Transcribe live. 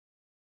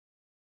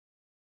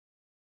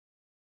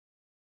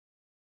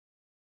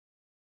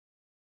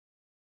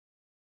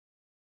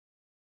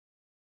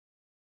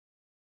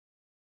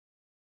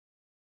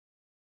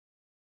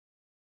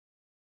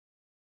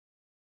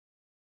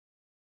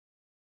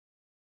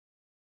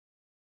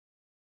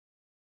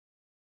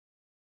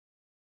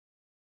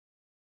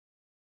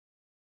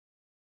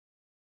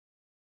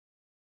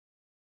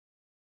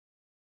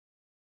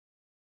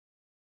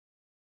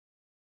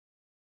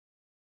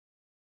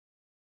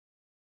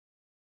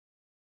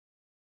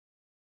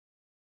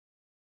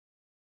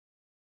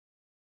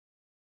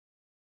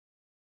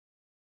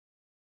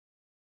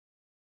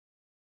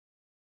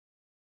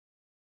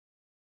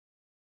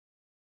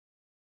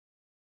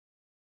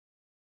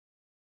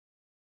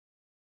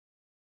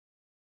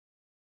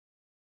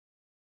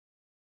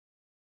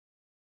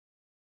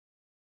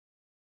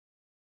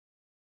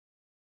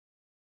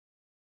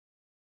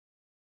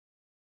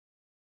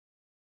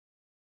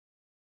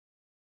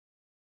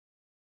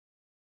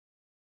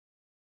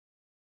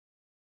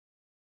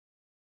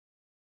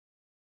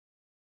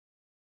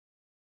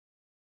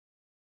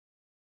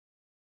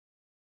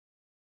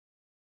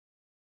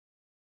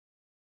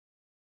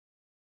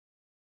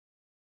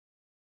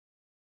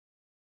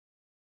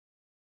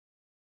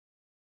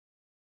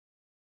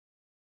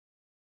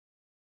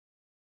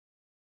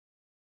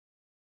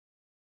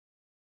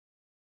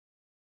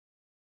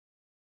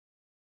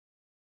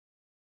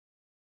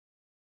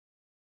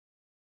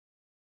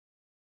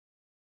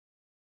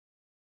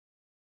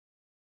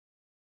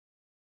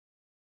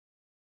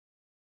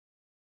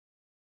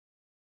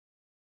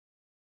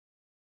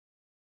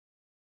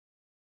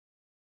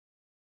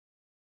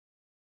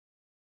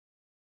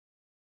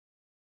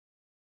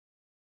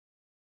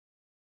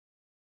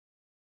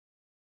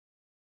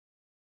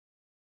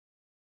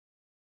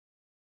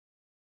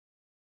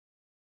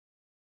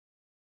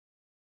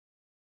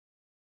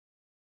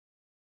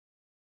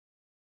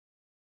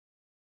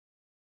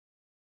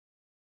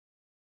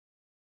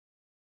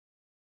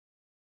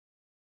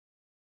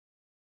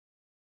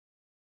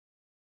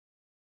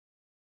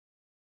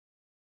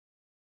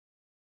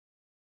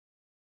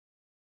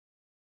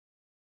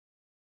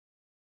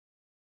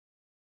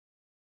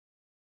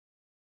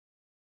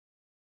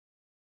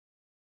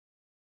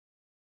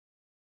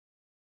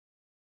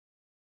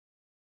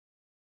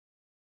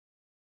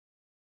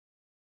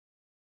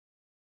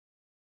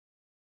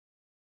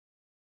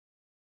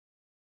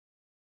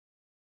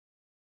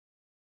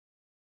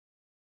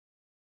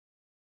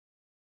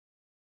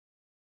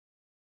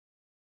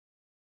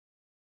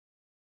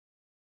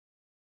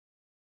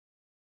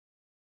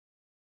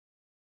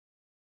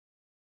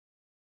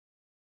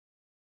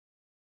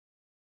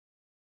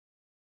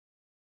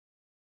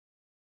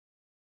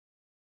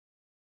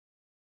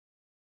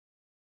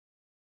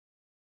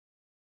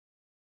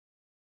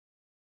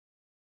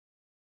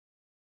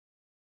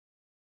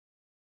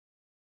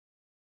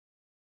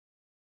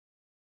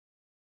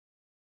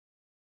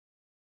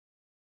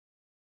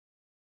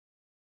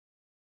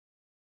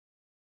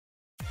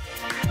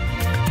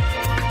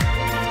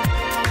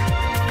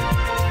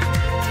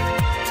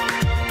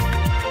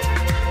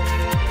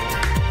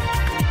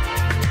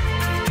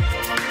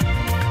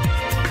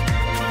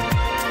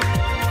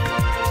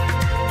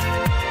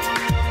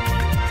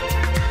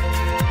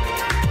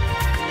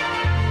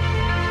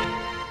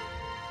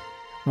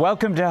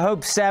Welcome to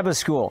Hope Sabbath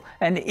School,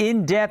 an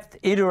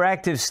in-depth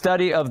interactive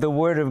study of the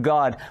Word of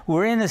God.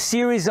 We're in a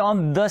series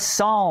on the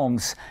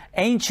Psalms,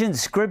 ancient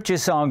scripture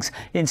songs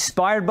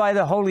inspired by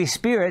the Holy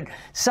Spirit,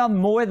 some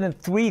more than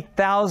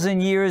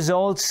 3,000 years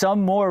old,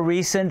 some more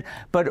recent,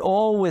 but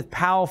all with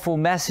powerful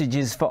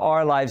messages for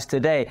our lives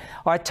today.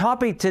 Our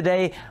topic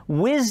today,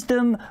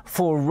 wisdom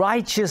for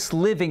righteous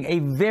living, a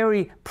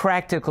very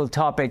practical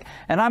topic.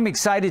 And I'm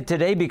excited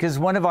today because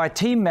one of our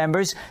team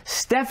members,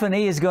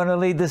 Stephanie, is going to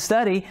lead the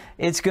study.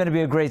 It's going to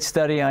be a great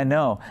study, I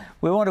know.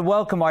 We want to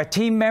welcome our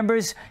team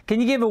members. Can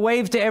you give a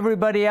wave to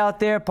everybody out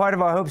there, part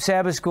of our Hope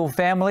Sabbath School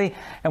family?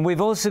 And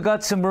we've also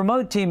got some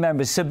remote team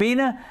members.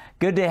 Sabina,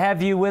 good to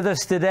have you with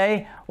us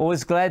today.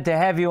 Always glad to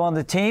have you on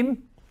the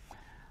team.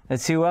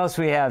 Let's see who else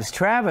we have.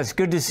 Travis,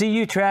 good to see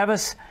you,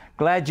 Travis.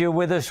 Glad you're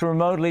with us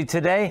remotely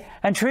today.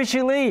 And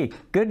Tricia Lee,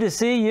 good to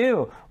see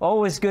you.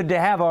 Always good to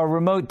have our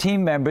remote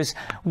team members.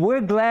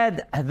 We're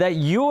glad that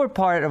you're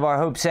part of our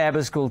Hope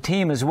Sabbath School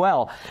team as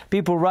well.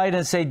 People write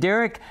and say,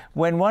 Derek,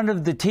 when one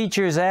of the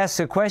teachers asks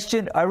a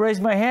question, I raise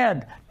my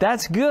hand.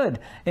 That's good.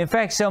 In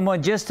fact,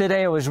 someone just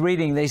today I was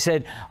reading, they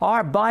said,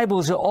 our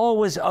Bibles are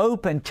always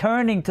open,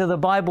 turning to the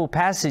Bible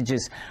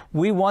passages.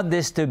 We want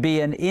this to be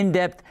an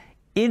in-depth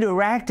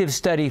interactive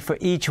study for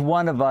each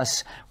one of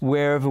us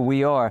wherever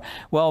we are.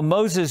 Well,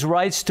 Moses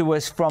writes to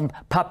us from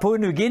Papua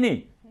New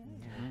Guinea.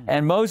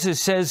 And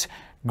Moses says,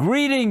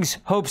 greetings,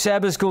 Hope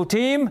Sabbath School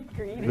team.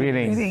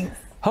 Greetings.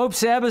 Hope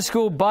Sabbath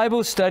School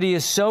Bible study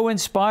is so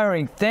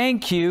inspiring.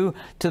 Thank you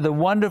to the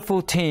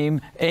wonderful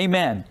team.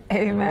 Amen.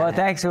 Amen. Well,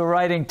 thanks for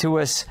writing to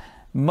us,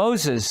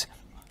 Moses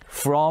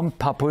from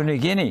Papua New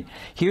Guinea.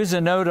 Here's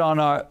a note on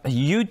our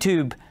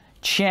YouTube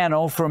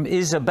channel from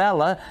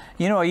Isabella.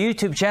 You know, our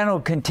YouTube channel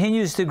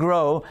continues to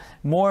grow,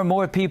 more and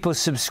more people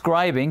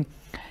subscribing.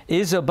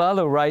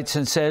 Isabella writes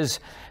and says,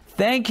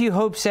 thank you,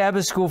 Hope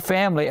Sabbath School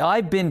family.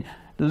 I've been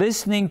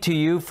listening to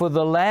you for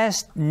the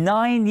last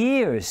 9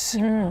 years.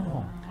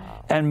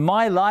 And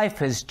my life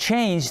has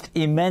changed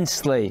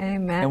immensely.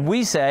 Amen. And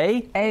we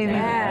say,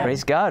 Amen.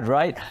 Praise God,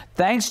 right?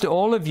 Thanks to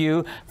all of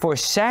you for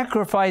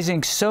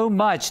sacrificing so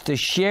much to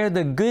share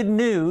the good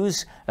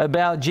news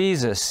about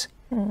Jesus.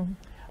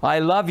 I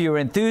love your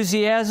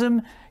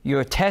enthusiasm,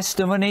 your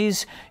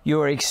testimonies,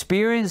 your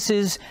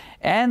experiences,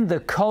 and the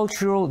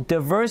cultural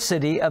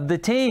diversity of the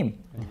team.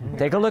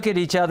 Take a look at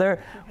each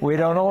other. We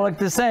don't all look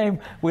the same.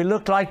 We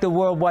look like the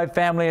worldwide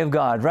family of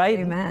God, right?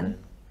 Amen.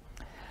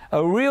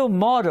 A real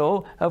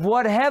model of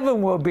what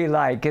heaven will be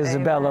like,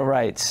 Isabella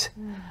writes.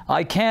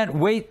 I can't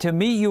wait to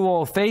meet you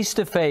all face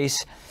to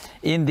face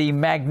in the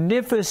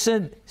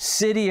magnificent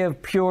city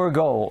of pure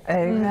gold.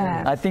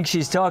 Amen. I think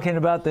she's talking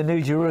about the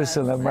New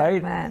Jerusalem,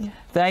 right? Amen.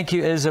 Thank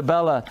you,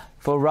 Isabella,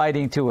 for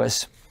writing to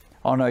us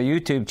on our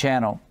YouTube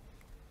channel.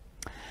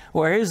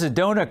 Well, here's a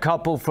donor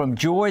couple from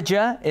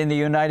Georgia in the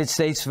United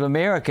States of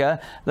America,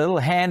 little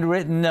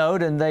handwritten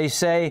note, and they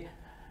say,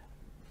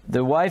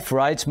 the wife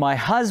writes, my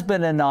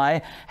husband and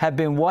I have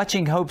been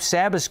watching Hope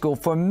Sabbath School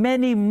for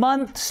many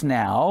months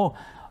now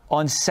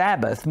on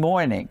Sabbath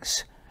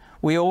mornings.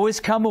 We always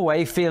come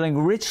away feeling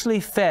richly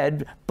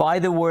fed by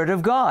the Word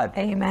of God.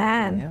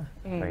 Amen.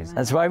 Yeah. Amen.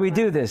 That's why we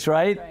do this,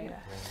 right?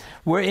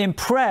 We're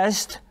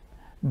impressed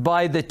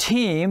by the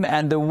team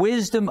and the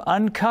wisdom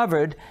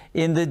uncovered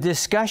in the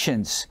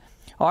discussions.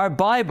 Our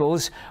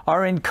Bibles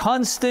are in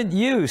constant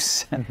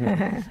use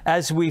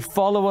as we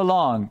follow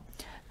along.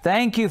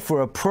 Thank you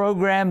for a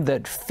program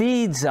that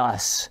feeds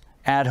us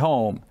at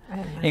home.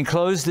 Amen.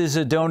 Enclosed is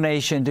a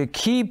donation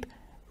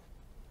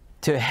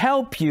to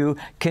help you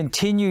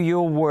continue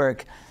your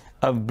work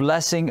of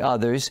blessing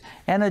others,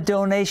 and a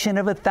donation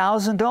of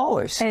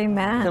 $1,000.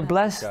 Amen. To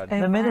bless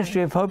the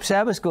ministry of Hope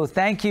Sabbath School.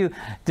 Thank you,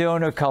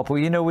 donor couple.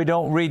 You know, we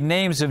don't read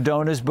names of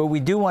donors, but we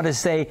do want to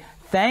say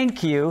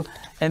thank you,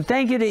 and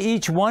thank you to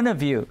each one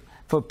of you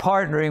for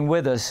partnering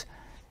with us.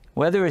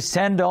 Whether it's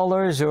 $10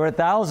 or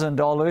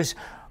 $1,000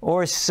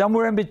 or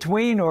somewhere in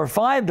between or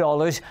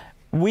 $5,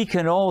 we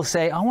can all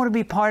say, I want to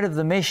be part of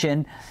the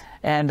mission.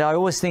 And I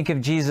always think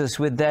of Jesus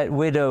with that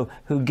widow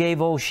who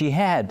gave all she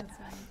had.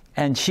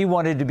 And she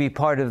wanted to be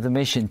part of the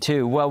mission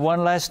too. Well,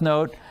 one last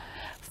note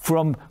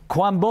from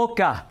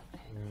Kwamboka.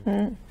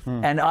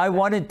 And I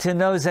wanted to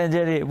know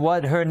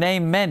what her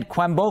name meant,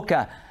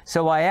 Kwamboka.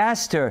 So I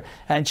asked her,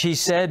 and she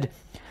said,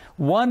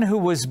 one who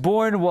was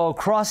born while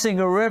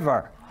crossing a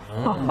river.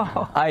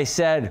 I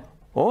said,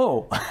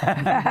 oh,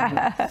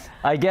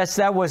 I guess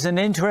that was an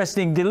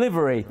interesting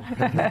delivery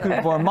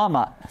for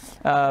Mama.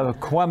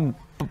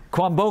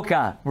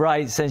 Kwamboka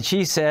writes, and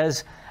she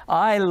says,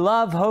 I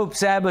love Hope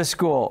Sabbath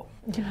School.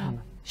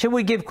 Should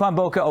we give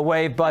Kwamboka a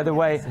wave, by the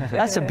way?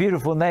 That's a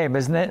beautiful name,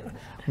 isn't it?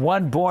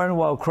 One born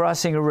while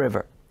crossing a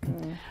river.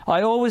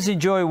 I always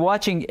enjoy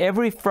watching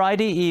every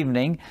Friday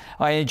evening.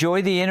 I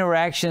enjoy the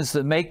interactions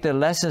that make the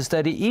lesson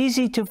study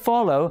easy to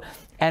follow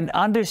and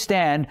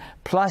understand,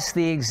 plus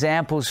the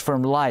examples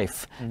from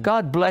life.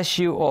 God bless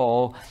you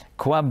all.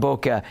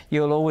 Kwamboka,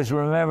 you'll always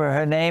remember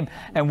her name,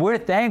 and we're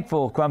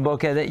thankful,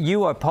 Kwamboka, that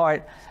you are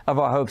part of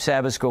our Hope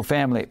Sabbath School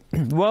family.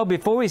 Well,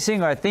 before we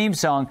sing our theme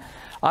song,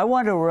 I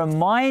want to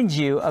remind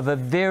you of a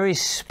very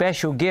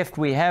special gift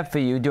we have for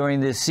you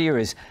during this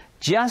series.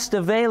 Just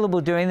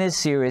available during this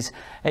series,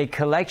 a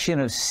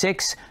collection of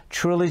 6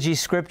 trilogy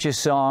scripture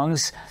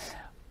songs,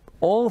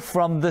 all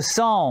from the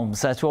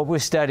Psalms. That's what we're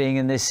studying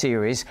in this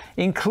series,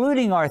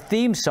 including our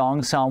theme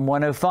song, Psalm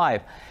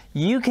 105.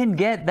 You can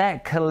get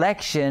that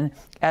collection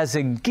as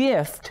a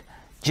gift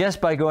just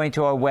by going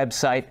to our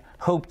website,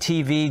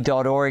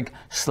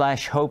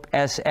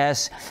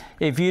 hopetv.org/hopess.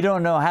 If you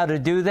don't know how to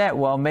do that,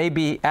 well,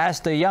 maybe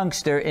ask the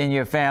youngster in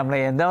your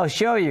family and they'll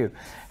show you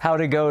how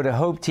to go to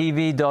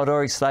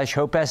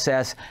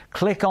hopetv.org/hopess.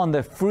 Click on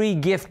the free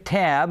gift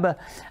tab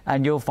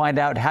and you'll find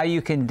out how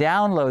you can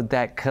download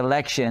that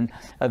collection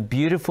of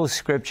beautiful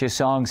scripture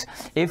songs.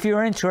 If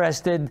you're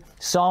interested,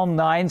 Psalm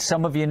 9,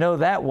 some of you know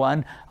that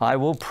one. I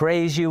will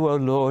praise you, O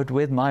Lord,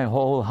 with my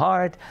whole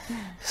heart.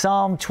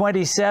 Psalm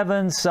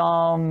 27,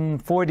 Psalm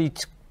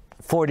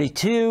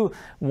 42,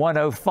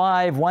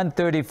 105,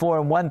 134,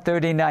 and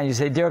 139. You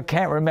say, Derek,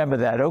 can't remember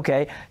that.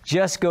 Okay,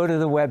 just go to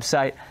the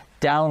website,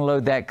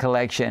 download that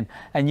collection,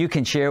 and you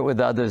can share it with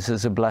others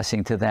as a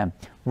blessing to them.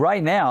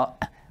 Right now,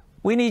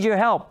 we need your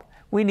help.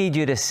 We need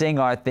you to sing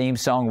our theme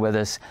song with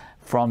us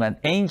from an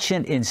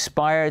ancient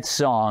inspired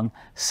song,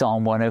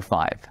 Psalm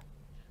 105.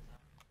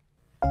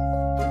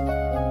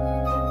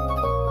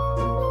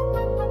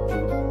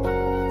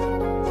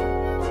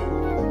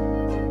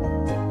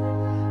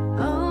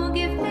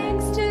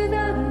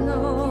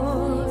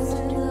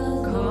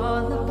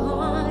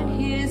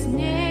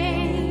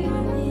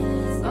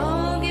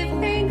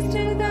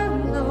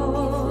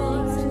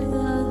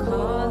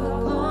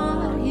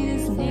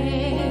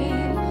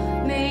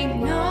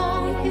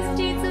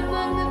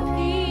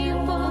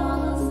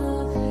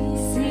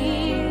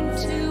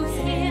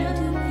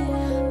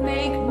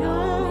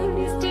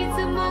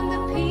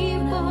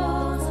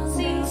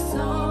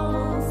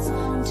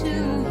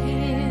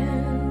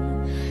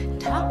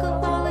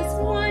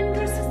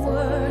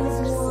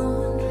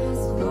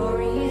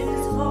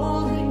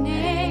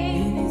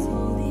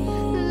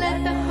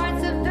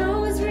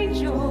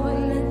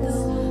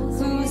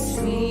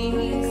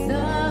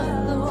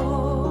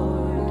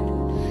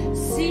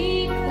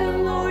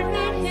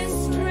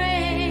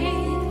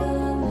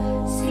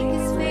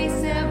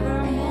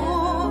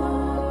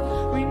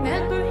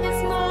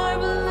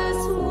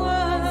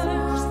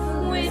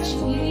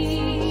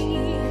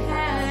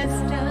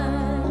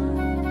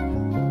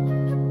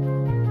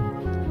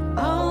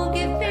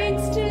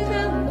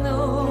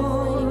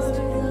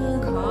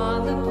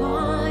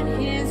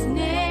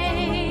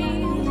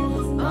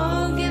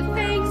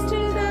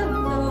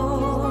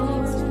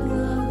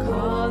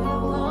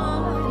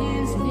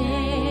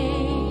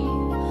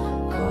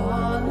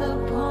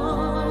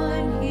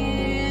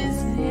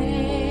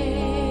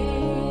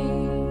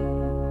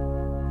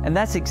 And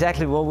that's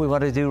exactly what we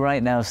want to do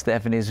right now,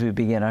 Stephanie, as we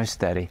begin our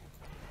study.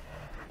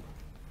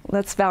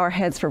 Let's bow our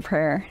heads for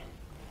prayer.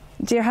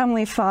 Dear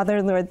Heavenly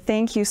Father, Lord,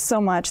 thank you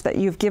so much that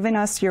you've given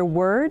us your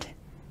word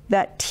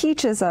that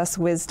teaches us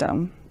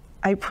wisdom.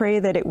 I pray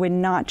that it would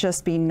not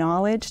just be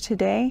knowledge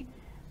today,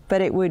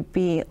 but it would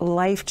be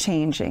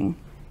life-changing.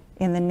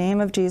 In the name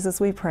of Jesus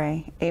we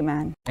pray.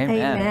 Amen.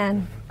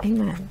 Amen.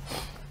 Amen.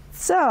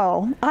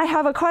 So, I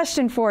have a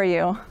question for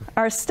you.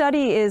 Our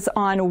study is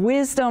on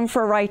wisdom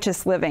for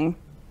righteous living.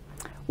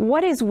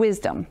 What is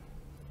wisdom?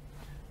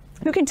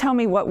 Who can tell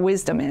me what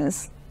wisdom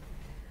is?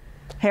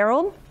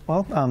 Harold?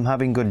 Well,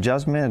 having good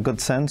judgment, a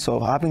good sense, so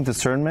having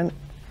discernment.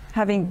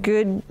 Having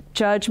good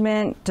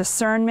judgment,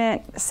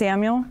 discernment.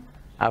 Samuel?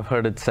 I've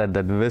heard it said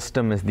that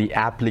wisdom is the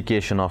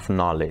application of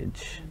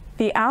knowledge.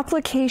 The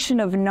application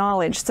of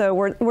knowledge. So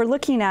we're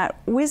looking at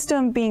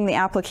wisdom being the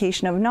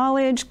application of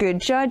knowledge, good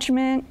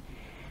judgment.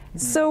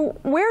 So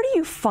where do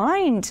you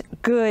find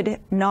good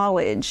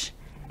knowledge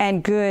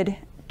and good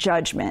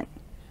judgment?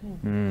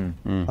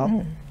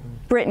 Oh.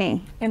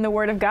 Brittany? In the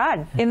Word of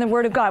God. In the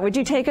Word of God. Would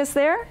you take us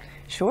there?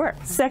 Sure.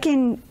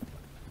 2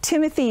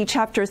 Timothy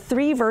chapter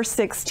 3, verse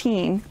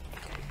 16.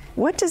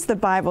 What does the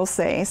Bible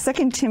say?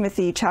 2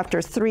 Timothy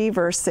chapter 3,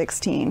 verse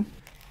 16.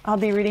 I'll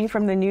be reading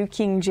from the New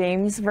King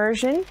James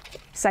Version.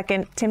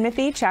 2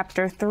 Timothy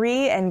chapter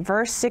 3 and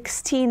verse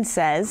 16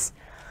 says,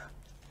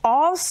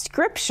 "All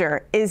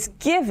Scripture is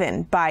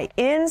given by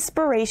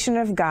inspiration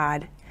of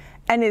God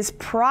and is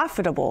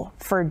profitable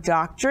for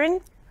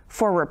doctrine,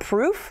 for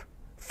reproof,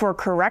 for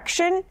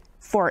correction,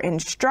 for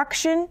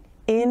instruction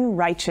in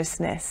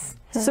righteousness."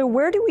 So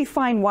where do we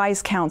find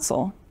wise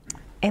counsel?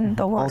 In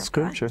the Word. All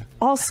Scripture.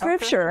 All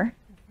Scripture,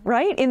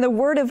 right? In the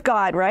Word of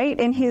God, right?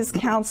 In His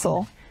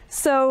counsel.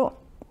 So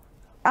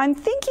I'm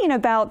thinking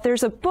about,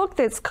 there's a book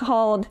that's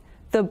called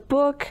the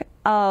Book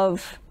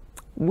of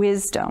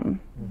Wisdom.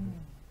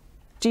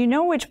 Do you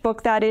know which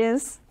book that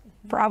is?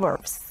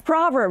 Proverbs.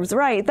 Proverbs,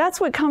 right.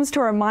 That's what comes to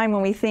our mind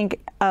when we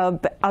think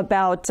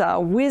about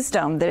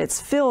wisdom, that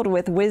it's filled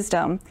with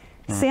wisdom.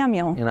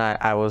 Samuel. You know,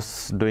 I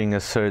was doing a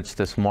search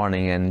this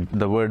morning, and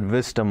the word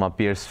wisdom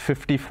appears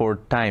 54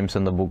 times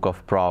in the book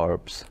of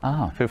Proverbs.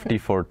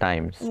 54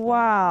 times.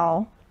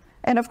 Wow.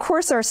 And of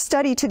course, our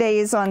study today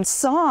is on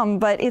Psalm,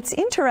 but it's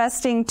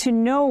interesting to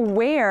know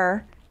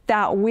where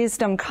that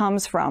wisdom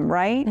comes from,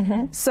 right?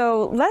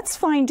 So let's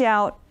find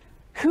out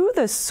who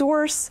the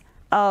source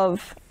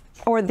of,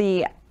 or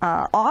the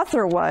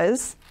author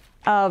was,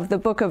 of the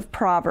book of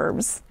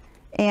Proverbs.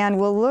 And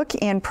we'll look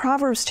in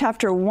Proverbs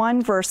chapter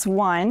 1, verse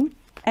 1.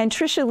 And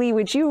Tricia Lee,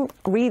 would you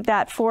read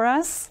that for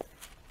us?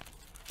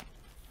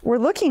 We're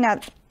looking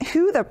at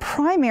who the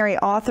primary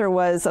author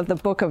was of the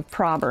book of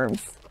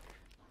Proverbs.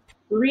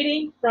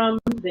 Reading from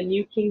the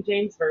New King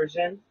James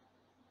Version.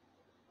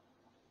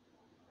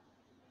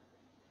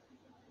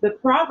 The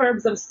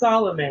Proverbs of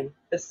Solomon,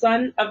 the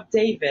son of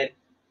David,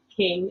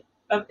 king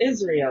of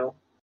Israel.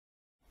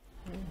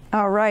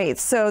 All right,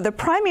 so the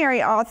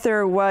primary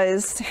author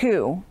was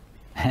who?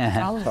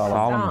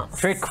 Solomon.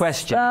 Trick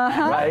question,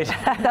 right?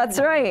 That's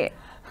right.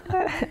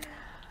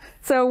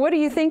 So what are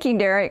you thinking,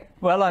 Derek?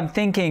 Well, I'm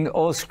thinking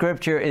all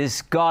Scripture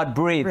is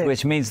God-breathed,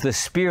 which means the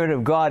Spirit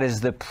of God is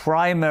the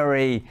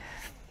primary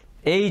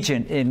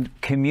agent in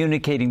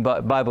communicating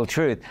Bible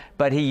truth,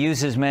 but he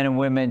uses men and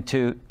women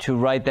to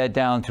write that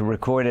down, to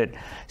record it.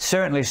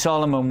 Certainly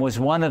Solomon was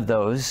one of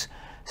those,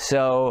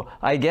 so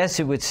I guess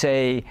it would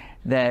say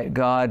that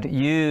God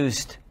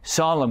used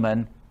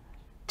Solomon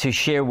to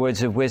share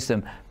words of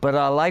wisdom. But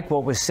I like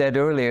what was said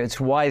earlier, it's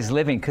wise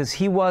living, because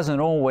he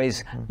wasn't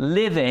always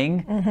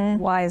living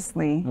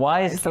Wisely.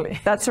 wisely.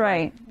 That's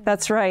right.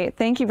 That's right.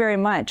 Thank you very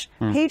much.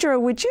 Pedro,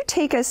 would you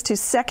take us to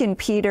 2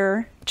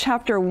 Peter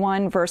chapter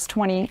 1, verse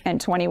 20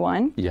 and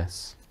 21?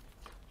 Yes.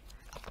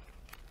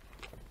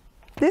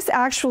 This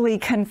actually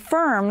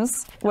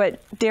confirms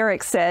what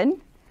Derek said.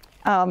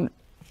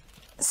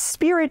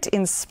 Spirit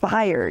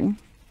inspired.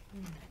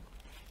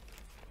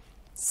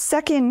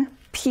 2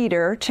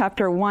 Peter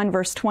chapter 1,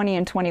 verse 20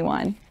 and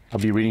 21. I'll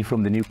be reading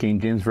from the New King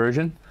James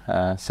Version,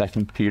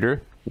 2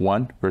 Peter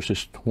 1,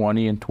 verses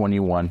 20 and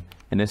 21.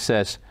 And it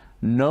says,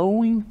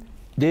 knowing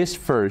this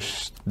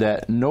first,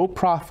 that no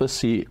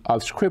prophecy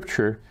of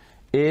Scripture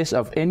is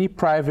of any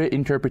private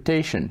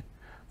interpretation.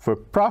 For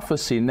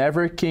prophecy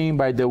never came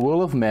by the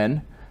will of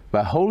men,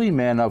 but holy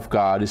men of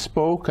God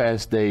spoke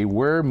as they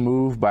were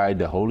moved by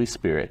the Holy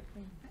Spirit.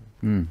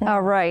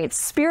 All right,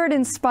 Spirit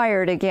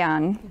inspired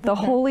again. The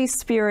Holy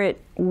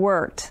Spirit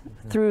worked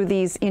through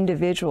these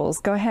individuals.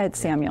 Go ahead,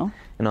 Samuel.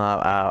 You know,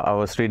 I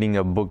was reading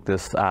a book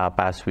this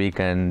past week,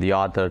 and the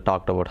author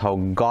talked about how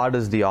God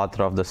is the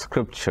author of the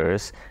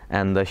Scriptures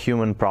and the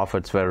human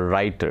prophets were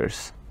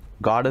writers.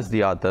 God is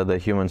the author, the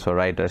humans were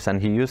writers. And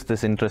he used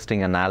this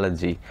interesting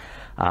analogy.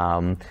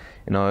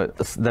 You know,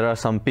 there are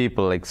some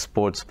people like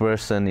sports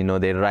person, you know,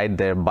 they write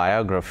their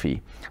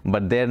biography,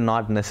 but they're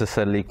not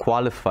necessarily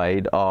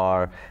qualified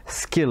or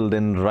skilled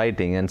in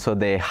writing. And so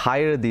they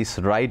hire these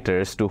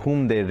writers to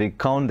whom they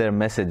recount their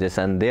messages,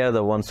 and they are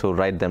the ones who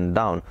write them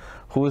down.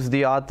 Who's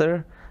the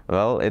author?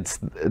 Well, it's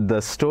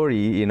the story,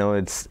 you know,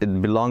 it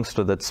belongs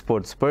to that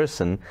sports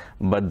person,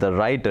 but the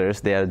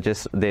writers, they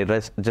just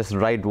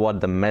write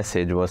what the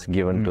message was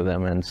given to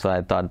them. And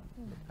so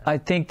I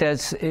think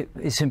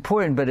it's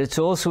important, but it's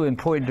also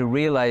important to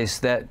realize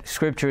that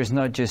Scripture is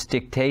not just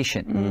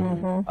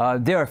dictation.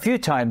 There are a few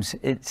times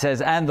it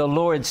says, and the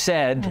Lord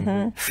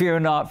said, fear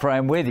not, for I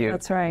am with you.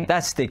 That's right.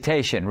 That's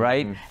dictation,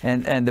 right?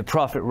 And the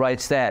prophet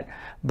writes that.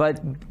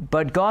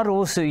 But God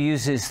also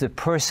uses the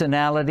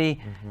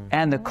personality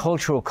and the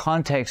cultural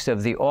context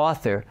of the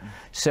author.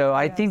 So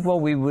I think what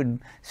we would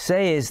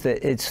say is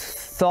that it's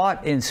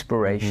thought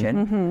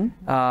inspiration.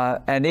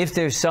 And if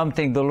there's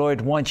something the Lord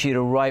wants you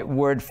to write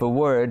word for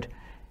word,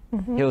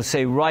 He'll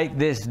say, write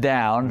this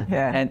down,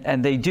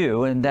 and they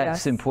do, and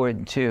that's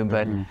important too.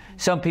 But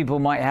some people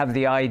might have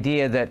the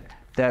idea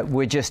that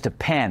we're just a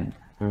pen.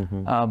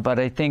 But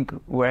I think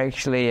we're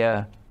actually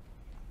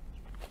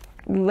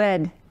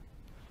Led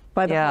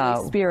by the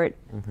Holy Spirit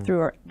through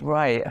our...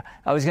 Right.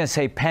 I was going to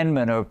say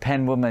penman or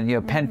penwoman, you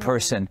know, pen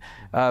person.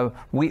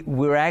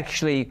 We're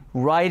actually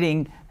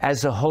writing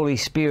as the Holy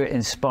Spirit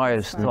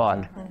inspires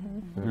thought.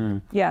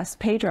 Yes,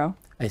 Pedro.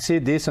 I see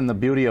this in the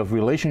beauty of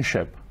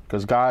relationship,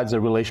 because God's a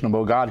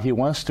relational God. He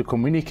wants to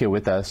communicate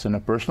with us on a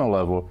personal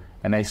level.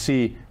 And I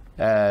see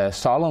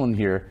Solomon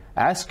here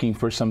asking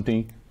for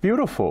something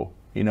beautiful.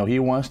 You know, he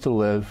wants to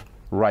live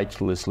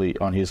righteously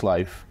on his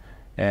life.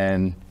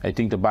 And I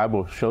think the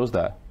Bible shows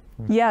that.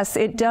 Yes,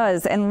 it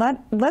does. And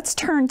let's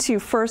turn to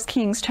 1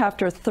 Kings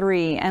chapter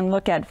 3 and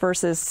look at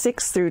verses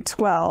 6 through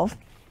 12.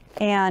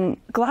 And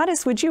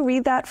Gladys, would you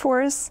read that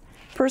for us?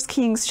 1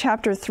 Kings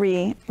chapter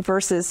 3,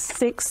 verses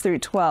 6 through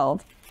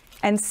 12,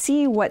 and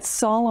see what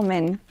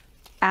Solomon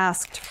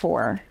asked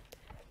for.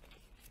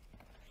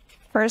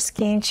 1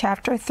 Kings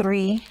chapter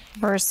 3,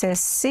 verses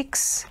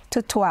 6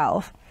 to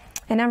 12.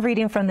 And I'm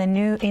reading from the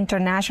New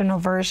International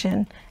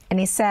Version. And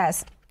it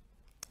says,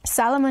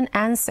 Solomon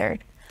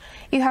answered,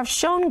 you have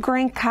shown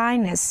great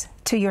kindness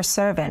to your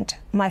servant,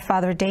 my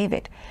father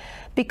David,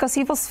 because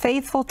he was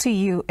faithful to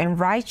you and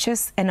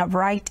righteous and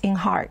upright in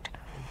heart.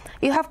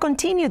 You have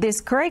continued this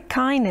great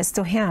kindness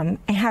to him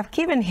and have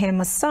given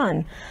him a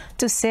son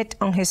to sit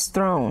on his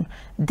throne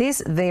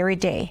this very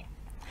day.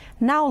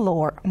 Now,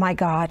 Lord, my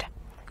God,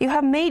 you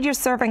have made your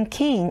servant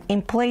king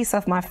in place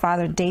of my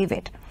father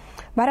David,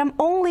 but I'm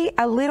only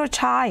a little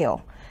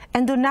child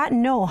and do not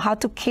know how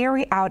to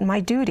carry out my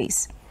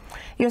duties.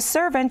 Your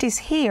servant is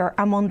here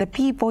among the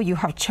people you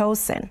have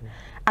chosen,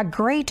 a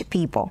great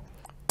people,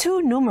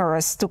 too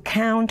numerous to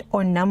count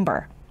or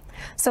number.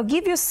 So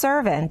give your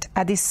servant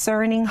a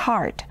discerning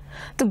heart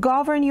to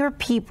govern your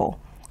people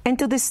and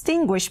to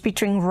distinguish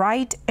between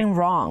right and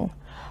wrong.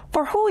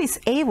 For who is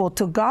able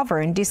to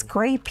govern this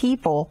great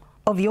people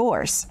of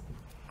yours?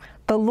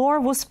 The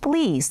Lord was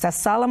pleased that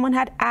Solomon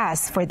had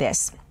asked for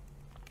this.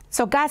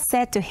 So God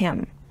said to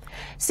him,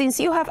 since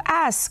you have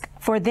asked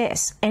for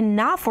this, and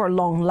not for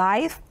long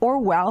life or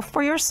wealth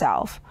for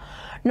yourself,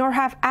 nor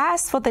have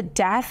asked for the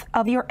death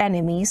of your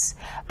enemies,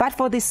 but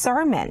for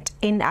discernment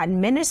in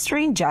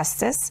administering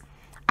justice,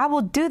 I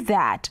will do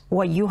that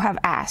what you have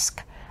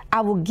asked.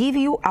 I will give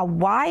you a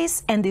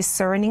wise and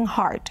discerning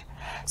heart,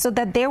 so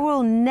that there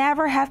will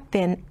never have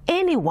been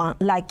anyone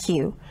like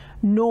you,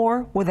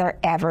 nor will there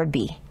ever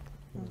be.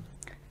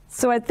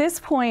 So at this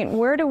point,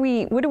 what do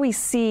we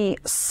see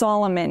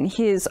Solomon,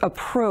 his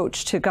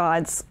approach to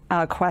God's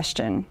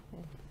question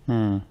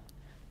in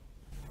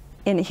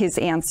his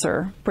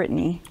answer,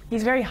 Brittany?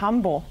 He's very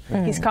humble.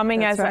 He's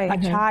coming as a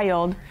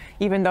child,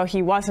 even though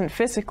he wasn't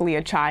physically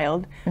a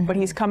child, but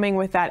he's coming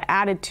with that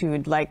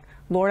attitude like,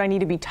 Lord, I need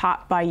to be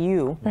taught by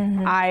you.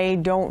 I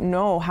don't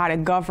know how to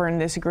govern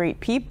this great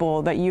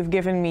people that you've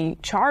given me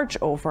charge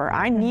over.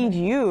 I need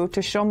you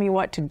to show me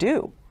what to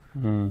do.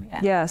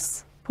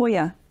 Yes.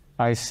 Puya.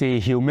 I see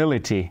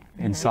humility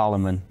in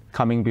Solomon,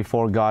 coming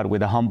before God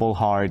with a humble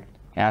heart,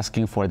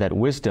 asking for that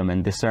wisdom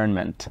and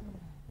discernment.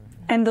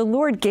 And the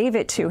Lord gave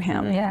it to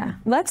him. Yeah.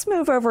 Let's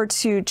move over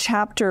to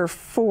chapter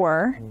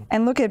 4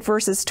 and look at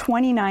verses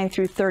 29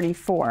 through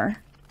 34.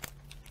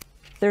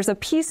 There's a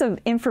piece of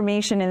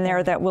information in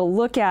there that we'll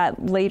look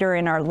at later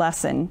in our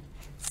lesson.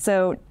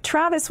 So,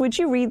 Travis, would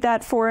you read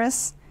that for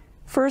us?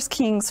 1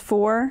 Kings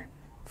 4,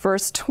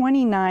 verse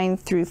 29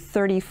 through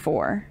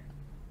 34.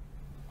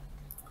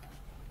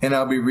 And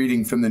I'll be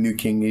reading from the New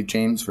King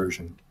James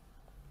Version.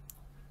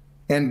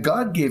 And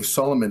God gave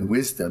Solomon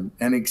wisdom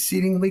and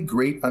exceedingly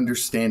great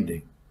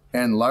understanding,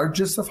 and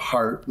largess of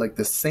heart like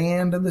the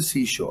sand on the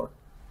seashore.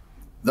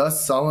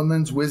 Thus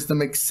Solomon's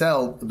wisdom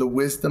excelled the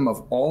wisdom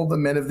of all the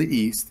men of the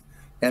East,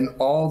 and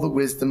all the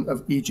wisdom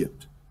of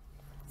Egypt.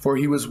 For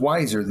he was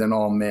wiser than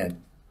all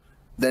men.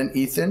 Then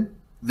Ethan,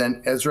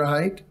 then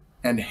Ezrahite,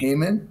 and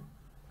Haman,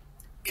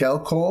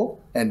 Kelkol,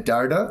 and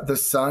Darda, the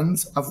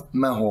sons of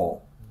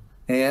Mahol.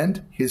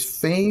 And his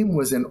fame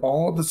was in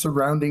all the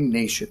surrounding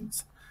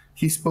nations.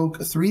 He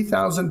spoke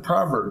 3,000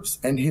 proverbs,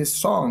 and his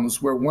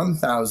songs were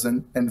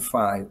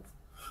 1,005.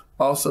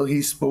 Also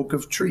he spoke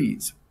of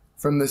trees,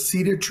 from the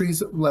cedar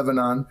trees of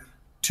Lebanon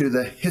to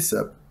the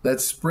hyssop that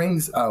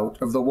springs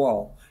out of the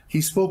wall. He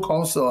spoke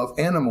also of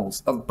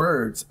animals, of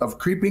birds, of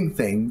creeping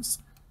things,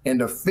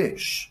 and of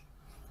fish.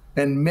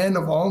 And men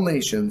of all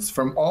nations,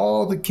 from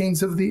all the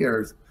kings of the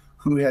earth,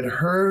 who had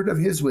heard of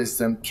his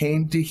wisdom,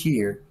 came to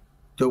hear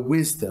the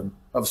wisdom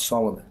of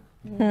Solomon.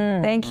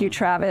 Thank you,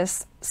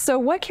 Travis. So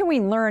what can we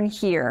learn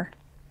here?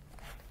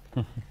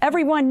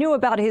 Everyone knew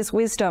about his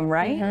wisdom,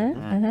 right?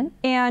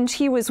 And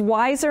he was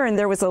wiser, and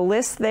there was a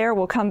list there.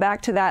 We'll come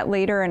back to that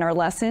later in our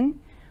lesson.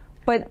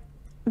 But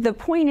the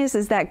point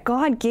is that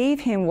God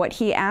gave him what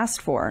he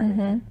asked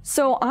for.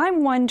 So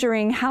I'm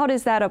wondering, how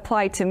does that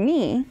apply to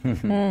me?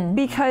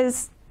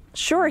 Because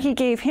sure, he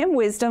gave him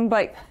wisdom,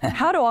 but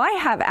how do I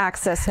have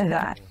access to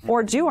that?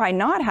 Or do I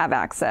not have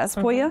access?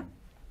 Puya?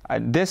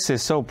 This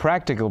is so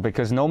practical,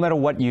 because no matter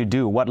what you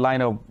do, what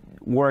line of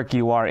work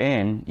you are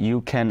in,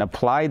 you can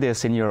apply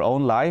this in your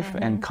own life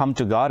and come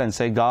to God and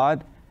say,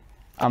 God,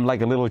 I'm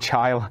like a little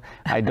child.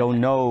 I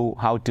don't know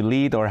how to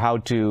lead or how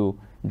to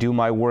do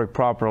my work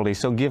properly,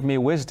 so give me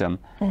wisdom.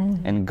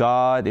 And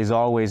God is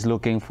always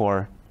looking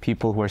for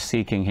people who are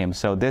seeking him.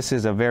 So this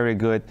is a very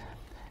good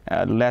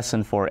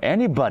lesson for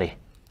anybody.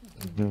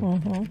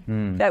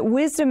 That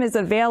wisdom is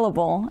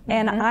available,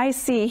 and I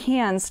see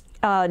hands.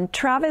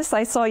 Travis,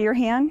 I saw your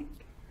hand.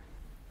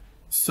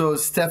 So,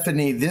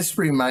 Stephanie, this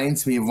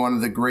reminds me of one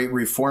of the great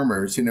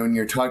reformers, you know, when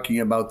you're talking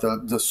about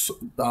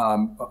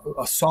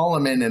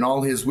Solomon and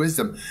all his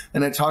wisdom,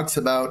 and it talks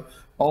about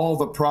all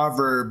the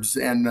Proverbs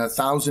and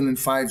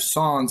 1,005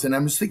 songs. And I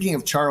was thinking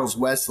of Charles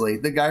Wesley.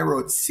 The guy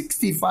wrote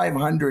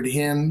 6,500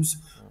 hymns,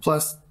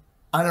 plus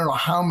I don't know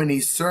how many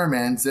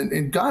sermons.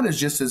 And God is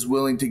just as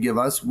willing to give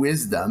us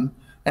wisdom.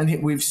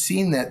 And we've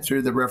seen that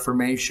through the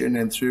Reformation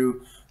and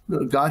through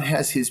God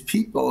has his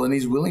people, and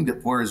he's willing to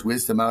pour his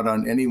wisdom out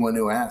on anyone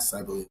who asks,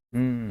 I believe.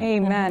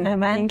 Amen.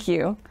 Thank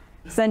you.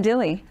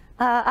 Zandili.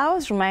 I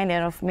was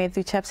reminded of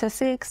Matthew chapter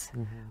 6.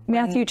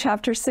 Matthew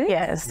chapter 6?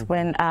 Yes,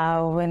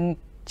 when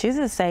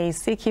Jesus says,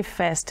 seek ye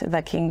first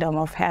the kingdom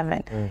of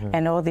heaven,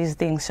 and all these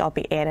things shall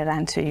be added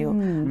unto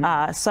you.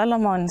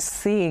 Solomon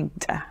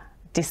seeked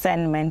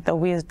discernment, the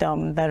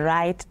wisdom, the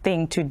right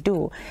thing to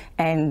do.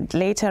 And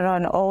later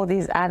on, all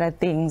these other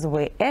things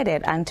were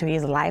added unto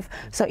his life.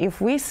 So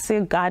if we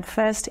seek God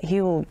first,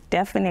 he will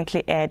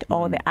definitely add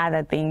all the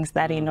other things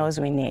that he knows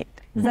we need.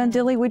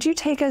 Zandili, would you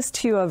take us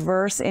to a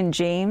verse in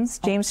James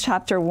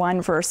chapter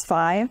 1, verse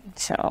 5?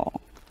 So,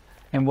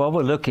 And while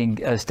we're looking,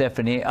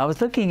 Stephanie, I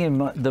was looking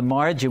in the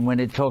margin when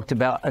it talked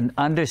about an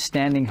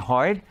understanding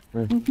heart.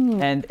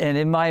 And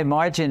in my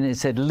margin, it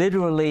said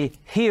literally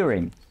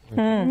hearing.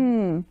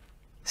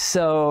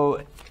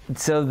 So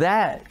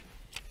that,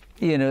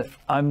 you know,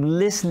 I'm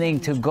listening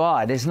to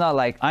God. It's not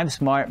like I'm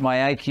smart,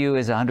 my IQ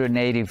is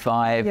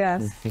 185.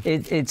 Yes.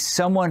 It's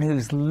someone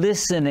who's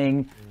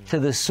listening to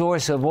the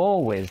source of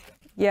all wisdom.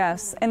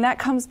 Yes, and that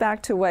comes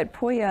back to what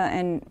Poya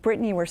and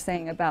Brittany were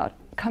saying about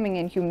coming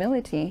in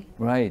humility.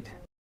 Right.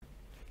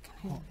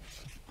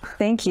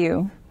 Thank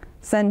you.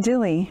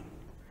 Zandili.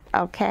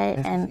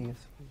 okay, and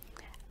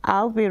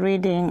I'll be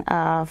reading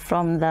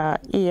from the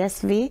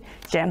ESV,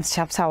 James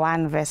chapter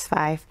 1, verse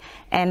 5,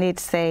 and it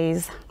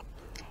says,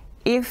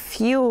 If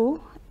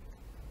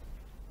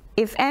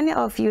any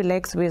of you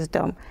lacks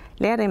wisdom,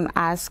 let him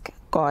ask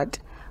God,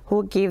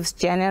 who gives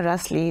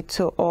generously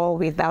to all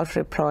without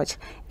reproach,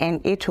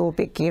 and it will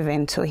be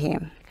given to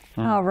him.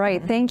 All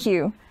right, thank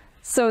you.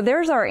 So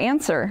there's our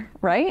answer,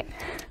 right?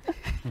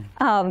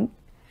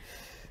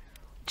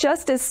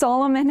 Just as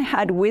Solomon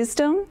had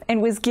wisdom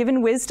and was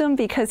given wisdom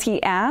because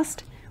he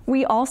asked,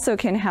 we also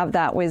can have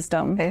that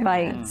wisdom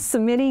by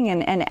submitting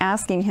and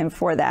asking him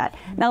for that.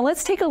 Now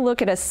let's take a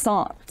look at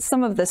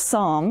some of the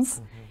Psalms.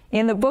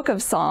 In the book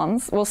of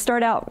Psalms, we'll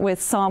start out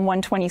with Psalm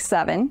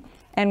 127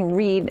 and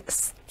read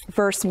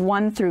verse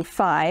 1 through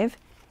 5.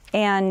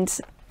 And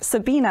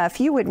Sabina, if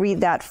you would read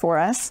that for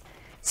us.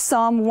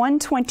 Psalm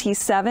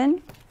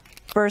 127,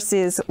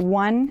 verses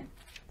 1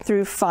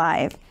 through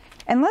 5.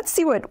 And let's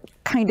see what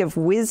kind of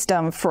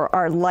wisdom for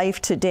our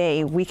life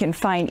today we can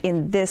find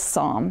in this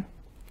psalm.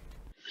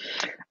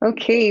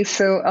 Okay,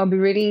 so I'll be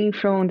reading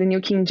from the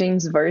New King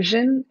James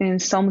Version. In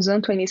Psalms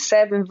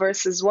 127,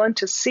 verses 1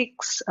 to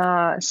 6,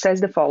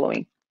 says the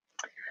following.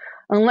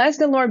 Unless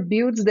the Lord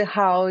builds the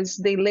house,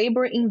 they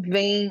labor in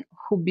vain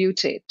who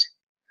built it.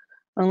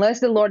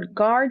 Unless the Lord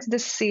guards the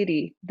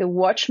city, the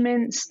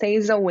watchman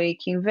stays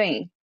awake in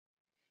vain.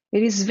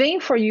 It is vain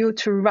for you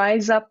to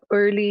rise up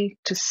early,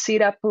 to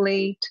sit up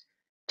late,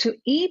 to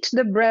eat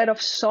the bread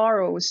of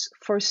sorrows,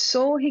 for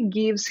so he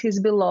gives his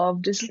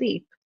beloved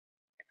sleep.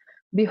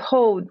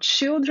 Behold,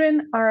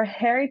 children are a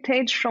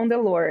heritage from the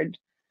Lord.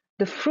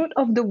 The fruit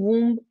of the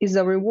womb is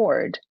a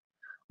reward.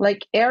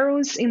 Like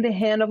arrows in the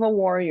hand of a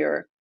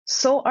warrior,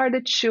 so are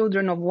the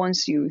children of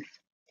one's youth.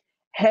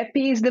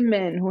 Happy is the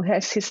man who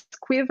has his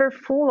quiver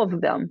full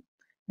of them.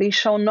 They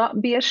shall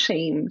not be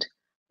ashamed,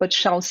 but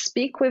shall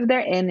speak with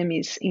their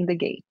enemies in the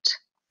gate.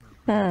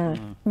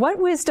 What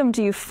wisdom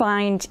do you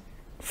find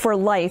for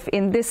life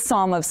in this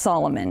Psalm of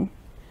Solomon?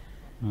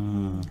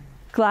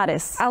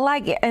 Gladys. I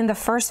like it in the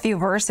first few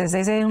verses.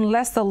 They say,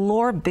 unless the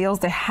Lord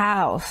builds the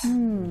house.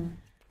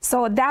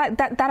 So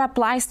that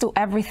applies to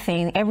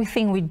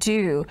everything we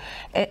do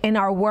in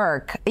our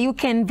work. You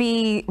can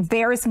be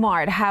very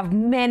smart, have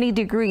many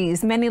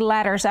degrees, many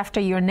letters after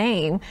your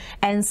name,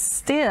 and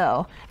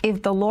still,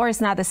 if the Lord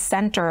is not the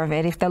center of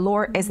it, if the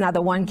Lord is not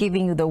the one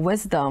giving you the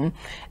wisdom,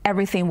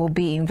 everything will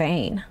be in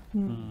vain.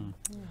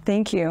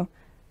 Thank you.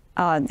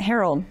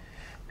 Harold.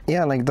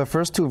 Yeah, like the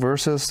first two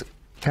verses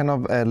kind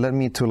of led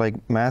me to like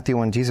Matthew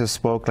when Jesus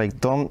spoke, like,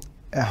 don't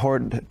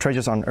hoard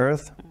treasures on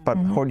earth, but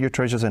hoard your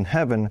treasures in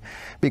heaven.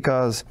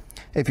 Because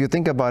if you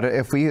think about it,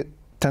 if we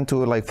tend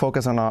to like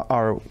focus on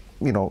our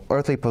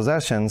earthly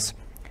possessions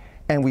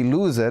and we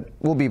lose it,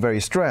 we'll be very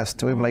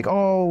stressed. We'll be like,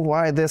 oh,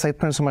 why this? I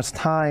spent so much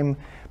time.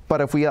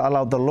 But if we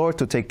allow the Lord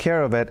to take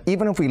care of it,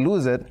 even if we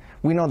lose it,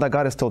 we know that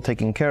God is still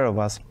taking care of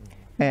us.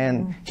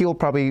 And he will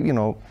probably,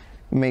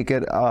 make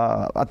it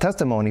a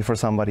testimony for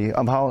somebody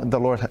of how the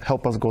Lord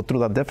helped us go through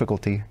that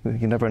difficulty.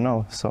 You never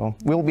know. So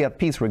we'll be at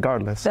peace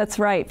regardless. That's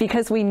right,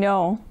 because we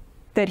know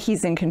that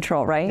he's in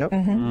control, right? Yep.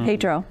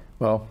 Pedro.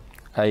 Well,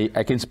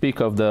 I can speak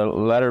of the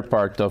latter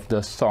part of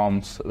the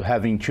Psalms,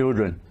 having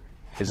children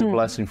is a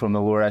blessing from the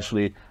Lord.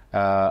 Actually,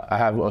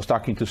 I was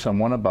talking to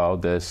someone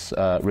about this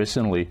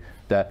recently,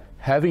 that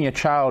having a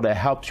child that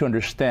helps you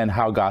understand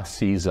how God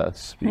sees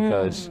us,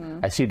 because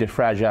I see the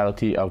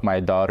fragility of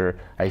my daughter.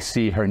 I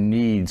see her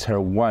needs,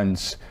 her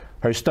wants,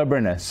 her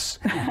stubbornness.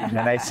 And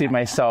I see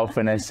myself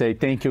and I say,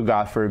 thank you,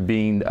 God, for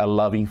being a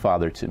loving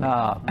father to me.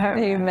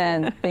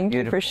 Amen. Thank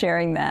you for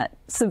sharing that.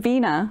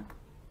 Sabina.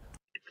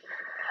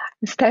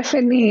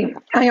 Stephanie,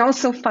 I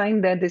also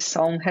find that this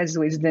psalm has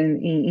wisdom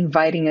in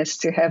inviting us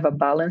to have a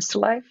balanced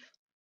life,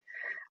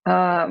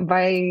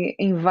 by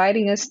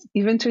inviting us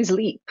even to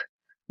sleep.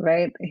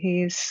 Right?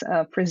 He's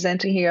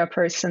presenting here a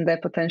person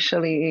that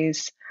potentially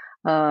is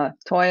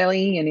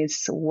toiling and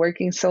is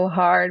working so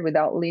hard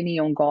without leaning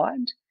on God.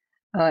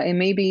 And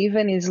maybe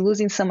even is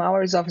losing some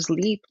hours of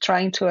sleep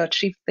trying to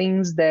achieve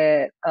things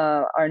that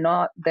are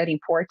not that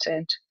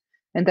important,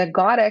 and that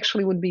God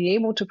actually would be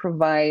able to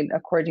provide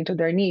according to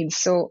their needs.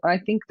 So I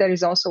think there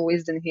is also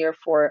wisdom here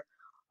for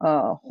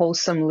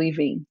wholesome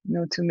living,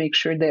 to make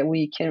sure that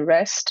we can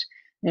rest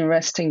and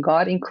rest in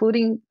God,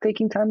 including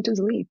taking time to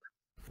sleep.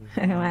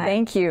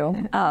 Thank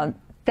you.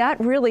 That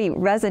really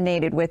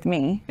resonated with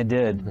me. It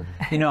did.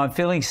 I'm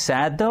feeling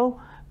sad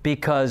though,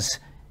 because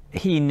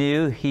he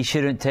knew he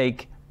shouldn't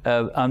take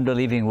an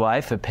unbelieving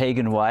wife, a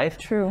pagan wife.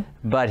 True.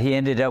 But he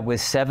ended up with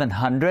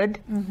 700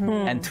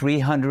 and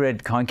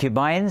 300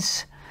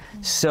 concubines.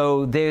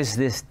 So there's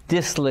this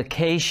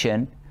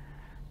dislocation.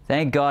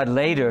 Thank God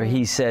later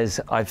he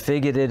says, I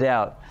figured it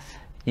out.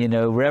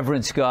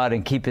 Reverence God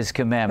and keep his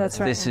commandments.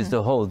 That's right. This is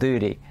the whole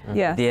duty.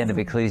 Yes. At the end of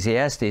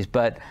Ecclesiastes.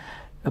 But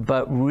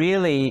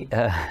really,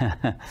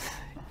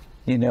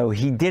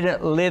 he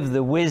didn't live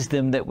the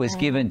wisdom that was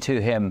given to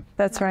him.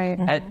 That's right.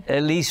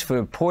 At least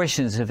for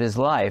portions of his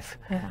life,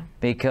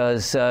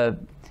 because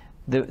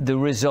the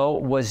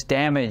result was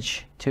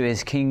damage to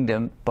his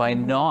kingdom by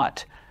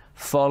not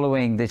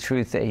following the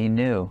truth that he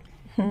knew.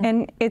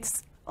 And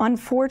it's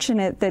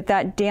unfortunate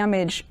that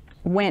damage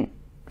went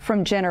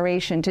from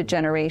generation to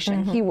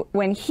generation.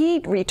 When he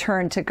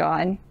returned to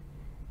God,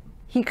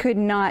 he could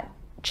not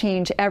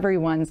change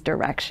everyone's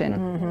direction.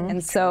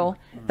 And so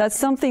that's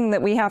something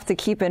that we have to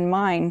keep in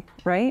mind,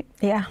 right?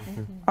 Yeah.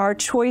 Our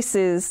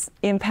choices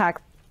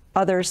impact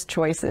others'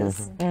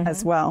 choices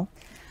as well.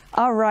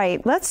 All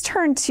right, let's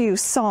turn to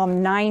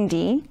Psalm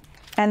 90.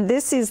 And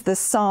this is the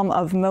Psalm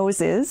of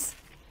Moses.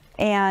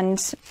 And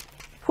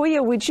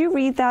Huya, would you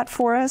read that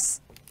for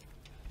us?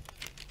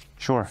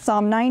 Sure.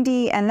 Psalm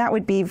 90, and that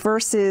would be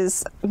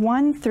verses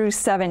 1 through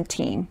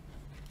 17.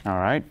 All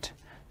right.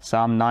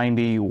 Psalm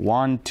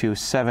 91 to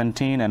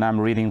 17, and I'm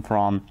reading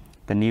from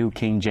the New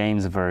King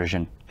James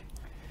Version.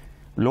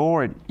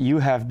 Lord, you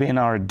have been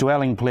our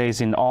dwelling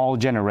place in all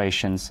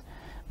generations.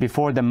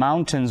 Before the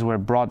mountains were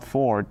brought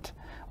forth,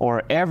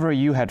 or ever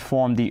you had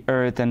formed the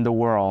earth and the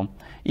world,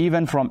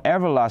 even from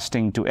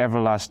everlasting to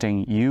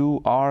everlasting,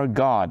 you are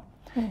God.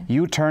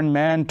 You turn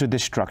man to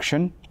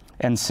destruction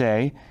and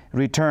say,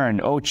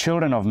 Return, O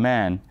children of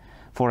man,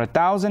 for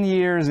 1,000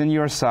 years in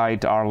your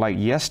sight are like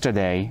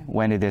yesterday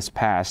when it is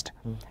past,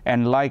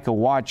 and like a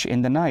watch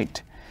in the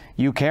night.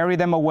 You carry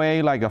them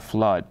away like a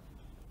flood.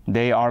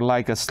 They are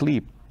like a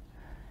sleep.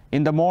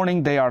 In the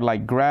morning they are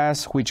like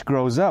grass which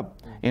grows up.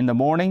 In the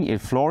morning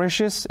it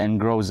flourishes and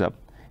grows up.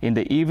 In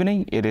the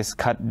evening it is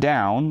cut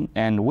down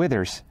and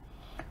withers.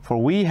 For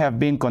we have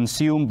been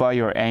consumed by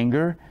your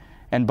anger,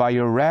 and by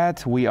your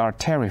wrath we are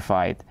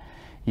terrified.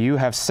 You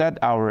have set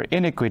our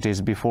iniquities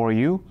before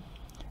you,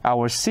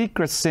 our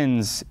secret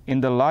sins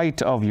in the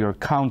light of your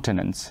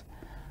countenance.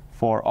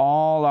 For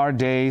all our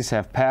days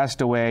have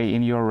passed away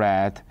in your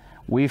wrath.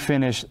 We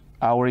finish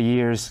our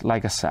years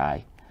like a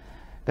sigh.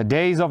 The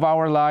days of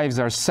our lives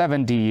are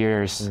 70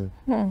 years,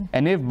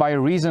 and if by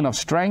reason of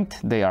strength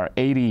they are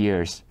 80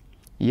 years.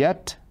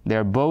 Yet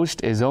their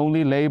boast is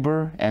only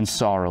labor and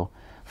sorrow,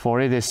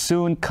 for it is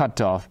soon cut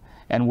off,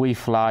 and we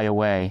fly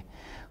away.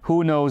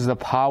 Who knows the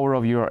power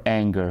of your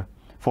anger?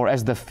 For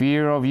as the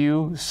fear of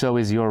you, so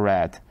is your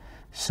wrath.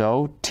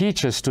 So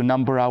teach us to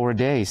number our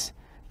days,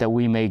 that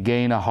we may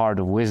gain a heart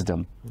of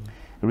wisdom.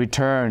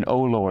 Return, O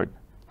Lord,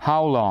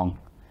 how long?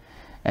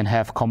 And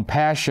have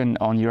compassion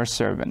on your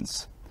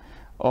servants.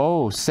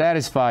 Oh,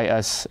 satisfy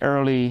us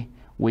early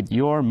with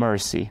your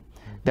mercy,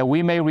 that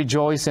we may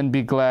rejoice and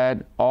be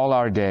glad all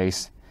our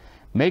days.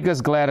 Make us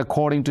glad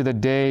according to the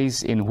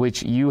days in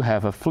which you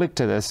have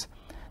afflicted us,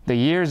 the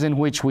years in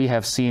which we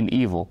have seen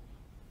evil.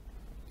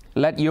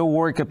 Let your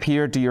work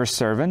appear to your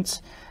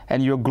servants,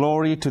 and your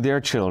glory to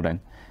their children.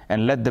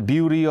 And let the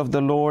beauty of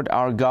the Lord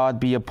our God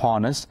be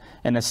upon us,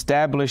 and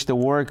establish the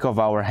work of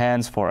our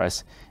hands for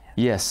us.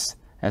 Yes,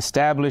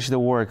 establish the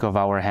work of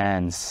our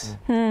hands.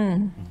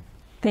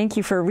 Thank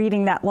you for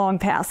reading that long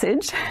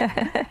passage.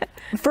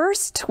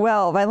 Verse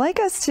 12, I'd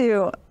like us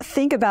to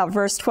think about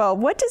verse 12.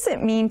 What does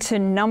it mean to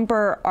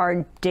number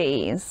our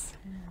days?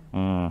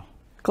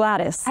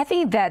 Gladys. I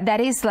think that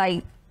is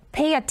like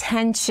pay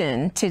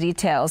attention to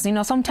details.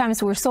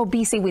 Sometimes we're so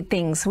busy with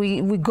things.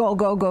 We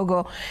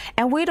go,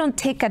 and we don't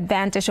take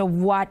advantage of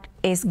what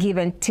is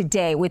given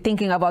today. We're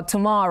thinking about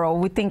tomorrow.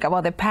 We think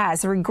about the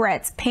past,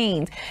 regrets,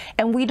 pain,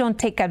 and we don't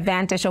take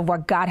advantage of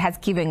what God has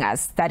given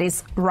us. That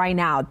is right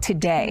now,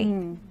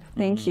 today.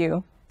 Thank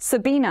you.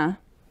 Sabina.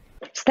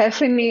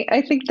 Stephanie,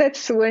 I think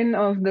that's one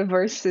of the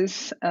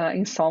verses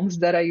in Psalms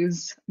that I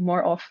use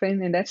more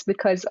often, and that's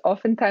because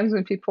oftentimes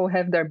when people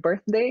have their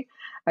birthday,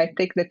 I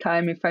take the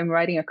time, if I'm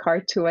writing a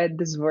card, to add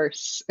this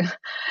verse.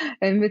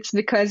 And it's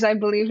because I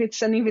believe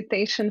it's an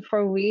invitation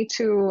for we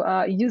to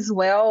use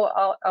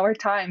well our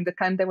time, the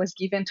time that was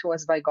given to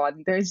us by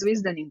God. There's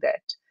wisdom in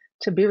that,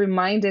 to be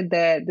reminded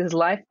that this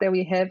life that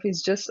we have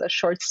is just a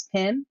short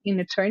span in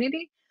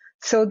eternity.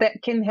 So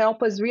that can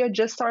help us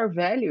readjust our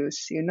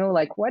values,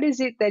 like what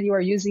is it that you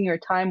are using your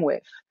time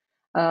with?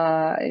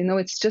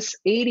 It's just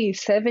 80,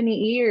 70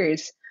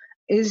 years.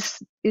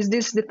 Is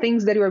this the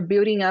things that you are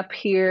building up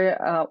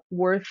here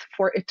worth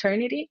for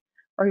eternity?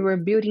 Or you are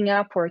building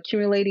up or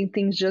accumulating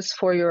things just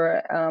for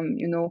your,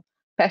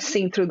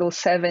 passing through those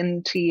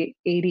 70,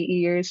 80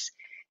 years?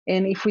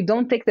 And if we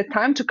don't take the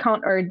time to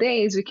count our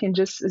days, we can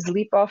just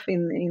sleep off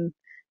in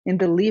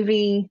the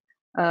living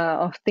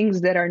of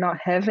things that are not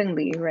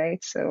heavenly,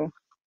 right? So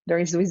there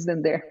is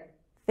wisdom there.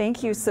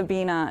 Thank you,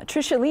 Sabina.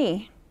 Tricia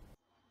Lee.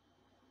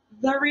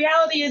 The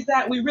reality is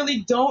that we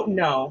really don't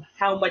know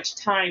how much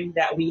time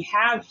that we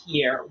have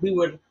here. We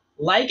would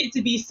like it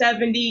to be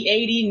 70,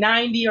 80,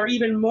 90, or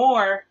even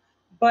more.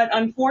 But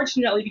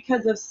unfortunately,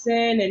 because of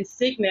sin and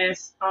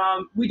sickness,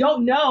 we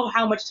don't know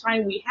how much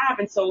time we have.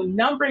 And so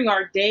numbering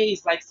our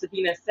days, like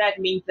Sabina said,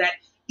 means that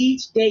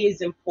each day is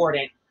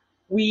important.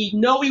 We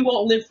know we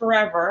won't live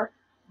forever,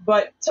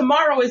 but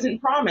tomorrow isn't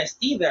promised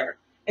either.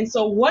 And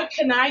so what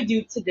can I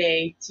do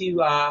today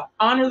to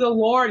honor the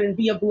Lord and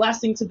be a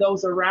blessing to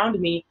those around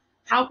me?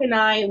 How can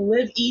I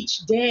live each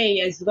day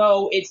as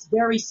though it's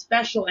very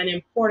special and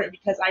important,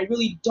 because I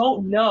really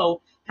don't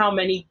know how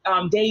many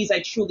days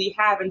I truly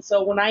have. And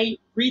so when I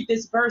read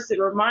this verse, it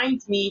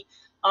reminds me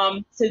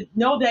to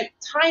know that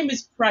time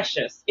is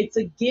precious. It's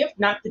a gift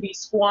not to be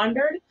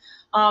squandered,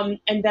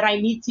 and that I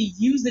need to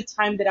use the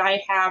time that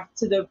I have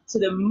to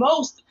the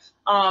most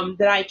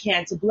that I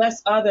can to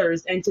bless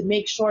others and to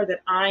make sure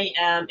that I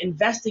am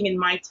investing in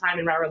my time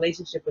and my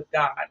relationship with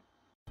God.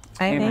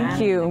 Thank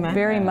you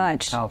very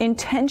much.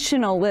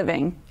 Intentional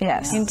living.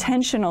 Yes.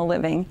 Intentional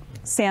living.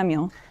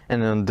 Samuel.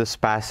 And in this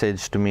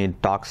passage, to me,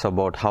 it talks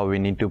about how we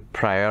need to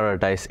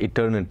prioritize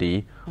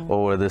eternity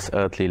over this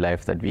earthly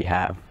life that we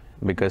have.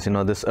 Because,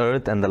 this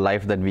earth and the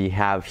life that we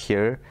have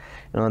here,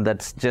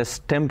 that's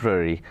just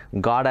temporary.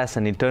 God has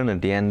an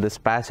eternity, and this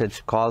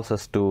passage calls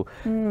us to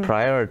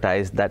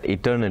prioritize that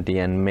eternity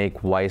and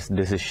make wise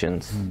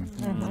decisions.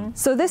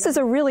 So this is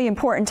a really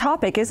important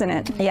topic, isn't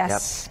it?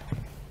 Yes.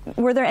 Yep.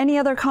 Were there any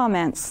other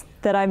comments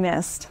that I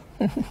missed?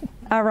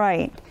 All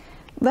right.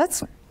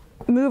 Let's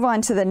move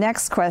on to the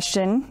next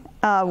question.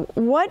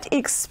 What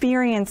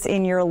experience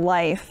in your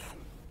life,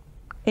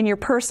 in your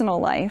personal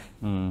life,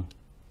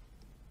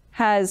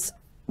 has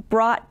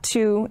brought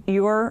to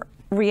your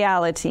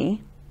reality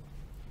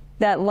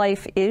that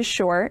life is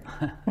short?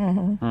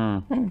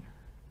 And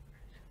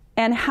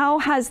how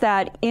has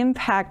that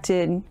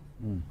impacted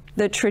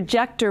the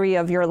trajectory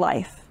of your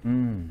life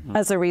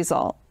as a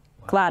result?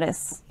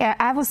 Gladys. Yeah,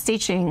 I was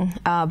teaching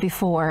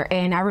before,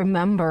 and I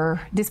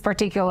remember this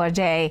particular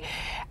day,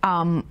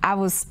 I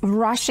was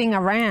rushing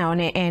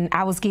around and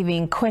I was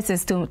giving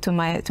quizzes to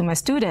my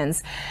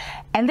students.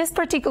 And this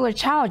particular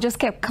child just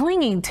kept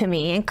clinging to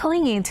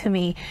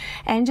me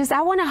and just,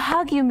 I want to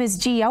hug you, Miss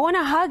G. I want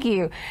to hug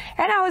you.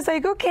 And I was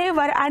like, okay,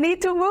 but I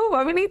need to move.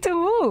 I need to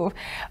move.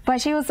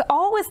 But she was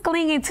always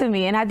clinging to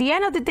me. And at the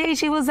end of the day,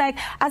 she was like,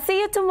 I'll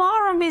see you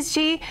tomorrow, Miss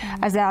G.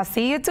 I said, I'll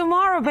see you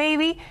tomorrow,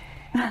 baby.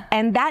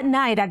 And that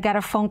night, I got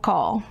a phone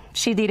call.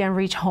 She didn't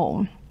reach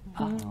home.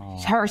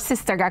 Her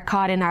sister got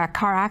caught in a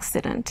car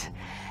accident,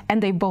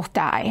 and they both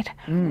died.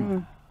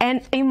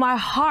 And in my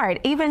heart,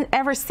 even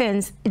ever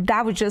since,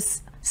 that was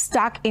just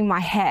stuck in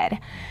my head.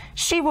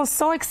 She was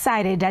so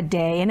excited that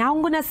day, and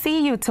I'm gonna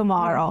see you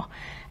tomorrow.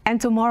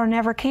 And tomorrow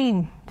never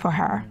came for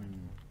her.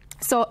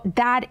 So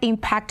that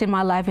impacted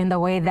my life in the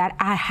way that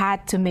I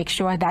had to make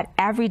sure that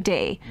every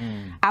day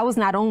I was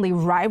not only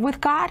right with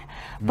God,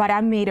 but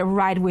I made it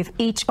right with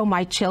each of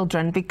my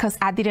children, because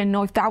I didn't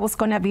know if that was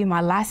going to be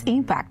my last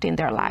impact in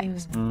their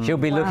lives. She'll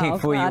be looking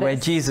for you when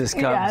Jesus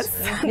comes.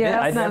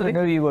 Yes. I never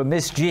knew you were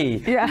Miss G,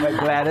 but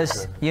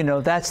Gladys,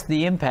 that's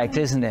the impact,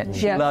 isn't it?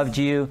 She loved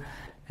you,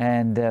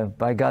 and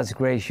by God's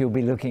grace, you'll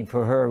be looking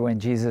for her when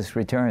Jesus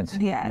returns.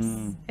 Yes.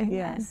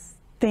 Yes.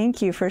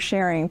 Thank you for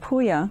sharing.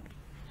 Puya.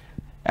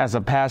 As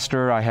a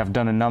pastor, I have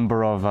done a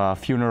number of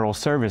funeral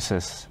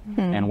services,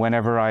 and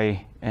whenever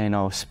I,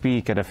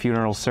 speak at a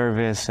funeral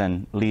service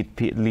and lead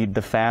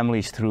the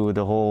families through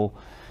the whole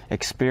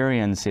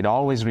experience, it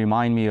always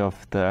reminds me of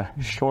the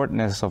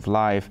shortness of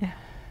life.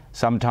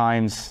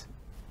 Sometimes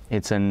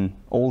it's an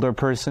older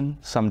person,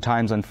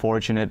 sometimes,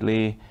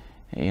 unfortunately,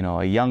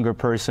 a younger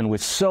person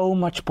with so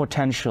much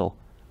potential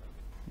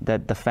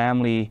that the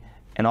family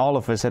and all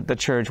of us at the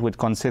church would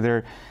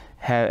consider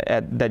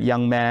that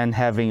young man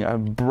having a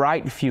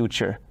bright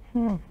future,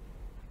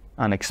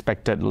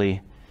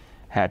 unexpectedly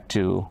had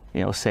to,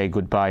 say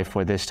goodbye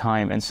for this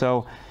time. And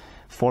so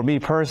for me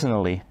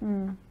personally,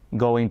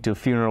 going to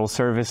funeral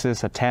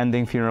services,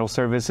 attending funeral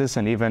services,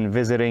 and even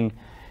visiting,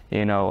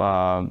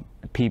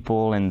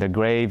 people in the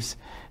graves,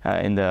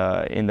 in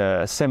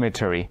the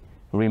cemetery,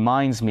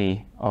 reminds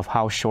me of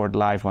how short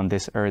life on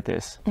this earth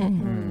is.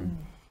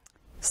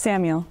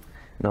 Samuel.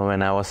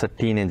 When I was a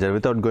teenager,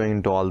 without going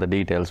into all the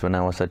details, when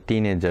I was a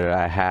teenager,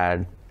 I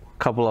had a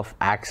couple of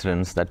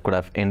accidents that could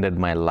have ended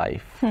my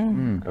life,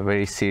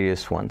 very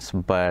serious ones.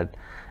 But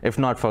if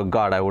not for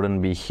God, I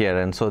wouldn't be here.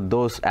 And so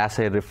as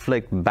I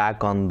reflect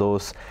back on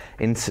those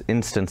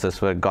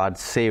instances where God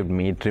saved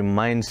me, it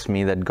reminds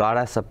me that God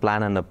has a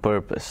plan and a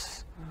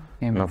purpose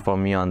for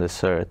me on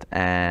this earth.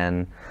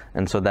 And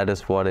so that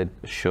is what it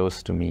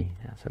shows to me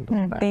as I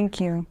look back. Thank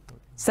you.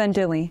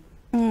 Sandili.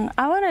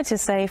 I wanted to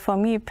say, for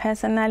me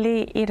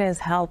personally, it has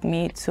helped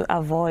me to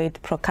avoid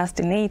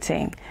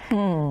procrastinating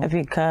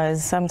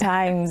because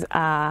sometimes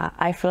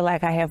I feel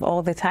like I have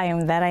all the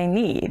time that I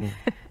need,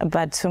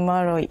 but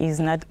tomorrow is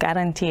not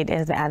guaranteed,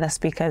 as the other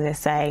speakers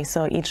say.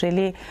 So it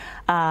really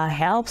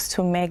helps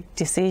to make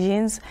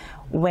decisions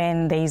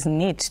when there is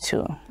need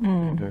to.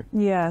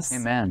 Yes.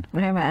 Amen.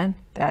 Amen.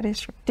 That is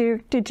true.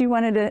 Did you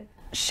wanted to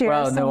share?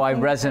 Well, no, I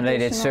resonated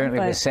additional, certainly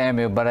with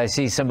Samuel, but I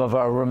see some of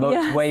our remotes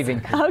Yes.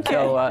 waving. Okay.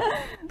 So,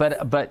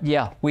 but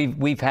yeah,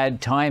 we've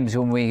had times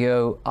when we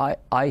go,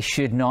 I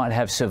should not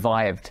have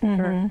survived,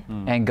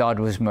 and God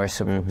was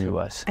merciful to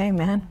us.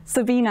 Amen.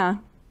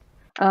 Sabina.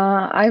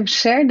 I've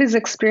shared this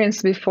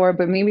experience before,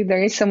 but maybe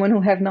there is someone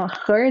who have not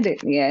heard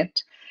it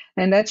yet.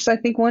 And that's, I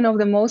think, one of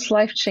the most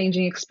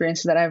life-changing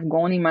experiences that I've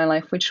gone in my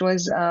life, which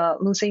was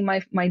losing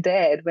my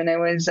dad when I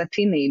was a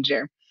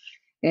teenager.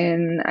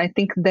 And I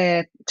think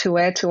that to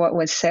add to what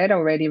was said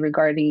already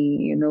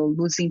regarding,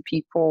 losing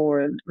people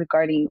or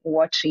regarding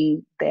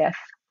watching death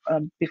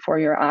before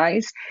your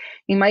eyes,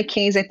 in my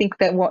case, I think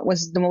that what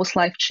was the most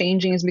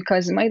life-changing is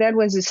because my dad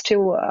was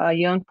still a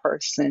young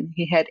person.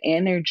 He had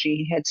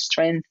energy, he had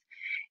strength.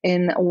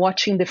 And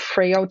watching the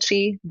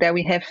frailty that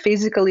we have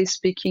physically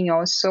speaking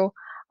also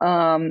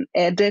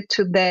added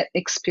to that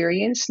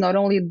experience, not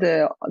only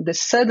the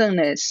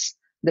suddenness,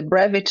 the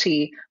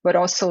brevity, but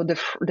also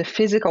the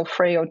physical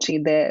frailty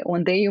that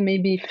one day you may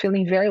be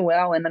feeling very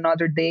well and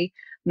another day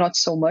not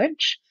so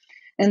much.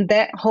 And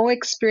that whole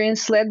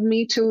experience led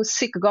me to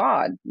seek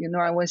God.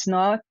 I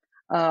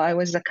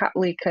was a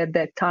Catholic at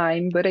that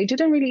time, but I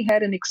didn't really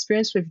had an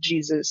experience with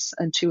Jesus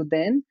until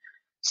then.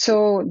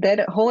 So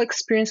that whole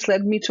experience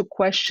led me to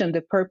question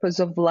the purpose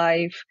of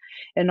life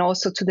and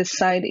also to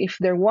decide if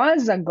there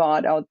was a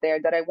God out there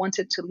that I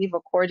wanted to live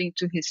according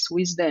to his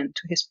wisdom,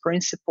 to his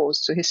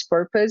principles, to his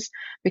purpose,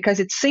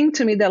 because it seemed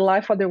to me that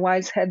life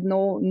otherwise had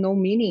no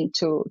meaning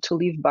to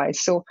live by.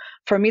 So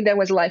for me, that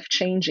was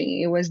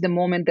life-changing. It was the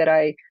moment that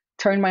I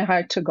turned my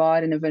heart to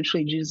God and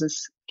eventually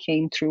Jesus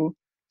came through.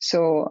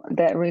 So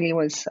that really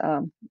was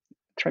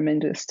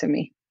tremendous to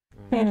me.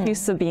 Thank you,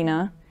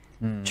 Sabina.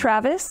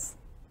 Travis?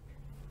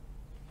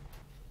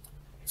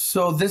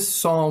 So this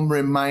psalm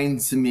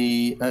reminds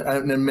me,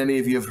 and many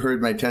of you have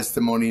heard my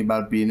testimony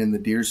about being in the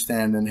deer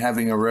stand and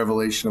having a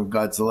revelation of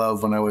God's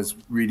love when I was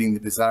reading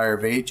The Desire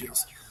of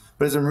Ages.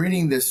 But as I'm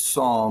reading this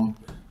psalm,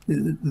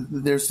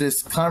 there's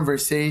this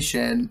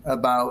conversation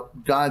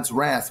about God's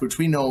wrath, which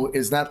we know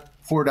is not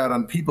poured out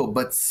on people,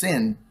 but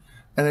sin.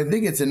 And I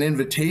think it's an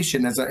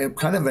invitation, as a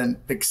kind of an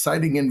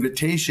exciting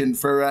invitation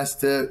for us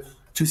to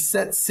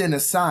set sin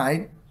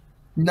aside,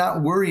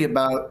 not worry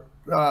about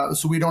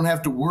so we don't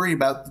have to worry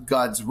about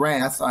God's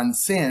wrath on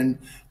sin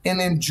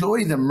and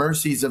enjoy the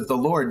mercies of the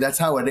Lord. That's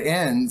how it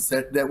ends,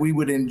 that we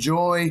would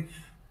enjoy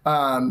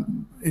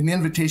an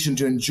invitation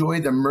to enjoy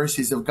the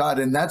mercies of God.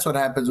 And that's what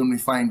happens when we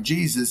find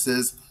Jesus,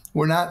 is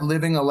we're not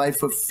living a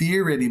life of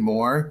fear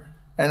anymore.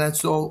 And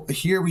so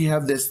here we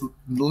have this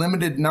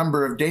limited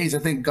number of days. I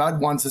think God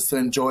wants us to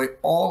enjoy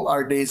all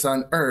our days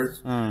on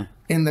earth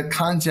in the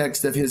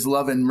context of his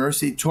love and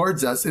mercy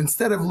towards us,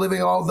 instead of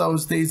living all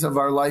those days of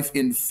our life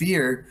in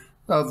fear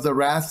of the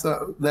wrath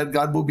that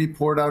God will be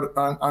poured out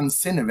on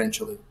sin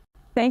eventually.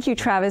 Thank you,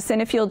 Travis.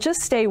 And if you'll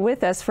just stay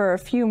with us for a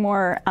few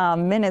more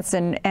minutes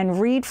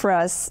and read for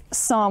us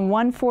Psalm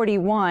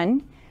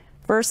 141,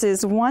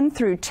 verses 1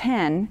 through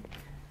 10,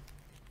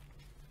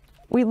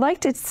 we'd like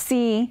to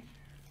see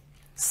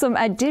some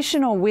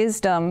additional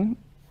wisdom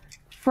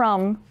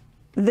from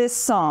this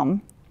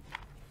psalm.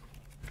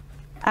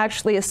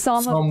 Actually, a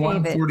psalm of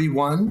David.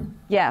 141?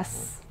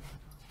 Yes.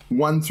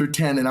 1 through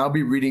 10, and I'll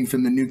be reading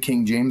from the New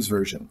King James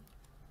Version.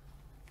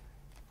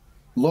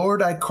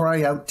 Lord, I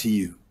cry out to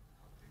you.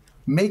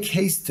 Make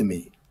haste to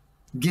me.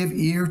 Give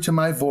ear to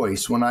my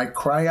voice when I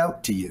cry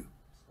out to you.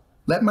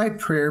 Let my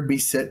prayer be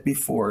set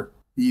before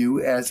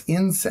you as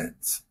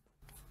incense,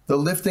 the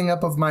lifting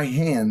up of my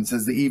hands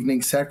as the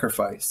evening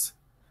sacrifice.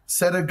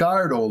 Set a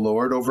guard, O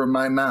Lord, over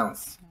my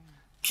mouth.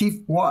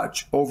 Keep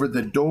watch over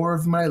the door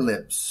of my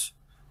lips.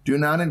 Do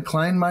not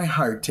incline my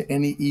heart to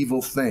any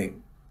evil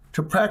thing,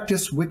 to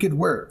practice wicked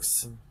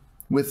works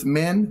with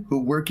men who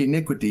work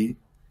iniquity,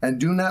 and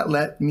do not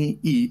let me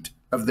eat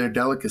of their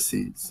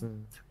delicacies.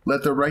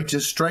 Let the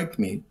righteous strike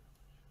me.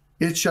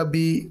 It shall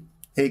be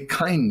a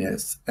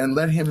kindness, and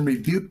let him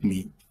rebuke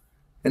me,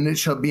 and it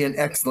shall be an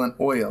excellent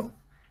oil.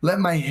 Let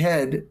my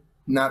head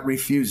not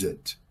refuse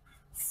it.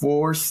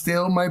 For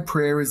still my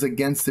prayer is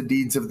against the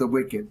deeds of the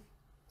wicked.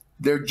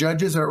 Their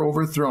judges are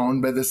overthrown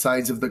by the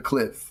sides of the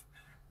cliff,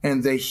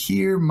 and they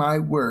hear my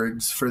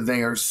words, for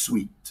they are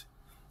sweet.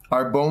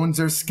 Our bones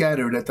are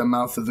scattered at the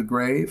mouth of the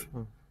grave,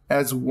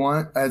 as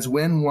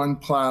when one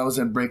plows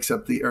and breaks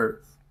up the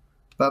earth.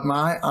 But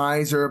my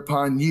eyes are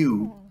upon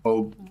you,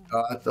 O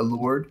God, the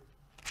Lord.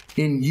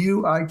 In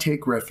you I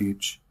take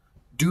refuge.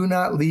 Do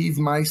not leave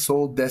my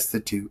soul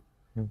destitute.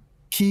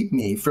 Keep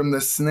me from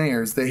the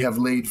snares they have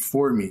laid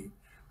for me,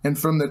 and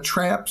from the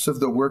traps of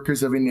the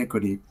workers of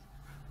iniquity.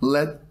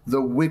 Let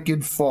the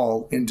wicked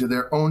fall into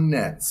their own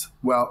nets,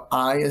 while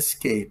I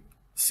escape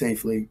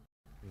safely.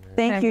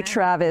 Thank you,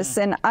 Travis.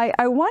 And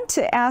I want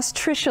to ask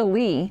Tricia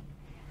Lee.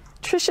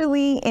 Tricia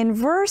Lee, in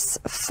verse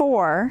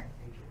 4,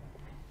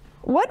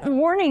 what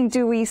warning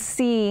do we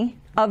see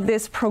of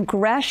this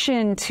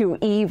progression to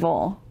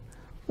evil?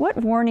 What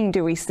warning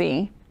do we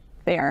see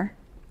there?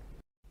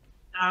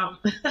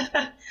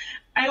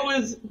 I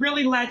was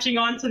really latching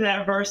onto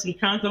that verse and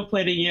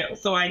contemplating it,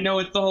 so I know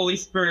it's the Holy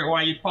Spirit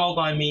why you called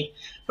on me.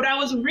 But I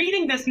was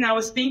reading this and I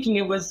was thinking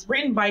it was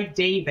written by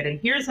David, and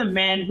here's a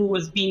man who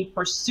was being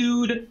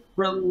pursued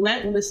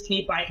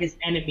relentlessly by his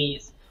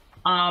enemies.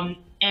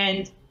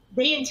 And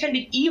they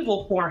intended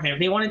evil for him.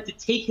 They wanted to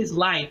take his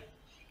life.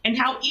 And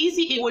how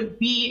easy it would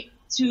be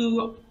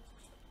to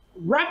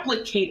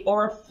replicate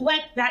or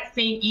reflect that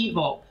same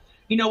evil.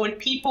 You know, when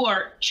people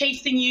are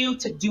chasing you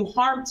to do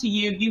harm to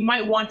you, you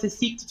might want to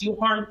seek to do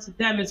harm to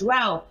them as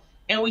well.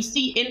 And we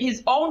see in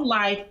his own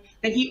life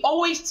that he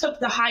always took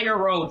the higher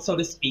road, so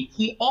to speak.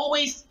 He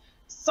always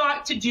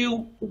sought to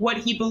do what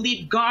he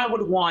believed God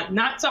would want,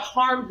 not to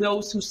harm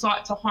those who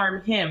sought to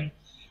harm him.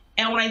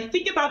 And when I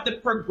think about the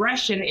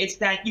progression, it's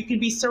that you can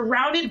be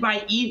surrounded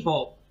by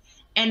evil,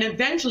 and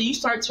eventually you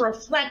start to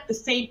reflect the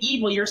same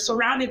evil you're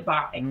surrounded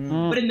by.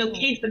 But in the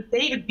case of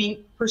David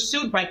being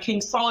pursued by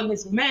King Saul and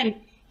his men,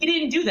 he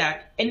didn't do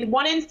that. In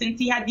one instance,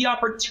 he had the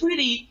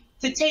opportunity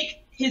to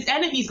take his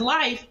enemy's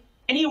life,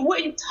 and he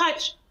wouldn't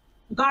touch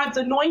God's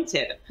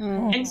anointed.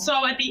 And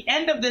so at the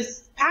end of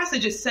this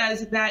passage, it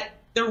says that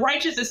the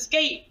righteous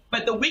escape,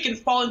 but the wicked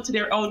fall into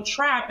their own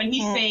trap. And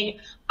he's saying,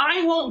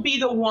 I won't be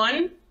the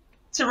one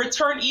to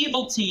return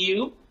evil to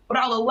you, but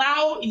I'll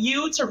allow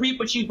you to reap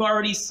what you've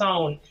already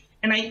sown.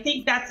 And I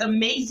think that's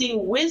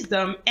amazing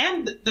wisdom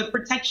and the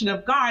protection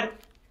of God,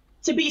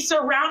 to be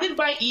surrounded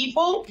by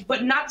evil,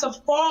 but not to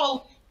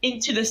fall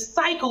into the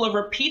cycle of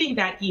repeating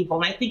that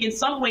evil. And I think in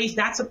some ways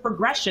that's a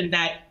progression,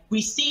 that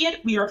we see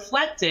it, we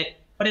reflect it,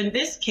 but in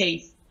this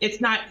case,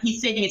 it's not,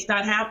 he's saying it's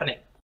not happening.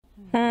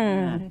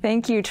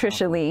 Thank you,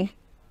 Tricia Lee.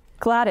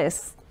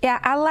 Gladys. Yeah,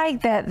 I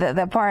like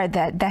the part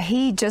that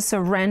he just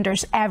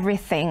surrenders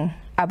everything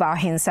about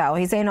himself.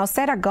 He's saying,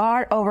 set a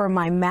guard over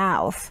my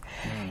mouth,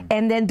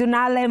 and then do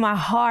not let my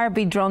heart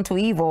be drawn to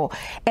evil.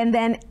 And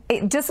then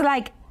just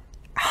like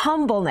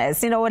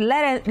humbleness,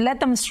 let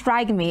them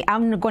strike me.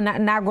 I'm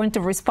not going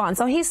to respond.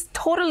 So he's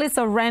totally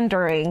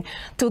surrendering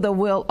to the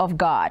will of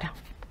God.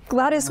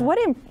 Gladys,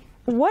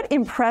 what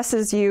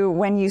impresses you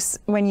when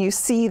you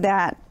see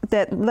that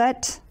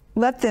let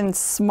them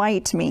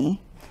smite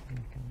me?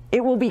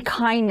 It will be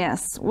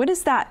kindness. What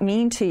does that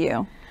mean to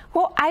you?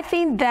 Well, I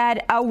think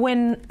that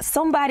when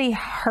somebody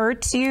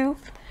hurts you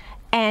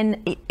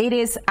and it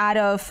is out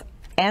of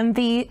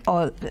envy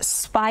or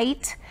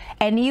spite,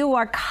 and you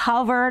are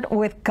covered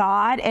with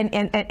God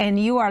and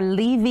you are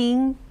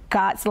living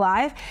God's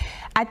life,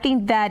 I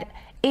think that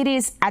it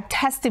is a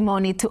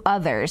testimony to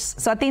others.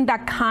 So I think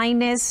that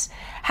kindness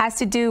has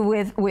to do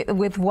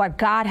with what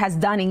God has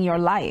done in your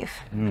life.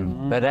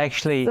 But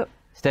actually,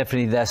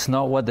 Stephanie, that's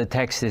not what the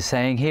text is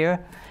saying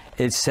here.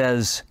 It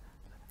says,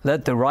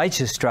 let the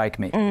righteous strike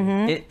me.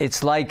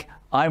 It's like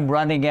I'm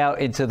running out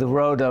into the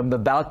road, I'm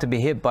about to be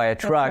hit by a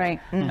truck,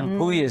 and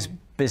Puy is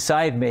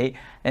beside me,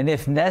 and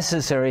if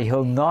necessary,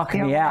 he'll knock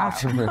me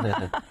out,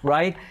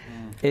 right?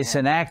 It's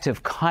an act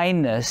of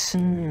kindness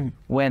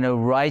when a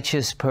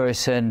righteous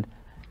person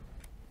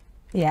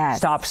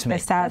stops me.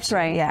 That's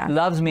right, yeah.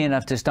 Loves me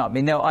enough to stop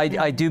me. No,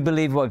 I do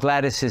believe what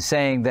Gladys is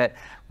saying, that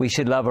we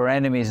should love our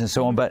enemies and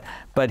so on,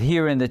 but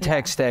here in the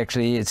text,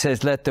 actually, it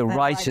says, let the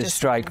righteous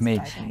strike me,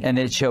 and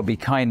it shall be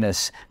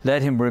kindness.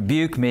 Let him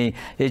rebuke me,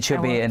 it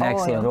shall be an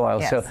excellent oil.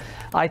 Yes. So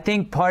I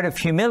think part of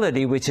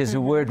humility, which is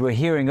a word we're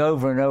hearing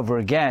over and over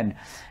again,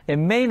 it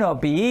may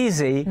not be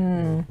easy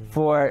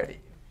for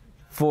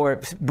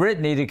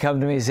Brittany to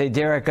come to me and say,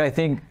 Derek, I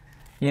think,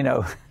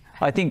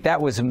 I think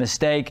that was a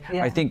mistake.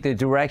 I think the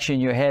direction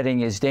you're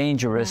heading is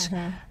dangerous.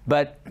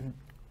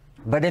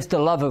 But if the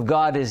love of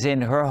God is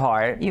in her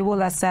heart, you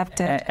will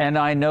accept it. And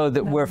I know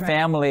that we're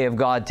family of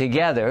God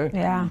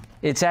together.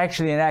 It's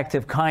actually an act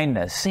of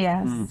kindness.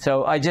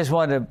 So I just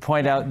want to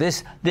point out,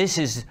 this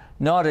is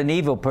not an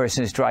evil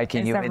person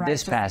striking you in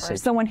this passage.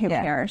 Someone who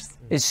cares.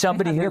 It's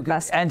somebody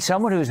and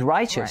someone who's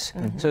righteous.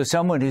 So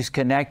someone who's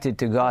connected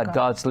to God.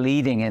 God's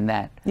leading in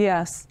that.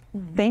 Yes.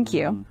 Thank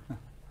you.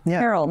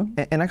 Harold.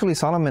 And actually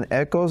Solomon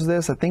echoes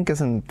this. I think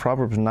it's in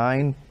Proverbs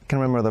 9. I can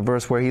remember the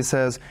verse where he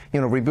says,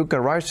 rebuke a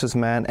righteous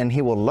man and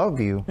he will love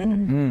you.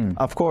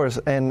 Of course.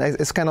 And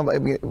it's kind of,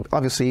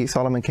 obviously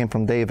Solomon came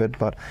from David,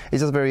 but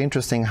it's just very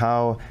interesting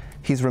how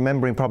he's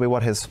remembering probably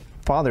what his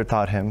father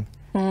taught him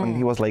when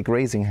he was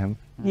raising him.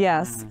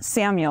 Yes.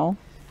 Samuel.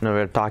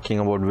 We're talking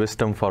about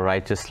wisdom for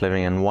righteous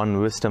living, and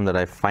one wisdom that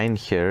I find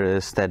here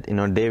is that,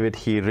 David,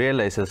 he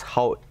realizes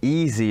how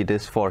easy it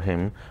is for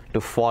him to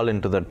fall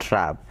into the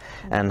trap,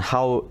 and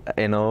how,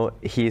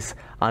 he's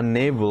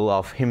unable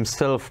of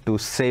himself to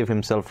save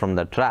himself from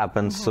the trap,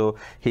 and so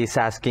he's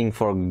asking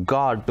for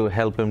God to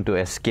help him to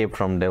escape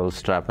from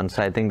devil's trap. And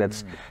so I think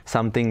that's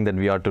something that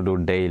we ought to do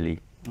daily.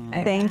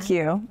 Thank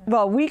you.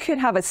 Well, we could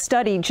have a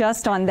study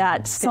just on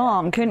that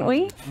psalm, couldn't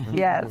we?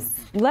 Yes.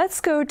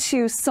 Let's go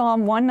to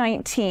Psalm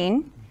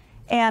 119.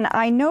 And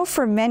I know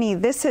for many,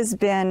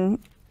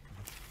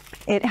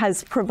 it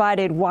has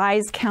provided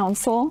wise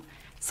counsel.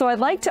 So I'd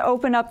like to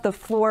open up the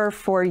floor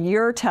for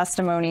your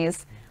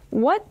testimonies.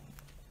 What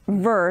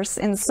verse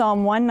in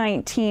Psalm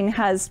 119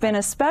 has been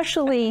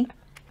especially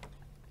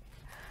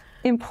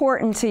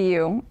important to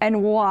you,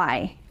 and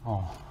why?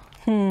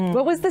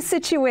 What was the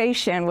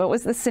situation? What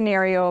was the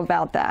scenario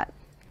about that?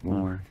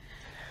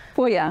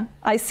 Puya,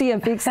 I see a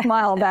big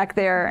smile back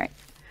there.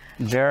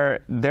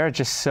 There are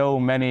just so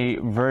many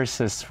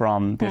verses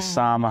from the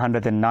Psalm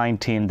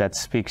 119 that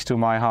speaks to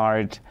my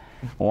heart.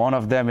 One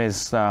of them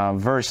is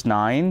verse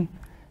 9.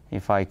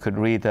 If I could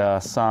read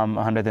Psalm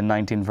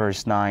 119,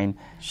 verse 9.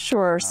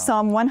 Sure,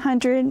 Psalm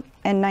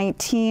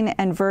 119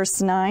 and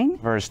verse 9.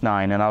 Verse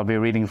 9, and I'll be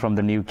reading from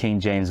the New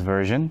King James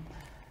Version.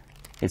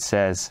 It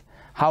says,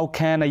 "How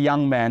can a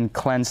young man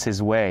cleanse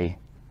his way?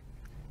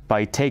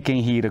 By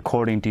taking heed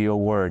according to your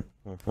word."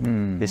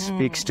 This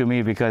speaks to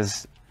me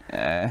because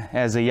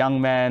as a young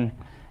man,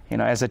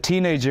 as a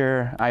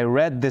teenager, I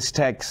read this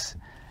text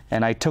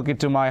and I took it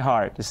to my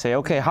heart to say,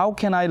 okay, how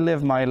can I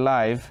live my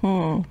life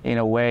in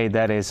a way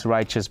that is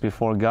righteous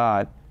before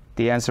God?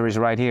 The answer is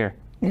right here.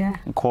 Yeah.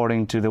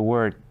 According to the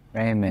word.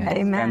 Amen.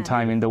 Spend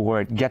time in the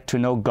word. Get to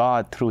know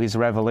God through his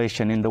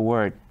revelation in the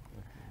word.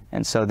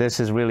 And so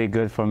this is really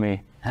good for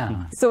me.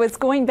 So it's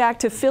going back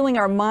to filling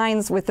our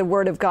minds with the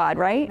word of God,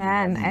 right?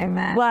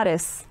 Amen.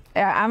 Gladys.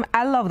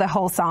 I love the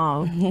whole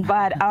song,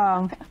 but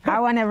I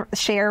want to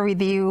share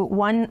with you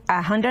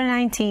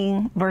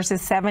 119 verses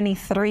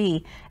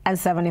 73 and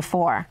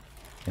 74.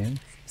 Okay.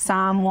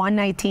 Psalm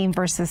 119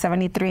 verses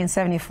 73 and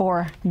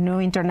 74, New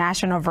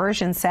International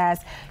Version says,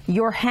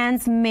 "Your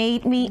hands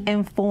made me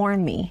and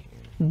formed me.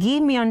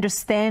 Give me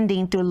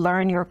understanding to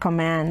learn your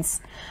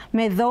commands.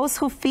 May those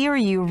who fear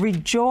you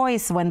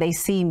rejoice when they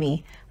see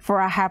me, for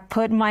I have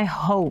put my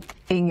hope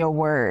in your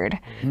word."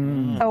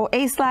 So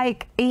it's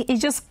like, it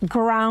just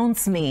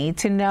grounds me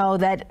to know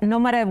that no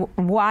matter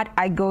what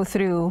I go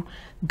through,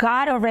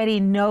 God already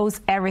knows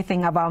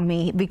everything about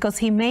me because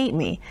he made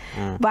me.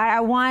 But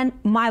I want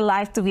my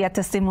life to be a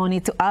testimony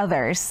to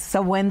others.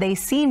 So when they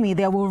see me,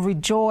 they will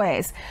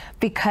rejoice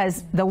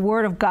because the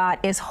word of God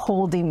is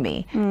holding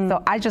me.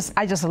 So I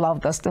just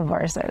love those two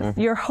verses.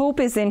 Your hope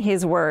is in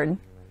his word.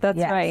 That's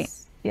right.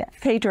 Yeah.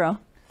 Pedro.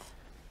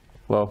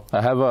 Well,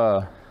 I have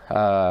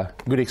a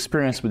good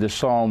experience with the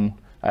psalm.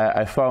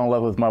 I fell in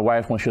love with my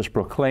wife when she was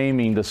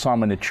proclaiming the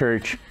psalm in the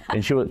church,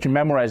 and she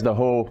memorized the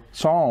whole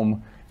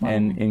psalm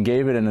and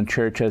gave it in the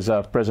church as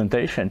a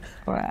presentation.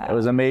 Wow. It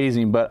was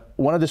amazing. But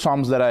one of the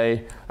psalms that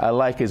I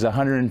like is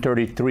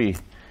 133.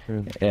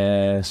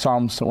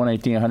 Psalms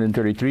 118,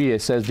 133.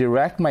 It says,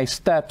 "Direct my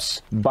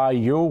steps by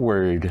your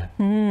word,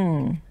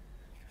 and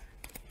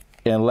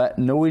let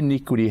no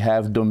iniquity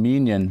have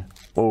dominion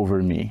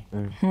over me."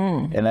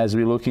 And as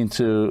we look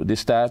into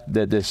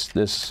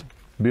this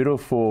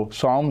beautiful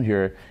psalm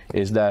here,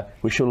 is that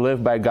we should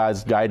live by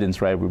God's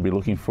guidance, right? We'll be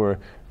looking for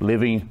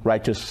living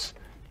righteous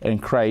in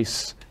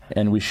Christ,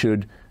 and we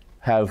should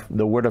have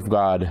the word of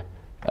God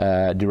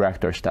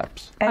direct our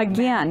steps.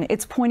 Again,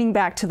 it's pointing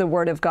back to the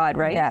word of God,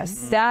 right?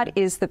 Yes. That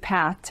is the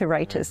path to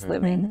righteous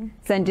living.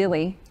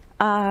 Zandili.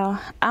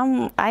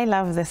 I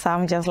love the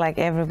psalm just like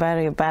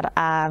everybody, but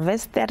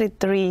verse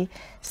 33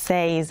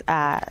 says,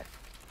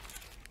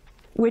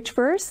 which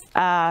verse?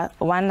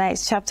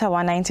 Chapter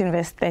 119,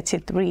 verse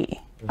 33.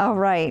 All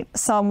right.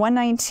 Psalm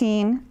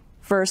 119,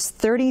 verse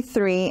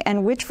 33.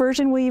 And which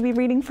version will you be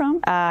reading from?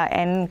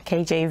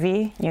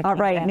 NKJV. All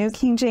right, New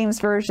King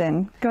James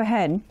Version. Go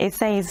ahead. It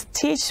says,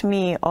 "Teach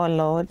me, O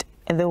Lord,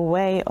 the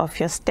way of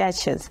your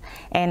statutes,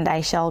 and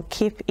I shall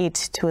keep it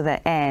to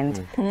the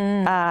end."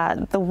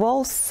 The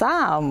whole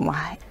psalm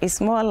is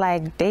more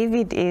like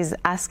David is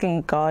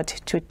asking God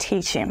to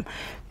teach him,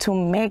 to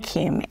make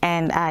him,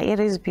 and it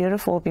is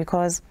beautiful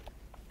because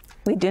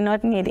we do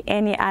not need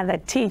any other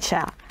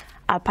teacher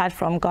apart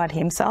from God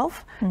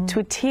himself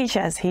to teach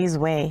us his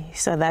way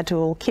so that we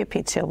will keep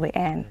it till the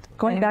end.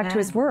 Going back to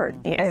his word.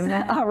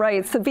 Yes. All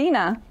right,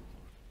 Sabina.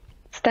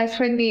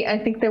 Definitely, I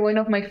think that one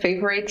of my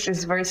favorites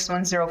is verse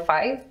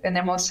 105, and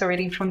I'm also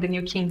reading from the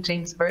New King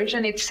James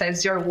Version. It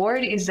says, "Your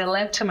word is a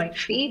lamp to my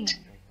feet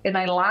and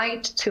a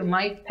light to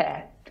my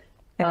path."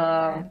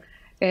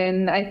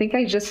 And I think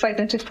I just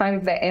identify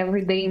with that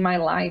every day in my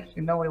life.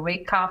 We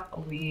wake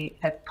up, we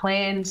have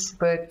plans,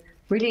 but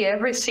really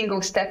every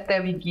single step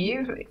that we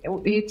give,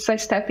 it's a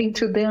step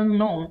into the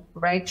unknown,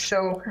 right?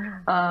 So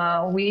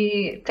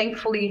we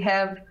thankfully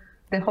have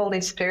the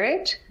Holy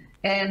Spirit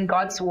and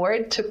God's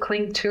word to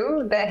cling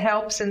to that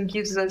helps and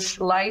gives us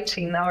light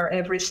in our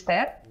every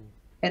step.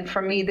 And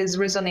for me, this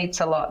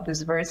resonates a lot.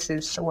 This verse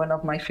is one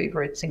of my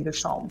favorites in the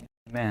Psalm.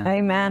 Amen.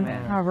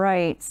 Amen. All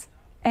right.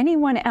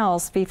 Anyone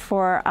else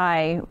before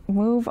I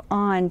move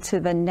on to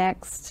the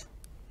next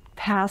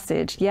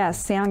passage?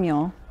 Yes,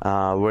 Samuel.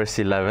 Verse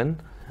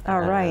 11.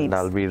 All right. And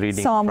I'll be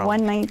reading Psalm from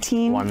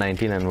 119.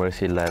 119 and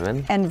verse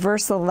 11. And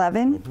verse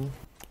 11.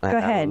 Go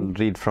ahead. I'll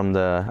read from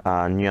the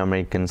New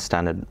American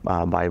Standard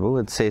Bible.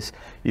 It says,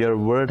 "Your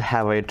word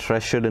have I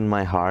treasured in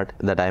my heart,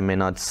 that I may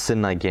not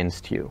sin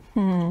against you."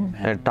 And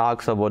it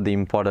talks about the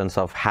importance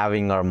of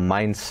having our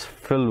minds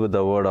filled with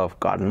the word of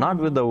God, not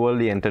with the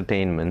worldly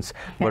entertainments,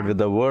 but with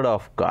the word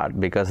of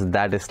God, because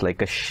that is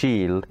like a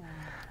shield.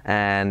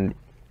 And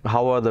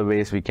how are the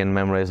ways we can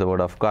memorize the word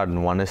of God?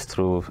 And one is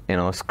through,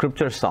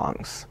 scripture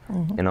songs.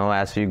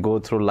 As you go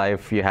through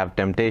life, you have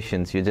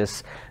temptations. You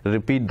just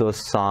repeat those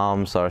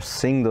psalms or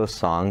sing those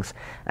songs,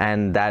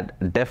 and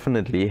that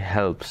definitely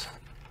helps.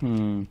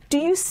 Do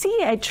you see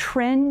a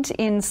trend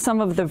in some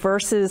of the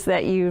verses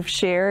that you've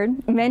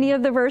shared? Many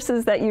of the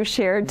verses that you've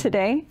shared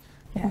today?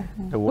 Yeah.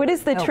 What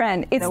is the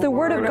trend? It's the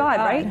Word of God,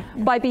 right?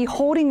 By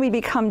beholding, we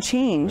become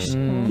changed.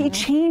 He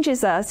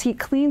changes us. He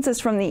cleans us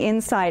from the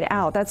inside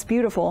out. That's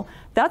beautiful.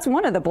 That's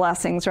one of the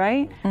blessings,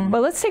 right?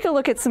 But let's take a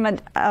look at some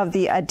of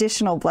the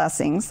additional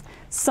blessings.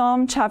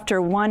 Psalm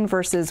chapter 1,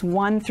 verses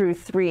 1 through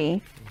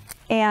 3.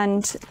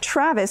 And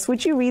Travis,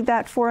 would you read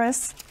that for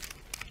us?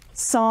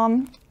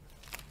 Psalm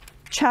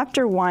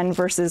chapter 1,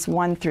 verses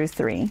 1 through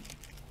 3.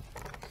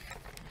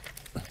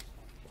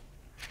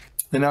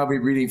 And I'll be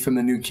reading from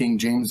the New King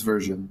James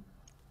Version.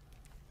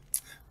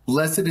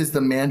 "Blessed is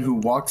the man who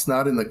walks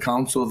not in the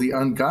counsel of the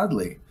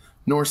ungodly,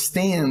 nor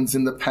stands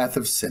in the path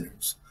of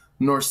sinners,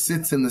 nor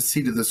sits in the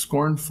seat of the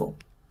scornful.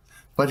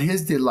 But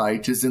his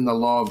delight is in the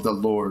law of the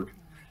Lord,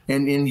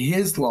 and in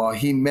his law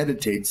he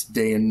meditates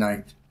day and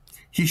night.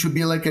 He shall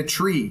be like a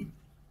tree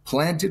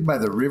planted by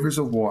the rivers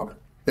of water,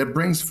 that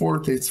brings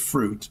forth its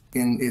fruit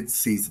in its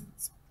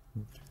seasons,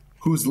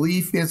 whose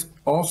leaf is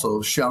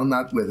also shall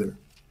not wither,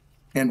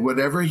 and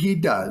whatever he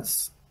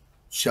does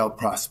shall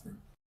prosper."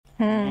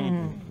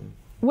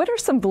 What are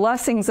some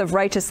blessings of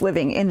righteous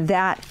living in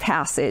that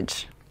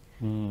passage?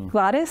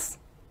 Gladys?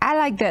 I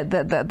like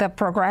the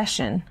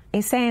progression.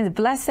 It's saying,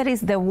 blessed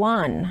is the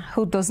one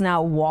who does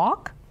not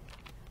walk,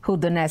 who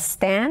does not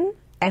stand,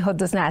 and who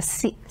does not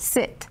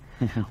sit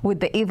with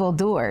the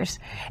evildoers.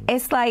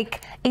 It's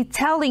like it's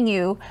telling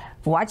you,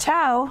 watch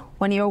out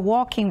when you're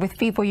walking with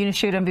people you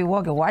shouldn't be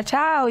walking. Watch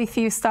out if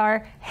you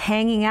start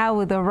hanging out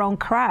with the wrong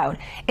crowd.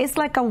 It's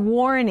like a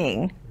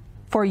warning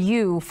for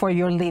you, for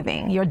your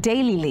living, your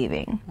daily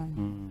living.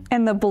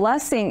 And the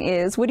blessing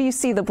is, what do you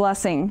see the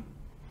blessing?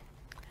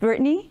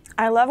 Brittany?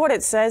 I love what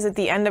it says at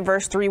the end of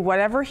verse 3,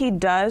 whatever he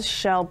does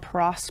shall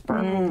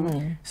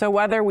prosper. So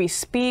whether we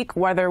speak,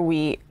 whether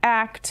we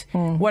act,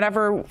 what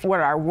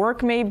our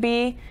work may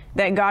be,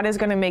 that God is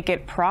going to make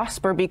it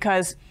prosper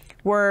because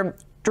we're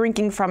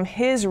drinking from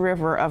his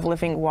river of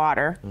living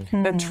water,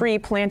 the tree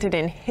planted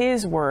in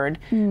his word.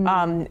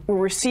 We're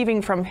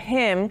receiving from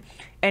him,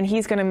 and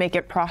he's going to make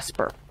it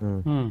prosper.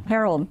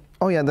 Harold?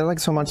 Oh yeah, there's like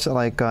so much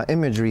like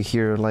imagery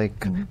here,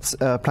 like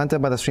planted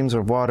by the streams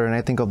of water, and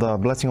I think of the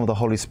blessing of the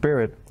Holy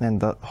Spirit, and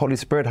the Holy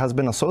Spirit has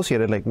been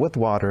associated like with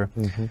water,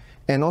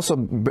 and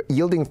also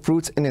yielding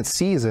fruits in its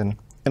season.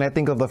 And I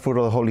think of the fruit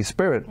of the Holy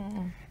Spirit.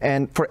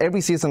 And for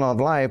every season of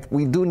life,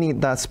 we do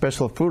need that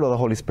special fruit of the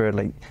Holy Spirit,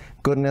 like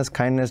goodness,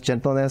 kindness,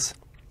 gentleness,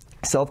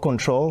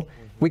 self-control.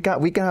 We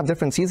can have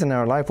different seasons in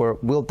our life where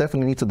we'll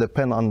definitely need to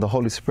depend on the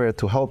Holy Spirit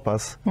to help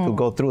us to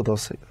go through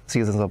those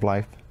seasons of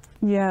life.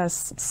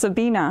 Yes.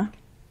 Sabina?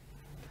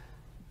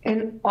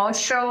 And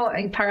also,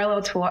 in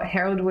parallel to what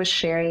Harold was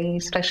sharing,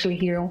 especially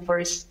here in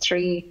verse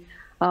 3,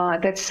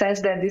 that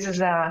says that this is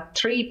a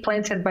tree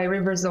planted by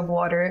rivers of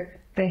water,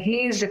 that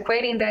he is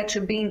equating that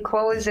to being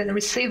close and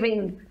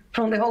receiving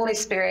from the Holy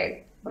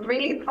Spirit.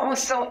 Really,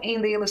 also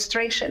in the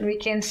illustration, we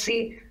can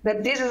see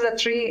that this is a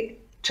tree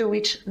to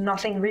which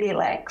nothing really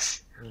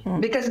lacks,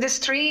 because this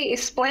tree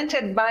is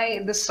planted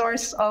by the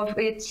source of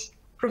its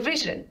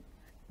provision,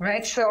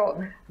 right?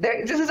 So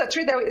this is a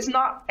tree that is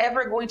not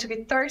ever going to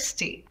be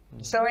thirsty.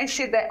 So I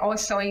see that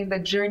also in the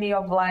journey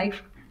of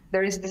life,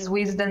 there is this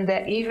wisdom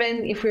that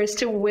even if we're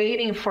still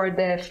waiting for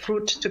the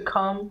fruit to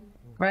come,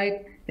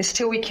 right?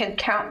 Still we can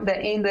count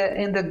that in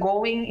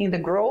the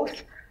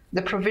growth,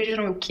 the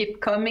provision will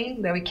keep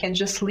coming, that we can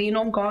just lean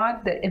on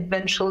God, that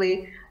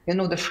eventually,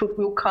 the fruit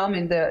will come,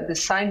 and the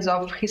signs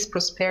of his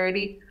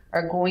prosperity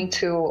are going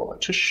to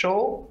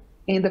show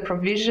in the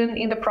provision,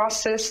 in the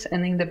process,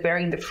 and in the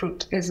bearing the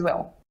fruit as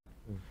well.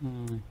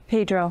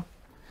 Pedro?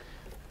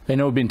 I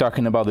know we've been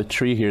talking about the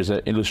tree here as an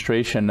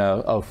illustration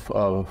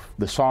of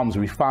the Psalms.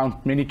 We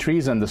found many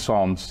trees in the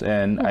Psalms,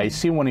 and I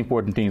see one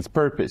important thing is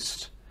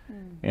purpose.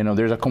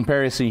 There's a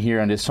comparison here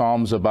in the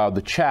Psalms about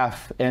the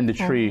chaff and the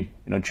tree.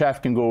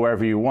 Chaff can go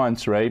wherever you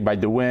want, right, by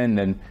the wind,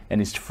 and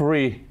it's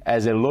free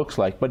as it looks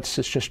like, but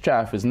it's just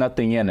chaff. There's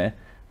nothing in it.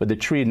 But the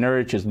tree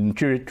nourishes, and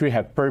the tree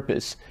have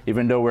purpose,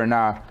 even though we're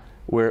not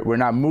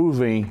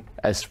moving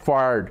as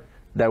far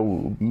that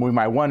we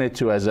might want it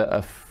to as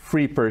a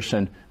free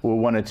person will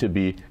want it to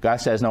be. God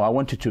says, no, I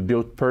want you to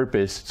build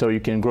purpose so you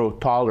can grow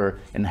taller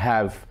and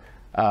have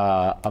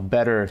a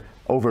better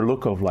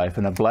overlook of life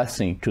and a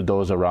blessing to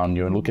those around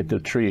you. And look at the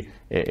tree.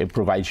 It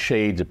provides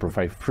shades, it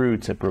provides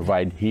fruits, it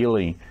provides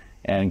healing.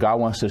 And God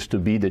wants us to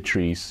be the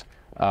trees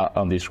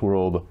on this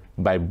world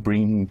by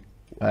bringing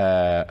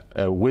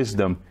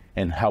wisdom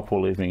and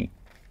helpful living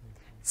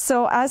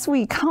So as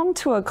we come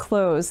to a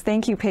close,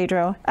 thank you,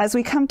 Pedro. As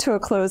we come to a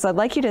close, I'd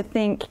like you to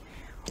think,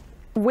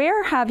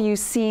 how have you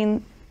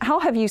seen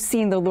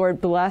the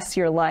Lord bless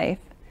your life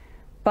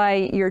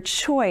by your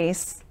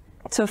choice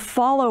to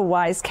follow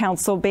wise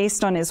counsel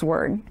based on his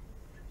word?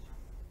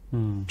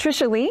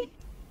 Trisha Lee?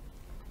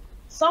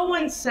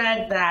 Someone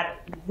said that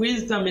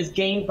wisdom is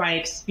gained by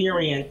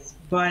experience,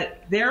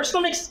 but there are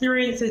some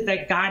experiences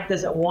that God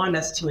doesn't want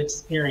us to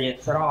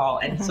experience at all.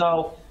 And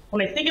so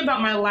when I think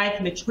about my life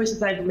and the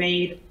choices I've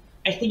made,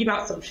 I think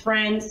about some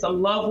friends,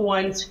 some loved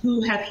ones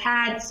who have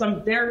had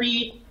some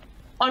very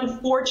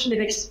unfortunate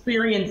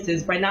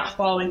experiences by not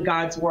following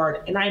God's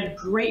word. And I'm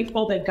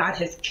grateful that God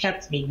has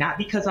kept me, not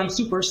because I'm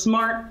super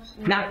smart,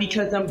 not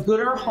because I'm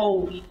good or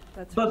holy,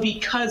 but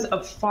because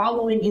of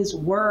following his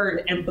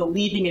word and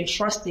believing and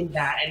trusting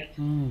that.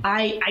 And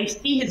I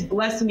see his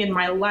blessing in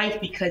my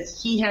life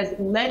because he has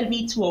led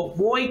me to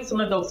avoid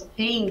some of those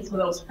pains, some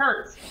of those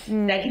hurts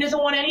that he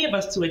doesn't want any of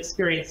us to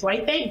experience. So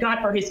I thank God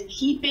for his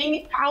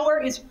keeping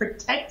power, his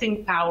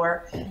protecting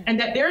power, and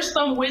that there's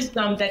some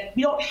wisdom that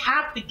we don't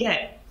have to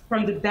get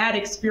from the bad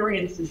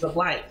experiences of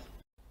life.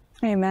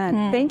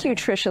 Amen. Thank you,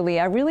 Trisha Lee.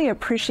 I really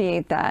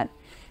appreciate that.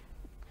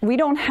 We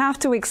don't have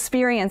to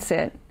experience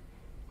it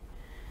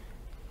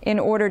in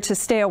order to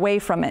stay away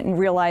from it and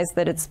realize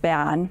that it's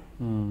bad.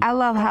 I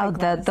love how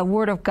the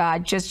Word of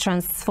God just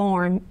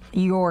transforms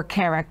your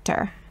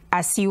character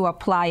as you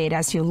apply it,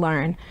 as you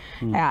learn.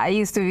 I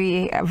used to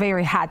be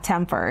very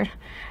hot-tempered,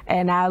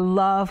 and I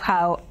love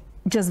how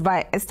just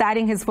by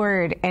studying his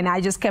word, and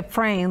I just kept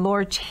praying,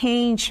 Lord,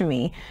 change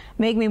me,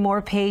 make me more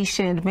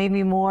patient, make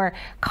me more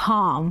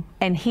calm.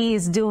 And he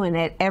is doing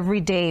it every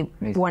day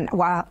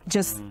while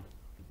just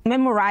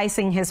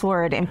memorizing his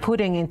word and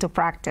putting into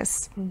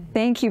practice.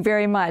 Thank you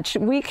very much.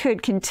 We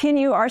could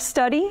continue our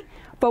study,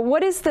 but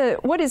what is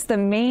the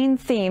main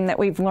theme that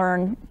we've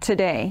learned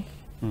today?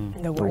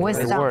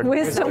 Wisdom.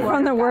 Wisdom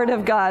from the Word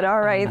of God. All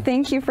right.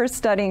 Thank you for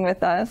studying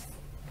with us.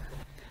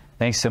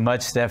 Thanks so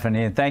much,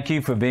 Stephanie, and thank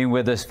you for being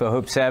with us for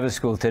Hope Sabbath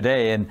School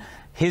today. And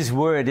his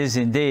word is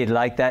indeed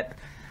like that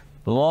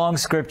long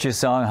scripture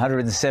song,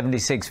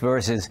 176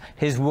 verses.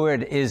 His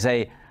word is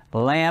a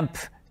lamp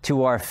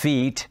to our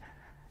feet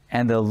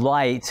and the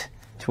light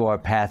to our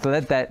path.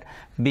 Let that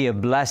be a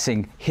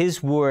blessing.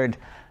 His word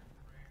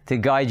to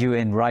guide you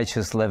in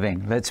righteous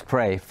living. Let's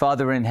pray.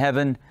 Father in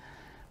heaven,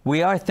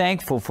 we are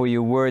thankful for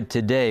your word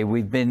today.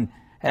 We've been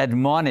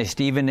admonished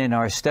even in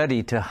our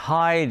study to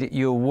hide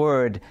your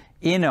word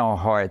in our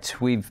hearts.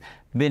 We've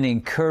been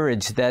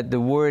encouraged that the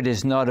word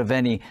is not of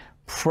any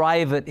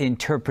private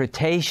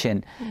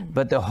interpretation,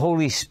 but the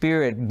Holy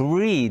Spirit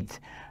breathed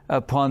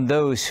upon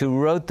those who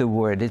wrote the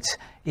word. It's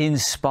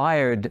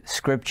inspired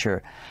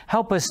scripture.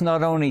 Help us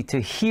not only to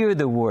hear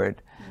the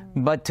word,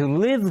 but to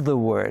live the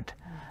word.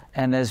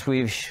 And as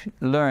we've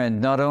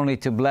learned, not only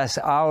to bless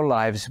our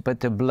lives, but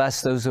to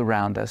bless those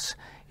around us.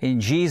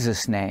 In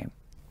Jesus' name,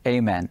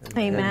 amen.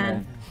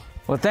 Amen.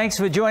 Well, thanks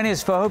for joining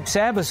us for Hope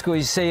Sabbath School.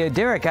 You say,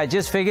 Derek, I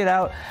just figured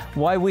out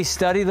why we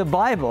study the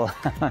Bible.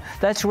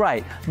 That's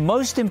right.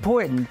 Most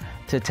important,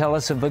 to tell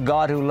us of a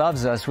God who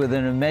loves us with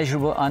an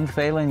immeasurable,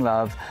 unfailing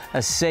love,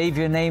 a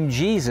Savior named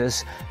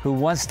Jesus who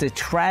wants to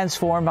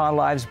transform our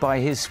lives by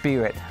His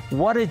Spirit.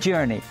 What a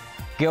journey.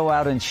 Go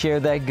out and share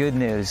that good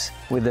news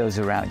with those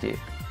around you.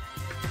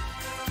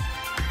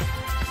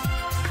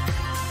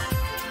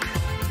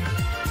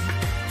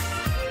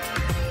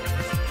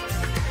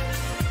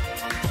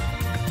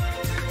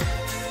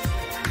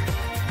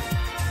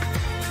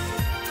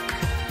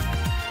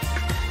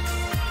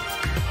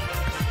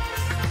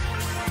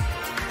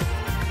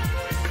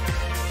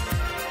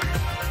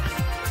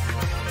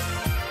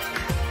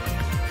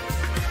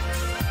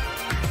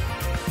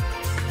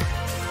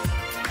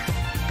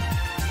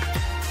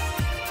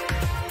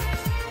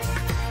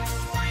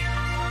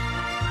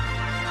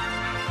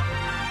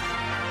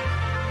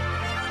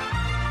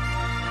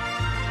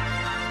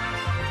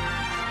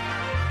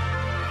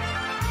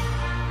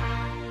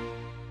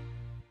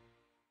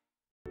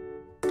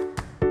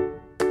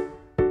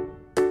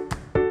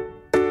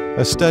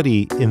 A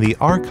study in the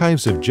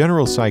Archives of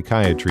General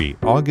Psychiatry,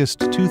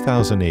 August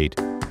 2008,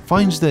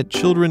 finds that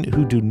children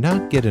who do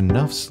not get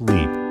enough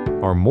sleep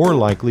are more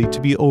likely to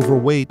be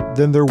overweight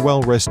than their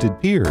well-rested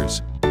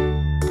peers.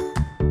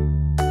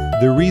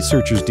 The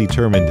researchers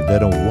determined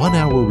that a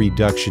 1-hour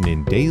reduction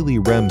in daily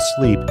REM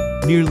sleep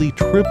nearly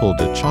tripled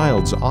a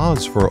child's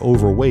odds for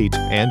overweight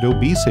and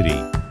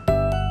obesity.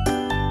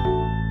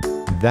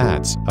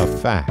 That's a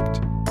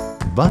fact.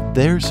 But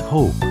there's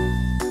hope.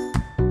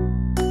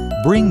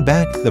 Bring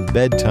back the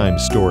bedtime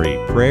story,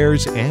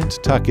 prayers, and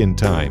tuck-in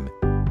time.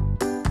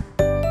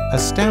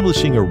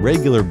 Establishing a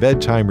regular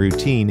bedtime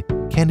routine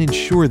can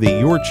ensure that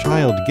your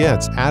child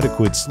gets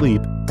adequate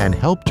sleep and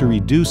help to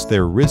reduce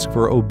their risk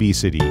for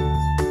obesity.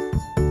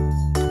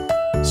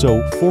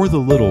 So, for the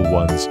little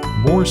ones,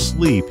 more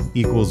sleep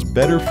equals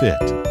better fit.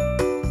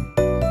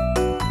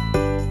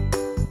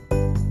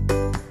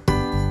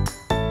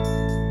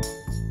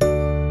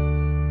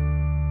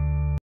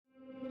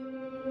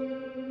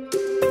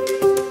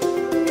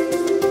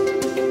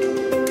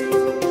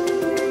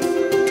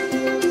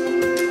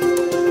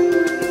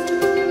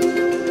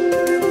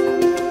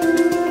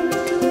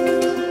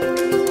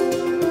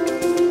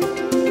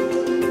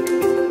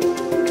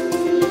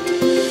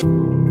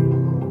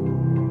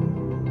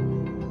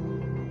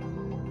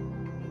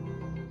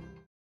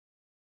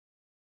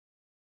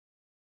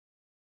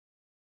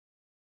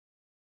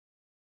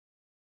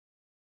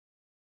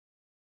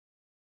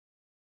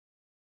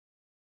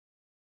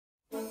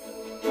 Adventist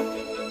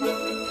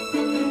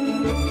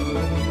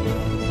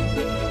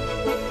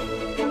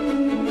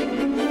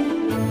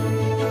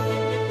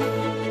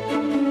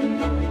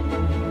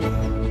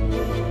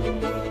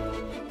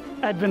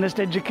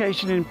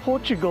education in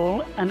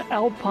Portugal, an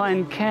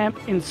alpine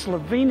camp in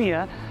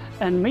Slovenia,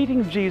 and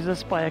meeting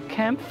Jesus by a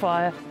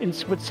campfire in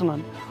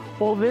Switzerland.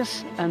 All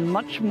this and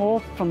much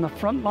more from the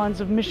front lines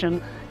of mission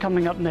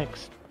coming up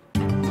next.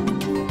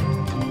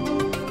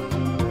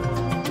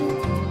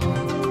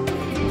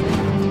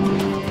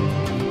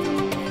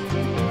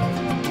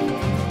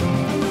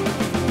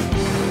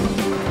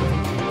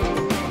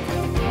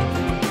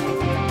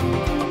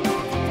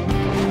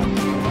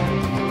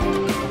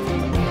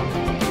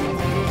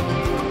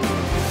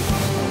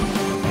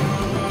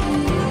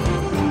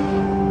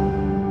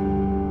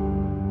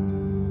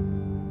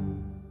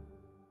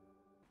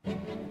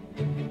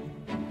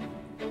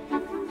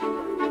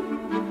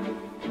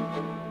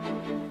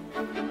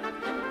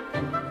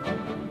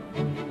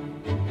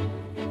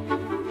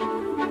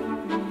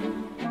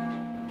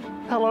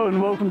 Hello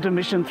and welcome to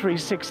Mission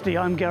 360.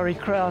 I'm Gary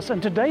Krause,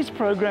 and today's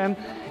program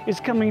is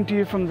coming to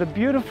you from the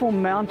beautiful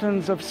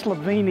mountains of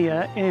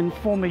Slovenia in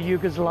former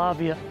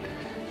Yugoslavia.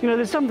 You know,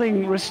 there's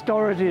something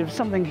restorative,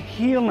 something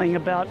healing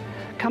about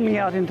coming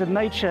out into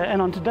nature,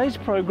 and on today's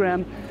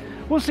program,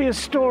 we'll see a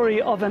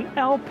story of an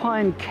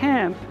alpine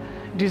camp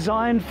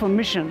designed for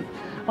mission.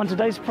 On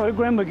today's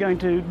program, we're going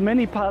to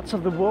many parts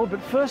of the world,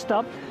 but first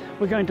up,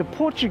 we're going to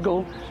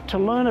Portugal to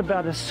learn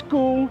about a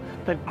school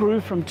that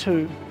grew from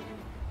two.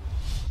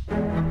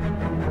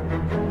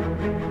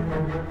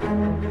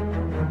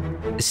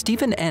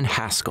 Stephen N.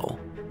 Haskell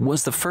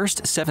was the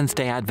first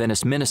Seventh-day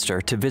Adventist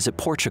minister to visit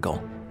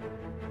Portugal.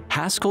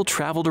 Haskell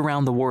traveled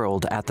around the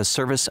world at the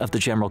service of the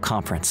General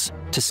Conference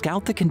to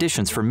scout the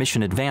conditions for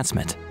mission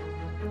advancement.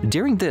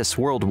 During this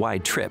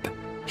worldwide trip,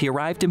 he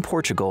arrived in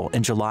Portugal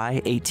in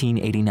July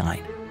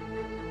 1889.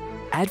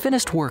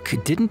 Adventist work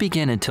didn't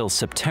begin until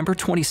September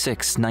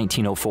 26,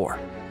 1904,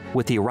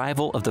 with the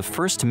arrival of the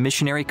first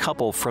missionary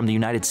couple from the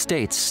United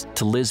States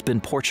to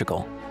Lisbon,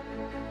 Portugal.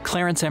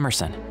 Clarence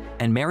Emerson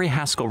and Mary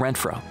Haskell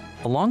Renfro,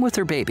 along with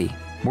their baby,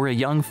 were a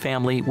young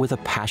family with a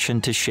passion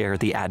to share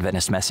the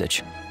Adventist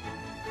message.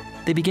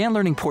 They began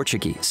learning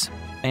Portuguese,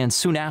 and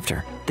soon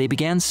after, they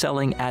began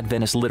selling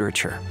Adventist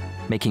literature,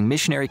 making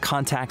missionary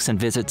contacts and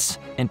visits,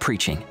 and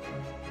preaching.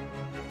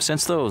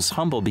 Since those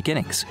humble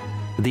beginnings,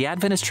 the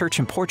Adventist Church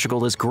in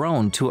Portugal has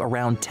grown to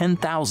around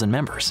 10,000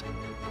 members.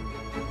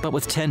 But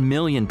with 10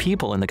 million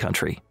people in the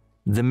country,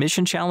 the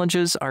mission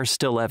challenges are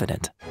still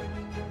evident.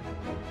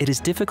 It is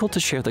difficult to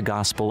share the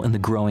gospel in the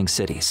growing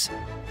cities.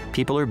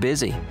 People are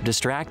busy,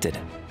 distracted,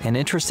 and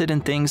interested in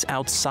things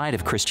outside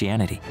of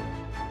Christianity.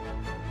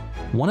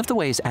 One of the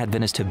ways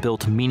Adventists have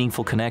built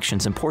meaningful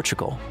connections in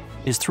Portugal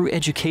is through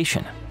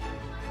education.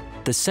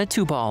 The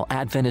Setúbal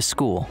Adventist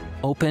School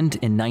opened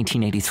in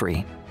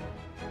 1983.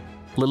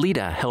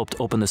 Lolita helped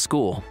open the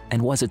school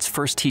and was its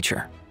first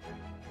teacher.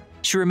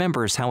 She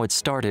remembers how it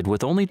started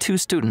with only 2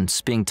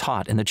 students being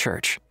taught in the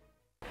church.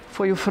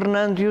 And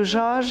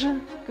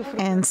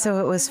so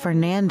it was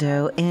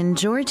Fernando and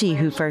Georgie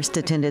who first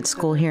attended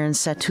school here in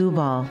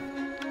Setúbal.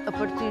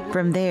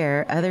 From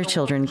there, other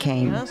children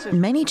came.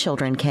 Many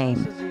children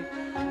came.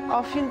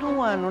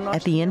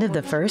 At the end of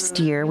the first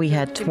year, we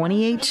had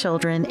 28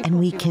 children, and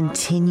we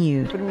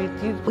continued.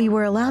 We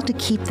were allowed to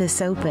keep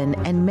this open,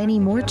 and many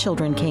more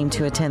children came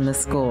to attend the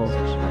school.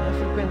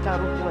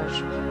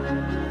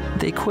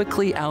 They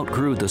quickly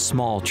outgrew the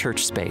small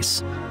church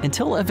space,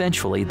 until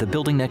eventually the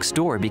building next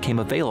door became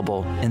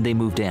available and they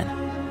moved in.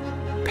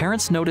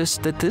 Parents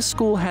noticed that this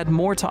school had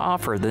more to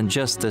offer than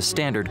just the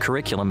standard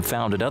curriculum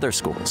found at other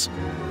schools.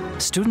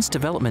 Students'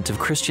 development of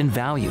Christian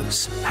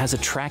values has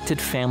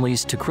attracted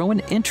families to grow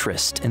an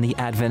interest in the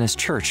Adventist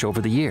Church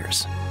over the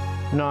years.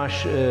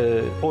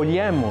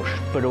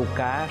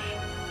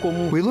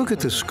 We look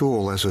at the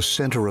school as a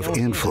center of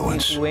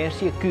influence.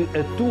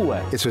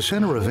 It's a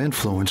center of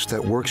influence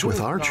that works with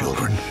our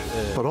children,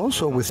 but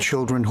also with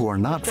children who are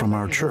not from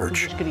our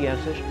church,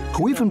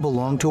 who even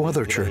belong to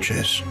other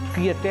churches.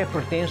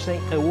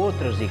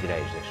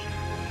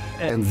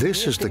 And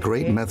this is the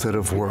great method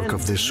of work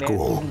of this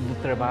school,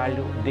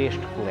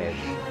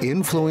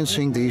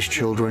 influencing these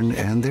children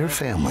and their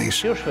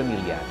families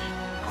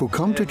who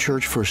come to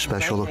church for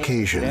special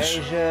occasions.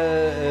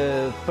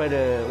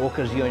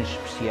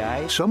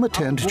 Some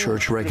attend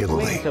church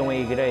regularly.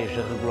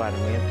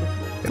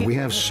 And we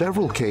have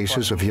several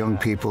cases of young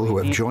people who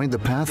have joined the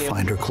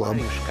Pathfinder Club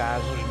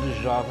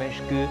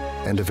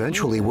and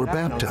eventually were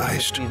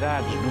baptized.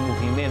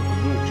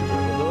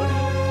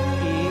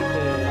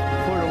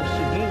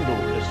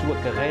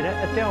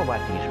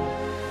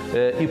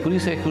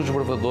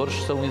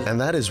 And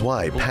that is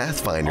why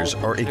Pathfinders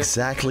are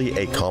exactly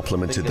a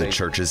complement to the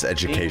church's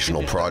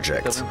educational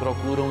project.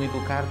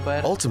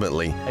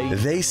 Ultimately,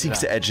 they seek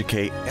to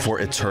educate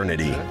for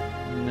eternity.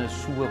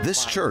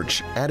 This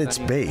church, at its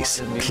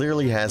base,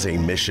 clearly has a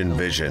mission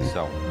vision.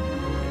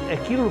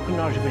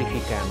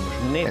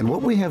 And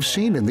what we have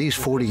seen in these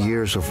 40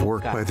 years of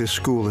work by this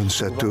school in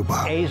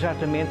Setúbal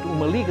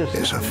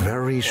is a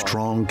very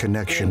strong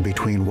connection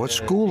between what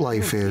school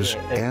life is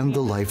and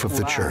the life of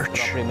the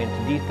church.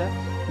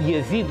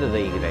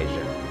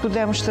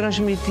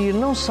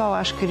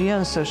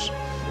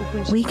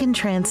 We can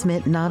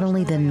transmit not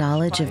only the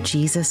knowledge of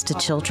Jesus to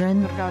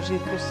children,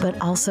 but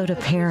also to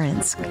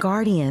parents,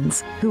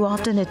 guardians who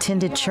often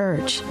attended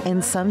church,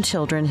 and some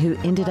children who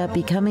ended up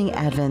becoming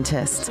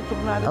Adventists,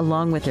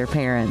 along with their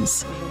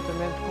parents.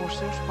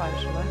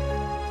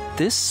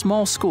 This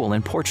small school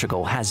in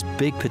Portugal has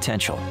big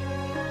potential.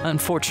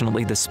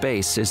 Unfortunately, the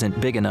space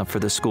isn't big enough for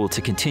the school to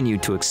continue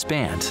to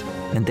expand,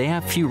 and they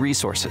have few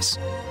resources.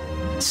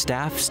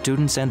 Staff,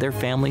 students, and their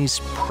families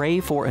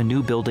pray for a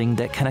new building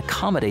that can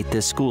accommodate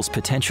this school's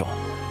potential.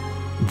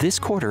 This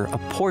quarter, a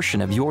portion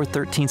of your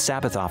 13th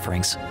Sabbath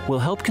offerings will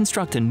help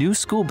construct a new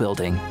school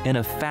building in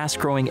a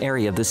fast-growing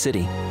area of the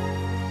city.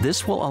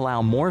 This will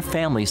allow more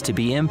families to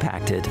be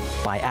impacted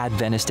by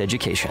Adventist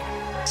education.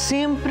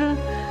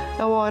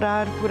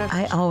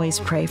 I always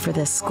pray for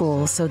this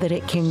school so that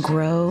it can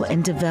grow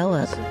and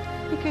develop.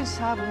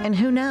 And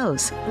who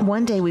knows,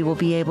 one day we will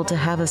be able to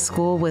have a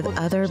school with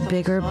other,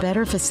 bigger,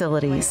 better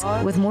facilities,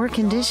 with more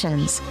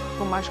conditions.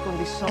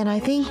 And I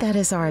think that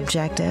is our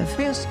objective.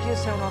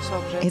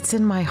 It's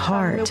in my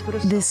heart.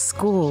 This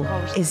school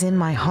is in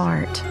my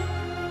heart.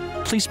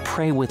 Please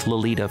pray with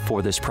Lolita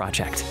for this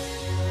project.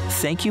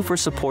 Thank you for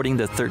supporting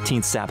the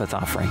 13th Sabbath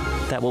offering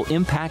that will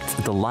impact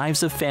the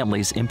lives of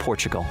families in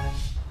Portugal.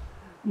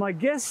 My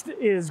guest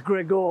is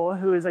Gregor,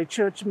 who is a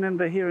church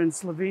member here in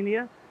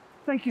Slovenia.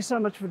 Thank you so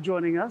much for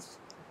joining us.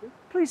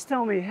 Please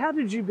tell me, how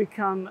did you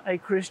become a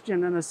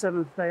Christian and a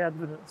Seventh-day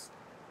Adventist?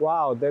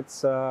 Wow,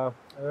 that's a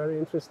very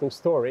interesting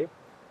story.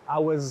 I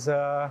was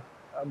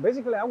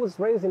basically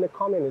raised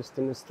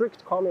in a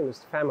strict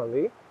communist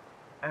family,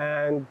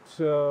 and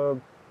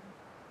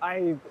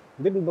I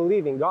didn't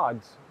believe in God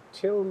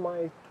till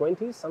my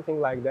 20s, something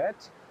like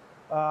that.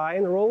 I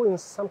enrolled in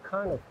some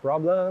kind of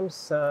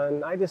problems,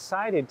 and I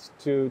decided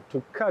to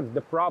cut the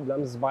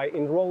problems by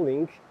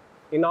enrolling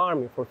in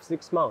army for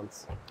 6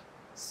 months.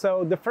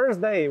 So the first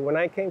day when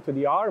I came to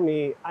the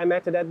army, I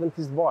met an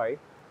Adventist boy,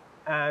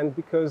 and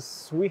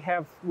because we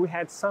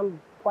had some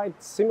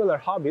quite similar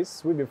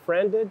hobbies, we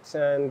befriended,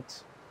 and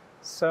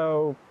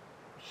so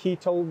he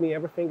told me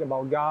everything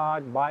about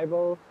God,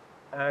 Bible,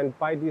 and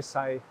by this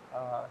I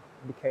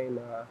became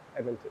an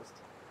Adventist.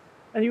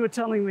 And you were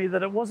telling me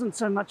that it wasn't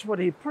so much what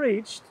he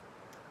preached.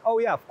 Oh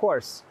yeah, of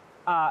course.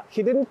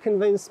 He didn't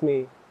convince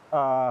me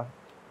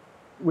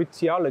with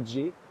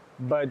theology,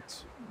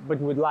 but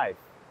with life.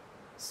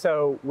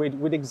 So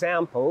with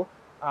example,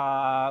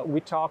 we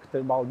talked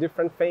about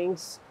different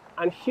things,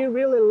 and he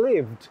really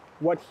lived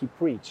what he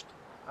preached,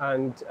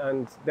 and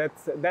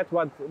that's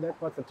what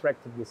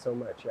attracted me so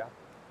much. Yeah.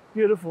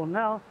 Beautiful.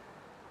 Now,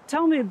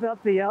 tell me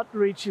about the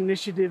outreach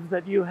initiative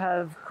that you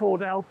have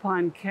called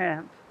Alpine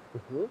Camp.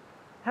 Mm-hmm.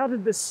 How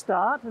did this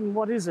start, and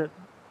what is it?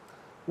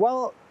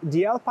 Well,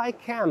 the Alpine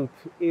Camp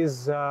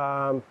is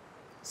a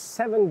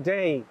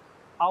 7-day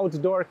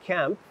outdoor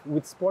camp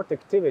with sport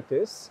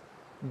activities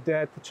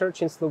that the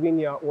church in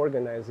Slovenia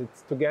organizes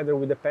together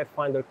with the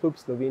Pathfinder Club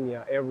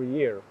Slovenia every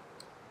year.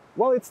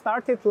 Well, it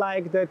started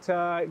like that.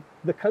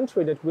 The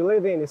country that we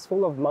live in is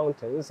full of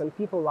mountains, and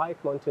people like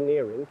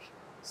mountaineering.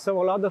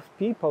 So a lot of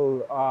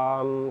people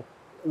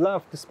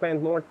love to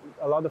spend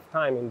a lot of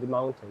time in the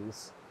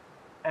mountains.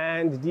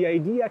 And the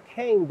idea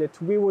came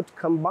that we would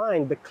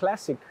combine the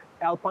classic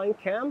Alpine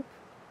camp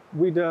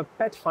with a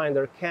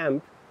Pathfinder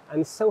camp,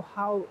 and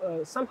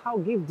somehow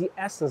give the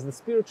essence, the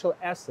spiritual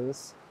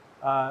essence,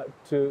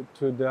 to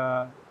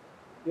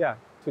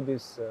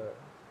this.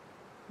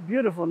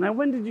 Beautiful. Now,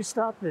 when did you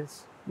start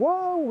this?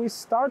 Well, we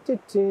started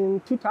in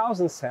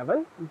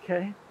 2007.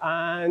 Okay.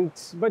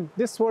 But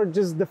these were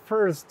just the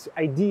first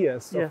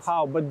ideas of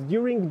how. But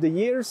during the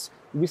years,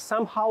 we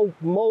somehow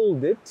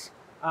molded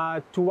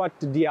to what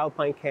the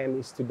Alpine camp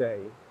is today.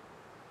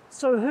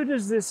 So who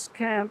does this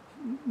camp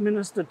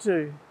minister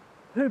to?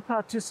 Who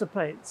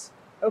participates?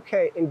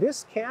 Okay, in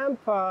this camp,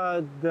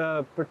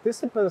 the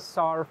participants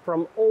are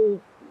from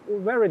all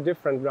very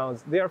different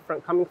grounds. They are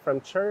coming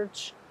from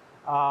church,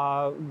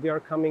 they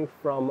are coming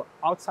from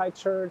outside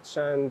church,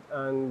 and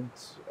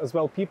as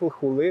well people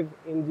who live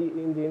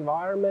in the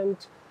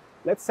environment.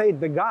 Let's say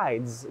the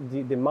guides,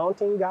 the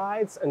mountain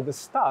guides, and the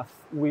staff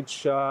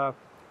which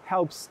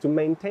helps to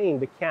maintain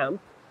the camp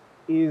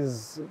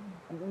is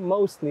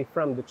mostly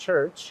from the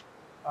church.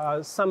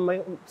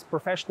 Some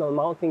professional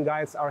mountain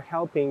guides are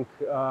helping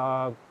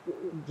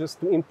just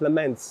to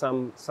implement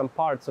some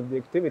parts of the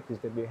activities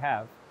that we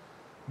have.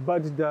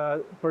 But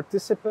the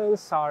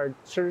participants are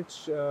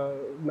church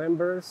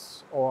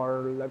members,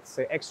 or let's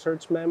say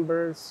ex-church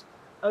members,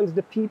 and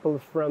the people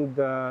from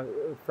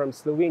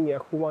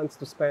Slovenia who wants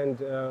to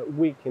spend a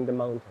week in the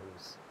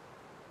mountains.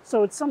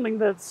 So it's something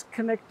that's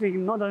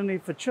connecting not only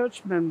for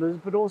church members,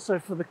 but also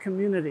for the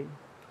community.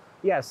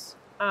 Yes,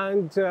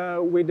 and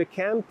with the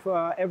camp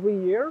every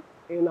year,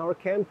 in our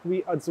camp,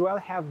 we as well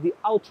have the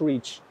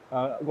outreach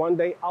one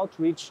day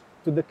outreach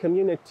to the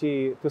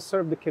community, to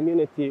serve the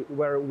community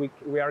where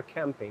we are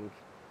camping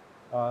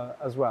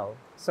as well.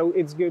 So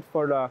it's good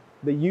for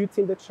the youth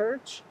in the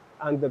church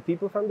and the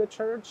people from the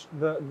church,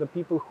 the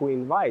people who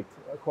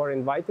are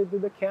invited to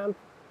the camp,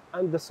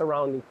 and the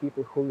surrounding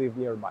people who live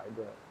nearby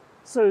there.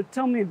 So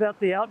tell me about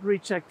the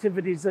outreach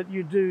activities that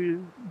you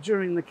do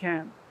during the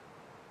camp.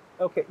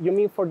 Okay, you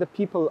mean for the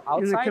people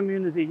outside? In the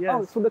community, yes.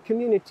 Oh, for the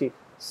community.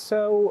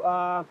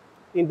 So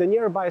in the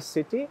nearby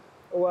city,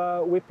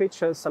 we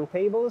pitch some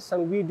tables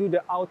and we do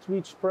the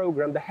outreach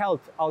program, the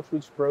health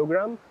outreach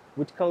program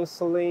with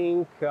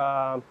counseling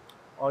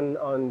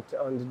on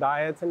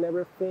diet and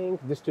everything,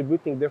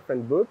 distributing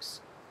different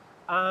books.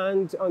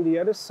 And on the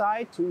other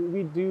side,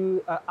 we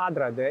do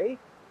Adra Day,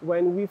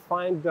 when we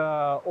find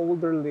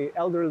elderly,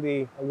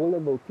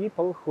 vulnerable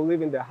people who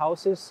live in their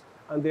houses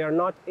and they are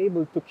not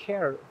able to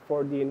care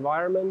for the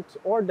environment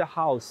or the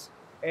house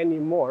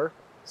anymore.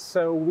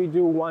 So we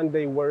do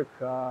one-day work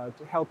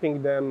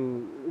helping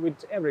them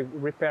with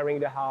repairing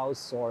the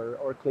house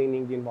or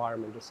cleaning the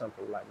environment or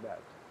something like that.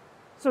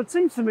 So it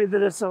seems to me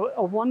that it's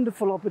a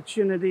wonderful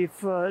opportunity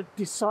for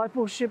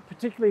discipleship,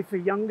 particularly for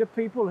younger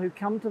people who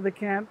come to the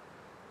camp,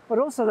 but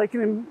also they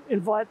can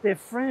invite their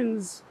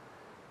friends,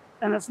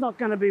 and it's not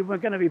going to be, we're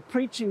going to be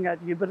preaching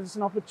at you, but it's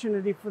an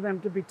opportunity for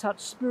them to be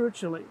touched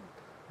spiritually.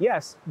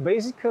 Yes,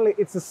 basically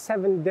it's a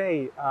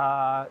seven-day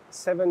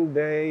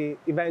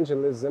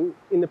evangelism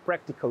in a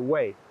practical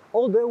way.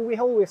 Although we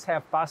always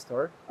have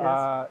pastor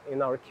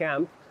in our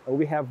camp, and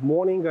we have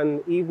morning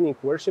and evening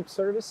worship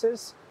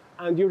services,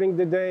 and during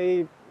the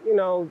day, you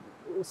know,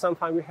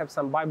 sometimes we have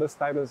some Bible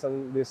studies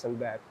and this and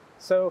that.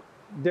 So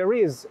there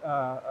is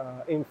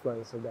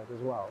influence of that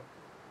as well.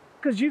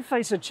 Because you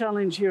face a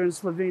challenge here in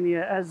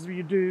Slovenia, as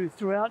you do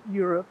throughout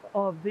Europe,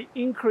 of the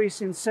increase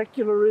in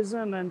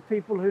secularism and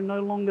people who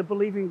no longer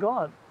believe in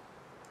God.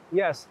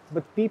 Yes,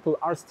 but people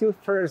are still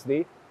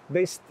thirsty.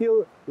 They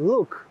still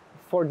look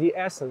for the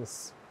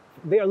essence.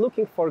 They are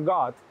looking for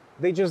God.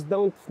 They just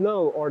don't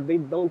know, or they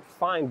don't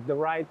find the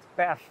right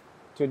path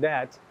to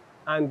that.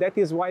 And that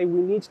is why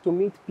we need to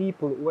meet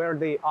people where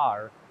they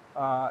are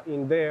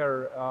in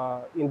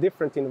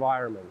different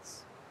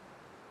environments.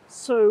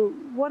 So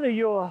what are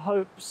your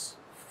hopes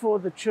for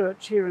the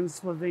church here in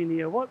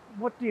Slovenia?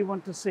 What do you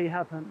want to see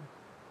happen?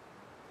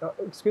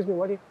 Excuse me,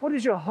 what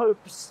is your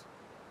hope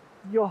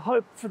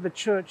for the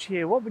church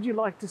here? What would you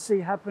like to see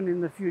happen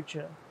in the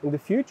future? In the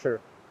future?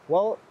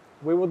 Well,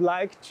 we would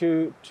like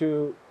to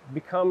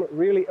become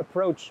really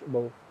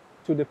approachable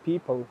to the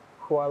people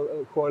who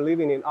are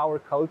living in our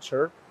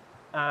culture.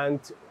 And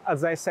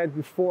as I said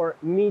before,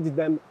 meet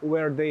them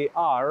where they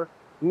are,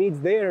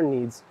 meet their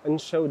needs, and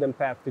show them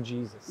path to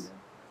Jesus.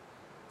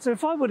 So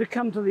if I were to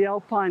come to the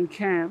Alpine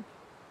camp,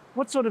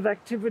 what sort of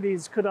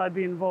activities could I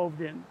be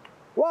involved in?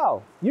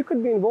 Well, you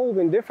could be involved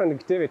in different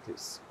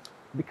activities,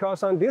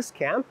 because on this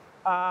camp,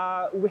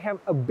 we have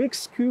a big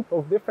scoop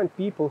of different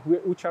people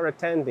which are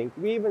attending.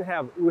 We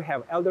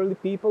have elderly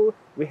people,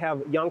 we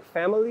have young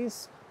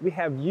families, we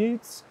have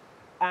youths,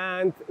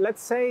 and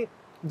let's say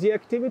the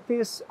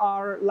activities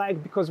are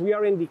like, because we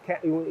are in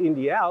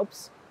the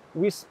Alps,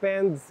 we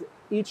spend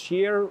each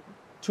year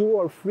 2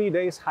 or 3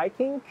 days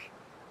hiking.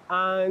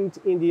 And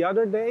in the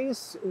other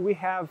days, we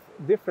have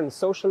different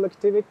social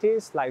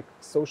activities like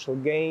social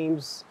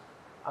games,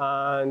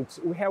 and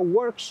we have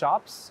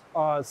workshops,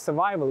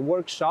 survival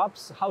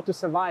workshops, how to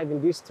survive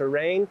in this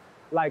terrain,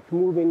 like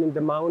moving in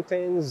the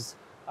mountains,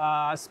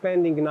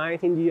 spending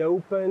night in the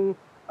open,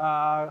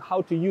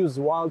 how to use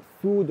wild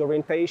food,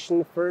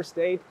 orientation, first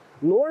aid.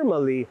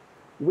 Normally,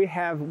 we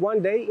have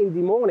one day in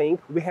the morning,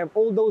 we have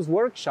all those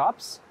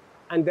workshops,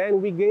 and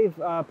then we gave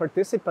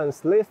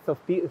participants lists of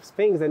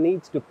things they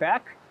need to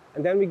pack.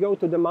 And then we go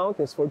to the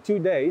mountains for 2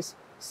 days,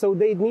 so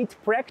they need to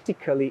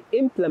practically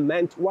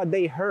implement what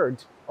they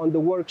heard on the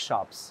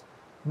workshops.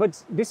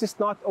 But this is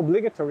not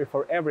obligatory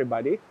for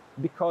everybody,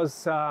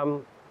 because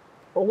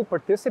all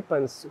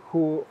participants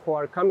who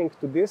are coming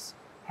to this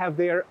have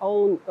their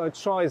own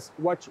choice.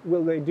 What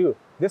will they do?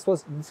 This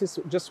is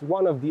just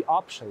one of the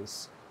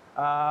options.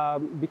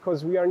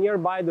 Because we are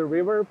nearby the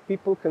river,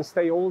 people can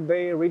stay all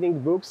day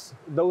reading books,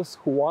 those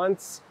who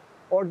want,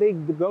 or they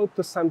go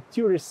to some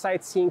tourist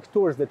sightseeing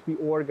tours that we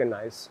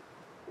organize.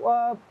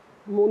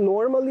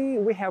 Normally,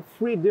 we have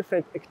 3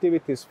 different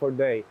activities for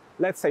day.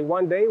 Let's say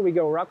one day we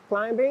go rock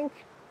climbing,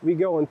 we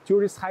go on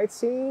tourist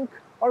sightseeing,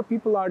 or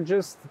people are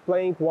just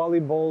playing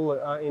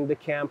volleyball in the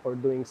camp or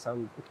doing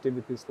some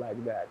activities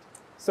like that.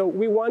 So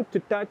we want to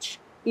touch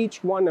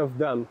each one of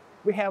them.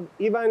 We have,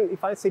 even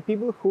if I say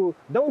people who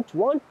don't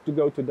want to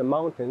go to the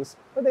mountains,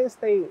 but they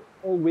stay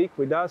all week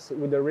with us,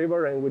 with the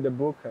river and with the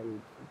book.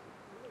 And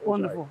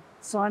wonderful.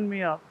 Sign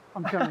me up.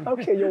 I'm coming.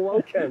 Okay, you're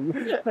welcome.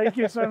 Thank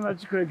you so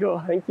much,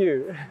 Gregor. Thank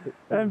you.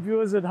 And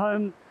viewers at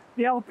home,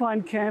 the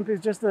Alpine camp is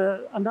just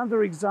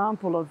another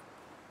example of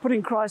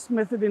putting Christ's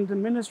method into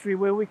ministry,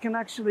 where we can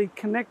actually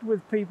connect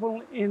with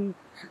people in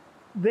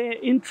their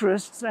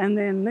interests and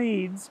their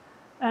needs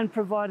and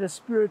provide a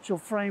spiritual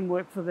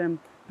framework for them,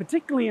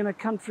 particularly in a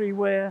country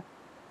where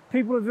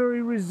people are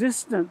very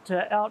resistant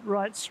to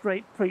outright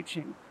straight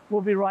preaching.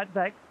 We'll be right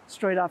back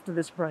straight after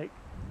this break.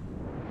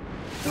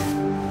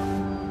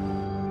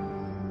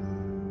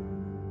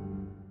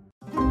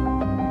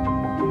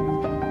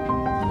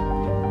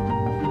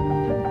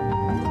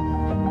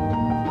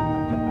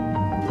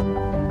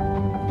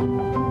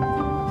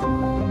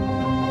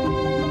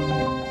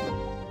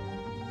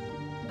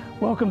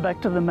 Welcome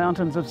back to the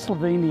mountains of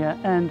Slovenia,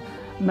 and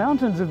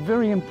mountains are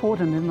very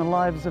important in the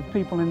lives of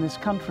people in this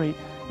country.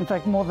 In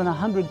fact, more than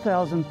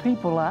 100,000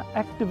 people are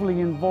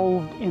actively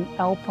involved in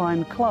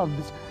alpine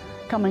clubs,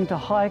 coming to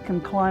hike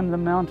and climb the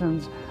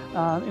mountains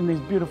in these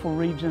beautiful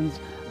regions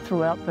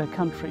throughout the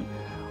country.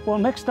 Well,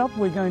 next up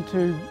we're going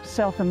to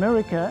South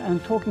America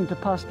and talking to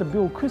Pastor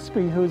Bill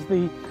Crispy, who is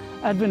the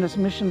Adventist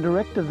Mission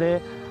Director there,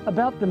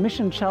 about the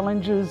mission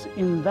challenges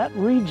in that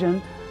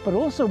region, but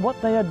also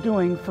what they are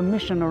doing for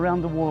mission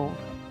around the world.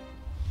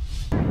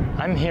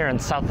 I'm here in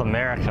South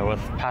America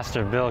with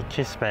Pastor Bill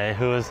Quispe,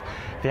 who is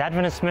the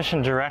Adventist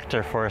Mission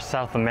Director for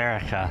South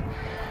America.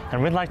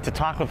 And we'd like to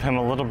talk with him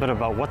a little bit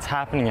about what's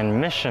happening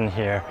in mission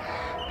here.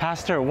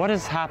 Pastor, what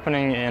is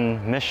happening in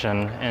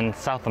mission in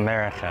South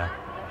America?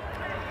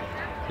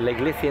 The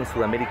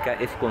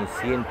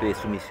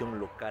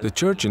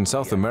church in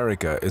South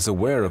America is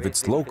aware of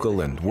its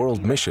local and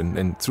world mission,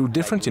 and through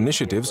different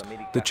initiatives,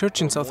 the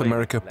church in South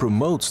America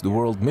promotes the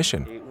world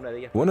mission.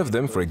 One of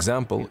them, for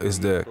example, is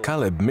the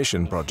Caleb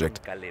Mission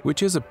Project,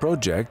 which is a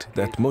project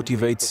that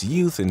motivates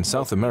youth in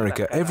South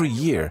America every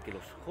year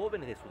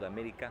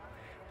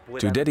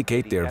to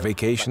dedicate their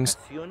vacations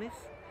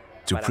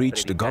to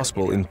preach the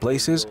gospel in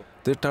places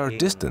that are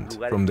distant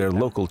from their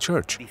local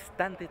church.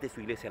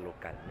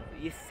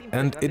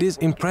 And it is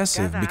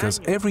impressive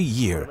because every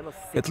year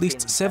at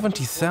least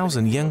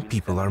 70,000 young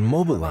people are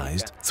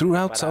mobilized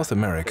throughout South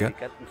America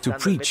to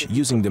preach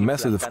using the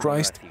method of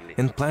Christ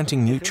and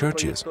planting new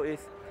churches.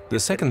 The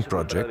second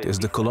project is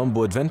the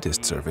Colombo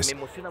Adventist Service,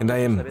 and I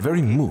am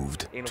very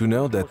moved to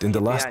know that in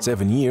the last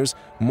 7 years,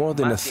 more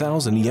than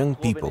 1,000 young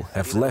people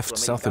have left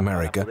South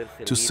America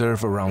to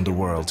serve around the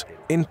world,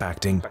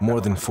 impacting more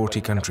than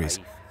 40 countries.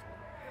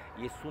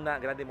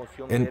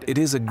 And it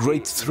is a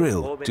great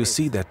thrill to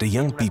see that the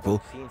young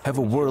people have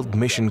a world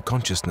mission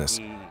consciousness,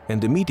 and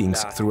the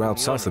meetings throughout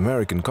South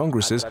American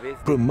congresses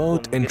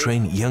promote and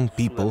train young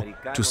people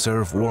to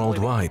serve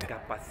worldwide.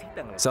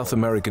 South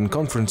American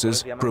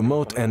conferences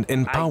promote and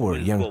empower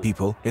young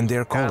people in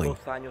their calling.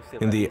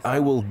 In the I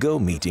Will Go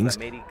meetings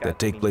that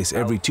take place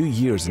every 2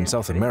 years in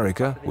South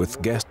America,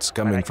 with guests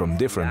coming from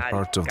different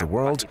parts of the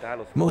world,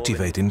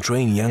 motivate and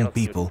train young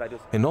people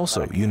and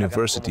also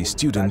university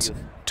students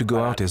to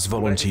go out as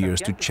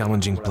volunteers to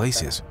challenging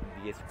places.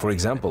 For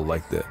example,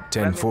 like the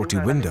 1040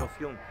 window.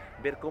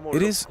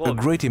 It is a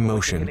great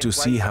emotion to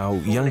see how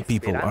young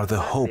people are the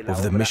hope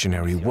of the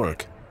missionary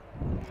work.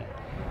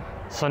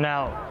 So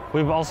now,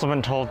 we've also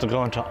been told to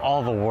go into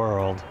all the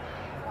world.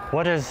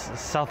 What is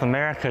South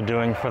America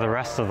doing for the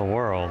rest of the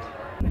world?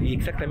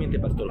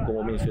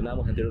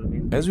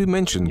 As we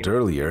mentioned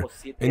earlier,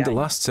 in the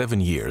last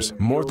 7 years,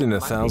 more than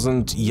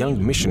 1,000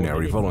 young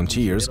missionary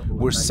volunteers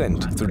were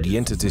sent through the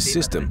entity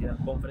system.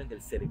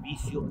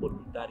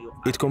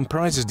 It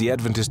comprises the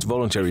Adventist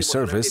Voluntary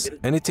Service,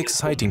 and it's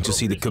exciting to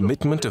see the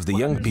commitment of the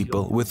young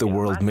people with the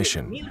world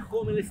mission.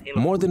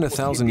 More than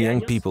 1,000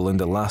 young people in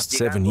the last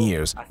 7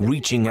 years,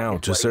 reaching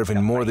out to serve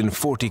in more than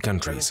 40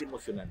 countries.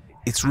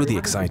 It's really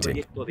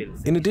exciting.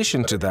 In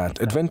addition to that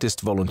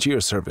Adventist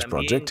Volunteer Service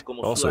project,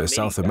 also in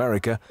South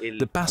America,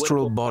 the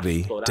pastoral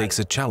body takes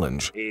a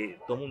challenge.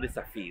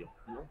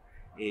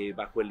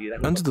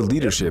 Under the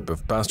leadership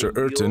of Pastor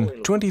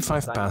Urton,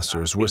 25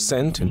 pastors were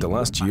sent in the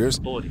last years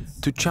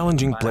to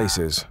challenging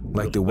places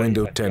like the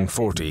window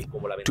 1040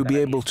 to be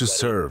able to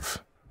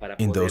serve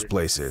in those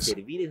places.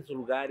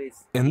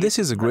 And this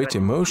is a great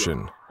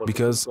emotion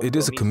because it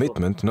is a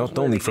commitment not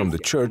only from the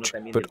church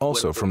but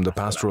also from the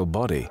pastoral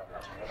body.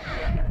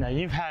 Now,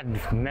 you've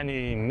had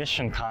many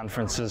mission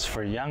conferences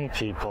for young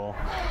people.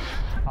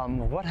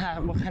 What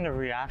kind of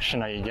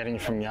reaction are you getting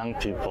from young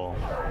people?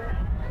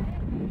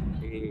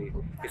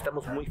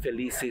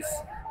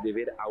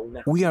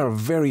 We are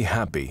very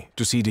happy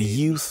to see the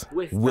youth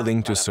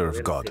willing to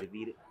serve God.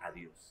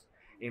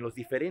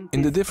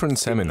 In the different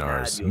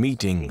seminars,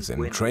 meetings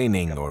and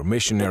training or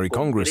missionary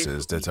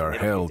congresses that are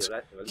held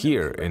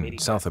here in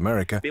South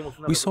America,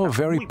 we saw a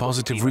very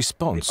positive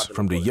response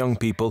from the young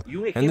people,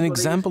 and an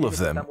example of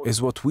them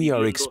is what we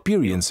are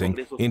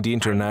experiencing in the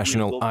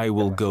international I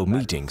Will Go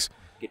meetings,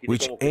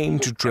 which aim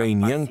to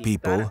train young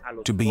people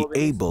to be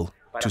able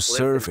to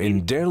serve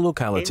in their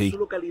locality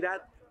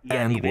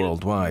and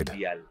worldwide.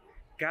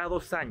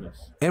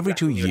 Every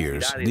 2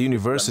 years, the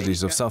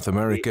universities of South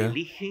America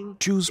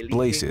choose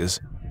places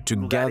to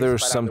gather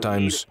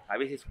sometimes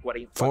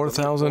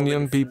 4,000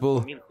 young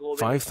people,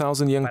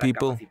 5,000 young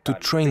people, to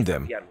train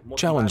them,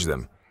 challenge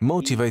them,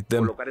 motivate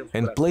them,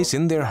 and place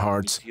in their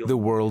hearts the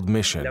world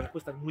mission.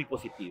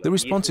 The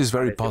response is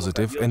very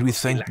positive, and we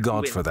thank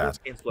God for that,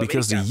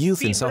 because the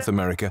youth in South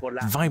America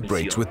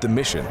vibrates with the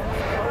mission.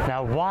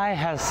 Now, why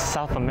has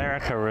South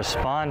America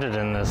responded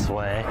in this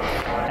way,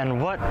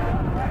 and what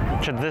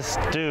could this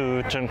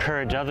do to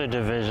encourage other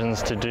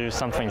divisions to do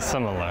something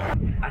similar?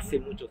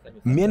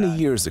 Many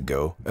years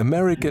ago,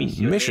 American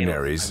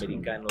missionaries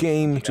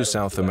came to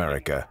South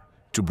America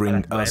to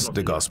bring us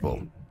the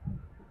gospel.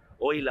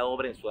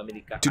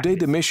 Today,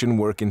 the mission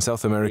work in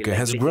South America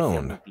has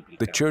grown.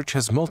 The church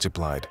has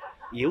multiplied.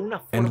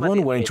 And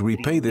one way to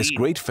repay this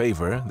great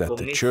favor that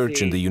the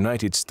church in the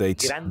United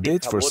States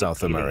did for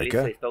South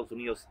America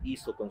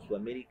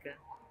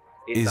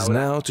is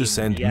now to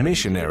send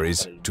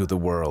missionaries to the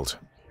world.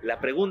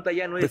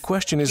 The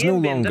question is no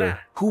longer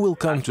who will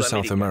come to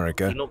South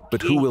America,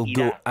 but who will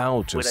go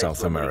out of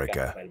South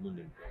America.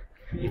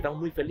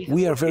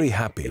 We are very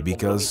happy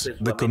because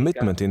the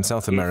commitment in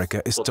South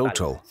America is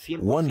total,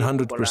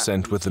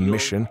 100% with the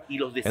mission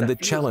and the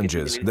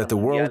challenges that the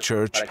world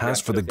church has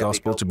for the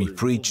gospel to be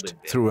preached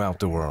throughout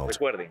the world.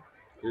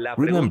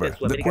 Remember,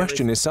 the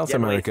question in South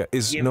America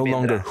is no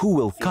longer who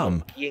will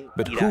come,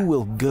 but who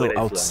will go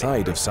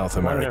outside of South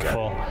America.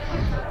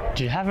 Wonderful.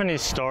 Do you have any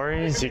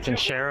stories you can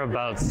share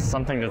about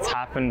something that's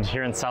happened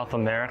here in South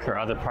America or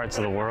other parts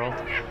of the world?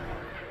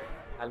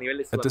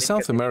 At the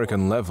South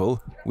American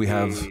level, we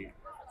have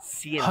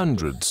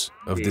hundreds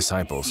of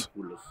disciples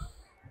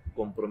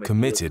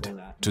committed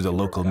to the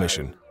local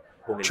mission,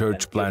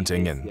 church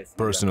planting and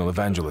personal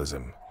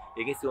evangelism.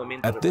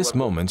 At this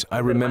moment, I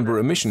remember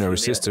a missionary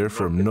sister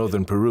from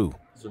northern Peru.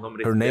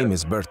 Her name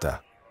is Berta.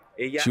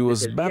 She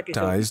was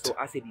baptized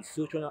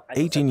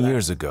 18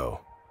 years ago.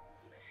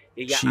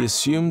 She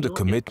assumed a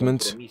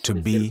commitment to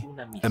be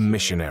a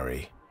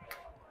missionary.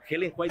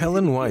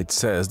 Helen White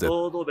says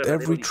that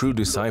every true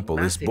disciple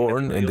is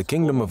born in the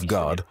kingdom of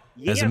God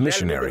as a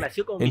missionary.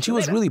 And she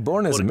was really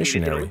born as a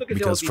missionary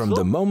because from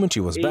the moment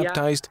she was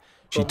baptized,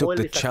 she took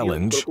the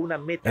challenge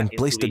and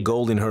placed a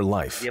goal in her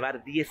life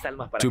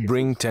to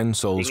bring 10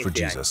 souls for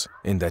Jesus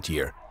in that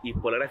year.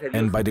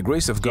 And by the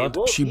grace of God,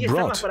 she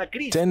brought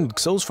 10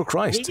 souls for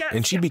Christ,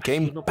 and she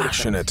became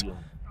passionate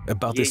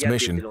about this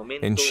mission.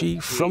 And she,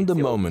 from the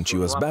moment she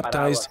was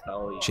baptized,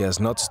 she has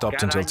not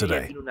stopped until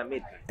today.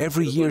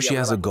 Every year she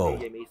has a goal.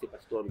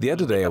 The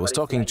other day I was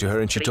talking to her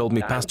and she told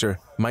me, "Pastor,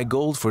 my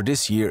goal for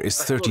this year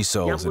is 30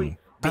 souls. And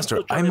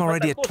Pastor, I'm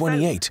already at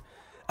 28.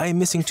 I am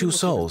missing 2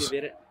 souls."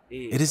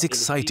 It is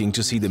exciting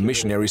to see the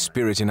missionary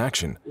spirit in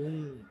action.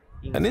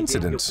 An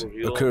incident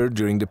occurred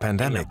during the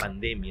pandemic.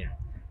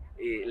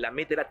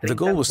 The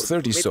goal was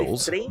 30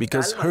 souls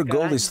because her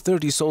goal is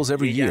 30 souls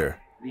every year.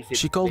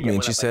 She called me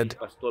and she said,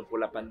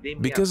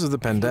 "Because of the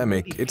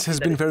pandemic, it has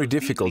been very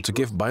difficult to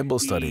give Bible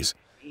studies.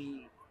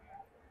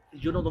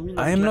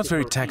 I am not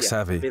very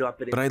tech-savvy,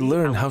 but I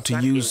learned how to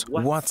use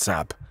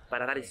WhatsApp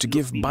to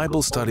give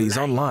Bible studies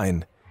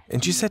online."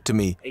 And she said to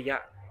me,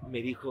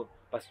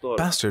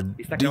 "Pastor,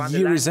 the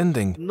year is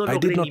ending. I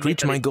did not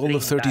reach my goal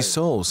of 30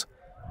 souls."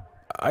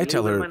 I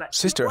tell her,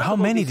 "Sister, how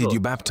many did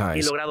you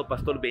baptize?"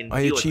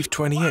 "I achieved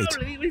 28.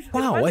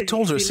 "Wow," I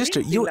told her,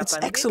 "Sister, it's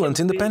excellent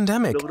in the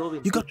pandemic.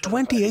 You got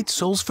 28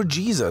 souls for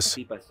Jesus."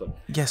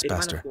 "Yes,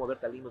 Pastor.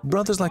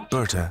 Brothers like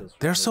Berta,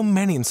 there are so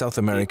many in South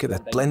America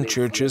that blend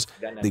churches,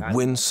 they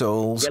win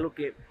souls."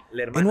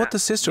 And what the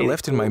sister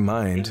left in my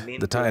mind,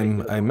 the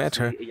time I met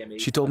her,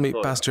 she told me,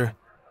 "Pastor,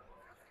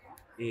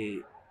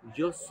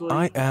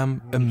 I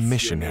am a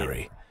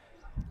missionary.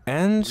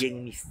 And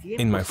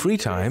in my free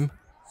time,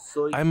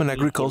 I'm an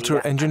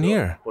agricultural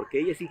engineer."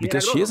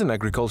 Because she is an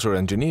agricultural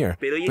engineer.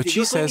 But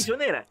she says,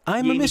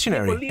 "I'm a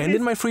missionary, and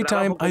in my free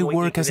time, I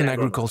work as an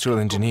agricultural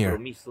engineer."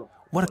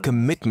 What a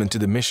commitment to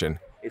the mission.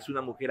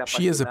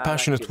 She is a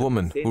passionate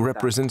woman who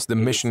represents the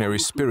missionary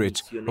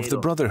spirit of the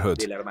Brotherhood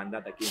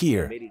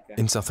here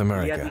in South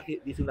America.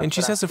 And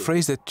she says a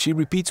phrase that she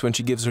repeats when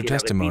she gives her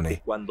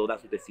testimony.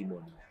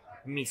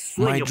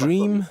 "My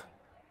dream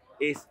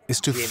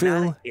is to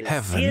fill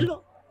heaven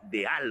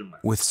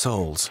with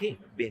souls."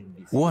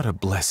 What a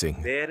blessing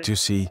to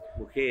see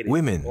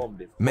women,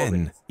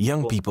 men,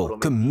 young people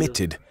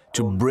committed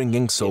to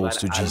bringing souls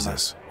to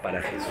Jesus.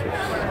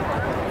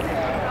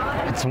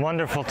 It's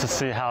wonderful to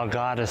see how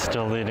God is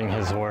still leading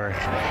His work.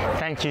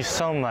 Thank you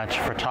so much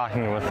for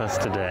talking with us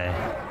today.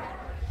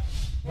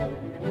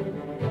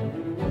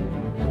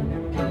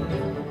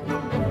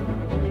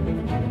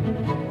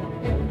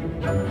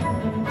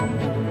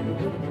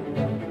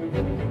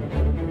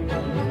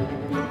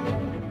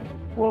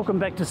 Welcome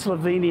back to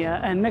Slovenia,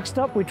 and next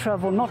up we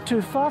travel not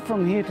too far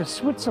from here to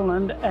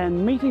Switzerland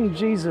and meeting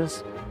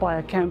Jesus by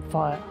a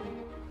campfire.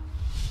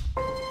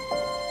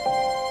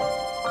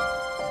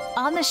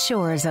 On the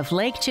shores of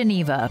Lake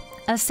Geneva,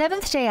 a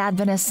Seventh-day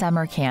Adventist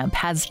summer camp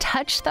has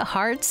touched the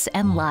hearts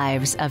and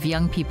lives of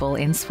young people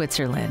in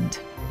Switzerland.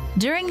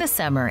 During the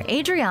summer,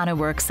 Adriana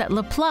works at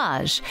La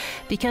Plage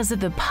because of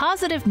the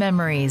positive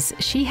memories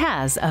she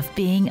has of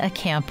being a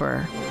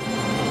camper.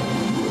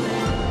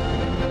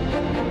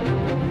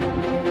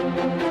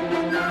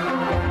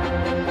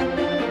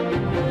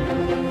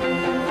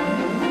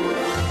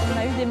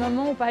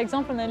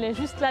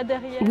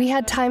 We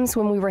had times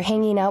when we were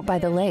hanging out by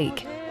the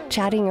lake,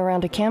 chatting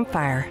around a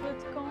campfire.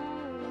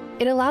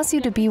 It allows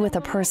you to be with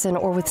a person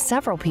or with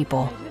several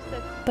people,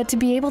 but to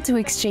be able to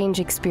exchange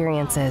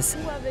experiences,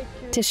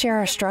 to share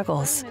our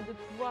struggles,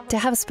 to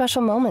have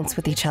special moments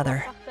with each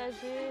other,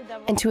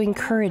 and to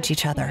encourage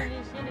each other.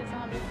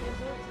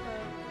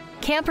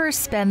 Campers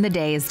spend the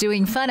days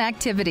doing fun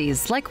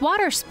activities like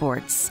water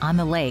sports on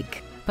the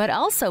lake, but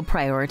also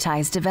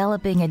prioritize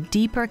developing a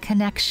deeper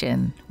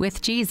connection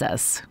with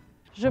Jesus.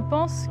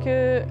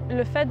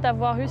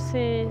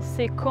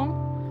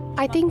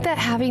 I think that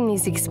having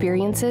these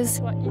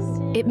experiences,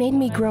 it made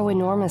me grow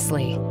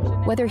enormously,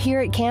 whether here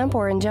at camp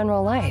or in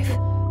general life.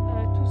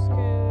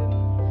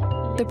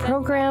 The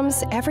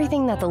programs,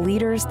 everything that the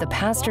leaders, the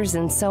pastors,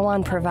 and so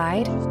on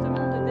provide,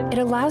 it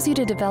allows you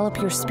to develop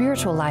your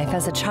spiritual life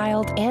as a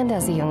child and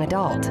as a young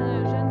adult.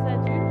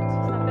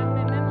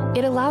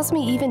 It allows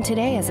me even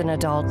today as an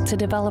adult to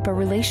develop a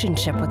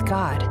relationship with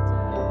God.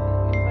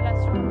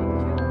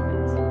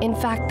 In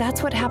fact,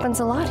 that's what happens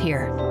a lot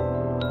here.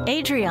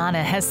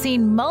 Adriana has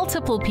seen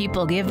multiple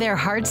people give their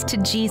hearts to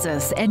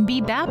Jesus and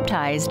be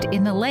baptized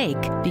in the lake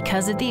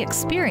because of the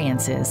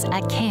experiences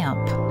at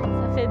camp.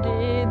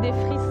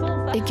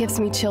 It gives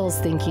me chills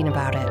thinking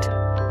about it.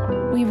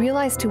 We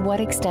realize to what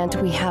extent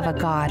we have a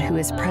God who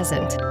is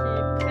present,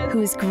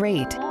 who is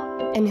great,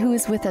 and who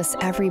is with us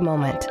every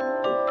moment.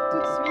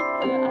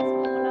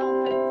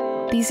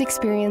 These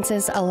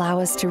experiences allow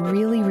us to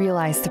really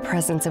realize the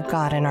presence of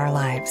God in our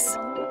lives.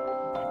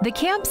 The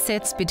camp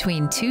sits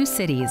between two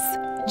cities,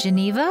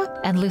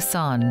 Geneva and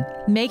Lausanne,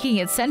 making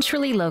it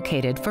centrally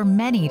located for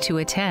many to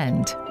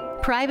attend.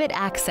 Private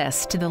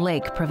access to the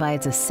lake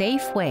provides a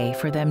safe way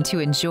for them to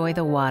enjoy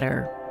the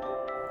water.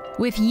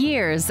 With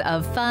years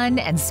of fun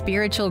and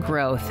spiritual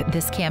growth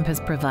this camp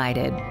has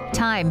provided,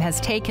 time has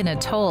taken a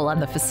toll on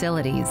the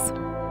facilities.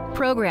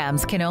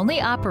 Programs can only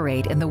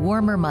operate in the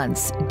warmer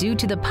months due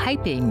to the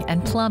piping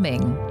and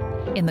plumbing.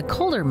 In the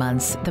colder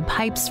months, the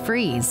pipes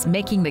freeze,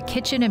 making the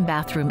kitchen and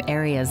bathroom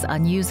areas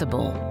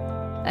unusable.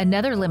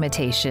 Another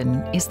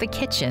limitation is the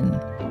kitchen.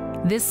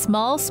 This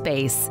small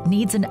space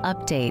needs an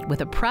update with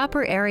a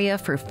proper area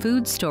for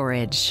food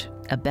storage,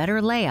 a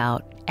better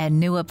layout, and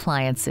new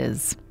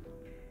appliances.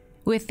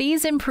 With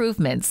these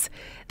improvements,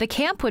 the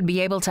camp would be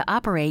able to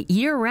operate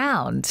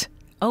year-round,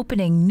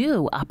 opening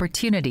new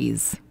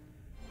opportunities.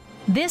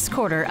 This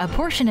quarter, a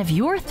portion of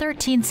your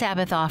 13th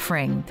Sabbath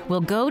offering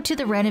will go to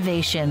the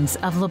renovations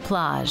of La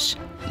Plage.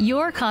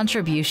 Your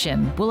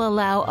contribution will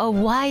allow a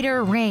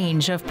wider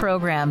range of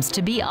programs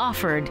to be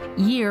offered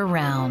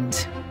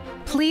year-round.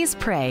 Please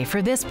pray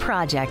for this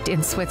project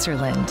in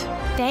Switzerland.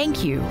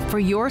 Thank you for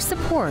your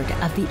support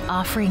of the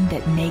offering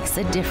that makes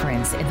a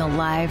difference in the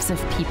lives of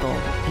people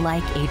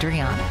like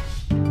Adriana.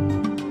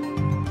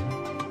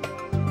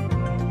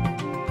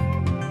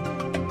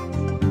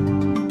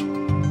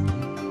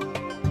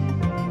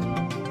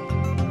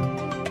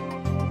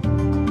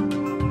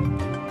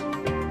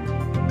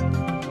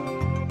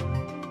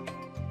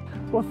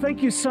 Well,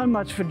 thank you so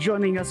much for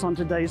joining us on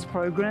today's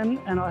program,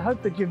 and I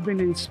hope that you've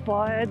been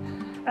inspired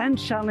and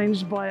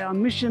challenged by our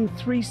Mission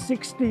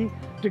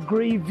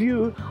 360-degree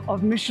view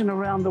of mission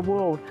around the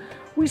world.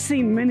 We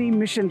see many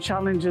mission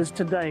challenges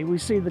today. We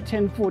see the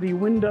 1040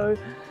 window,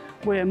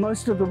 where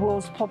most of the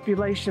world's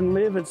population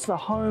live. It's the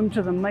home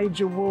to the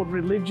major world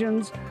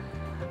religions.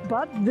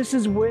 But this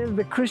is where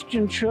the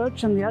Christian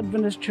church and the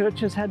Adventist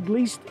church has had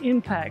least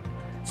impact,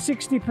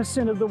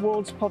 60% of the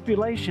world's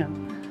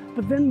population.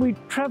 But then we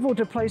travel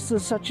to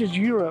places such as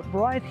Europe.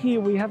 Right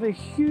here we have a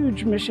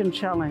huge mission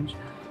challenge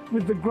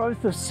with the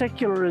growth of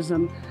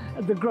secularism,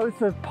 the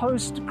growth of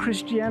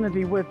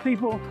post-Christianity, where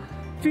people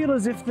feel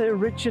as if they're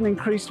rich and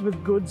increased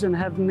with goods and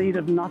have need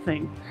of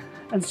nothing.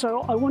 And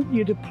so I want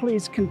you to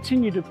please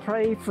continue to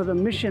pray for the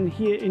mission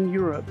here in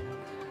Europe.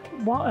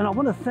 And I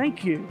want to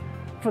thank you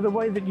for the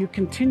way that you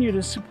continue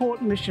to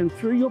support mission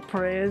through your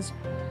prayers,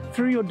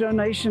 through your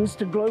donations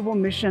to Global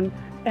Mission,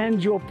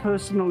 and your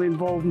personal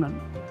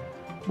involvement.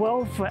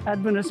 Well, for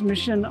Adventist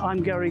Mission,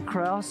 I'm Gary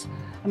Krause,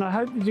 and I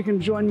hope that you can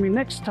join me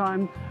next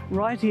time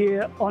right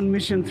here on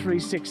Mission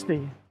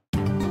 360.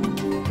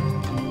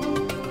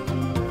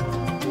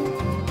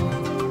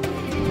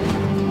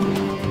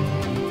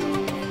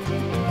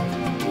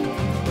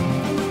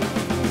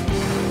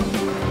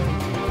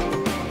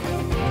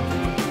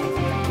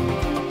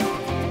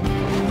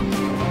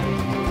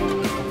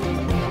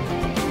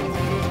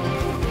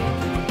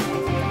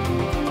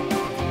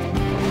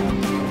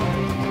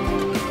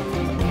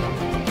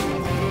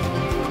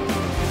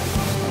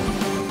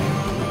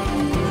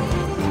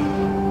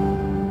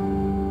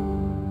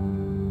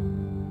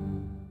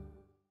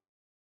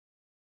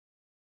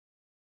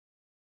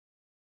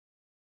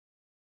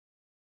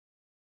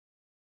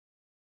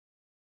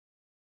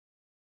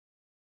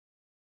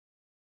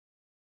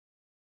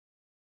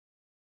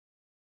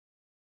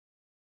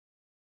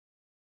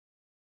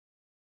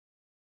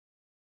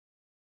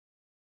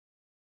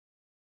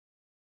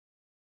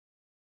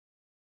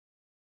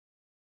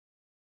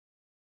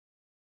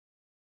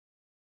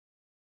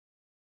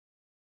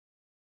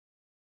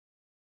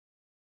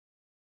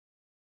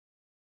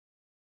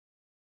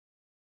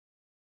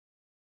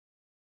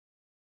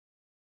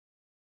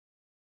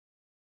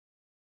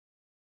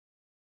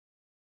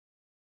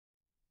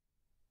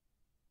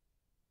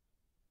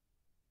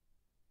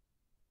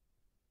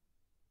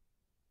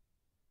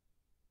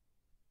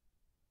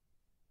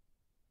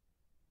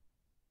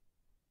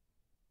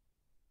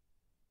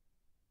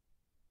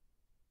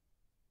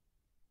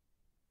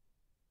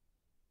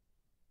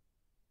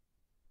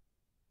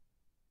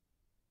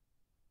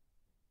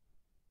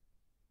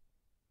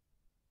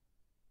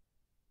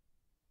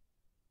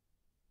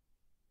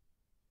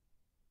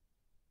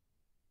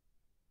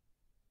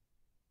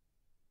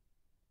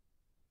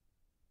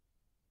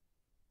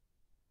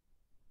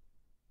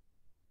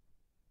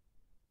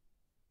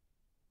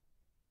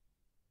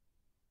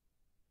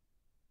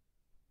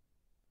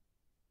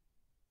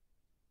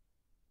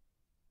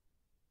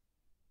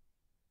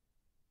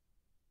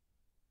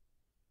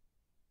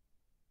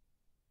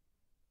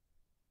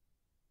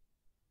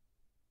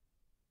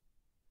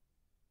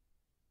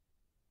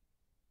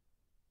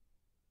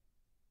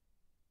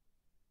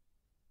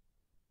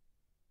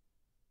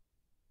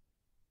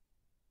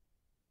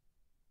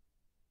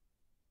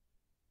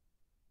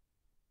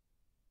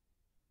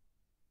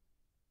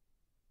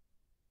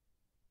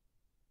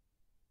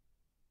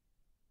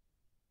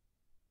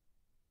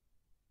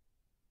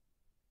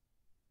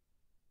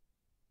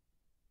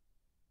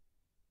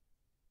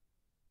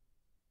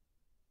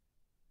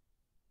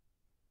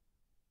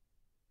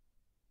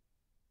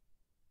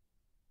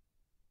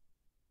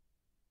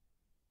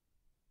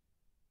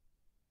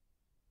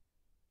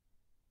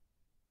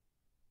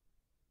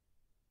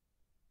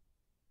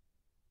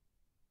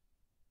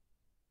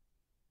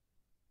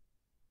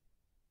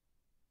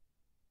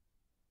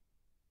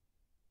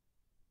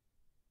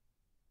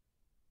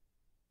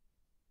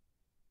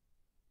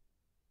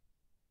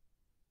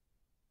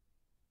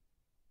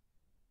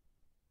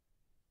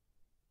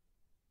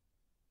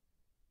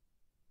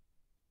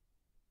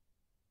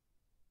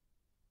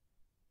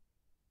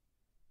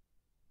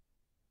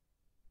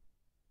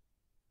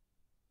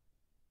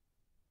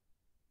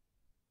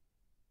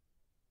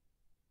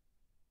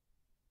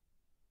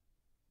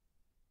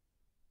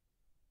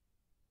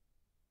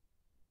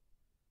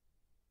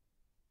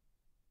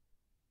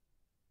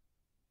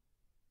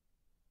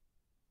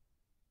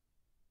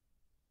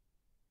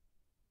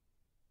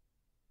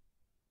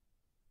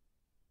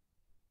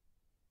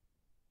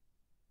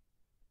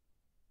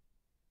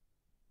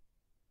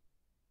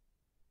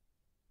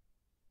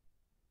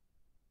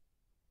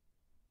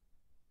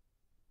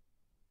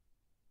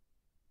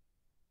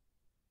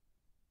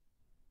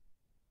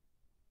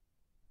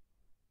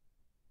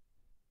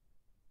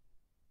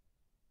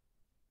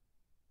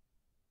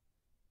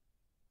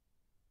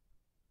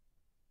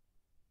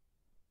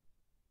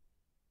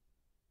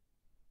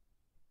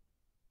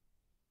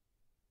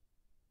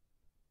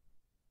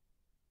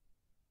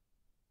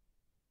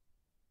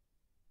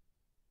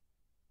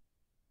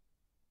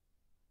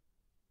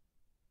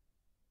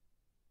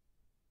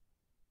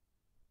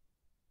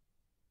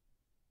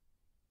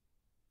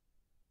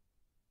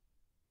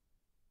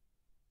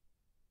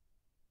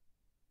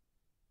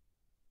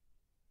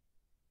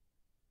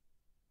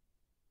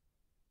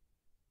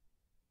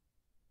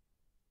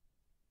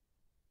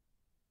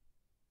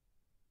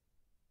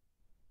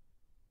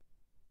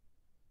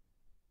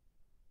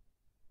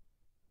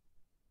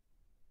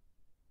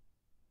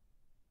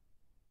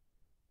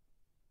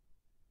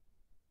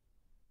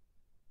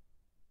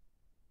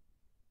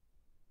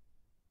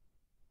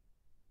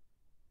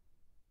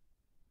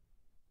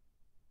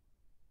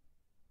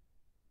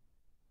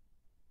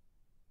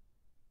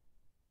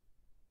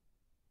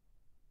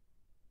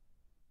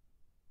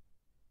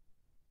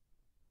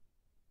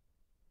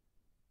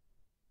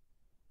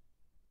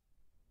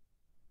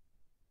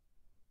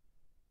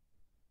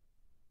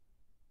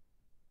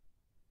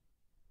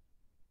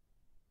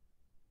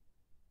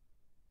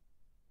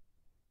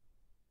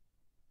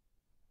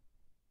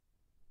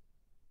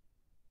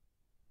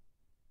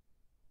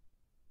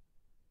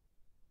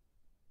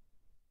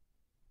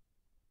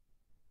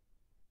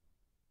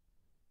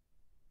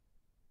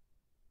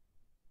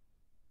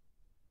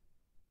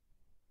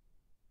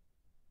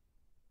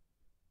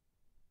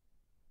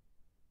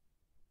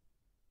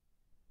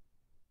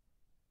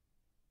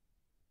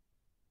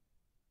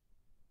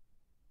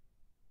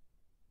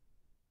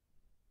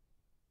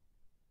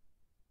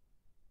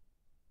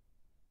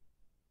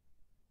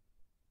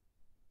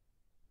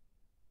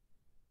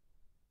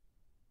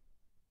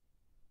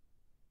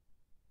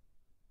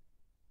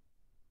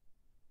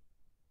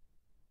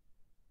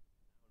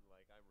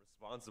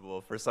 Responsible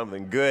for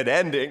something good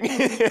ending.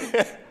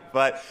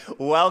 But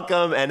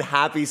welcome and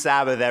happy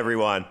Sabbath,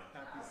 everyone.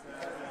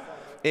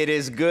 It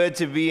is good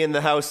to be in the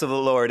house of the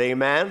Lord.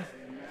 Amen?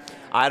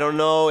 I don't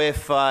know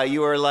if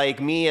you are like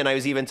me, and I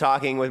was even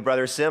talking with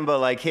Brother Simba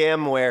like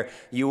him, where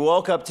you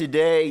woke up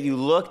today, you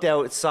looked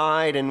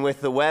outside, and with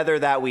the weather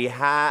that we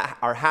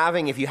are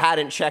having, if you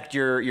hadn't checked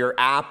your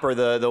app or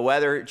the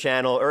weather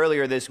channel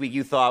earlier this week,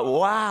 you thought,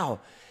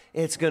 wow,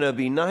 it's going to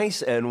be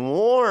nice and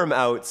warm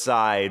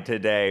outside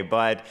today.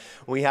 But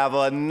we have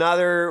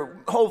another,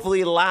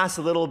 hopefully last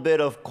little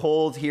bit of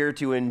cold here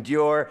to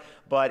endure.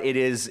 But it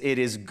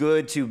is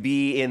good to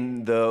be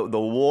in the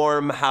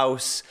warm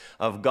house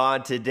of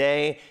God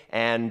today.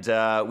 And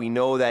we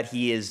know that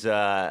He is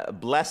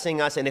blessing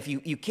us. And if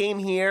you came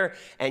here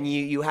and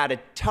you had a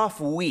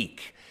tough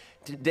week,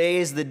 today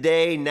is the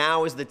day,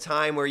 now is the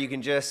time where you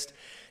can just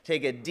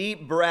take a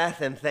deep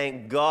breath and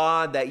thank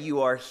God that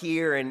you are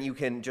here and you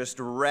can just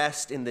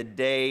rest in the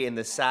day, in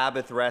the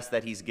Sabbath rest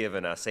that He's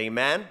given us.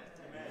 Amen?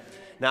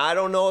 Now, I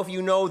don't know if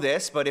you know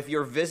this, but if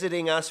you're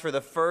visiting us for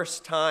the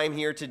first time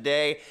here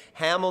today,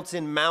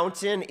 Hamilton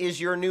Mountain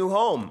is your new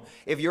home.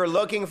 If you're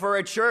looking for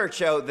a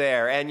church out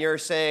there and you're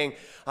saying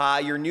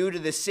you're new to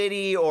the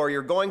city or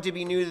you're going to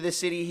be new to the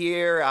city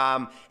here,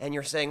 and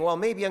you're saying, well,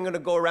 maybe I'm going to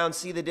go around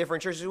see the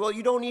different churches. Well,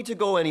 you don't need to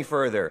go any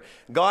further.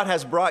 God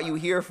has brought you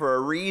here for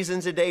a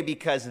reason today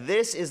because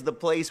this is the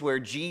place where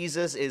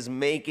Jesus is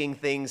making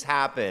things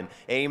happen.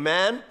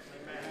 Amen?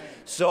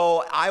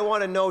 So I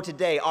want to know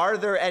today, are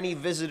there any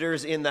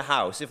visitors in the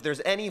house? If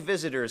there's any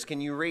visitors, can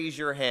you raise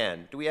your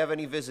hand? Do we have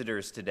any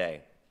visitors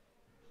today?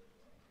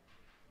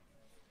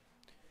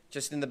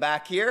 Just in the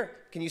back here?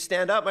 Can you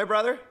stand up, my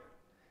brother?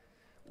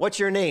 What's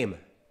your name?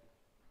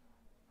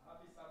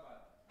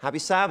 Happy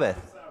Sabbath.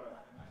 Happy Sabbath.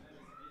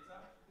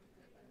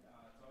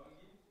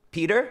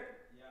 Peter?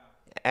 Yeah.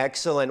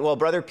 Excellent. Well,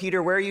 Brother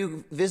Peter, where are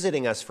you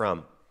visiting us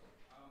from?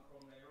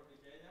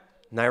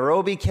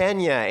 Nairobi,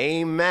 Kenya.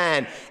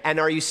 Amen. And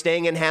are you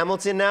staying in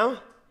Hamilton now?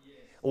 Yes.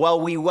 Well,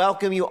 we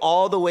welcome you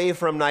all the way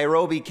from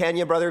Nairobi,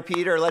 Kenya, Brother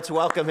Peter. Let's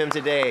welcome him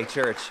today,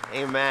 church.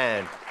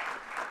 Amen.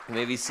 You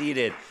may be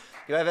seated.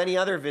 Do you have any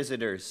other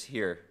visitors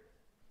here?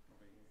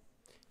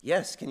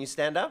 Yes. Can you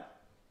stand up?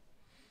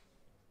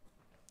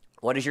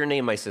 What is your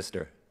name, my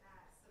sister?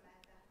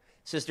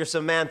 Samantha. Sister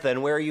Samantha.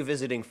 And where are you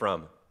visiting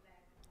from?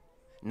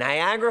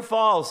 Niagara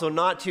Falls, so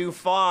not too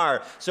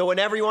far. So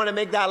whenever you want to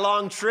make that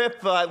long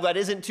trip that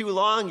isn't too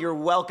long, you're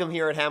welcome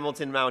here at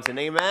Hamilton Mountain.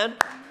 Amen?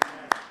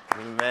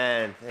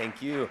 Amen.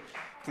 Thank you.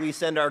 Please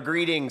send our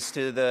greetings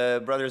to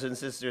the brothers and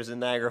sisters in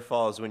Niagara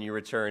Falls when you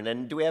return.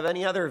 And do we have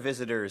any other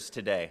visitors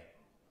today?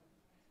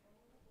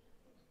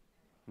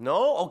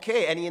 No?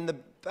 Okay. Any in the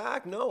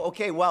back? No?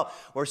 Okay. Well,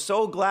 we're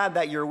so glad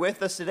that you're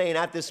with us today. And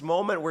at this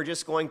moment, we're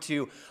just going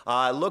to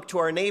look to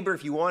our neighbor.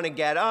 If you want to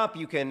get up,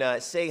 you can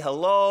say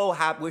hello,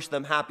 wish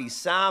them happy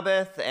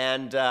Sabbath.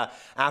 And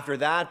after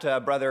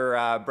that,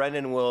 Brother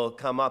Brendan will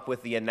come up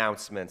with the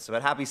announcements.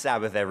 But happy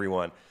Sabbath,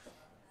 everyone.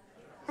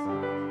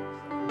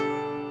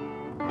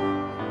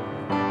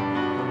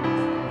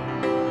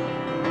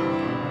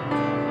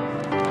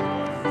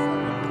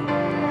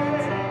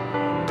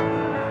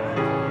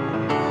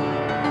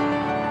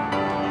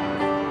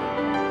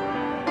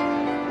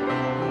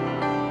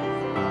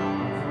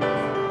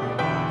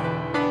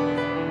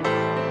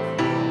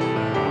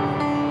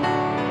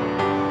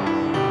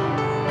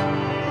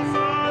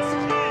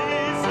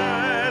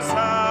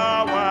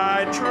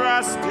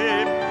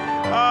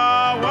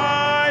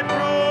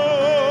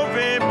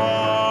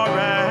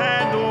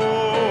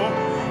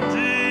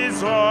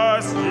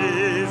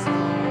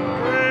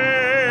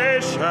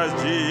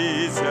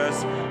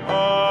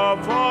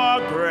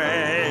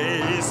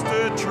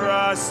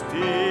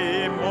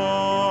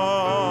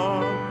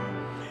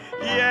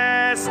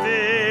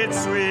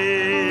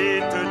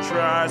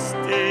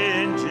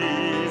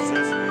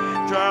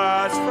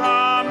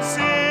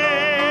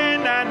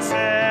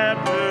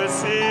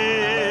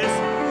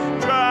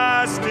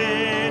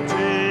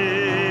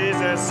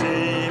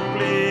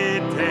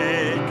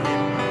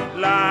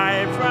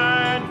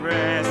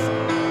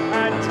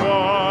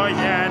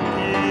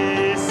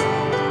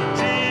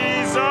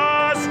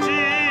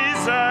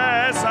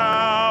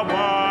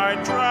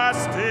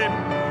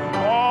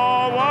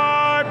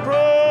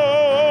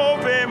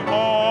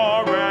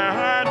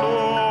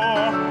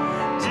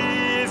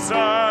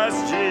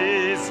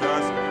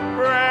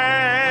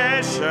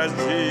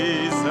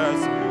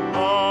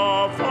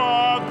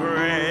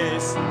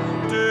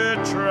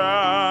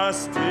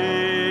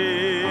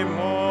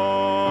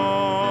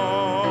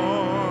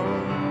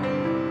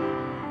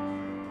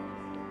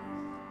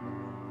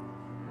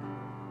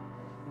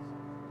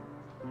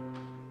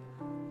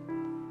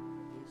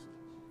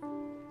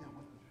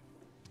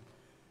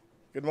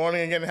 Good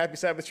morning again, Happy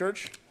Sabbath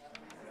Church.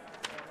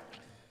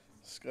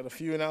 Just got a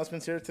few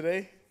announcements here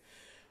today.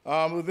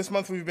 This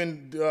month we've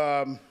been,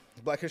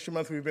 Black History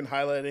Month, we've been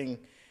highlighting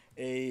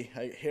a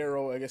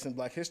hero, I guess, in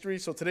Black history.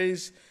 So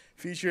today's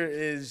feature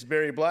is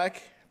Barry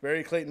Black.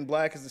 Barry Clayton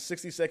Black is the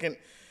 62nd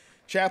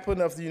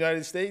chaplain of the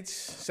United States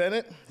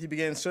Senate. He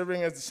began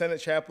serving as the Senate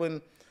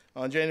chaplain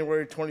on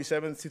January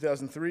 27,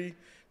 2003,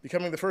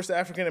 becoming the first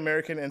African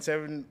American and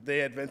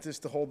Seventh-day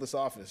Adventist to hold this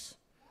office.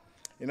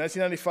 In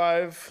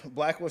 1995,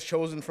 Black was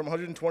chosen from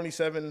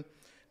 127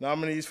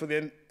 nominees for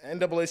the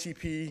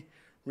NAACP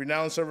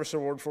Renowned Service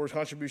Award for his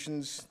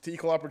contributions to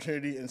equal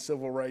opportunity and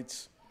civil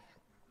rights.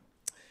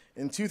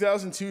 In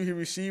 2002, he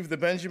received the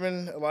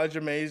Benjamin Elijah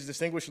Mays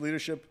Distinguished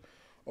Leadership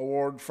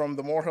Award from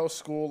the Morehouse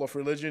School of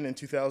Religion in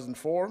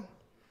 2004.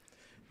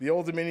 The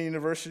Old Dominion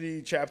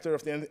University chapter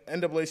of the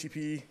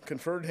NAACP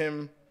conferred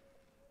him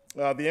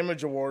the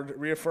Image Award,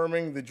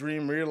 reaffirming the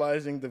dream,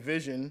 realizing the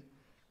vision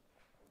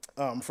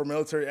for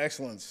military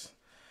excellence.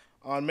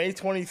 On May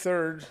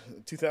 23rd,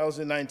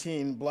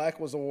 2019, Black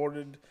was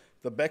awarded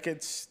the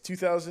Beckett's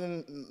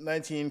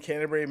 2019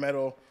 Canterbury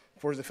Medal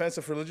for his defense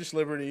of religious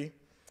liberty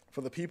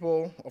for the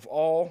people of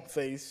all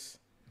faiths.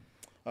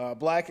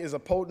 Black is a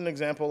potent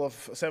example of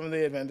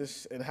Seventh-day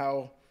Adventists and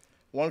how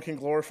one can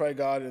glorify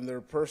God in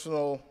their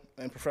personal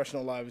and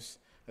professional lives,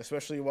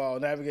 especially while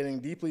navigating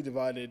deeply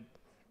divided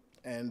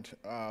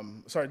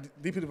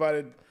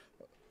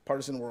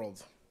partisan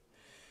world.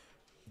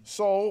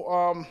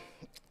 So,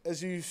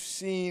 as you've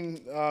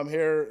seen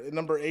here,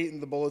 number 8 in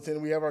the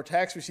bulletin, we have our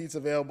tax receipts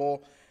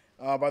available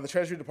by the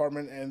Treasury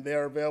Department, and they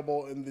are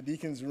available in the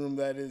deacon's room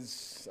that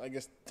is, I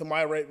guess, to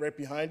my right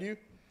behind you.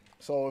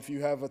 So if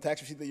you have a tax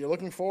receipt that you're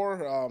looking for,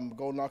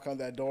 go knock on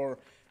that door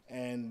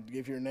and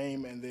give your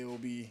name, and they will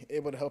be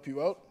able to help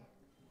you out.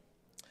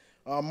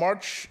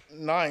 March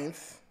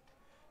 9th,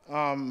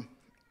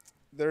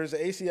 there's an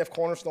ACF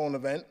Cornerstone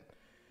event.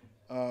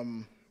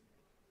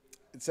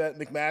 It's at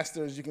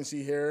McMaster, as you can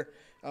see here.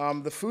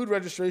 The food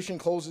registration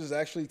closes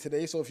actually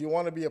today, so if you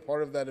want to be a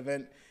part of that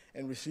event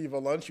and receive a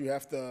lunch, you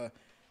have to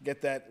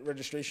get that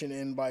registration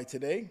in by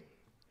today.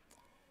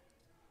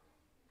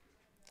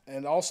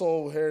 And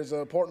also, here's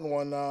an important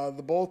one,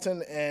 the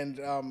bulletin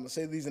and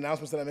say these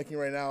announcements that I'm making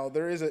right now,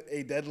 there is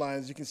a deadline,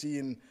 as you can see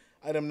in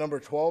item number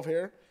 12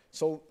 here.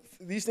 So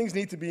these things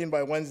need to be in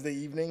by Wednesday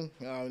evening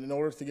in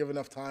order to give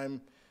enough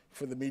time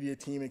for the media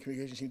team and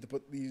communications team to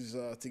put these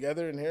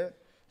together in here.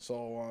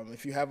 So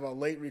if you have a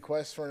late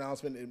request for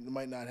announcement, it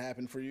might not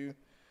happen for you.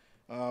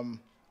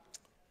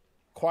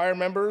 Choir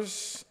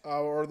members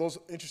or those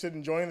interested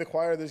in joining the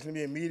choir, there's going to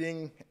be a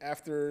meeting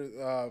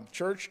after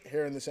church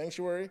here in the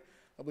sanctuary.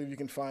 I believe you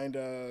can find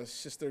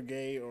Sister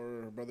Gay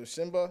or Brother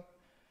Simba.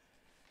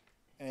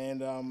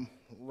 And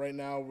right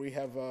now we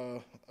have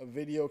a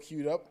video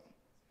queued up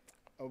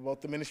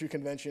about the ministry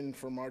convention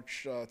for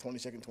March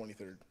 22nd,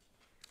 23rd.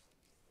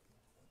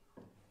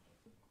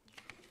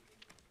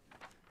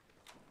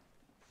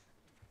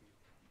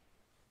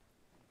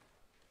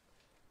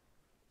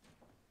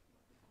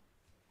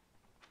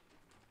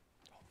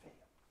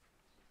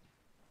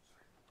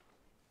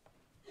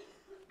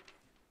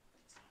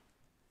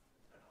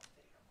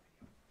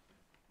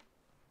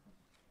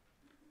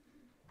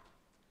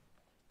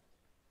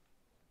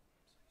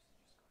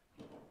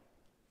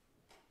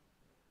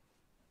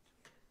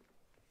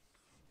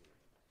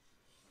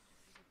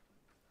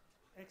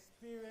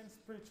 Experience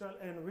spiritual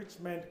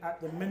enrichment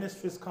at the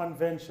Ministries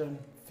Convention,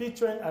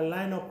 featuring a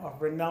lineup of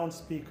renowned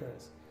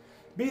speakers.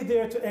 Be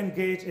there to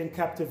engage in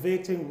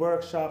captivating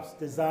workshops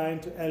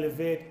designed to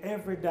elevate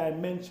every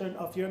dimension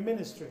of your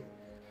ministry.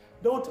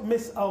 Don't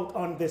miss out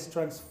on this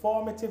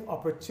transformative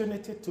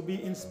opportunity to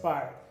be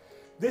inspired.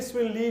 This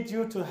will lead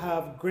you to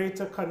have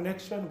greater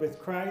connection with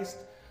Christ,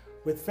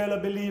 with fellow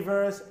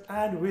believers,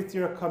 and with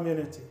your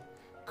community.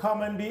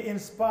 Come and be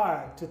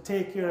inspired to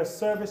take your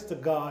service to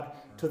God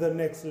to the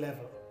next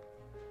level.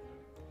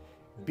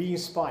 Be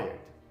inspired,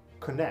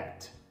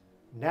 connect,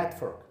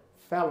 network,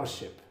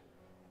 fellowship,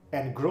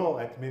 and grow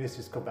at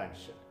Ministries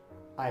Convention.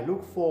 I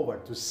look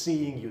forward to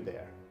seeing you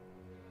there.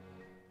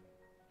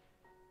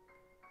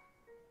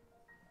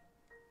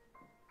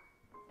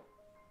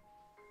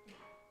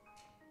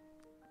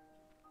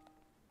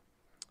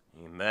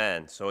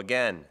 Amen. So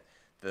again,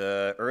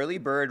 the early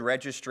bird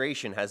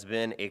registration has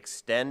been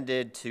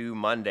extended to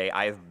Monday.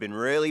 I've been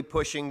really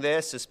pushing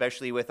this,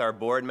 especially with our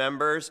board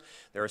members.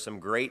 There are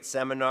some great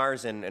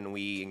seminars, and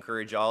we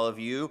encourage all of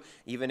you,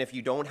 even if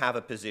you don't have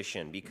a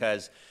position,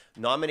 because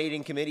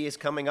nominating committee is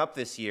coming up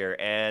this year,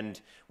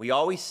 and we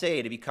always say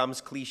it becomes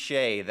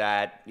cliche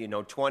that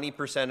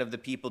 20% of the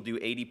people do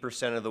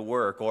 80% of the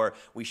work, or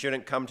we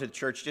shouldn't come to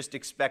church just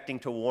expecting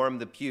to warm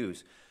the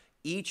pews.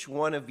 Each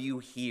one of you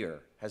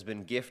here has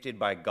been gifted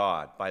by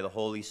God, by the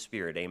Holy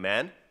Spirit.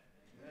 Amen?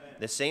 Amen?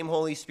 The same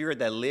Holy Spirit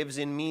that lives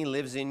in me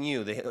lives in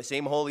you. The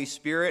same Holy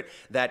Spirit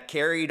that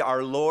carried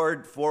our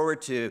Lord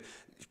forward to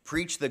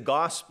preach the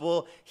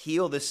gospel,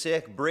 heal the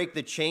sick, break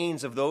the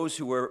chains of those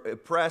who were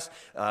oppressed,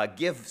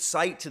 give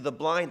sight to the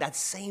blind. That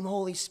same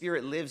Holy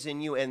Spirit lives in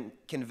you. And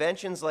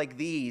conventions like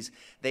these,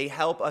 they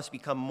help us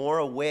become more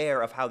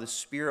aware of how the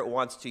Spirit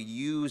wants to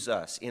use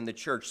us in the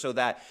church, so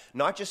that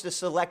not just a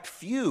select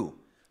few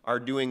are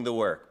doing the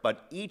work,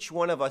 but each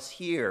one of us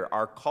here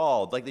are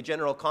called, like the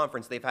General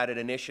Conference, they've had an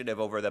initiative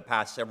over the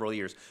past several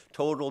years,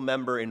 total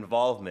member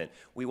involvement.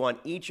 We want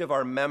each of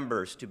our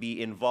members to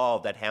be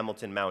involved at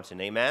Hamilton Mountain,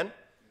 amen?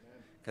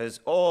 Because,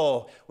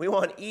 we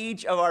want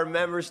each of our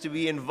members to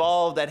be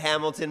involved at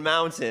Hamilton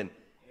Mountain.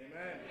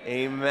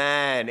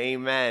 Amen,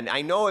 amen.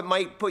 I know it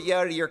might put you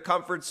out of your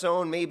comfort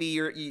zone, maybe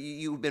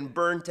you've been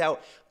burnt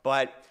out,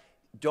 but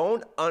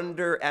don't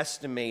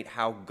underestimate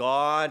how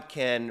God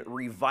can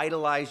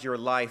revitalize your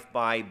life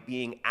by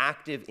being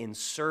active in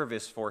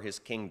service for his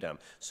kingdom.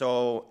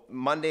 So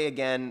Monday,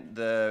 again,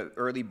 the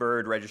early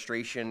bird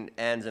registration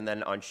ends, and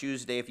then on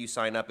Tuesday, if you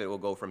sign up, it will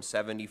go from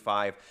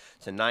 75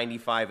 to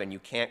 95, and you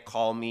can't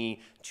call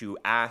me to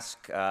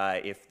ask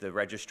if the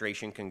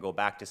registration can go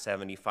back to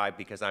 75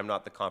 because I'm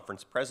not the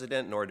conference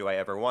president, nor do I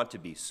ever want to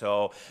be.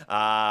 So,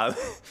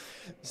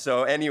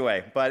 so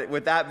anyway, but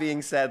with that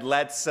being said,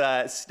 let's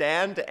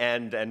stand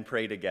and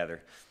pray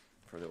together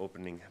for the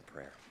opening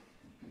prayer.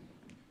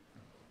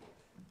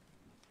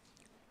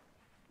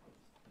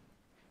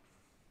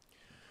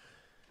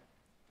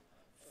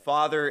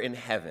 Father in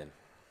heaven,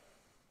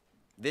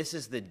 this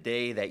is the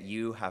day that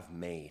you have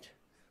made.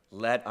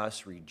 Let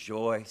us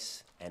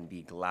rejoice and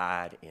be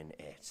glad in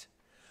it.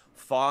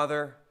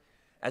 Father,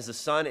 as the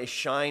sun is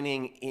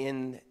shining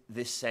in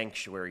this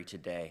sanctuary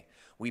today,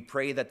 we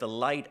pray that the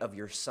light of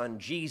your Son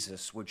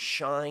Jesus would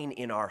shine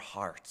in our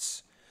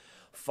hearts.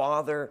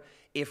 Father,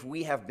 if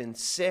we have been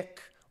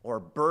sick or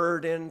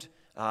burdened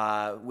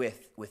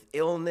with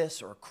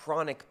illness or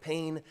chronic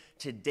pain,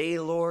 today,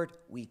 Lord,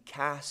 we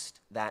cast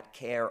that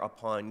care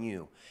upon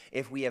you.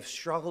 If we have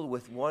struggled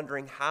with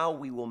wondering how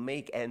we will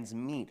make ends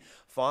meet,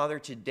 Father,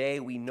 today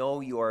we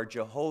know you are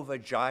Jehovah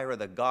Jireh,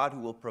 the God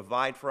who will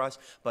provide for us,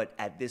 but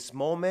at this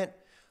moment,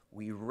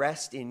 we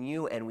rest in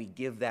you and we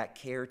give that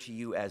care to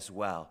you as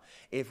well.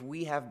 If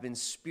we have been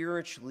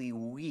spiritually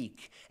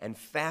weak and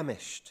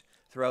famished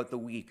throughout the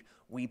week,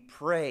 we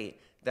pray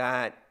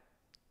that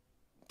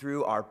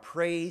through our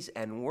praise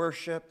and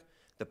worship,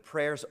 the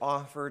prayers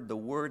offered, the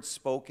words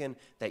spoken,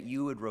 that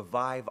you would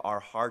revive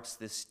our hearts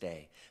this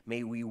day.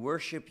 May we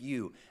worship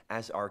you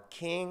as our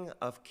King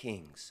of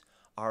Kings,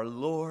 our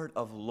Lord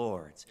of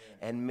Lords,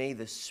 and may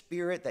the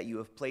Spirit that you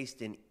have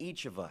placed in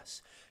each of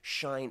us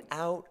shine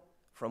out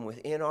from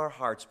within our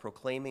hearts,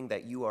 proclaiming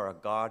that you are a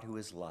God who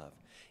is love.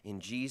 In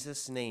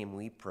Jesus' name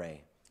we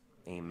pray.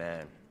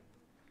 Amen.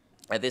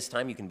 At this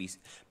time, you can be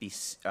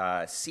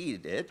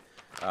seated.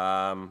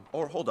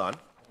 Or hold on.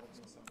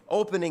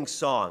 Opening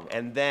song,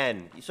 and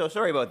then, so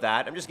sorry about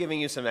that. I'm just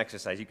giving you some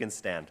exercise. You can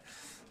stand.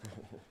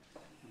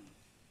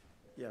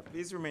 Yeah,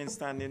 please remain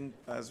standing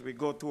as we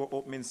go to our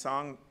opening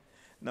song,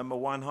 number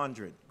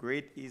 100.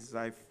 Great is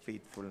thy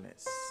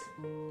faithfulness.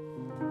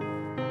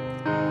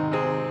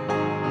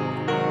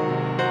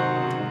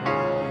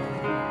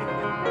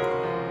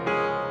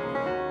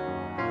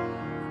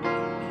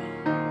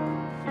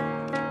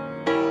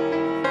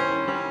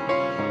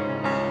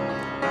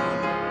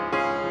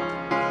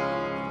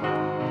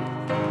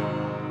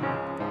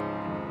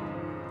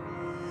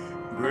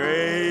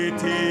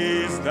 Great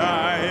is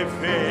thy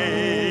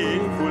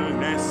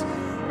faithfulness,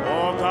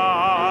 O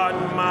God,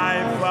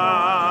 my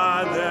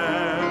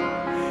Father.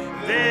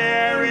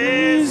 There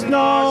is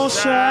no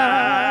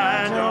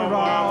shadow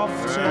of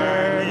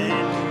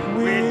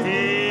turning with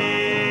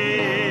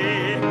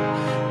thee.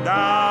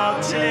 Thou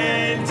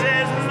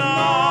changest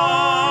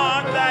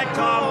not thy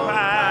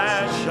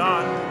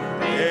compassion,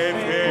 they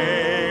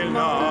fail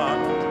not.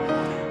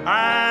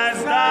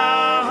 As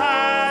thou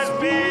hast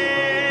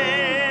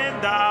been,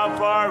 thou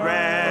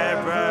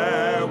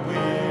forever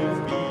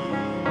wilt be.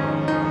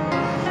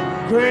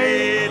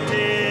 Great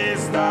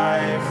is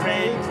thy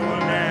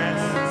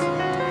faithfulness.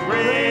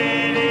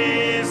 Great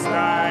is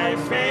thy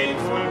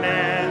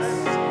faithfulness.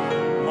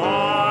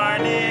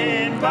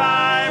 Morning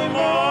by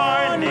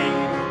morning,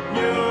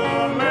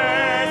 new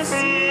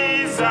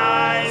mercies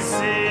I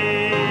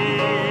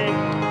see.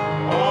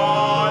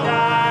 All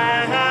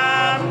I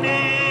have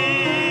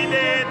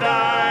needed,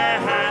 thy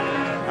hand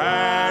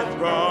hath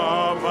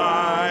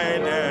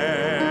provided.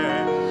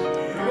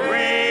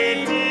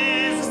 Great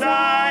is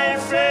thy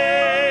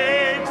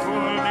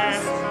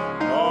faithfulness,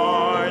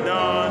 Lord,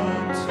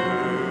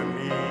 unto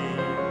me.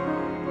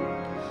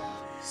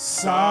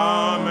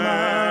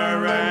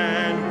 Summer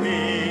and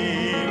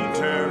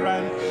winter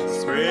and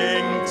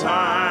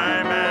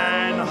springtime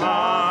and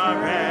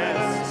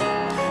harvest,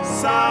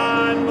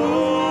 sun,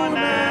 moon,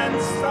 and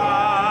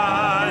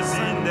stars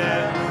in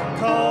their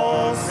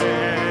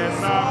courses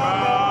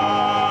above.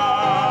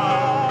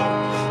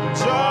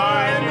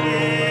 Join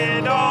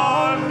with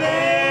all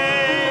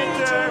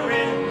nature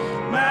in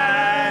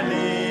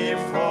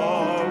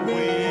manifold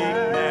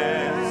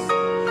witness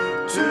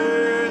to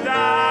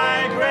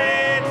thy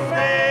great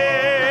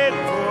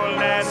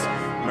faithfulness,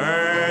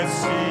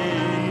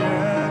 mercy,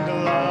 and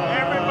love.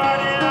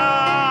 Everybody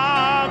now.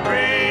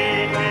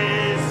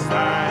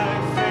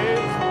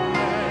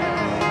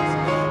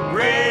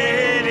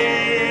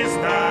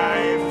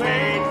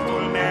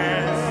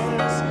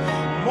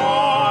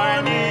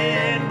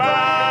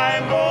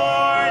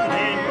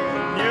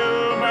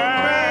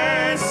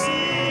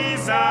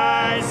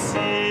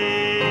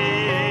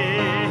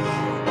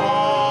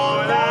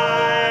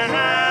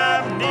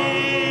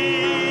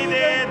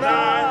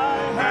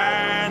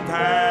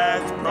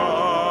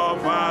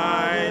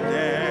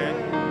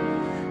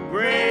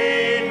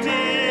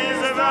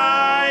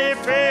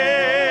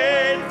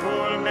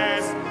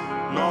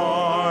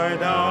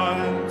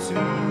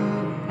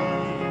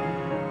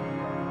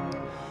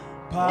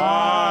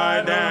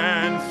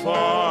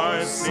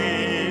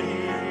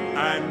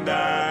 and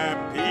the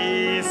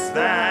peace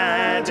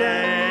that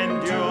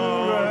endureth.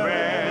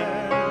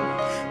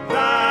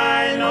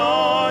 Thine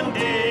own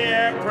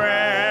dear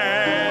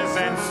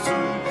presence to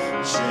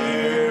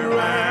cheer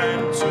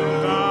and to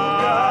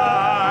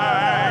guide.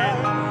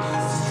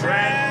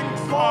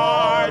 Strength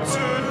for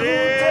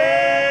today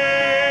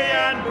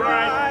and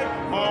bright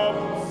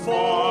hope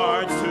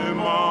for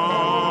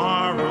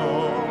tomorrow.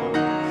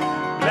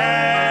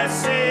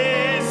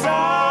 Blessings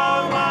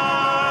all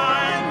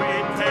mine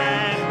with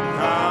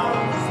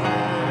 10,000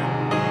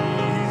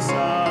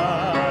 beside.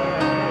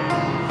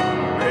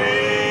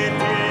 Great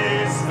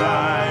is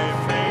thy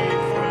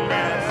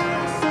faithfulness.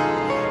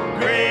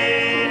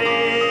 Great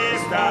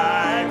is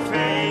thy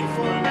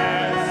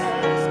faithfulness.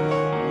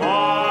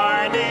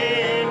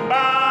 Morning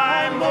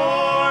by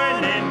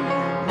morning,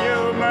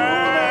 new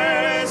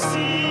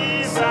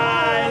mercies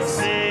I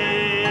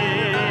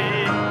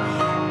see.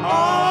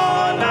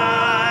 All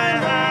I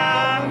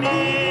have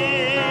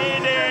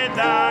needed,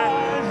 thy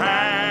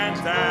hand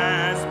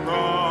has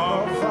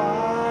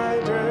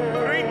provided.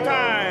 3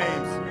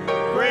 times.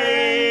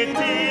 Great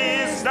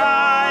is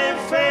thy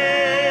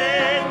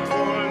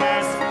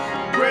faithfulness.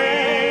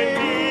 Great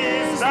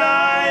is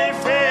thy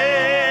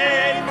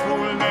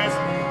faithfulness.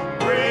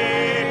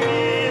 Great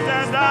is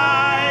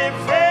thy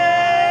faithfulness.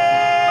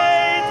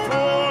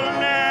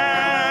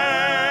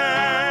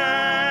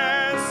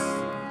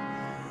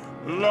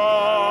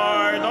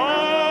 Lord,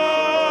 on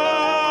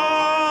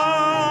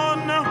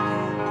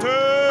to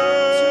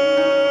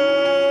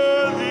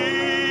thee.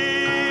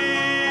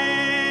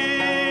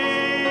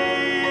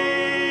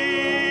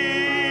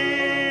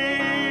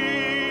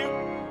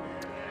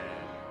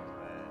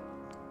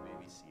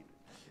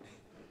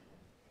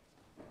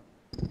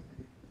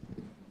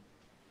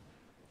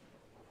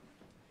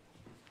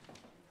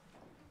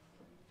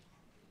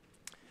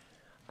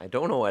 I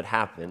don't know what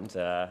happened.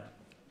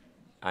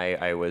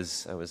 I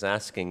was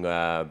asking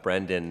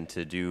Brendan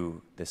to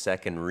do the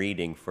second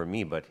reading for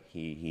me, but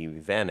he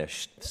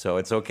vanished. So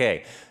it's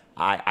okay.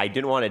 I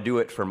didn't want to do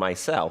it for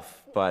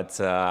myself, but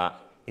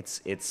it's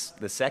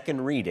the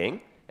second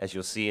reading, as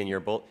you'll see in your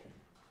book.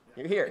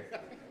 You're here.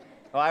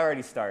 Oh, I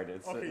already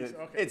started. So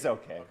it's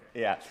okay.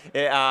 Yeah.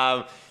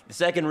 The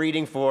second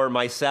reading for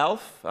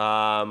myself,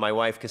 my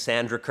wife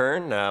Cassandra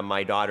Kern,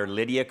 my daughter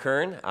Lydia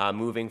Kern,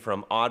 moving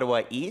from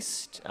Ottawa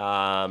East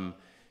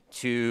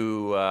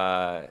to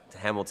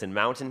Hamilton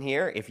Mountain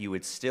here. If you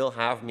would still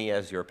have me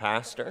as your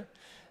pastor,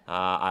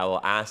 I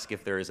will ask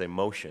if there is a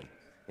motion.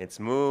 It's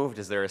moved.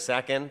 Is there a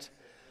second?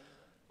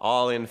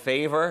 All in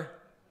favor?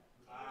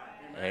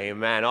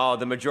 Amen. Oh,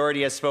 the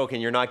majority has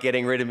spoken. You're not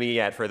getting rid of me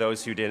yet for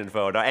those who didn't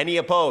vote. Any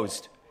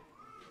opposed?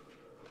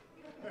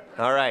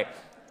 All right.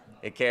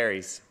 It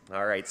carries.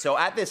 All right. So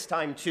at this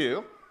time,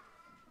 too,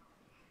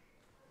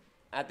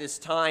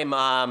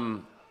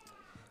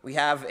 we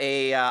have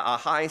a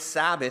high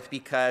Sabbath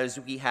because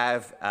we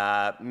have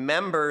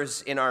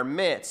members in our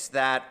midst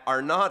that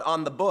are not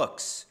on the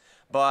books,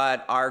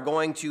 but are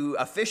going to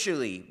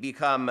officially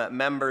become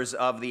members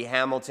of the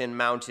Hamilton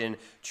Mountain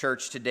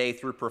Church today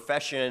through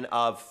profession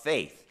of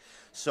faith.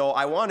 So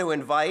I want to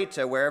invite,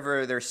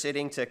 wherever they're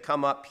sitting, to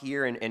come up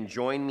here and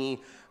join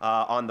me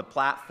on the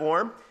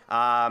platform.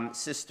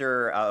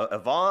 Sister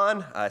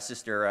Yvonne,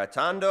 Sister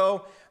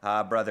Tando,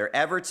 Brother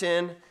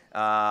Everton,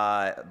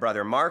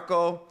 Brother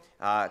Marco,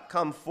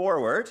 come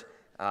forward.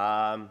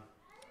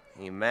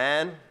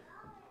 Amen.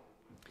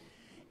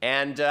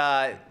 And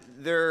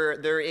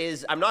there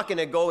is, I'm not going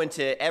to go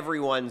into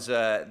everyone's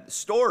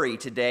story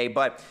today,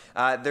 but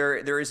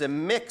there is a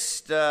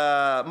mixed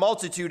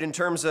multitude in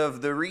terms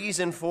of the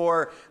reason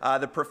for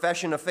the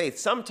profession of faith.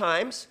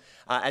 Sometimes,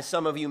 as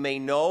some of you may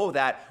know,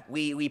 that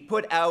we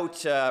put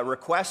out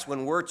requests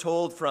when we're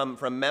told from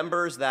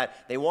members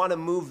that they want to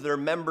move their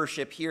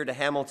membership here to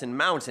Hamilton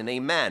Mountain.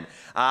 Amen.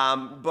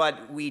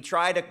 But we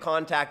try to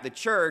contact the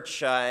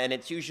church, and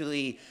it's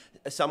usually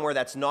somewhere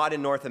that's not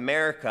in North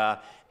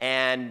America,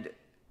 and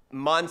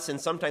months and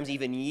sometimes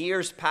even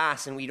years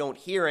pass and we don't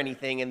hear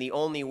anything, and the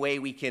only way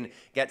we can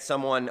get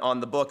someone on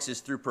the books is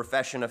through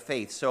profession of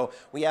faith. So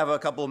we have a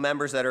couple of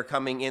members that are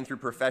coming in through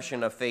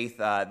profession of faith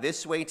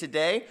this way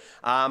today.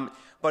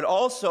 But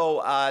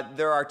also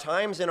there are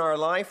times in our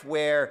life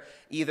where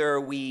either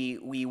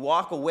we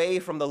walk away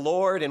from the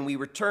Lord and we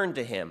return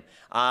to Him.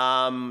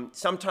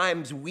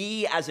 Sometimes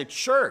we as a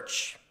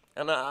church,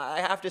 and I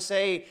have to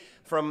say,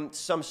 from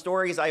some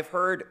stories I've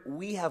heard,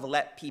 we have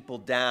let people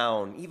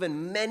down,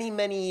 even many,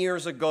 many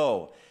years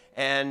ago.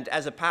 And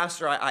as a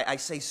pastor, I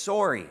say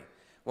sorry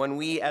when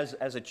we, as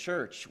a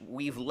church,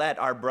 we've let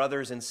our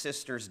brothers and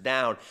sisters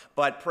down.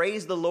 But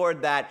praise the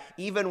Lord that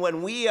even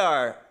when we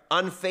are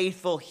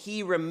unfaithful,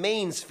 He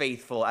remains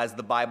faithful, as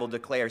the Bible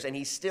declares, and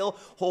He still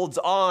holds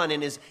on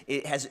and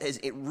has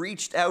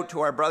reached out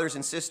to our brothers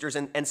and sisters.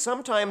 And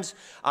sometimes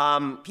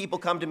people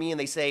come to me and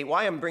they say,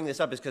 why I'm bringing this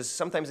up is because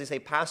sometimes they say,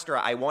 Pastor,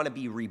 I want to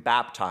be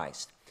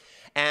rebaptized.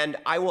 And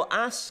I will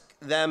ask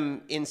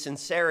them in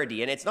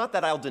sincerity, and it's not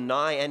that I'll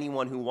deny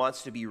anyone who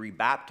wants to be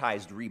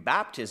rebaptized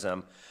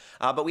rebaptism,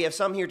 but we have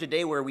some here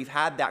today where we've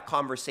had that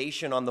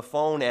conversation on the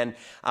phone, and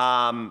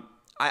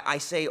I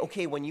say,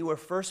 okay, when you were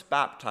first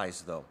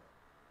baptized, though,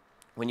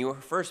 when you were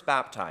first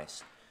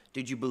baptized,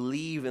 did you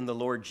believe in the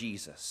Lord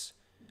Jesus?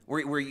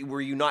 Were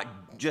you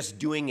not just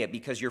doing it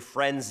because your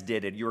friends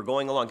did it? You were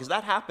going along, because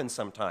that happens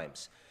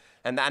sometimes.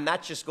 And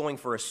that's just going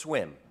for a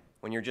swim,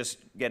 when you're just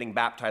getting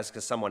baptized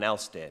because someone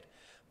else did.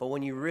 But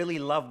when you really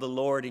love the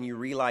Lord and you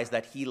realize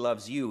that he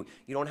loves you,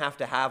 you don't have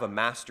to have a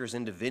master's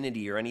in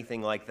divinity or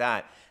anything like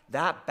that.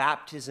 That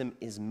baptism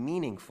is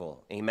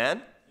meaningful. Amen?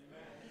 Amen.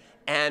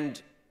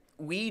 And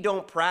we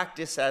don't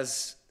practice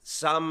as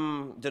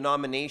some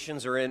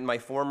denominations, or in my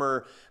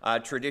former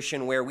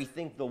tradition, where we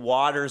think the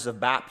waters of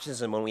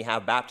baptism, when we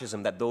have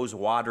baptism, that those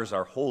waters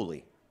are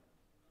holy.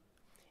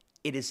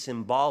 It is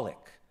symbolic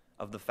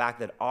of the fact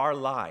that our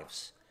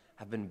lives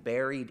have been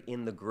buried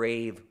in the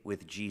grave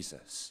with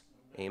Jesus.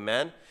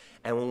 Amen?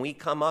 And when we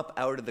come up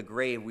out of the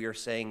grave, we are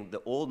saying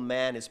the old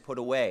man is put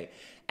away.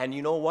 And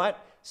you know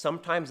what?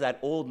 Sometimes that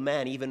old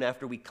man, even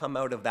after we come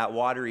out of that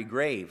watery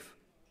grave,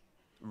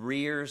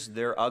 rears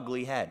their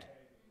ugly head.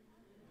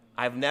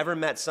 I've never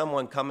met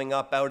someone coming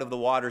up out of the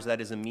waters that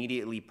is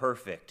immediately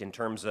perfect in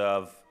terms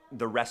of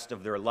the rest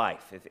of their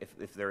life,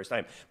 if there is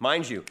time.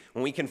 Mind you,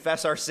 when we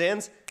confess our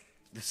sins,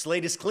 the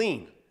slate is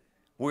clean.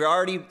 We're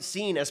already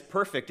seen as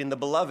perfect in the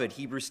beloved,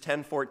 Hebrews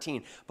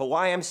 10:14. But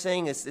why I'm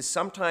saying this is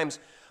sometimes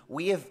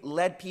we have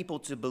led people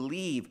to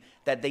believe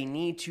that they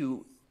need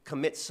to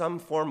commit some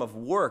form of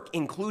work,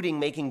 including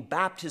making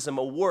baptism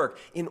a work,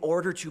 in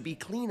order to be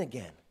clean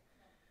again.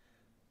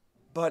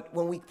 But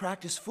when we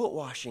practice foot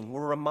washing,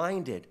 we're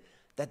reminded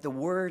that the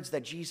words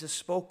that Jesus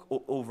spoke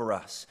over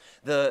us,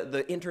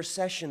 the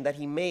intercession that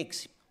he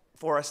makes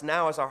for us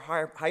now as our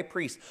high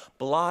priest,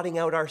 blotting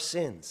out our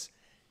sins,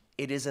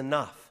 it is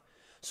enough.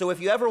 So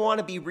if you ever want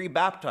to be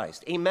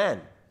rebaptized,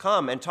 amen,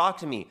 come and talk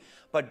to me.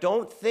 But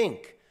don't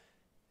think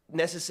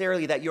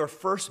necessarily that your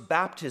first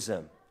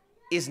baptism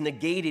is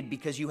negated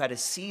because you had a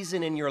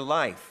season in your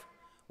life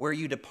where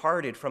you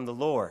departed from the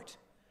Lord.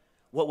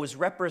 What was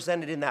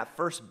represented in that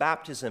first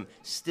baptism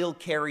still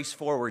carries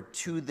forward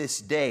to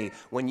this day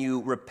when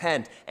you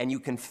repent and you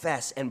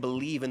confess and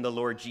believe in the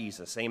Lord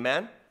Jesus.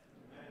 Amen?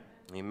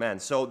 Amen.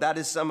 So that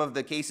is some of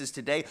the cases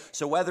today.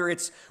 So whether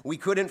it's we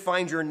couldn't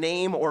find your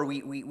name, or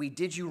we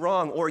did you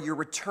wrong, or you're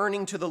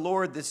returning to the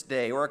Lord this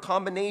day, or a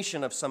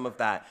combination of some of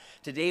that,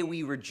 today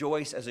we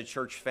rejoice as a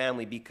church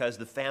family because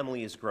the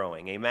family is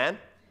growing. Amen?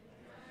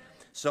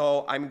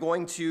 So I'm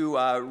going to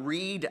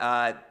read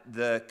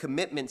the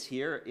commitments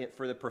here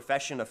for the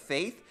profession of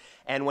faith.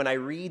 And when I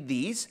read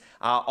these,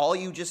 all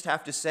you just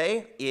have to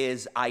say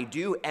is, I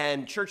do.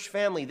 And church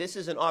family, this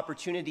is an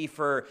opportunity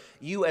for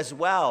you as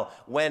well.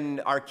 When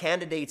our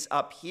candidates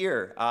up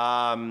here,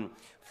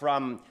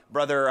 from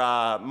Brother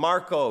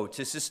Marco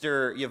to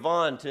Sister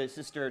Yvonne to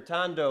Sister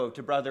Tando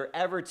to Brother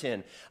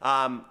Everton,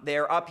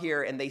 they're up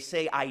here and they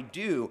say, I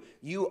do.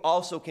 You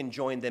also can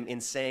join them in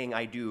saying,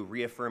 I do,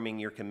 reaffirming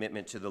your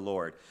commitment to the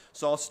Lord.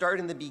 So I'll start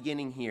in the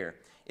beginning here.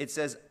 It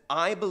says,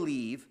 I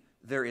believe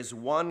there is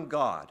one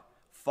God,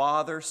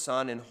 Father,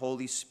 Son, and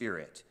Holy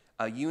Spirit,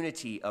 a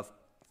unity of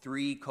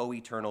three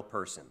co-eternal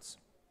persons.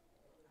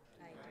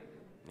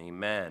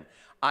 Amen.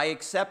 I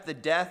accept the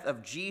death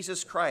of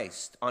Jesus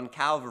Christ on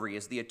Calvary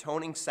as the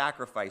atoning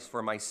sacrifice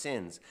for my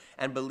sins,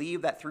 and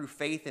believe that through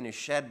faith in his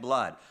shed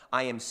blood,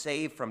 I am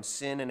saved from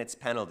sin and its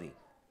penalty.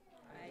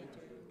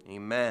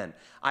 Amen.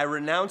 I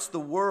renounce the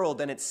world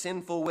and its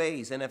sinful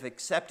ways and have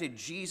accepted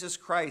Jesus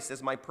Christ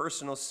as my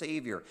personal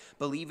Savior,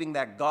 believing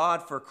that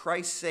God, for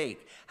Christ's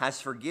sake,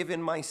 has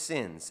forgiven my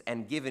sins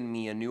and given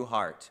me a new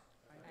heart.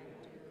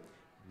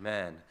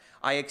 Amen.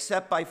 I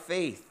accept by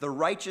faith the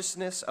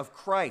righteousness of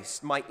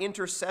Christ, my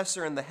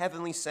intercessor in the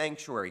heavenly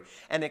sanctuary,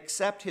 and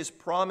accept his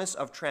promise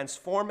of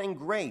transforming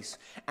grace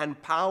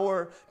and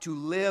power to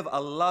live a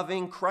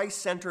loving,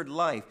 Christ-centered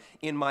life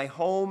in my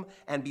home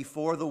and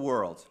before the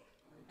world.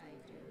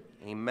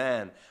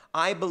 Amen.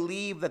 I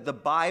believe that the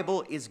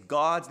Bible is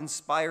God's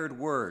inspired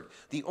word,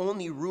 the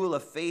only rule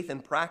of faith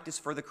and practice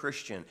for the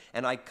Christian,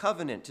 and I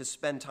covenant to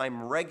spend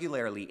time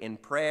regularly in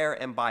prayer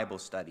and Bible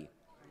study.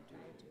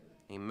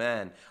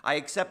 Amen. I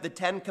accept the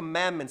 10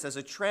 Commandments as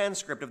a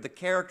transcript of the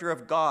character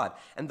of God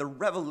and the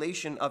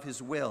revelation of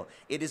his will.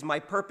 It is my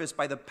purpose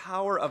by the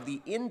power of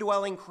the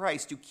indwelling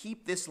Christ to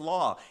keep this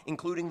law,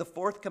 including the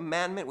 4th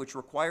commandment, which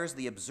requires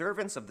the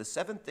observance of the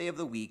 7th day of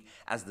the week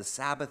as the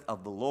Sabbath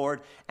of the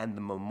Lord and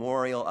the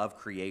memorial of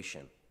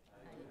creation.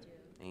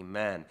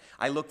 Amen.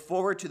 I look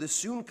forward to the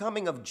soon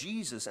coming of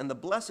Jesus and the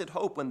blessed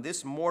hope when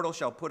this mortal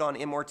shall put on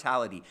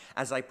immortality.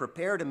 As I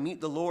prepare to meet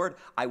the Lord,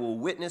 I will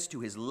witness to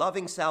his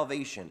loving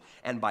salvation,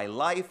 and by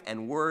life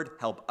and word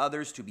help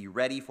others to be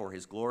ready for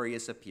his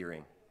glorious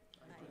appearing.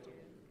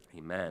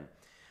 Amen.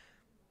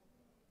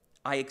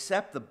 I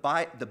accept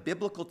the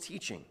biblical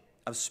teaching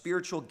of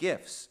spiritual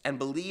gifts and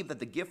believe that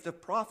the gift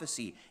of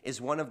prophecy is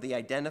one of the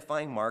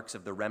identifying marks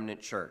of the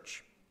remnant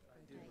church.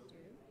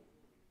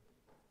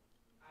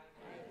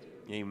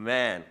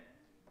 Amen.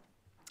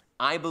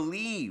 I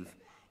believe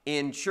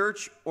in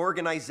church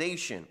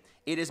organization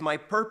It is my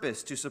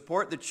purpose to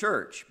support the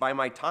church by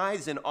my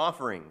tithes and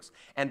offerings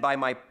and by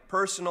my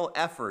personal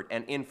effort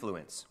and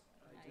influence.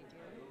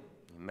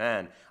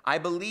 Amen. I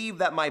believe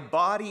that my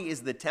body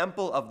is the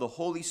temple of the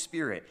Holy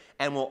Spirit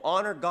and will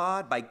honor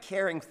God by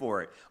caring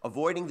for it,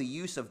 avoiding the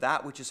use of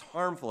that which is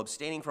harmful,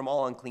 abstaining from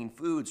all unclean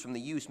foods, from the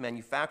use,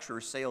 manufacture,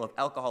 or sale of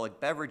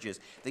alcoholic beverages,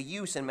 the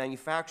use and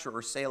manufacture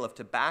or sale of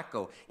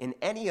tobacco in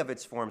any of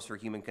its forms for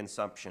human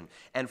consumption,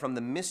 and from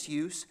the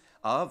misuse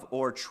of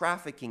or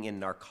trafficking in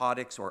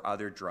narcotics or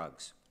other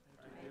drugs.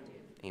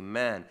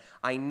 Amen.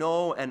 I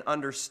know and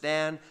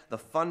understand the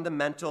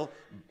fundamental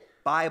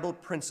Bible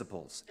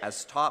principles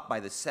as taught by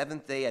the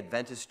Seventh-day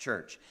Adventist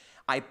Church.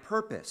 I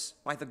purpose,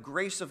 by the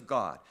grace of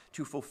God,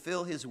 to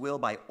fulfill His will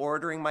by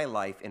ordering my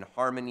life in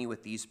harmony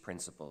with these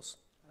principles.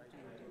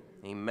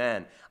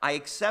 Amen. I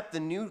accept the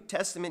New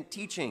Testament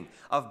teaching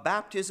of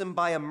baptism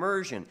by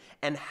immersion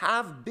and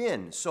have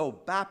been so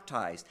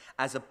baptized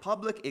as a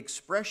public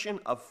expression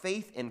of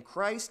faith in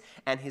Christ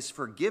and His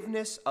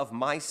forgiveness of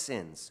my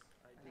sins.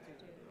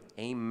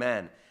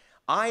 Amen.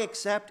 I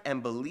accept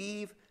and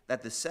believe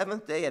that the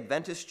Seventh-day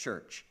Adventist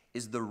Church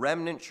is the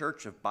remnant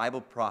church of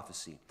Bible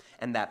prophecy,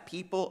 and that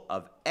people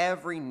of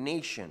every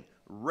nation,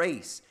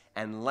 race,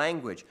 and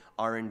language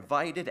are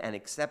invited and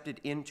accepted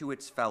into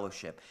its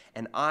fellowship.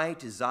 And I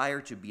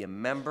desire to be a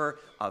member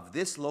of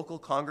this local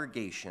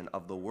congregation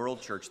of the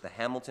World Church, the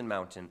Hamilton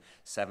Mountain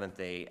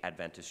Seventh-day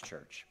Adventist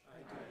Church.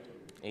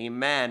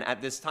 Amen.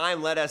 At this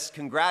time, let us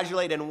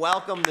congratulate and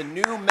welcome the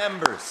new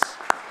members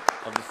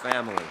of the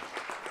family.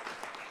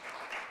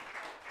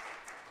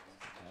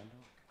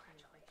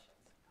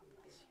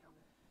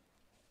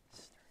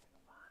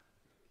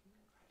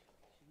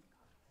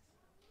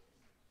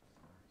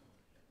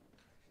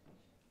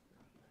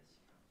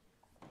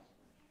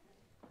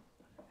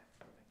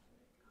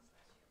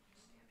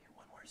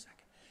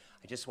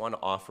 I just want to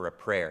offer a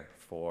prayer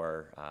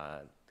for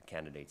the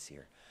candidates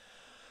here.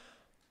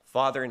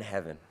 Father in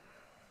heaven,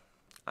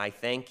 I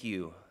thank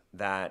you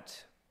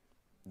that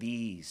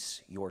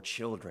these, your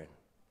children,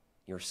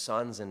 your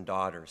sons and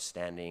daughters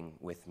standing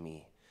with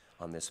me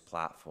on this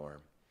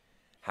platform,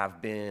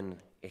 have been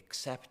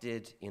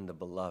accepted in the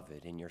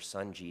beloved, in your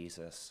Son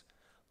Jesus,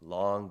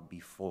 long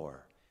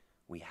before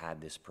we had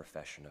this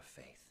profession of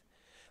faith.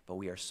 But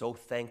we are so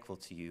thankful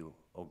to you,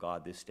 oh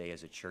God, this day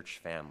as a church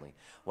family,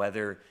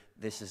 whether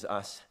this is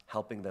us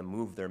helping them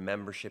move their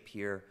membership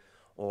here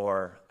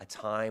or a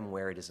time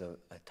where it is a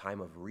time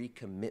of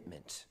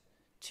recommitment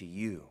to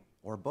you,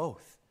 or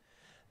both,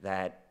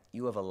 that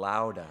you have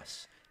allowed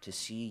us to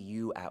see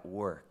you at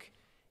work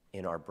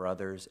in our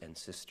brothers and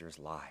sisters'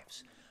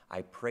 lives.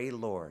 I pray,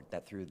 Lord,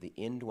 that through the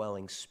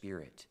indwelling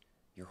Spirit,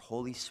 your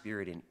Holy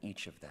Spirit in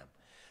each of them,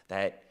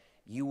 that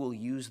you will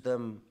use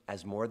them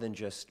as more than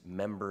just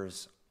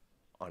members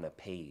on a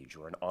page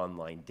or an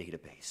online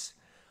database.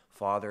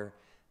 Father,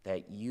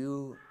 that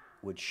you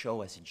would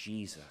show us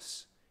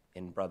Jesus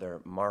in Brother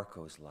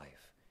Marco's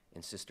life,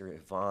 in Sister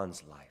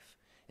Yvonne's life,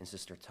 in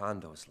Sister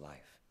Tando's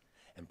life,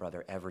 and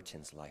Brother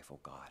Everton's life, oh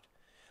God.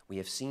 We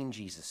have seen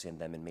Jesus in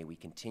them, and may we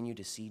continue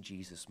to see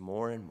Jesus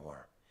more and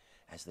more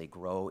as they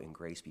grow in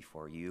grace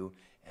before you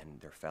and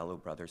their fellow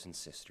brothers and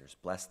sisters.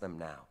 Bless them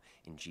now.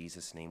 In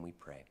Jesus' name we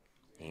pray.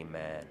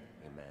 Amen.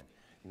 Amen.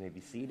 You may be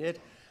seated.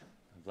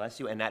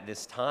 Bless you. And at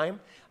this time,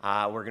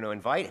 we're going to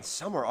invite, and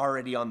some are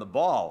already on the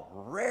ball,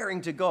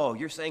 raring to go.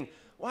 You're saying,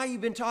 why have you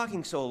been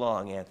talking so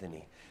long,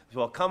 Anthony?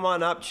 Well, come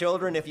on up,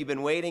 children. If you've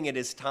been waiting, it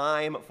is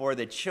time for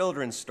the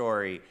children's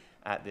story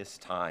at this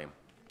time.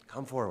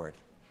 Come forward.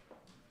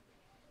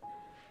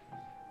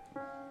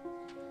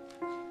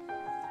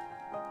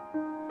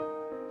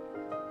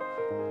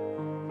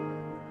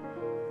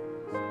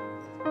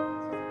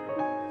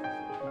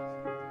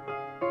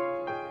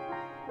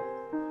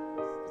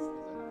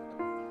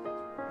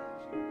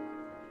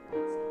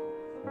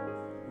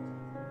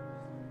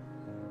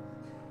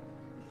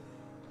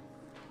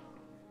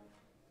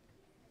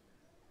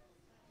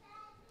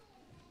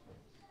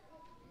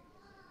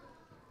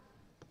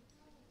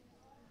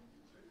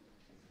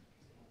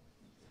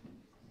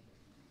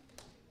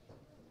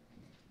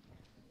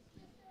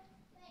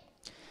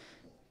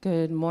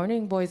 Good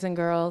morning, boys and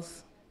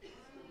girls.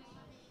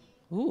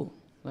 Ooh,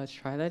 let's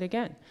try that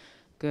again.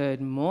 Good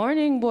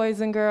morning,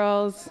 boys and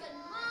girls.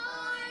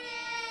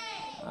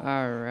 Good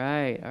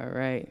morning. All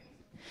right.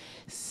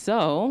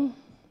 So,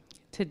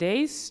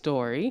 today's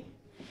story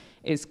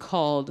is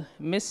called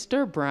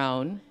Mr.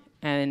 Brown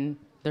and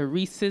the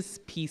Reese's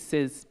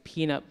Pieces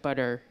Peanut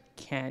Butter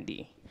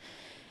Candy.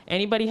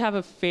 Anybody have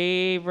a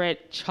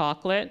favorite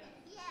chocolate?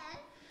 Yes.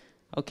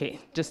 Okay,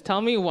 just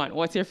tell me one.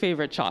 What's your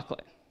favorite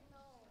chocolate?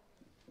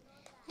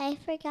 I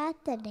forgot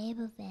the name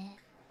of it.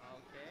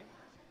 Okay.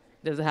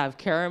 Does it have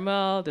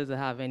caramel? Does it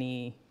have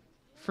any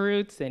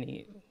fruits?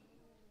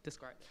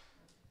 Describe it.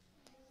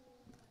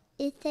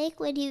 It's like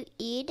when you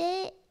eat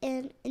it,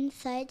 and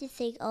inside it's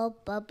like all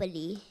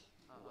bubbly.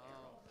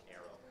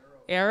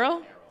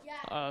 Arrow? Yeah.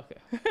 Oh,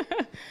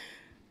 okay.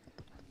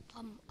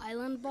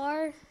 Island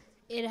Bar.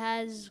 It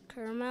has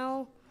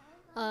caramel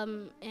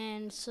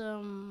and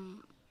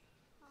some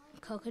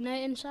coconut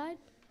inside?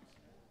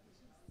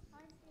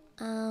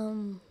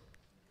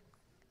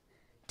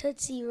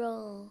 Tootsie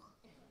Roll.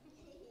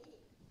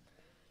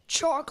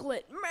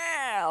 Chocolate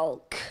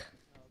milk.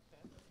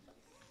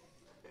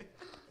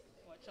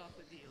 What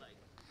chocolate do you like?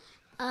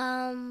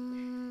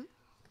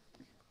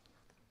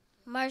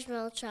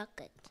 Marshmallow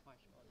chocolate.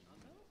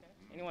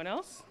 Anyone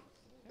else?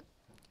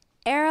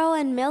 Arrow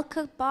and milk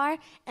cook bar,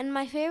 and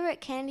my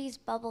favorite candy is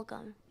bubble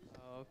gum.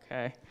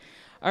 Okay.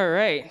 All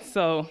right.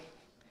 So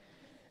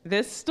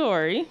this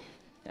story,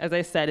 as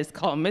I said, is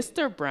called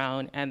Mr.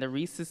 Brown and the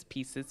Reese's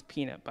Pieces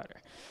Peanut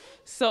Butter.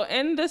 So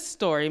in this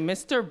story,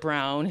 Mr.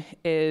 Brown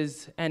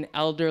is an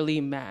elderly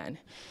man.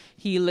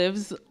 He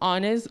lives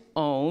on his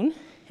own,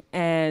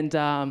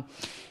 and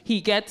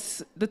he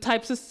gets the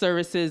types of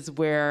services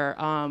where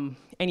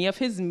any of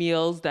his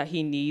meals that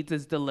he needs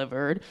is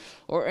delivered,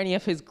 or any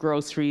of his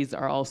groceries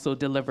are also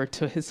delivered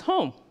to his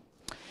home.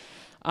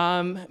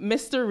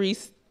 Mr.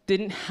 Reese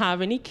didn't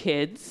have any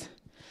kids,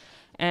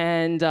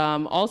 and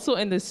also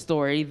in this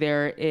story,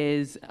 there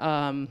is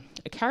a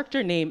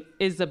character named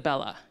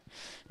Isabella.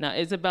 Now,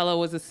 Isabella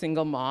was a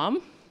single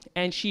mom,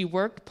 and she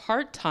worked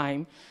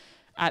part-time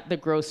at the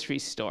grocery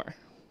store.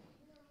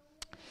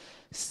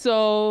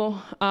 So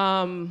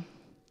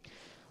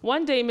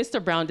one day,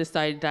 Mr. Brown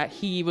decided that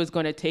he was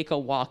going to take a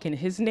walk in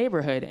his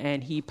neighborhood,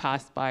 and he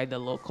passed by the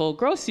local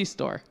grocery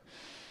store.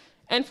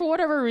 And for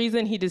whatever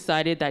reason, he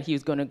decided that he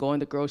was going to go in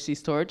the grocery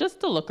store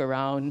just to look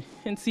around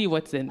and see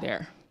what's in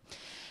there.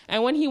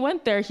 And when he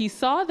went there, he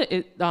saw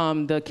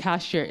the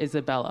cashier,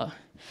 Isabella.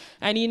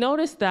 And he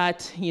noticed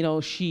that,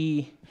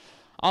 she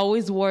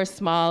always wore a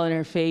smile on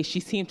her face. She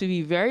seemed to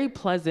be very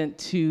pleasant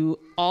to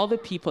all the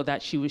people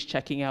that she was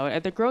checking out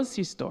at the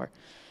grocery store.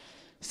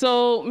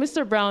 So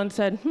Mr. Brown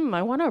said,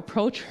 I want to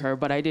approach her,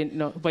 but he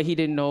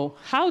didn't know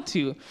how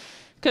to,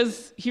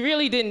 because he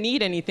really didn't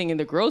need anything in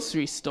the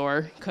grocery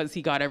store because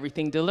he got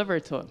everything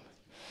delivered to him.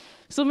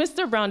 So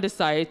Mr. Brown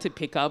decided to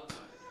pick up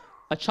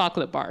a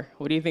chocolate bar.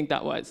 What do you think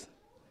that was?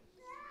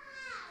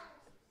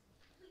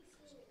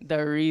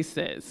 The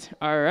Reese's.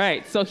 All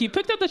right. So he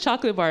picked up the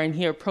chocolate bar and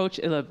he approached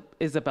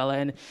Isabella,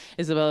 and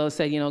Isabella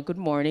said, good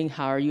morning.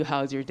 How are you?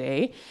 How's your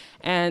day?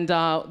 And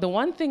the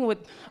one thing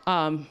with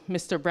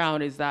Mr.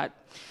 Brown is that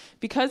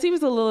because he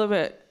was a little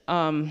bit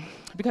older,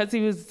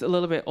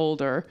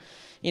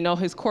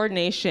 his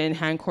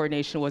hand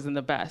coordination wasn't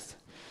the best.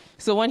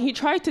 So when he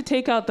tried to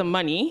take out the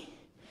money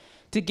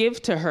to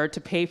give to her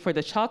to pay for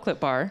the chocolate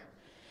bar,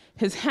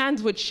 his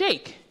hands would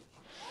shake.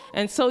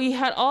 And so he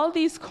had all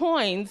these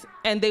coins,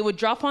 and they would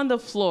drop on the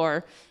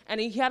floor, and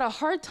he had a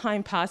hard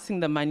time passing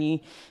the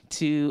money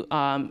to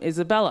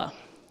Isabella.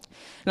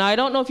 Now, I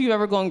don't know if you've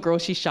ever gone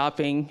grocery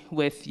shopping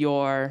with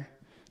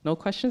no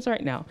questions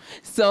right now.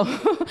 So,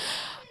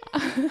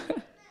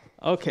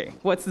 okay,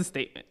 what's the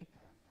statement?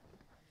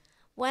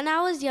 When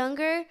I was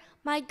younger,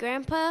 my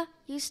grandpa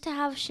used to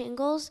have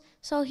shingles,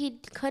 so he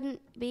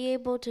couldn't be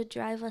able to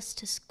drive us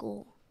to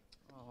school.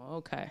 Oh,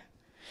 okay.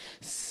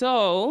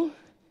 So,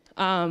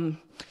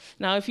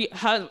 now, if you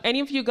have any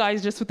of you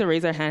guys, just with the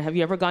raise your hand, have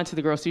you ever gone to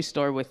the grocery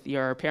store with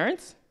your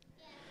parents?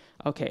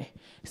 Yeah. Okay.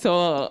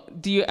 So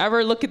do you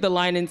ever look at the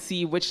line and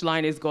see which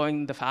line is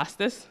going the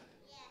fastest?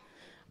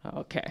 Yeah.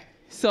 Okay.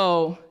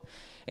 So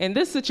in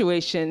this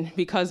situation,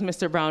 because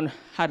Mr. Brown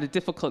had a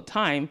difficult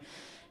time,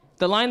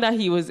 the line that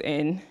he was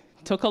in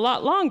took a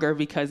lot longer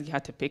because he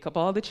had to pick up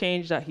all the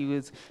change that he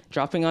was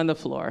dropping on the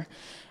floor.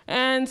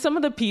 And some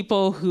of the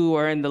people who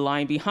were in the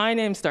line behind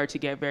him started to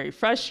get very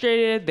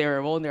frustrated. They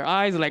were rolling their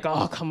eyes like,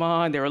 oh, come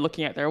on. They were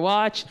looking at their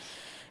watch.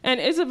 And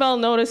Isabel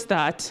noticed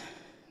that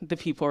the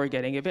people were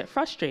getting a bit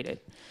frustrated.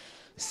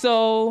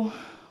 So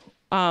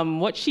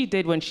what she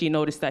did when she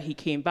noticed that he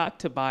came back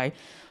to buy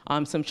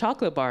some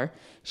chocolate bar,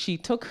 she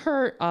took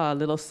her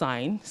little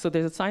sign. So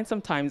there's a sign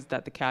sometimes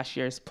that the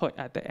cashiers put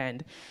at the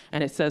end,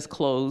 and it says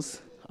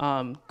close,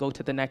 go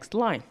to the next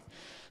line.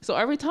 So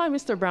every time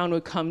Mr. Brown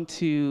would come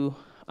to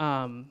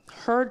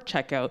her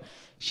checkout,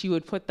 she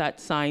would put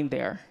that sign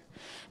there.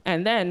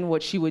 And then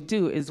what she would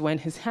do is when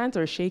his hands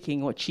are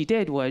shaking, what she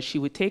did was she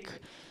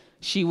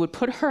would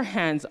put her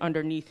hands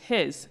underneath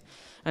his,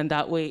 and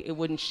that way it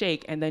wouldn't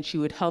shake, and then she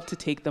would help to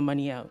take the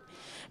money out.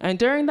 And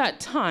during that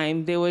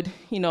time, they would,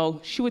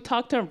 she would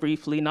talk to him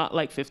briefly, not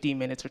like 15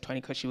 minutes or 20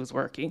 because she was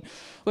working,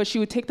 but she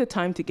would take the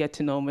time to get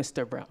to know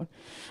Mr. Brown.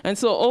 And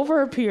so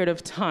over a period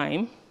of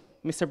time,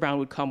 Mr. Brown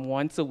would come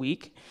once a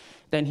week,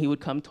 then he would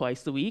come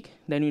twice a week,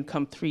 then he would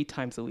come 3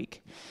 times a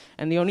week.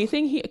 And the only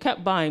thing he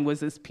kept buying was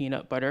this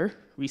peanut butter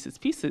Reese's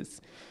Pieces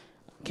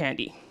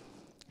candy.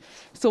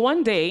 So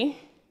one day,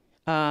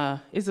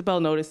 Isabel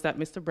noticed that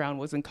Mr. Brown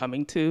wasn't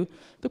coming to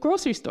the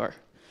grocery store.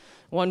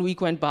 1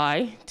 week went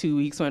by, 2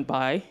 weeks went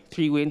by,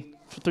 3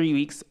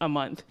 weeks, a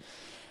month.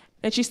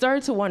 And she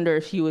started to wonder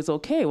if he was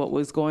okay, what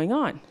was going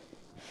on.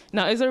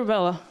 Now,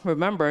 Isabella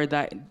remembered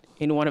that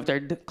in one of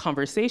their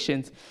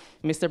conversations,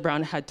 Mr.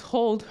 Brown had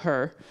told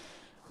her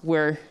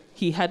where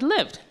he had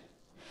lived.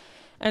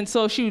 And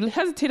so she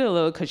hesitated a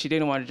little because she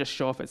didn't want to just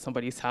show up at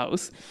somebody's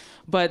house.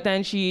 But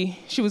then she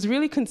was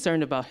really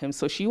concerned about him.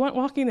 So she went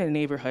walking in the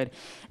neighborhood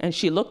and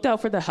she looked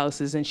out for the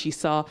houses and she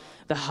saw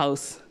the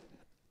house,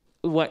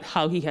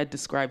 how he had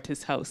described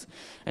his house.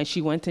 And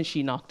she went and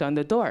she knocked on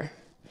the door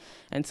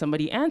and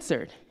somebody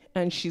answered.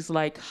 And she's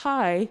like,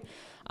 "Hi,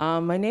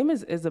 my name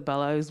is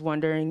Isabella. I was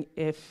wondering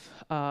if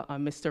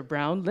Mr.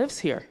 Brown lives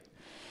here."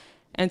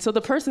 And so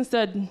the person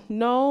said,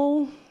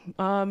 "No,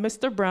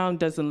 Mr. Brown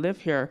doesn't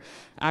live here.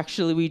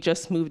 Actually, we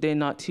just moved in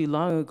not too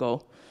long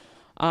ago.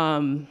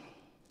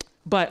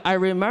 But I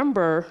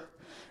remember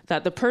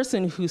that the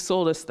person who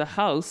sold us the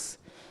house,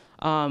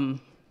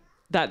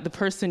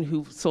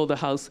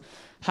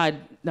 had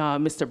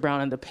Mr.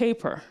 Brown in the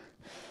paper.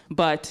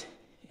 But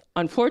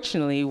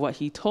unfortunately, what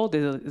he told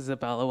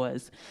Isabella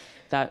was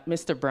that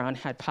Mr. Brown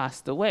had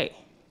passed away."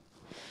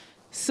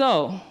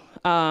 So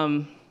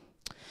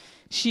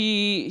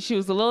she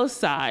was a little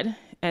sad,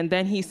 and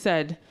then he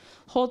said,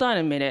 "Hold on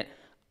a minute,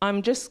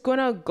 I'm just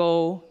gonna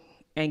go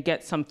and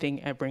get something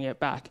and bring it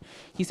back."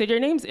 He said, "Your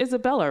name's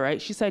Isabella,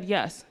 right?" She said,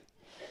 "Yes."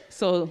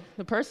 So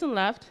the person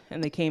left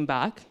and they came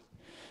back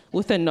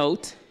with a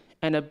note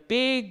and a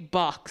big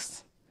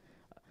box.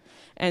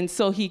 And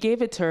so he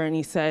gave it to her and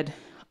he said,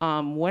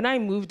 "When I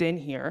moved in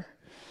here,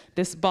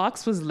 this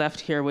box was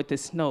left here with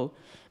this note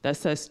that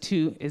says,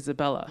 'To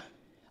Isabella.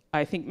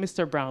 I think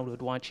Mr. Brown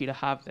would want you to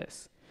have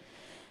this.'"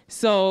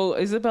 So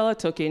Isabella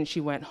took it and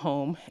she went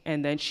home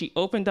and then she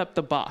opened up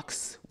the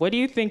box. What do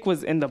you think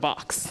was in the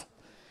box?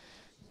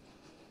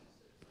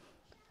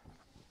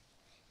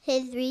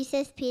 His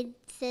Reese's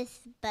Pieces,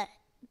 but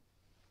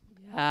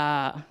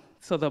Yeah.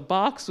 So the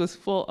box was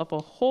full of a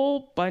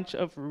whole bunch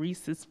of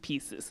Reese's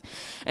Pieces.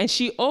 And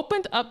she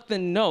opened up the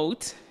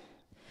note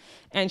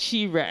and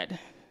she read.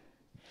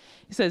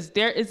 It says,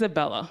 "Dear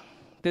Isabella,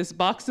 this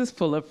box is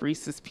full of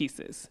Reese's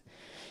Pieces.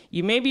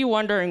 You may be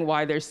wondering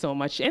why there's so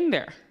much in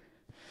there.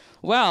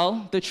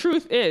 Well, the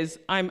truth is,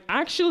 I'm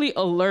actually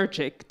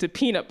allergic to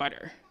peanut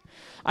butter.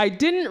 I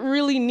didn't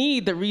really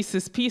need the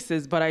Reese's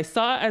Pieces, but I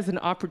saw it as an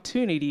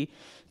opportunity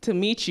to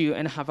meet you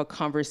and have a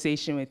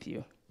conversation with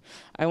you.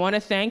 I want to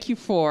thank you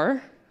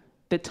for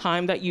the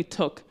time that you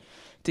took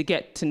to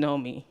get to know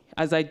me,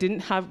 as I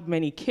didn't have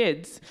many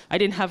kids. I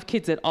didn't have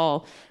kids at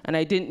all, and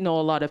I didn't know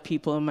a lot of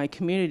people in my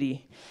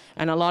community.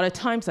 And a lot of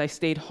times I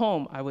stayed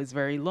home. I was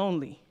very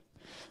lonely.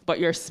 But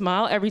your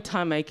smile every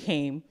time I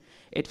came,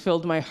 it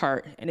filled my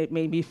heart, and it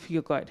made me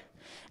feel good.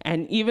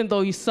 And even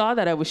though you saw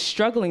that I was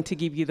struggling to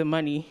give you the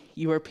money,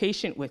 you were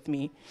patient with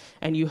me,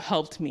 and you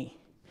helped me."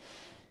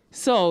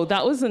 So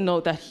that was a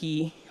note that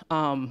he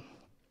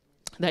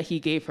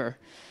gave her.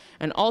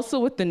 And also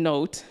with the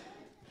note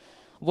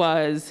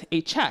was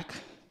a check,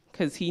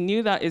 because he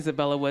knew that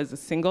Isabella was a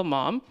single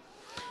mom,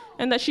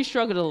 and that she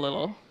struggled a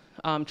little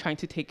trying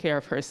to take care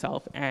of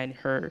herself and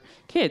her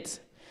kids.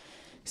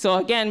 So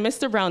again,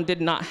 Mr. Brown did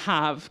not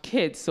have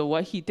kids. So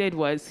what he did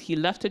was he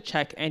left a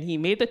check and he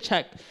made the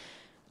check.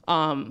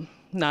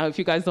 Now, if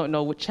you guys don't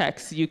know with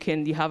checks, you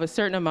have a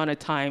certain amount of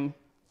time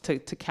to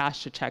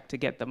cash the check to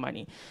get the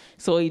money.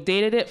 So he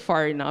dated it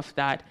far enough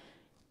that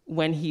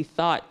when he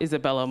thought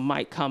Isabella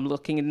might come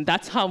looking, and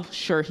that's how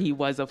sure he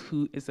was of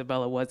who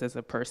Isabella was as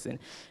a person,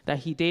 that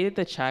he dated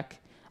the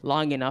check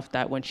long enough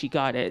that when she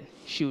got it,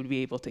 she would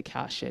be able to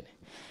cash it.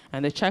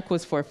 And the check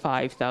was for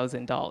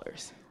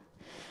 $5,000.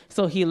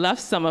 So he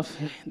left some of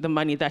the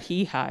money that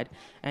he had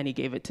and he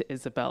gave it to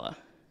Isabella.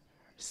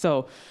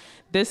 So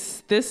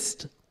this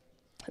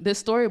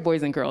story,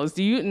 boys and girls,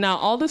 now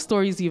all the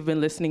stories you've been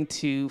listening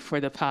to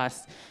for the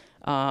past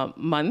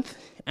month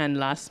and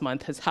last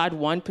month has had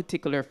one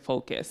particular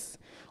focus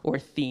or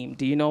theme.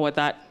 Do you know what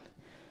that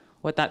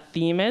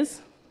theme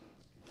is?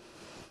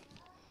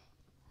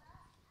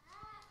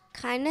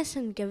 Kindness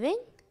and giving?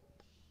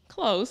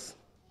 Close.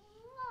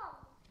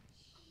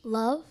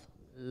 Love?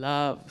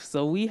 Love.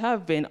 So we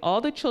have been,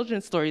 all the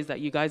children's stories that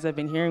you guys have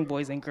been hearing,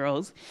 boys and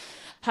girls,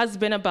 has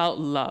been about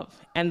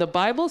love. And the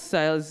Bible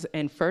says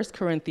in 1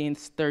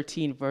 Corinthians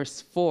 13,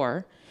 verse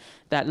 4,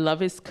 that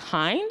love is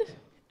kind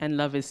and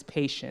love is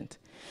patient.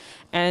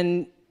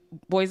 And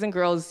boys and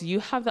girls, you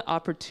have the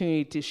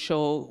opportunity to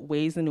show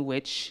ways in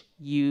which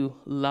you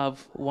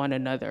love one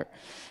another.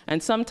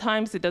 And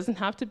sometimes it doesn't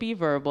have to be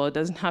verbal, it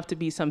doesn't have to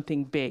be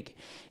something big.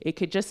 It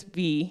could just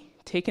be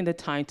taking the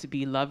time to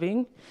be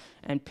loving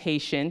and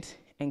patient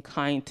and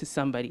kind to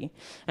somebody.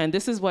 And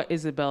this is what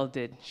Isabel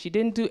did. She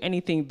didn't do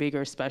anything big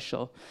or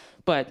special,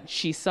 but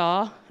she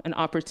saw an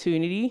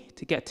opportunity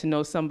to get to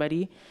know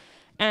somebody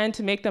and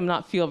to make them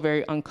not feel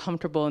very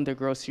uncomfortable in the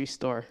grocery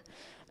store.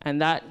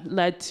 And that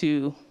led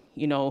to,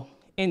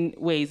 in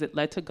ways it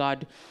led to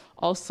God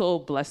also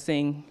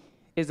blessing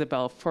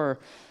Isabel for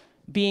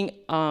being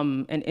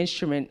an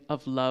instrument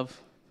of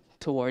love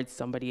towards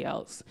somebody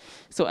else.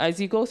 So as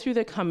you go through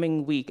the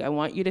coming week, I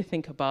want you to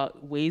think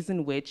about ways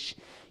in which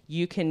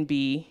you can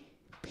be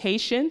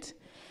patient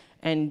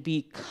and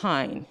be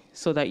kind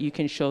so that you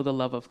can show the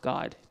love of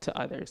God to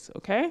others,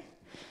 okay?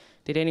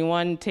 Did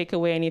anyone take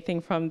away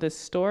anything from this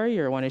story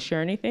or want to share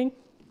anything?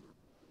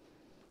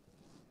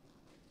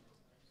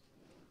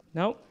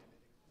 Nope?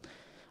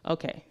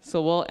 Okay,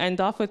 so we'll end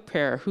off with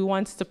prayer. Who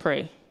wants to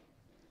pray?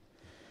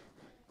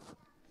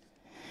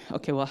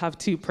 Okay, we'll have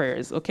two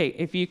prayers. Okay,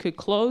 if you could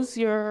close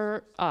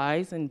your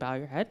eyes and bow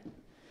your head.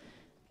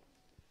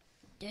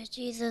 Dear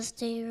Jesus,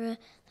 stay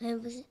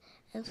and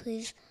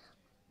please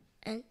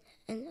and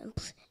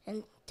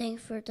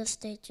thanks for the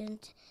stage and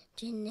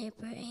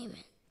neighbor.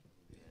 Amen.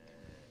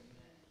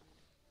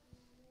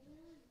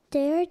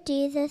 Dear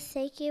Jesus,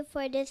 thank you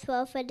for this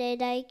wonderful day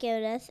that you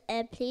given us,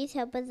 and please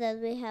help us as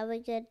we have a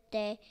good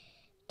day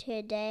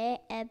today,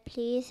 and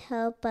please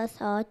help us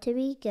all to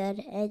be good.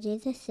 In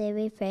Jesus' name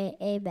we pray,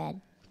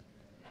 amen.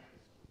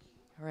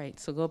 All right,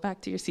 so go back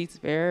to your seats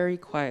very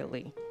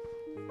quietly.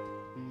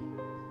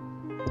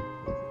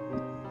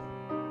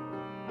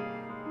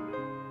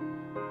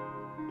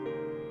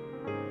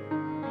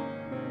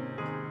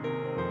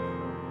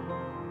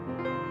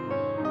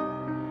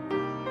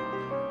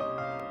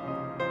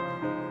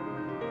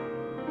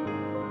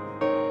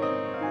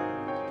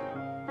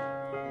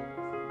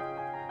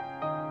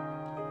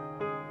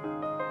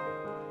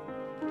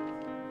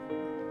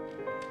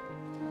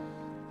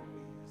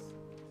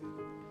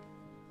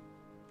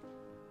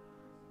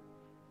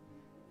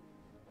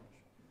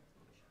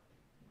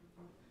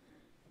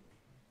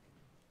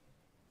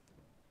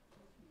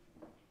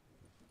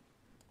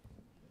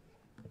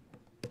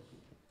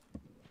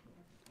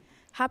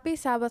 Happy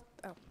Sabbath.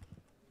 Oh.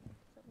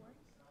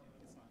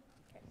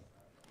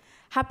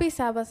 Happy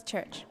Sabbath,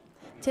 Church.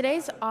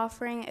 Today's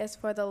offering is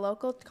for the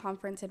local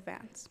conference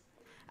advance.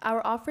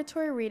 Our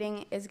offertory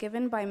reading is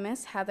given by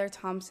Miss Heather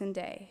Thompson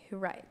Day, who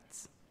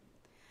writes,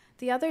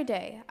 "The other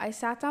day, I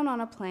sat down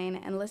on a plane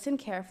and listened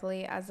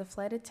carefully as the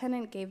flight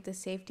attendant gave the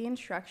safety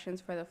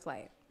instructions for the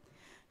flight.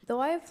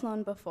 Though I have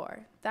flown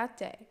before, that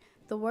day,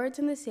 the words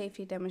in the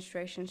safety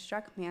demonstration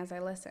struck me as I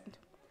listened.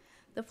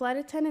 The flight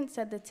attendant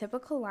said the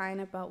typical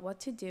line about what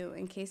to do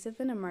in case of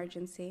an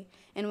emergency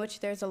in which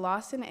there's a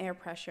loss in air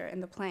pressure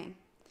in the plane,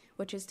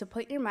 which is to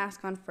put your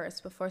mask on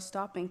first before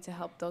stopping to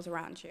help those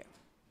around you.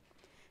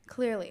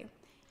 Clearly,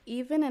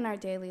 even in our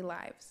daily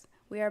lives,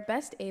 we are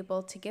best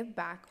able to give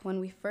back when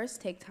we first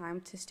take time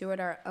to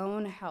steward our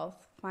own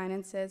health,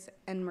 finances,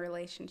 and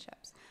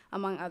relationships,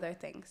 among other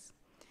things.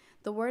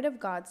 The Word of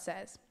God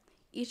says,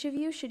 each of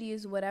you should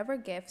use whatever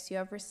gifts you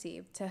have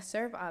received to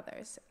serve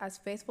others as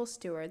faithful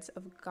stewards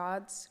of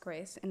God's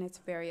grace in its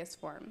various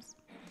forms.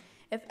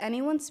 If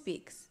anyone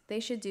speaks, they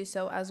should do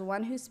so as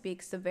one who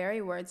speaks the very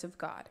words of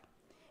God.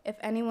 If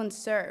anyone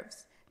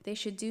serves, they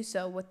should do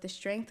so with the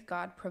strength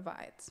God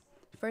provides."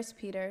 1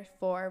 Peter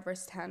 4,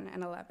 verse 10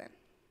 and 11.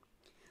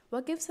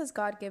 What gifts has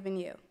God given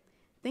you?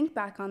 Think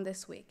back on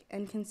this week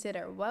and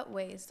consider what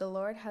ways the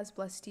Lord has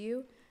blessed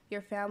you,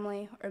 your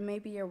family, or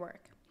maybe your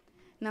work.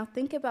 Now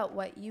think about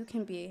what you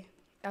can be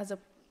as a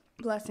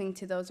blessing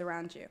to those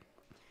around you.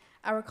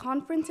 Our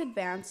conference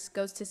advance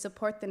goes to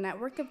support the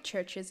network of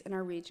churches in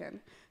our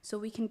region so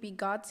we can be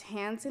God's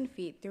hands and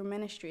feet through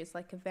ministries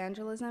like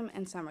evangelism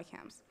and summer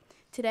camps.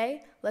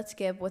 Today, let's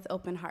give with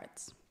open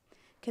hearts.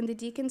 Can the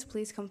deacons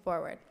please come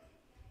forward?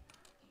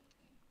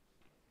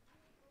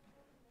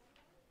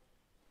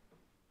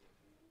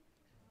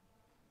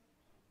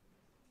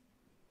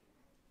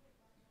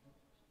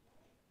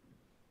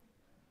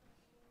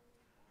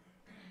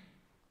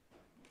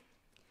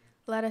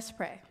 Let us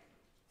pray.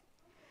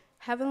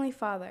 Heavenly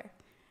Father,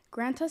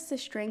 grant us the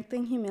strength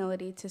and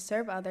humility to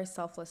serve others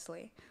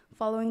selflessly,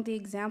 following the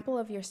example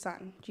of your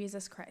Son,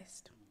 Jesus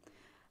Christ.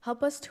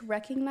 Help us to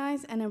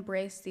recognize and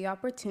embrace the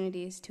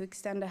opportunities to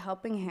extend a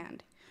helping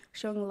hand,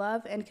 showing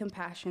love and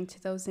compassion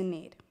to those in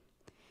need.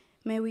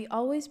 May we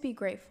always be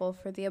grateful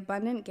for the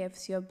abundant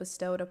gifts you have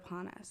bestowed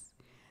upon us,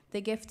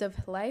 the gift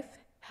of life,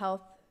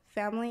 health,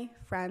 family,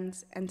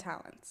 friends, and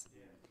talents.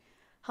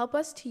 Help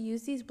us to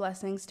use these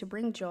blessings to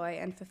bring joy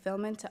and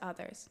fulfillment to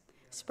others,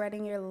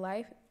 spreading your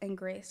life and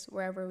grace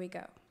wherever we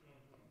go.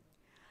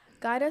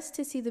 Guide us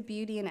to see the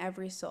beauty in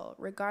every soul,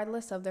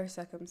 regardless of their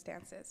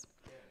circumstances,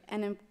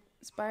 and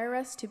inspire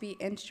us to be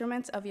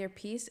instruments of your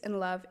peace and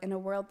love in a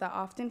world that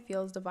often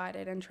feels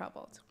divided and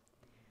troubled.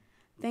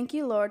 Thank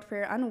you, Lord, for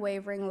your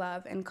unwavering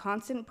love and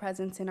constant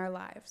presence in our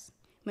lives.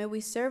 May we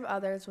serve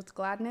others with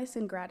gladness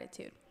and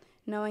gratitude,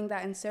 knowing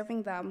that in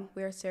serving them,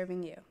 we are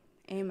serving you.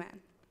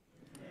 Amen.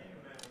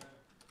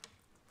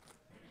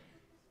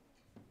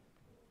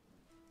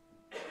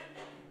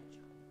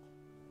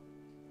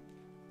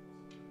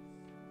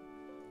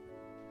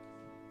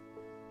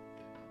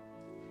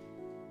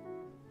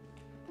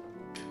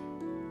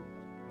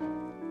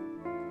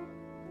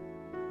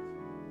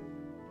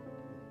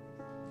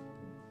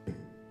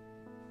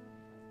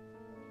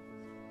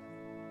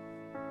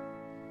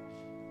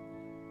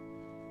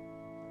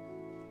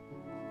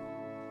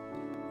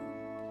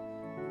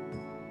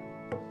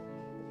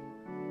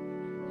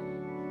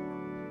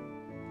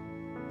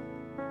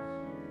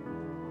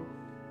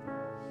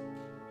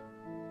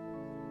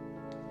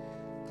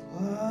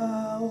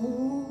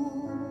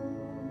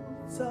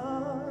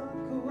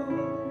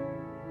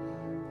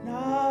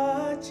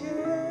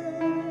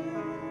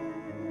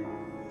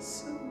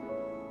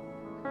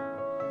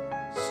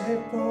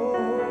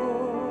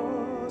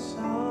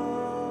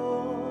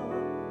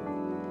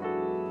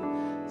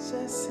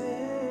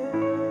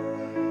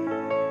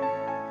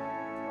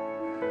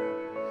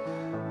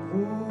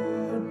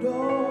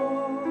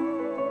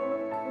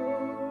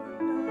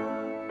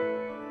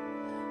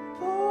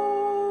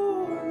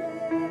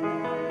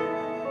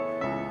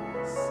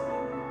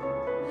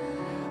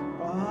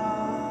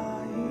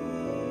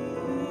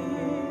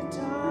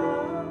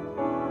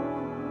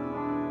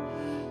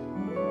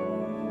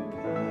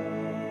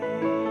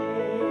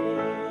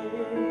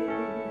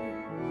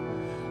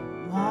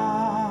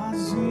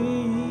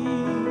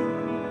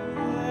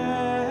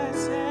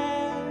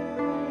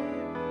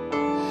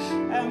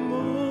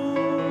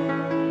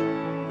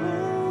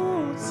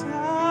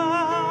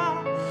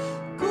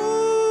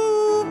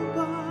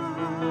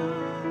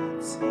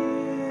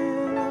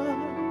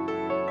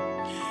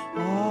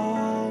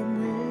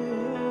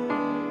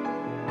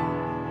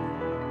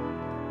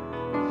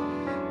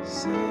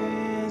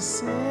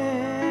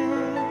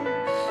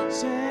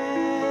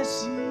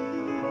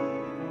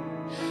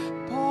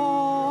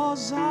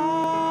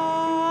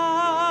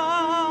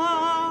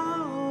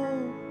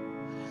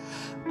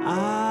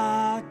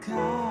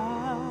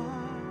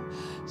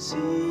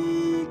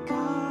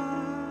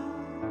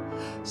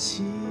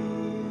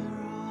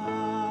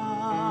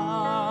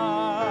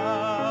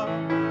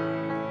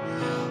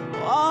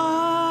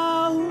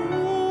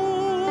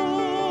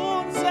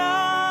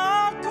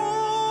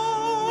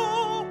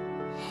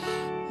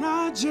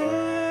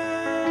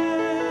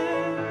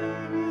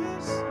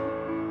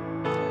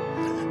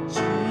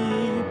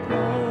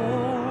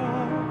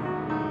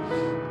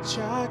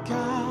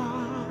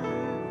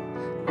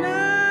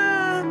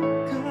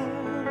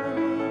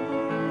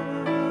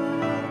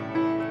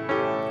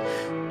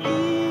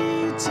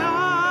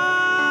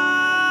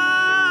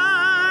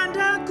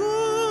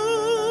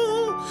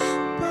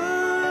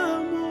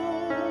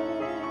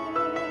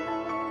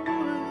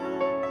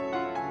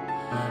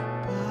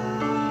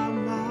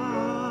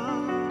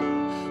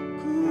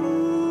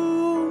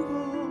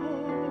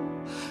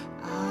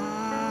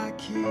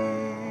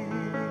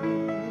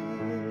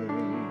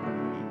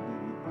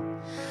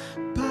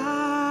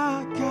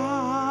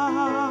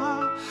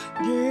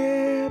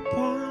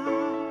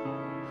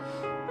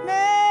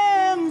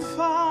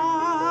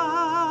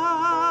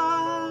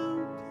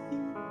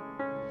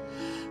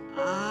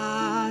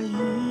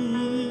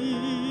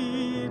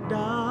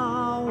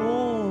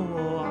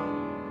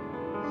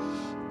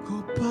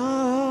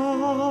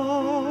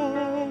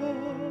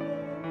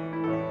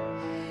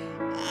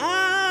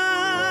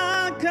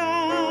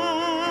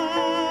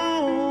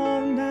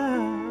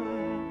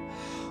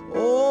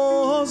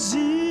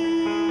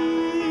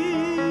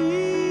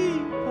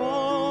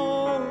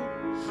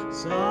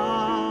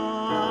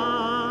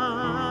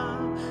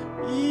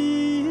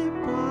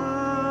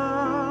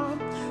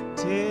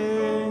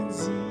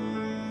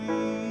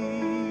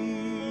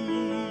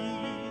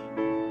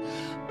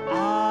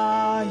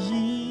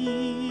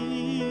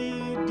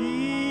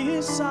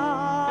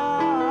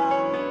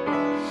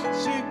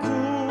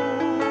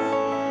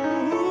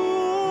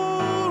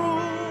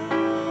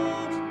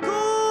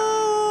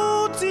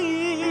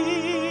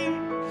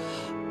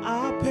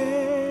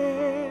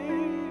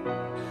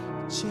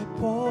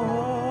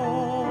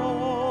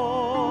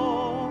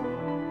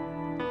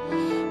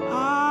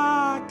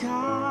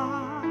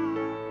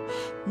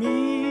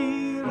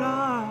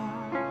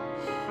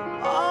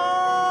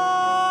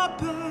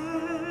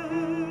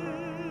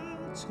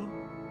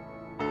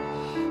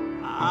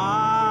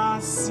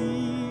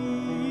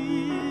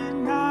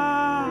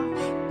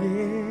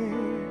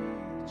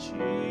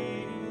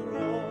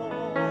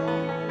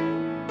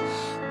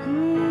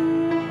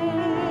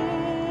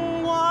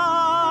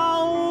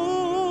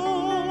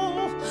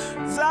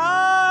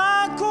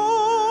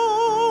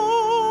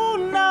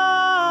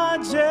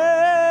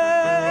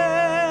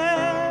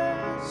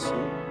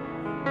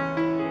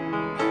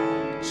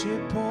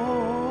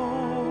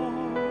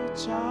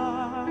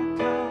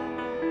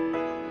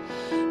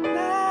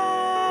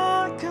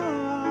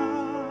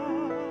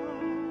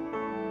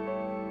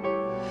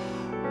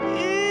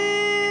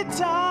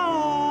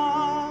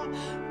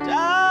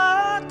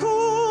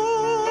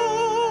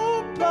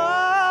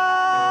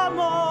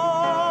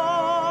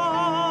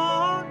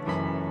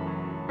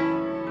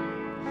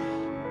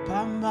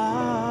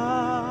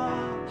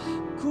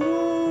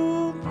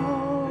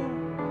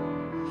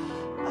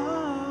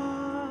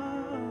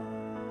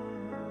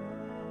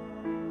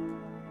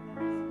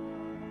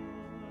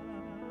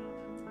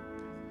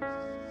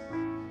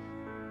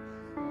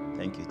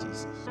 Thank you,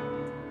 Jesus.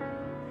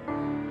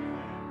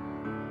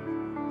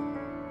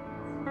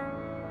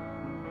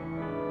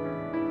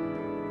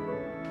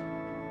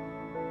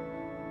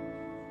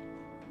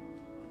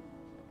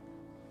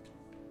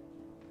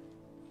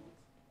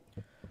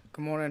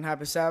 Good morning,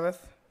 happy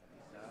Sabbath.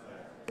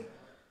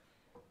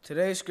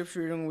 Today's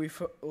scripture reading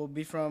will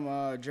be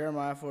from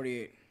Jeremiah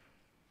 48.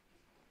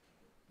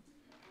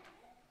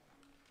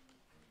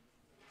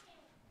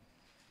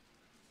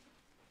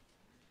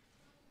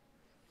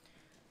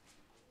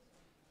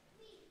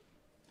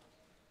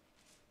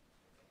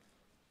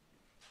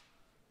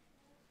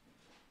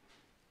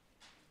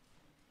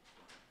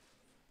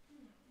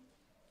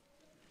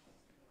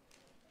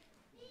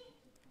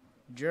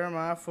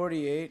 Jeremiah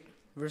 48,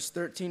 verse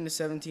 13 to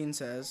 17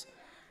 says,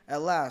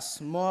 "At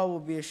last, Moab will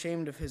be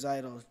ashamed of his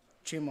idol,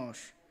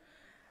 Chemosh,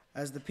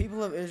 as the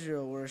people of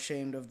Israel were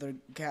ashamed of their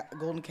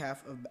golden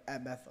calf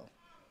at Bethel.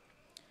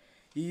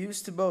 You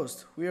used to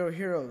boast, 'We are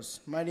heroes,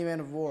 mighty men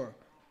of war,'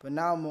 but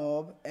now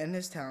Moab and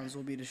his towns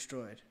will be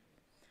destroyed.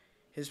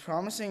 His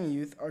promising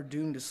youth are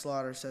doomed to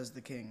slaughter, says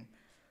the king,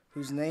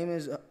 whose name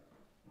is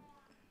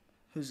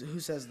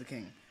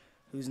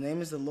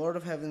the Lord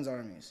of heaven's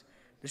armies.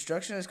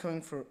 Destruction is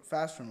coming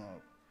fast from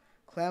Moab.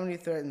 Calamity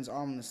threatens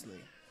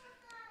ominously.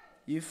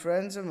 You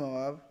friends of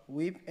Moab,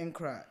 weep and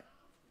cry.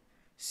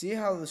 See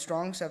how the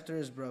strong scepter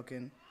is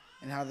broken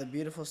and how the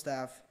beautiful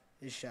staff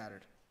is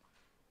shattered."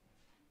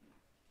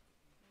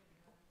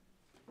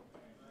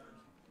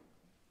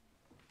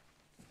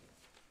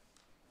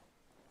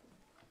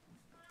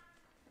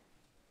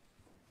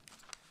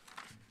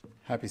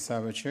 Happy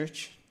Sabbath,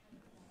 church.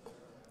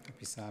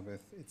 Happy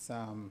Sabbath.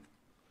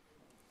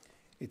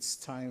 It's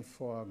time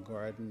for a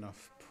garden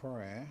of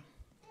prayer,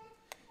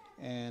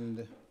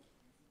 and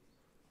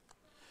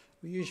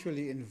we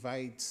usually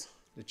invite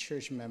the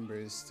church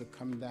members to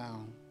come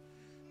down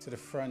to the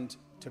front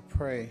to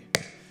pray.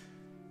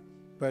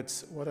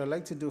 But what I'd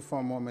like to do for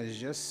a moment is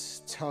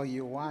just tell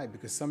you why,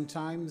 because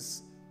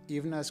sometimes,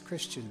 even as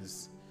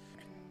Christians,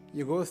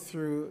 you go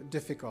through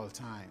difficult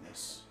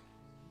times.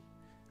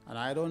 And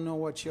I don't know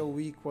what your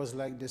week was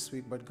like this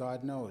week, but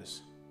God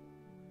knows.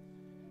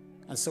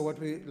 And so what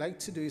we like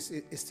to do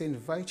is to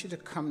invite you to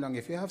come down.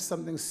 If you have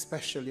something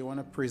special you want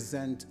to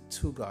present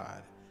to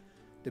God,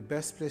 the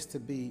best place to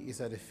be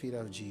is at the feet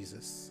of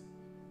Jesus.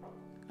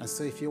 And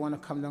so if you want to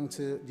come down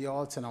to the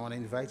altar, and I want to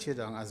invite you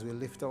down as we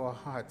lift our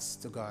hearts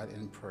to God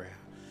in prayer.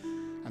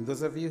 And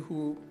those of you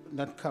who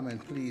not coming,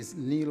 please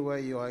kneel where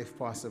you are if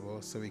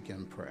possible so we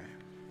can pray.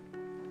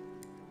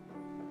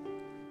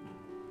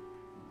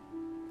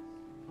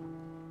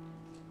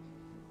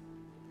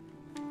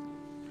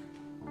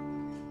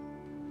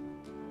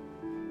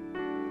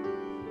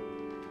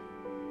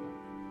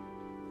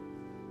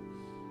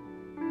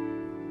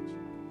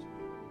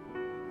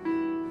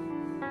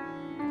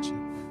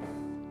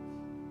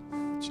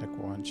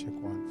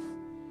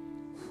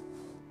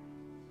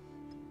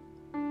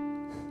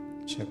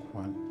 Check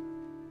one.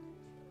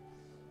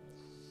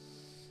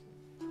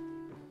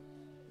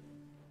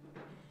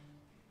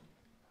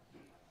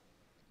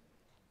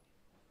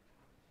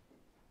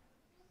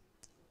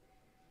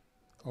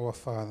 Our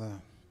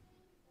Father,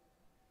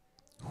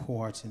 who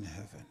art in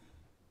heaven,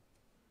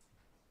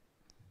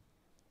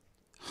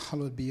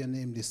 hallowed be your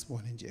name this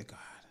morning, dear God.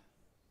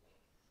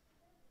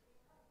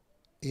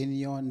 In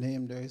your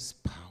name there is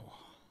power.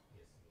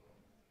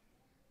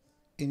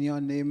 In your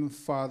name,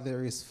 Father,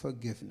 there is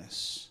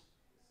forgiveness.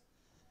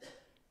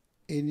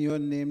 In your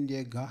name,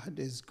 dear God,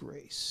 there's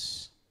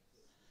grace.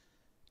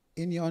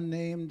 In your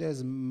name,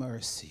 there's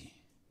mercy.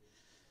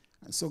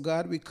 And so,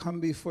 God, we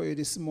come before you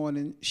this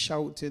morning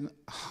shouting,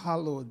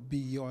 hallowed be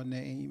your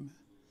name.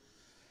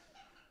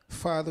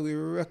 Father, we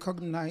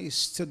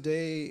recognize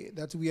today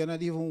that we are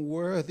not even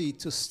worthy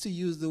to still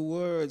use the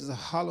words,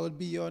 hallowed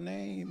be your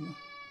name.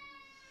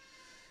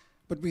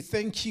 But we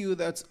thank you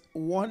that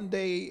one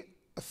day,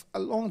 a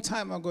long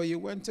time ago, you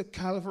went to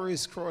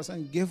Calvary's cross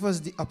and gave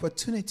us the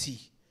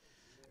opportunity,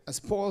 as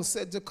Paul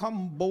said, to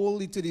come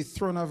boldly to the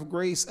throne of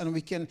grace, and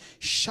we can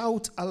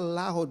shout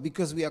aloud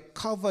because we are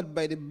covered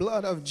by the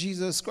blood of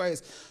Jesus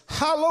Christ.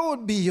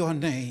 Hallowed be your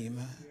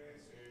name.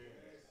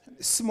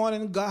 This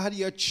morning, God,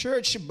 your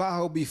church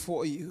bow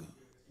before you.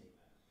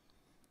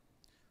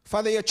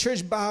 Father, your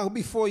church bow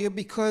before you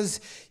because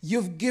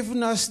you've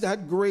given us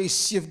that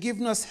grace. You've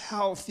given us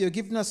health. You've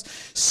given us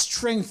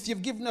strength.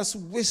 You've given us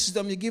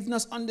wisdom. You've given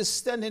us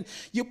understanding.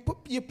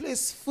 You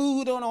place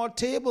food on our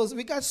tables.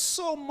 We got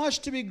so much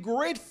to be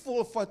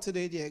grateful for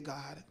today, dear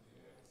God.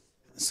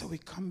 So we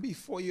come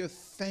before you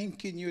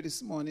thanking you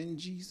this morning,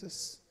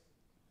 Jesus.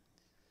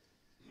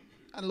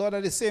 And Lord,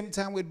 at the same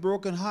time, with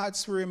broken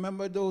hearts, we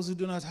remember those who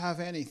do not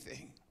have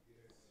anything.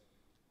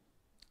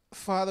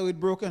 Father, with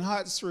broken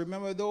hearts,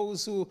 remember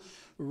those who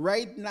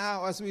right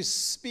now, as we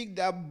speak,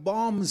 there are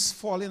bombs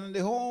falling on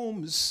their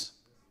homes.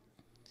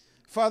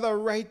 Father,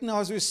 right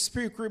now, as we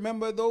speak,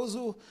 remember those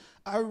who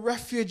are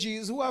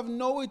refugees, who have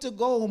nowhere to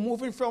go,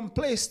 moving from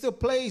place to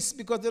place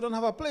because they don't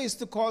have a place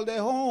to call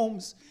their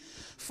homes.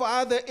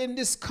 Father, in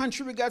this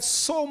country, we got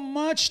so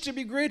much to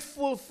be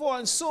grateful for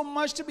and so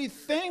much to be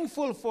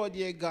thankful for,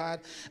 dear God,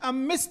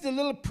 amidst the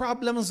little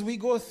problems we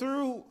go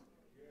through.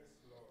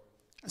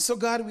 So,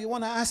 God, we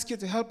want to ask you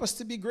to help us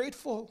to be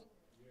grateful.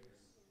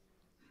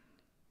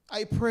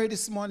 I pray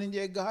this morning,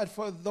 dear God,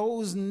 for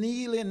those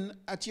kneeling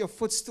at your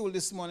footstool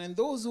this morning,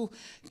 those who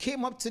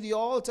came up to the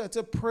altar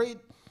to pray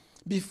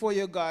before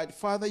you, God.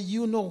 Father,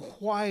 you know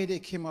why they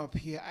came up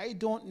here. I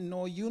don't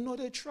know. You know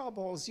their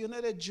troubles. You know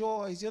their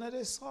joys. You know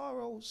their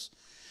sorrows.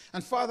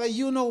 And Father,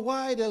 you know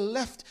why they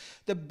left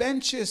the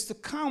benches to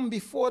come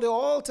before the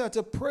altar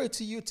to pray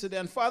to you today.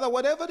 And Father,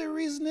 whatever the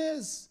reason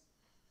is,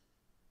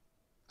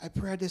 I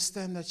pray this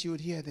time that you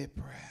would hear their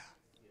prayer.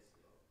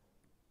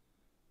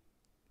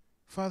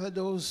 Father,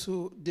 those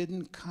who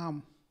didn't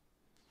come,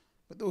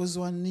 But those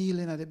who are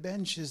kneeling at the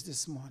benches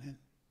this morning,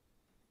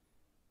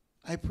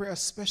 I pray a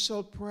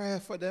special prayer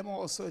for them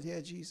also,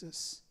 dear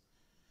Jesus.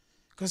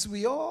 Because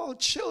we all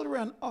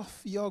children of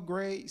your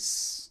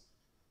grace.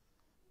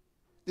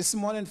 This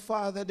morning,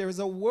 Father, there is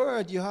a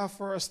word you have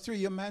for us through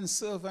your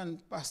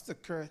manservant, Pastor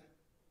Kurt.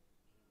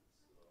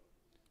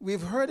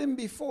 We've heard him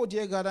before,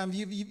 dear God, and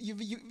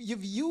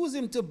you've used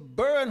him to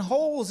burn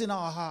holes in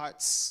our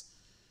hearts.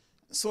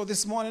 So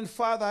this morning,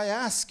 Father, I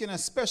ask in a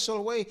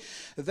special way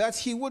that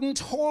he wouldn't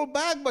hold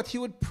back, but he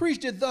would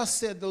preach the thus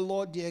said the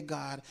Lord, dear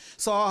God,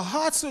 so our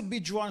hearts would be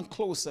drawn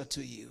closer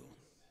to you.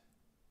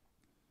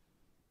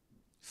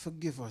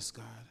 Forgive us,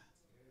 God.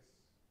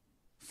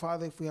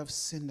 Father, if we have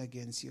sinned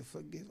against you,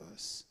 forgive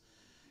us.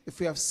 If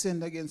we have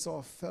sinned against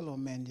our fellow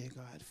men, dear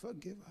God,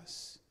 forgive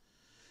us.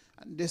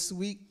 And this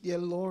week, dear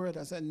Lord,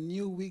 as a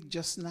new week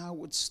just now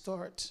would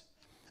start,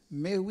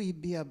 may we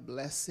be a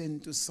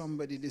blessing to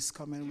somebody this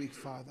coming week,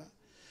 Father.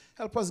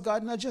 Help us,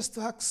 God, not just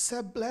to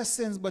accept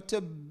blessings, but to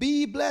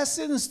be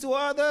blessings to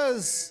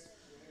others,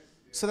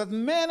 so that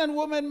men and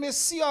women may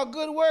see our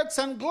good works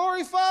and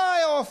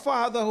glorify our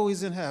Father who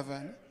is in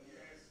heaven.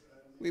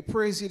 We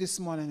praise you this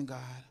morning, God,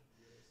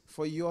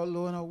 for you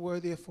alone are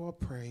worthy of our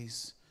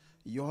praise.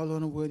 You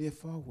alone are worthy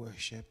of our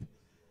worship.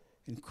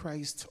 In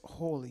Christ's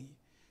holy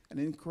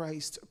and in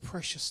Christ's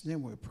precious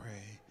name we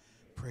pray.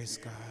 Praise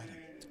God.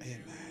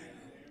 Amen.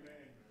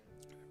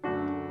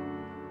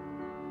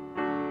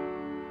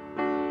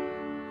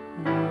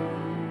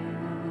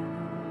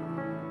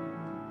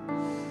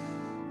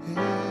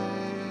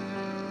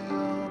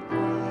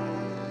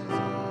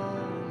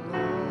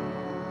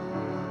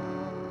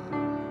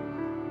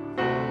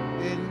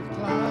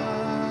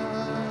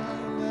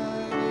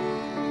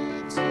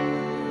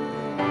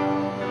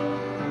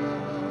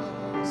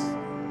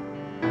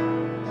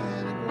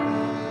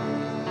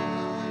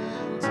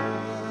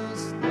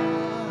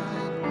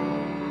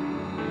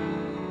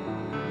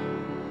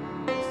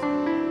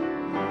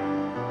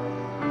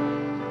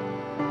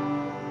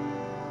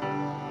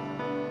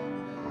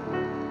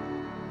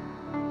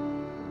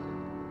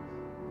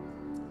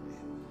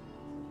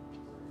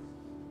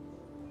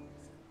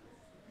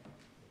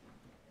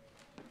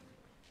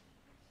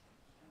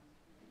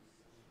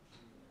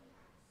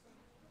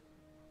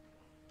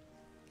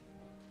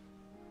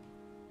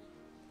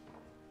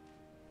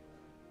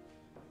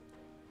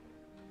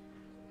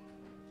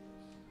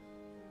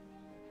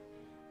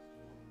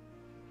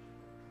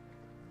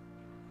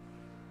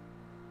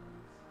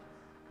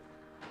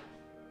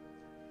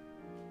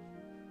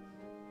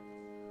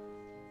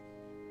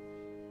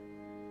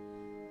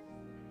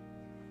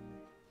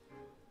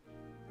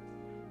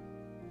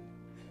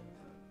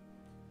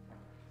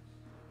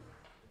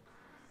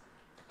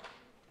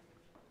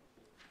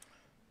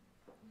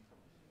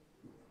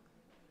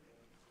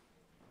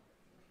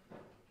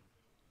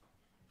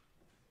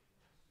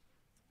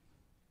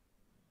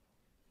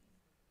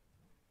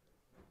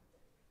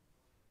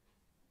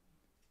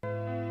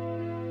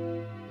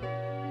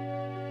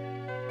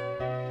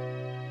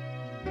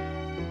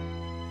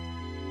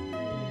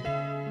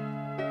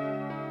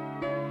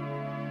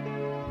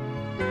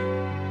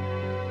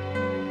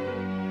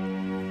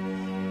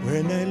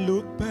 When I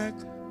look back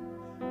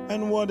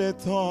and what I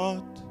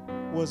thought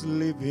was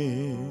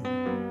living,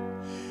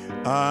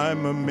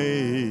 I'm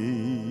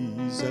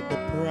amazed at the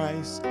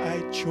price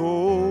I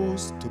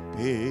chose to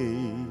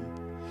pay.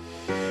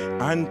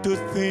 And to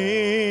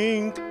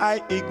think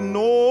I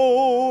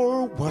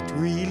ignore what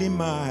really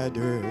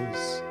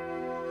matters,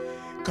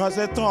 'cause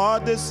I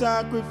thought the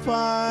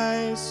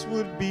sacrifice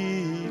would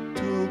be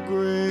too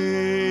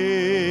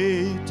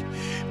great.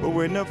 But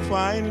when I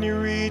finally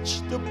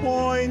reached the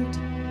point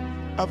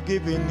of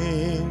giving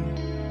in,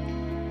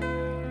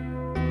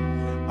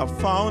 I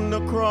found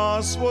the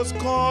cross was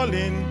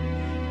calling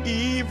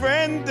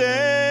even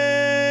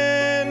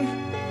then.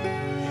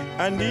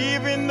 And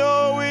even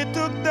though it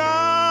took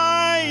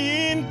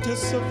dying to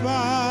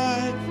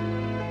survive,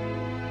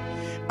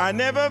 I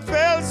never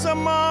felt so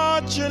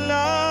much alive.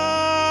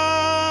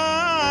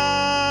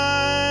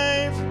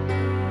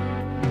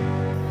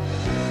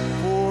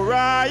 For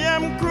I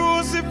am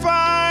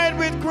crucified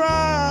with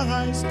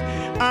Christ,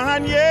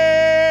 and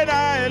yet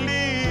I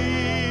live.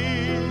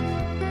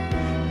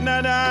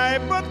 Not I,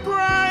 but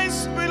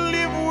Christ will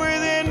live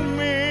within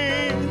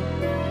me.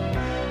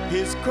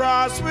 His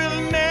cross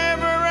will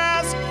never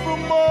ask for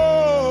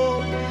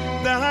more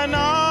than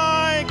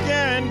I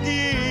can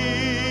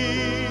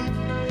give.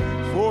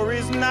 For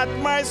it's not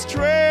my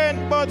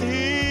strength, but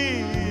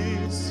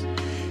His.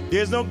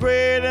 There's no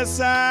greater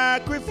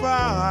sacrifice.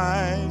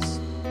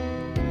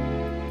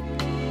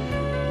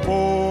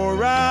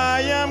 For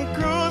I am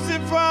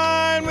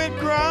crucified with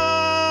Christ,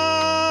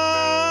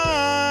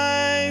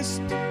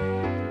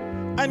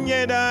 and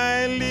yet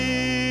I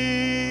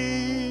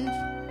live.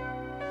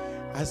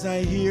 As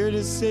I hear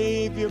the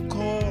Savior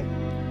call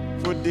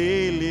for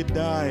daily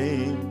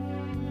dying,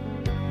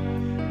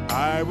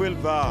 I will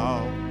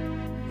vow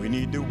we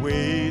need the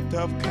weight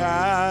of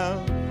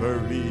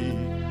Calvary.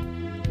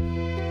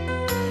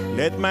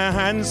 Let my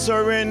hands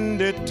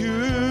surrender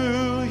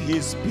to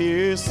his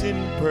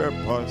piercing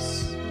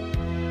purpose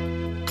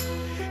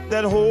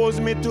that holds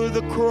me to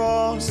the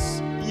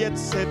cross, yet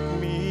set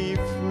me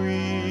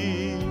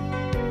free.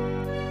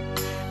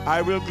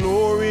 I will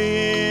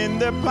glory in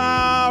the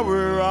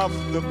power of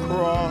the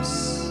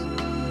cross,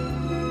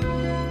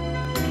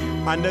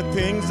 and the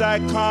things I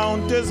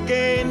count as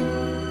gain,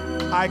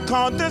 I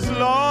count as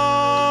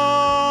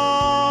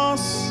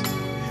loss.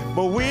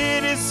 But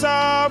with his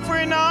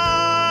sovereign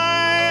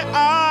eye,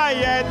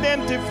 I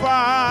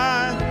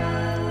identify,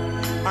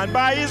 and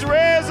by his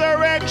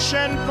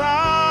resurrection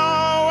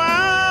power,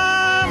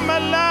 I'm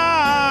alive.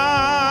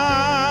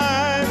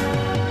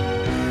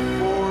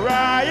 For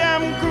I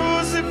am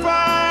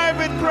crucified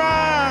with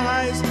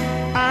Christ,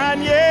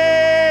 and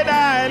yet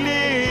I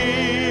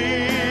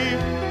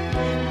live.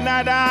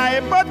 Not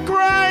I, but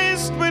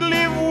Christ will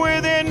live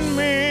within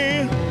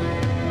me.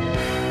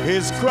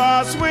 His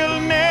cross will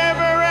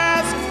never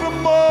ask for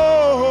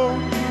more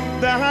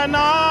than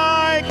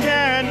I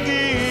can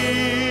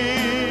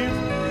give.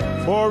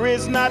 For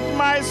it's not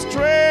my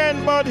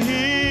strength, but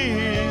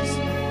his.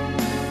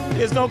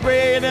 There's no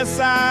greater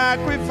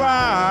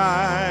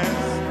sacrifice.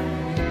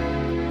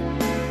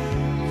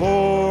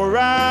 For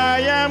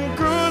I am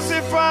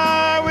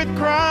crucified with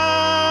Christ,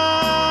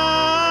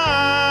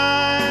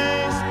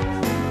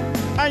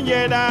 and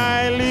yet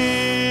I live.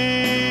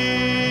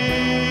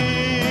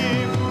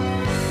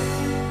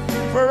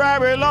 For I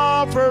will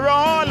offer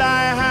all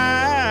I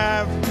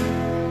have,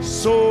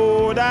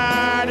 so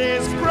that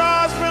his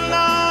cross will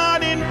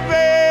not in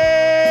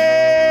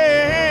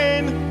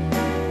vain.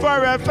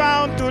 For I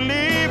found to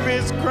live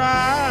is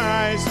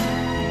Christ,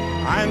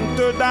 and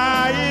to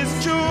die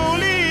is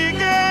truly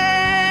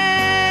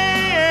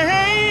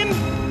gain.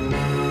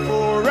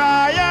 For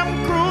I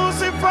am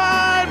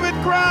crucified with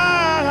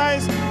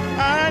Christ,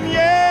 and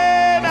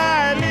yet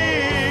I live.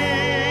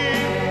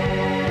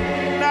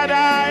 Not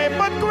I,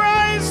 but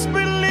Christ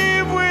will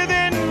live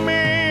within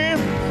me.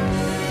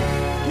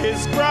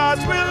 His cross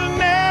will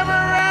never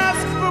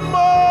ask for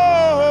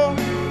more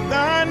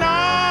than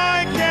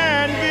I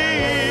can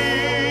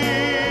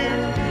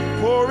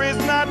give. For it's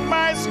not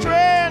my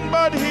strength,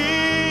 but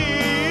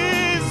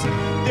his.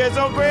 There's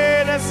no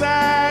greater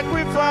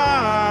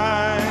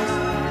sacrifice.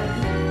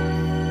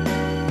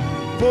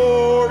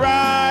 For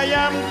I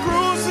am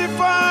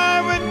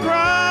crucified with Christ,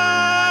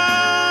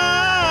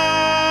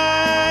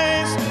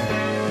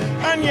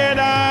 and yet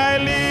I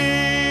live.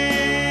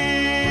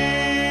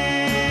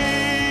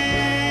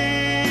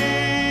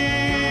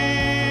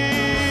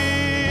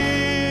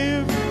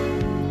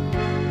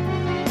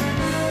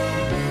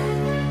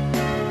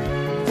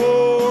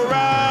 For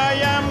I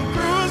am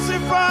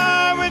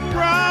crucified with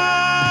Christ,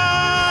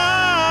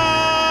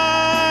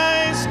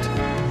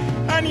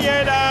 and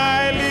yet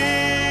I live.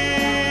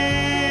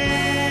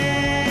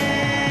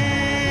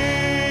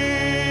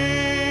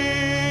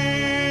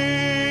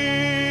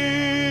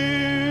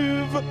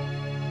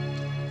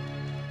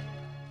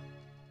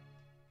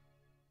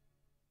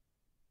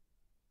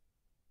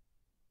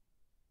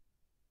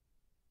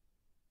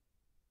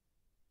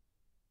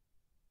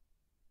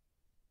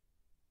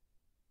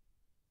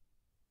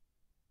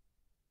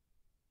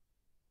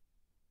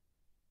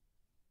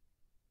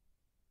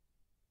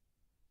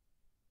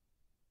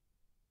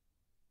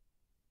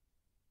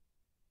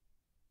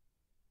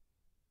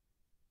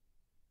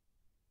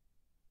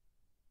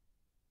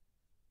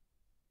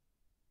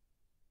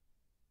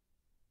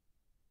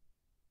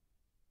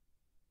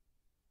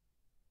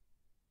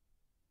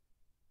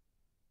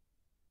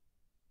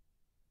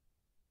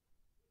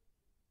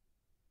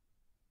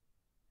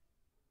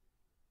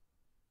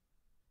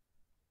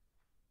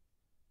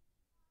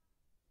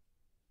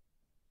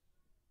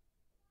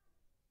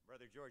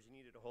 Brother George, you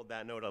needed to hold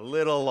that note a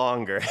little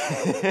longer.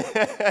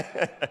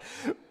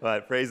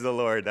 But praise the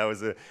Lord, that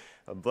was a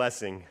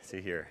blessing to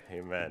hear.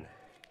 Amen.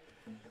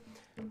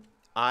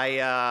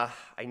 I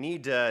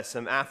need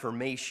some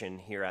affirmation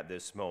here at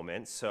this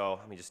moment, so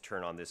let me just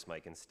turn on this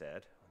mic instead.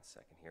 1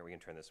 second here, we can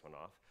turn this one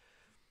off.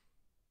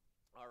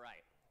 All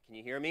right, can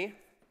you hear me?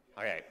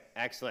 All right,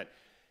 excellent.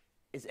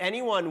 Is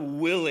anyone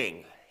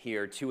willing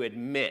here to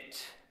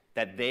admit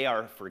that they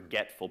are a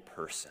forgetful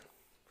person?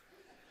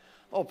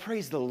 Oh,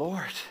 praise the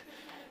Lord.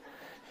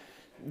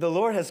 The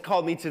Lord has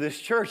called me to this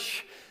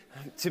church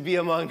to be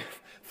among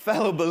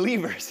fellow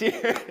believers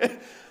here.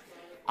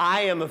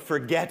 I am a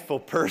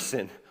forgetful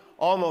person,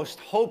 almost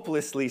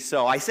hopelessly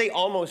so. I say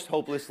almost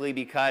hopelessly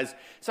because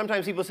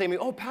sometimes people say to me,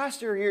 oh,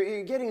 Pastor,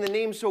 you're getting the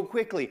names so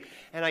quickly.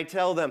 And I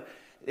tell them,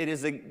 it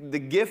is the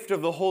gift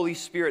of the Holy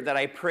Spirit that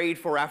I prayed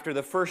for after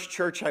the first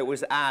church I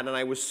was at, and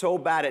I was so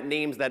bad at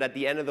names that at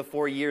the end of the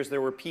 4 years, there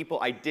were people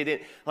I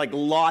didn't, like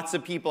lots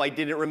of people I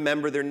didn't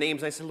remember their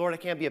names. And I said, Lord, I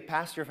can't be a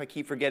pastor if I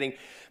keep forgetting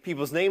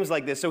people's names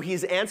like this. So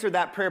he's answered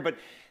that prayer, but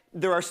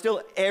there are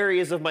still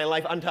areas of my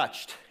life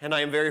untouched, and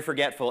I am very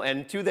forgetful.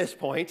 And to this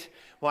point,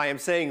 why I'm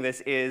saying this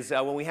is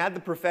when we had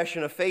the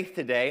profession of faith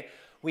today,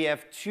 we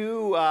have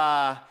two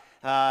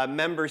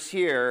members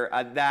here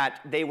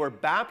that they were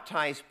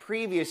baptized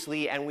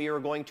previously, and we are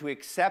going to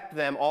accept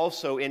them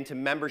also into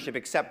membership,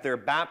 accept their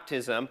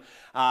baptism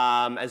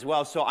as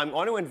well. So I'm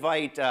going to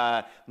invite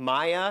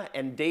Maya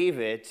and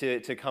David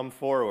to come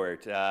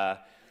forward.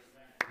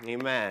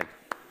 Amen.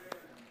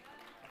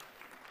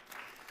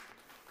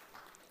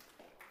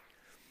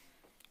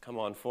 Come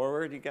on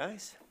forward, you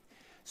guys.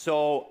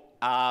 So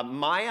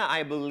Maya,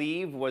 I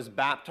believe, was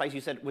baptized,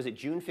 you said, was it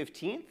June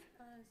 15th?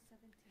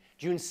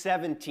 June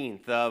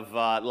 17th of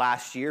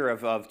last year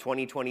of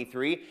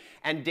 2023.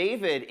 And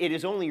David, it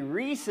is only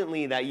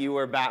recently that you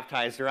were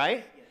baptized,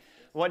 right? Yes.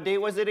 What day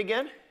was it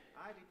again? It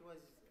was,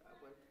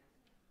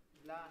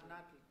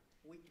 not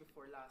week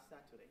before last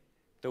Saturday.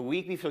 The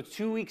week before,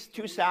 2 weeks,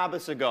 2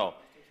 Sabbaths ago.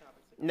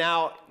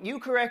 Now, you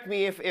correct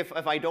me if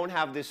I don't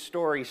have this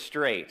story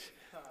straight,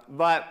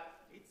 but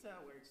it's a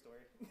weird story.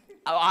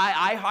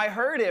 I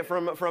heard it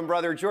from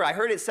Brother George. I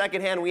heard it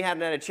secondhand. We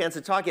hadn't had a chance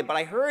to talk yet, but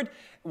I heard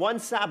one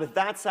Sabbath,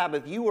 that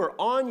Sabbath, you were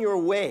on your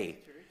way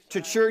to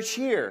church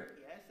here.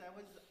 Yes, I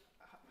was.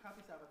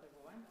 Happy Sabbath,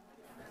 everyone.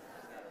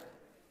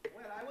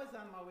 Well, I was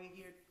on my way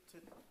here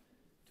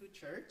to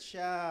church.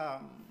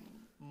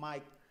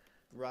 My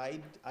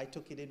ride, I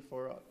took it in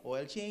for an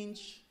oil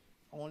change,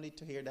 only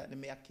to hear that the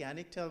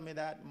mechanic tell me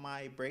that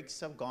my brakes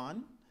have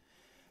gone.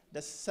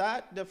 The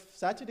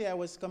Saturday I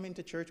was coming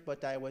to church,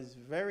 but I was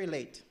very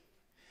late.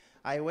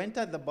 I went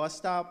at the bus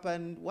stop,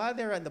 and while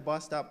they were at the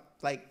bus stop,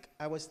 like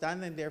I was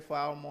standing there for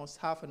almost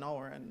half an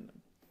hour, and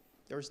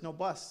there was no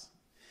bus.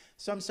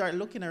 So I started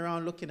looking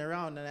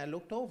around, and I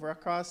looked over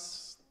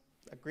across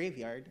a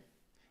graveyard,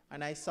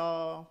 and I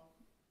saw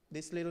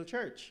this little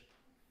church.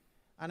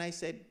 And I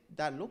said,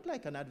 that looked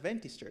like an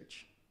Adventist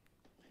church.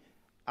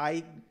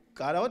 I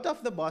got out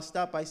of the bus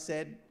stop. I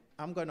said,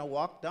 I'm going to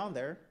walk down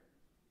there.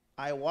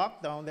 I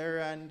walked down there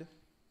and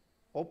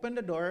opened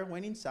the door,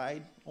 went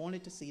inside, only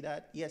to see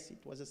that, yes, it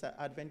was an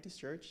Adventist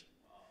church.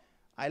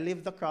 I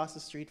lived across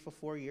the street for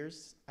 4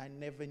 years. I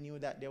never knew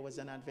that there was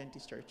an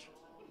Adventist church.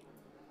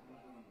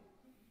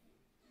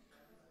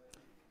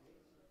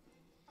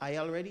 I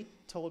already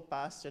told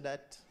Pastor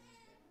that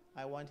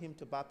I want him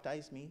to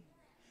baptize me.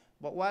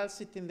 But while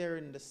sitting there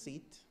in the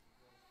seat,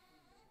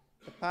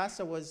 the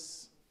pastor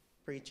was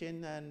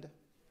preaching, and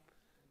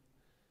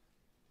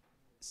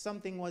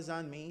something was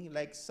on me,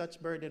 like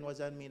such burden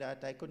was on me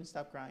that I couldn't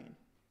stop crying.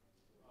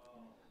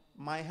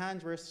 My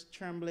hands were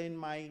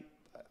trembling,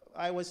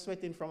 I was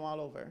sweating from all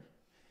over.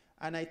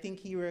 And I think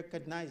he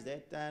recognized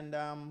it,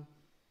 and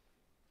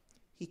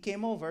he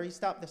came over, he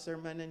stopped the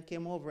sermon and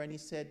came over and he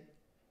said,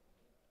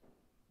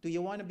 do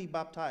you want to be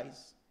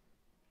baptized?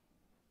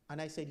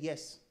 And I said,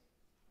 yes.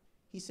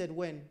 He said,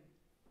 when?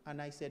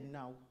 And I said,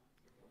 now.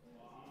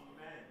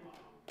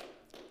 Amen.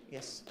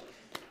 Yes.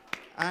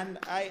 And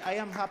I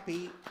am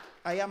happy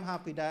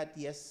that,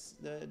 yes,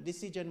 the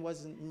decision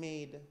wasn't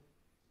made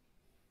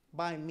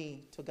by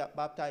me to get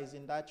baptized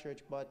in that church,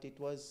 but it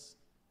was,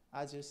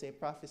 as you say,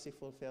 prophecy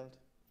fulfilled.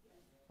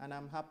 And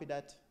I'm happy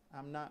that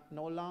I'm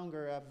no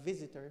longer a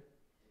visitor,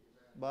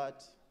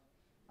 but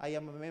I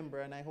am a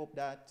member, and I hope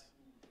that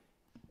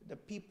the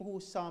people who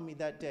saw me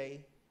that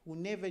day, who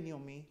never knew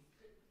me,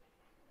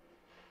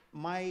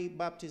 my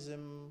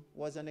baptism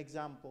was an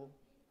example,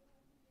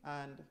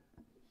 and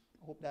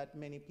I hope that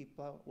many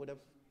people would have,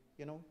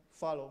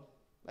 follow.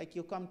 Like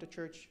you come to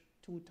church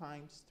 2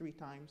 times, 3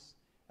 times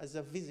as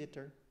a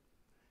visitor.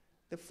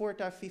 The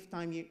 4th or 5th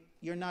time,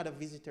 you're not a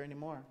visitor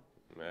anymore.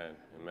 Amen.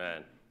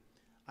 Amen.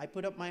 I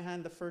put up my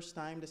hand the first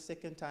time. The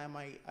second time,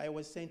 I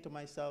was saying to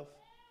myself,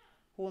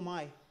 who am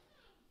I?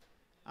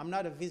 I'm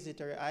not a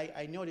visitor.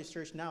 I know this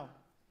church now,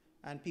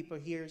 and people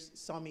here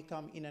saw me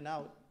come in and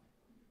out.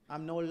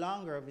 I'm no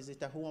longer a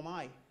visitor. Who am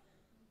I?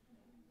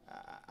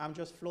 I'm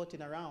just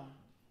floating around.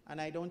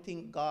 And I don't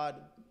think God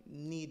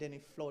need any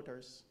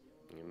floaters.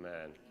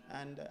 Amen.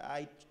 And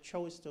I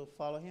chose to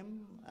follow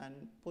him and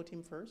put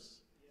him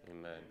first.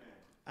 Amen.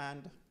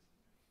 And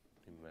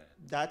amen.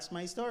 That's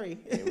my story.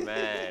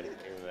 Amen.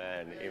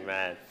 Amen.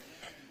 Amen.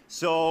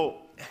 So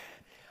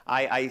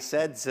I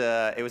said,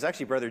 it was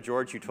actually Brother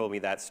George who told me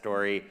that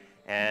story,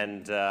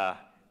 and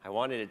I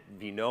wanted it to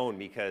be known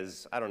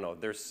because, I don't know,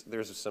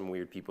 there's some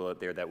weird people out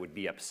there that would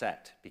be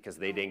upset because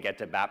they didn't get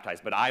to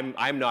baptize, but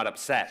I'm not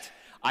upset.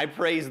 I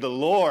praise the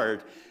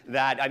Lord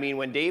that,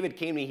 when David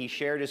came to me, he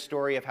shared his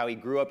story of how he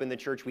grew up in the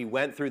church. We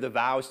went through the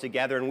vows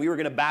together, and we were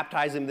going to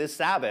baptize him this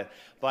Sabbath,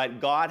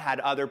 but God had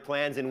other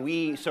plans, and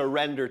we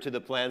surrendered to the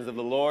plans of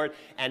the Lord,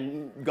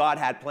 and God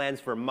had plans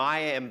for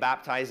Maya and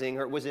baptizing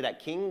her. Was it at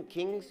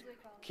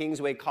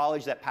Kingsway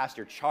College that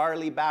Pastor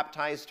Charlie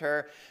baptized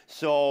her?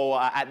 So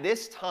at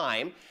this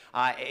time,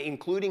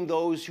 including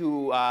those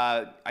who,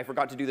 I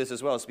forgot to do this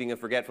as well, speaking of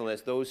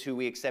forgetfulness, those who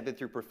we accepted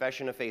through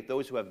profession of faith,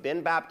 those who have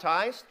been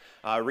baptized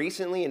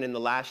recently and in the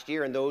last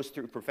year, and those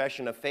through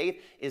profession of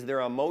faith, is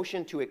there a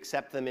motion to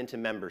accept them into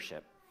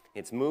membership?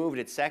 It's moved,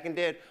 it's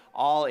seconded,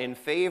 all in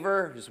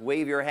favor, just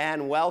wave your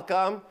hand,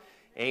 welcome.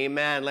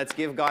 Amen. Let's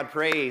give God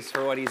praise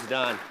for what he's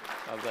done.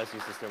 God bless you,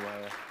 Sister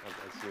Maya. God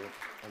bless you.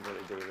 And Brother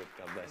David,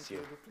 God bless you.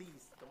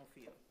 Please don't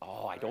feel.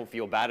 Oh, I don't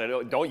feel bad.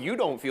 You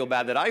don't feel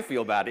bad that I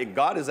feel bad.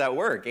 God is at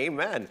work.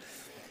 Amen.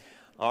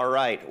 All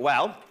right.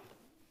 Well,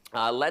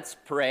 let's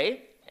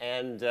pray,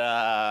 and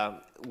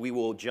we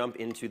will jump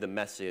into the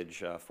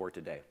message for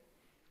today.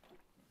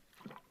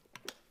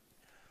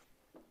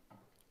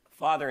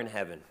 Father in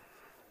heaven,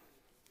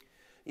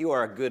 you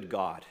are a good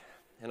God,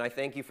 and I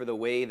thank you for the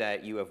way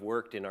that you have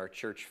worked in our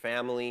church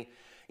family.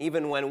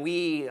 Even when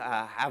we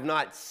have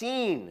not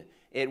seen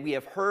it, we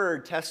have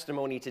heard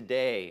testimony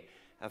today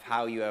of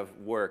how you have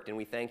worked, and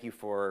we thank you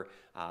for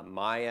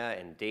Maya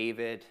and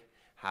David,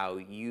 how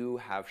you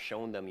have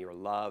shown them your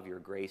love, your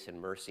grace,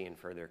 and mercy, and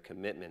for their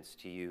commitments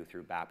to you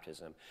through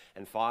baptism.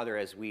 And Father,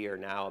 as we are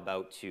now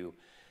about to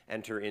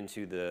enter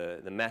into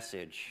the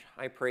message,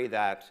 I pray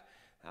that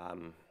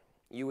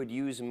you would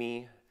use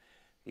me,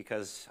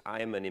 because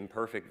I am an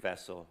imperfect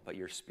vessel, but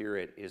your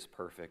Spirit is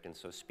perfect. And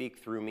so speak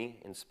through me,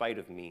 in spite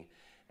of me,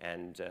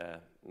 and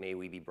may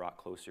we be brought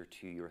closer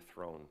to your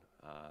throne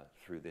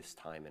through this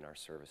time in our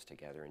service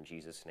together. In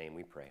Jesus' name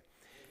we pray.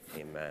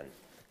 Amen.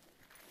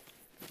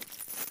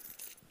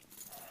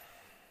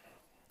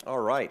 All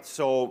right,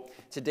 so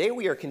today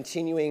we are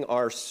continuing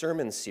our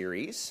sermon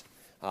series,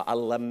 A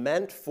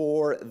Lament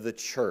for the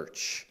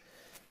Church.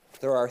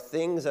 There are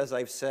things, as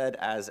I've said,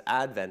 as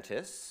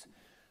Adventists,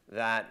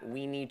 that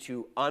we need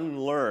to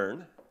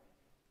unlearn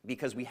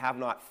because we have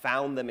not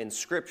found them in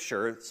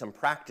Scripture, some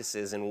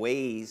practices and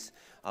ways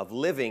of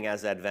living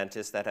as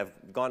Adventists that have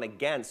gone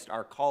against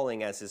our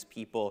calling as his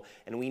people,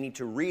 and we need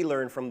to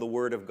relearn from the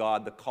Word of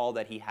God the call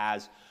that he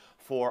has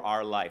for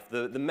our life.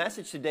 The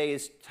message today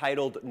is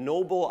titled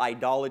Noble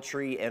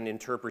Idolatry and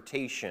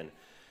Interpretation.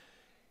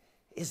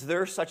 Is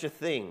there such a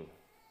thing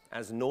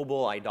as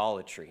noble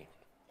idolatry?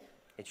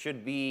 It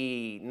should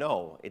be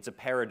no. It's a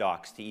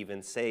paradox to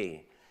even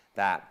say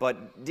that.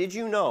 But did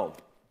you know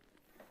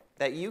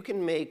that you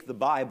can make the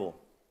Bible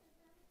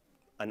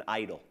an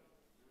idol?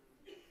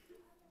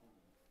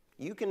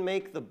 You can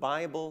make the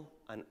Bible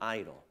an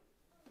idol.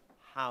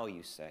 How,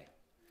 you say?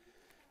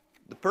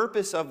 The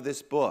purpose of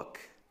this book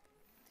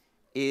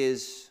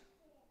is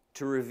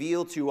to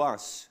reveal to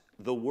us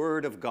the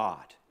Word of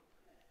God.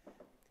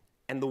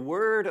 And the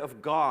Word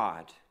of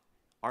God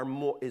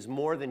is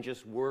more than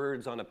just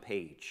words on a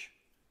page.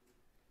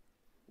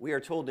 We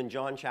are told in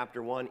John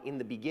chapter 1, in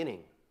the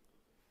beginning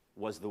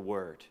was the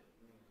Word,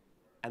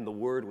 and the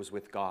Word was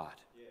with God.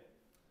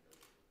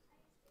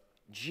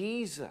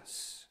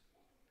 Jesus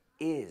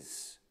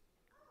is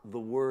the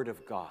Word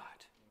of God.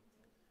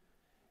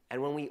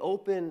 And when we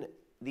open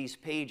these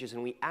pages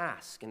and we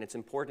ask, and it's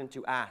important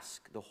to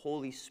ask the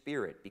Holy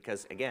Spirit,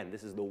 because again,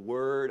 this is the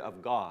Word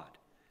of God.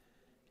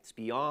 It's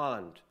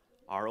beyond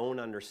our own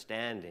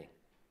understanding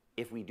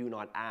if we do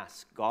not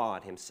ask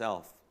God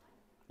himself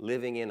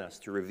living in us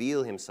to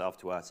reveal himself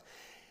to us.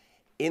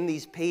 In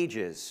these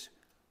pages,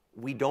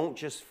 we don't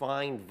just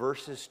find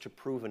verses to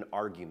prove an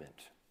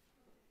argument.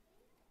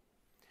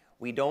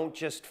 We don't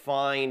just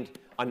find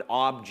an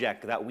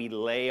object that we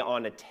lay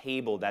on a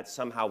table that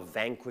somehow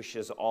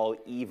vanquishes all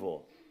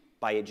evil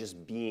by it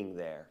just being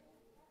there.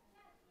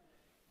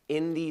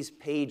 In these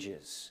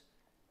pages,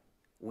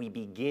 we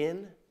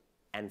begin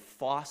and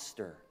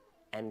foster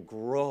and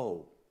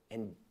grow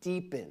and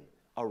deepen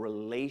a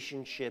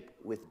relationship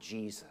with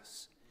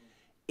Jesus.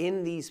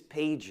 In these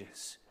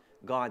pages,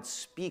 God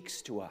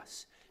speaks to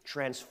us,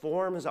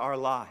 transforms our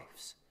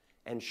lives,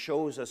 and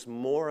shows us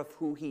more of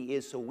who he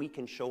is so we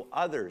can show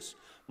others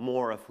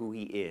more of who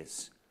he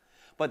is.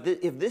 But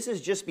if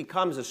this just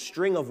becomes a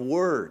string of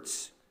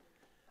words,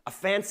 a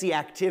fancy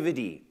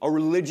activity, a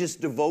religious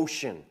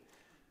devotion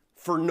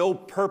for no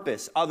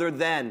purpose other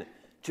than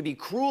to be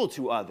cruel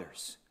to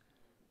others,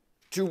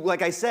 to,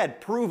 like I said,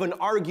 prove an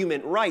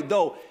argument right,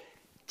 though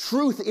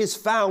truth is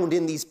found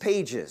in these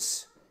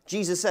pages.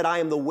 Jesus said, I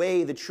am the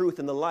way, the truth,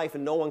 and the life,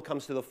 and no one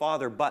comes to the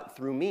Father but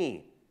through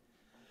me.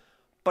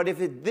 But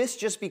if this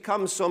just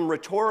becomes some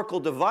rhetorical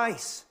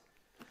device,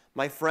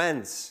 my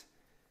friends,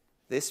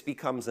 this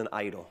becomes an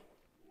idol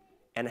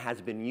and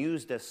has been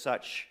used as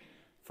such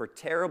for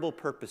terrible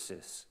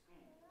purposes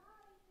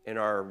in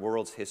our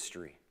world's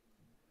history.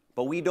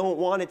 But we don't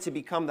want it to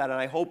become that, and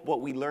I hope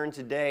what we learn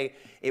today,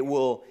 it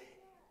will,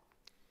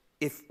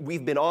 if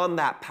we've been on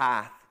that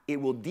path, it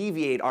will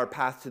deviate our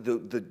path to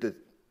the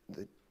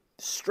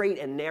straight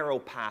and narrow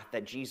path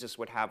that Jesus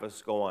would have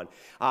us go on.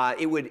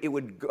 It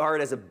would guard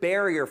as a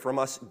barrier from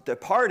us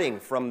departing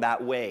from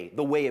that way,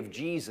 the way of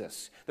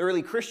Jesus. The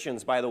early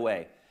Christians, by the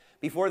way,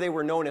 before they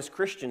were known as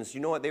Christians,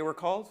 you know what they were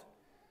called?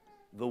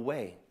 The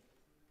Way,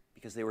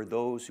 because they were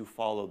those who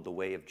followed the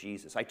way of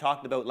Jesus. I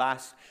talked about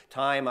last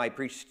time I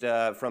preached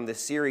from this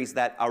series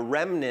that a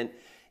remnant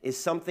is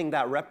something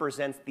that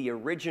represents the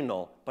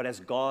original but has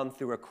gone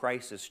through a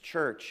crisis.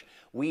 Church,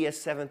 we as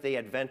Seventh-day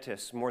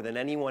Adventists, more than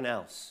anyone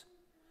else,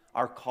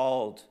 are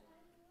called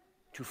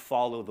to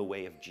follow the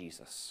way of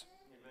Jesus.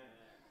 Amen.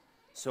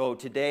 So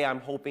today I'm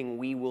hoping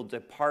we will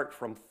depart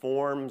from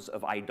forms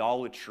of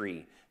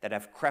idolatry that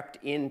have crept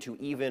into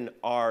even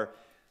our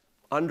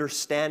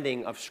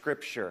understanding of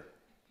Scripture,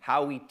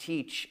 how we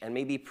teach and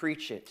maybe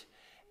preach it,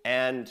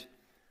 and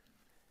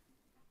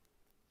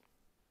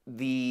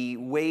the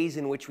ways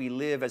in which we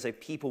live as a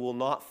people will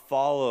not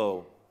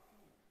follow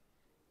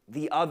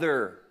the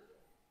other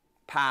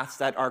paths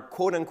that are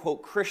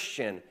quote-unquote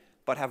Christian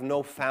but have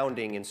no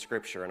founding in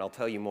Scripture. And I'll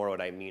tell you more what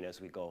I mean as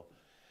we go.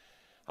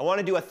 I want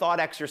to do a thought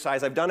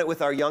exercise. I've done it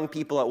with our young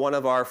people at one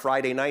of our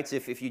Friday nights.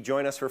 If you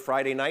join us for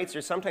Friday nights,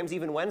 or sometimes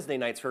even Wednesday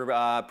nights for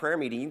prayer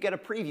meeting, you get a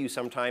preview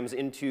sometimes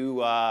into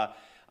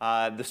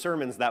the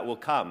sermons that will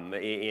come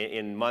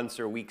in months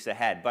or weeks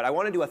ahead. But I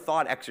want to do a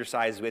thought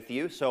exercise with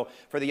you. So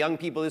for the young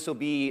people, this will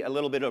be a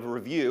little bit of a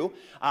review.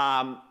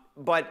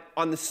 But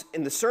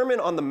in the Sermon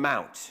on the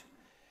Mount,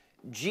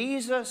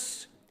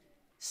 Jesus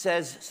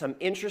says some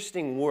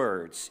interesting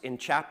words in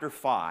chapter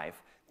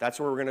 5. That's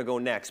where we're going to go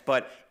next.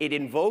 But it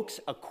invokes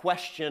a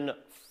question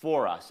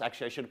for us.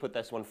 Actually, I should have put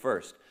this one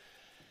first.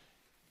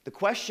 The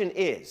question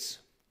is,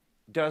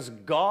 does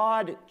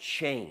God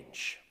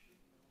change?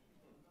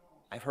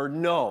 I've heard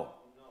no.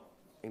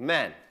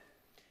 Amen.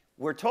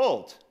 We're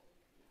told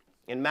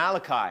in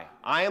Malachi,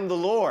 I am the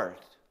Lord.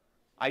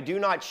 I do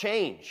not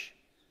change.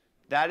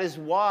 That is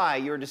why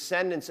your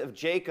descendants of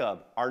Jacob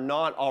are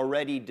not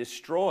already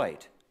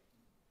destroyed.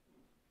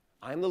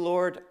 I am the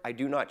Lord. I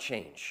do not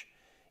change.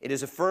 It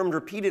is affirmed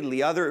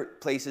repeatedly other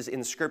places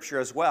in Scripture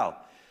as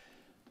well.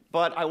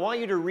 But I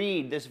want you to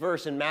read this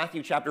verse in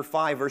Matthew chapter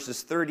 5,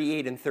 verses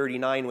 38 and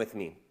 39 with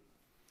me.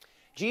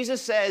 Jesus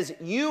says,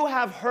 you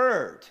have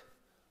heard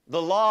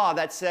the law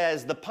that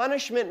says the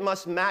punishment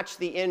must match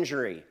the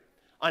injury,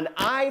 an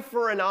eye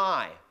for an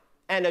eye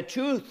and a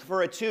tooth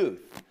for a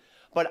tooth.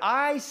 But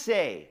I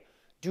say,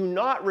 do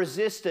not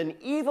resist an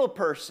evil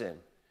person.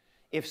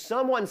 If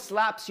someone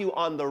slaps you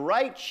on the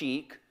right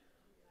cheek,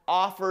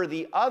 offer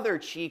the other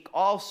cheek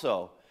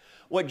also.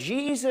 What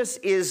Jesus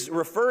is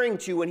referring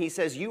to when he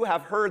says, you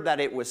have heard that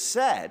it was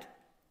said,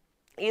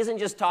 he isn't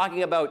just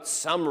talking about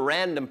some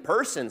random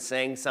person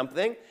saying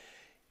something.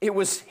 It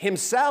was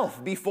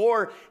himself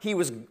before he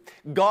was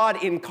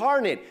God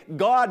incarnate,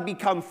 God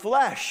become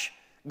flesh,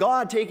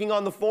 God taking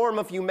on the form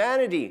of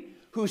humanity,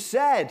 who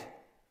said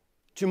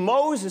to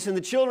Moses and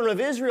the children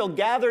of Israel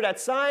gathered at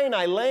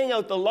Sinai, laying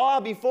out the law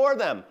before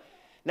them.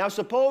 Now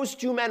suppose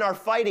two men are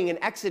fighting in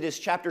Exodus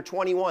chapter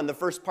 21, the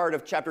first part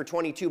of chapter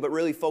 22, but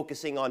really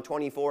focusing on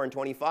 24 and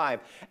 25.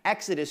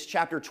 Exodus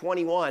chapter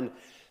 21,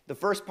 the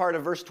first part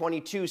of verse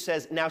 22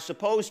 says, now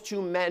suppose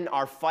two men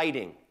are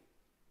fighting.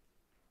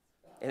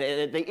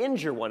 And they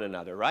injure one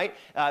another, right?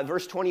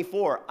 Verse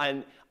 24,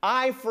 an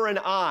eye for an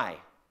eye,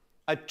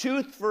 a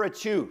tooth for a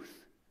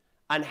tooth,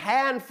 an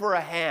hand for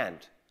a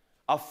hand,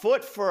 a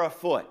foot for a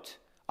foot,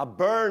 a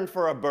burn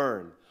for a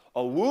burn,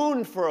 a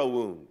wound for a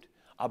wound,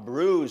 a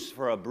bruise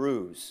for a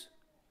bruise.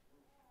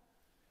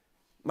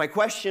 My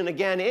question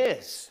again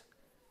is,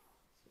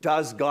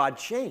 does God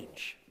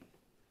change?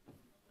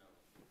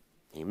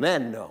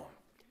 Amen, no.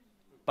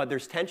 But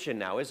there's tension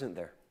now, isn't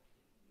there?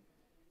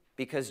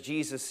 Because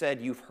Jesus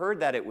said, you've heard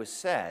that it was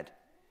said,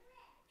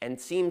 and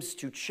seems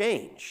to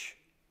change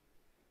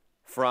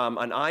from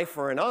an eye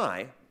for an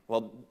eye.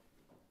 Well,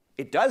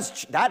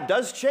 that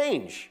does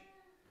change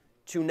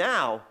to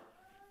now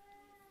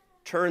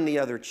turn the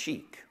other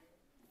cheek.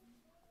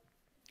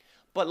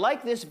 But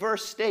like this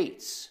verse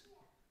states,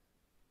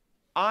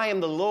 I am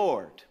the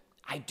Lord,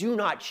 I do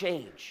not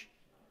change.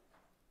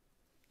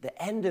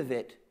 The end of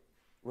it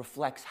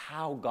reflects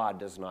how God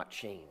does not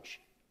change.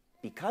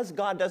 Because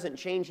God doesn't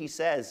change, he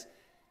says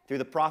through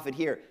the prophet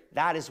here,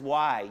 that is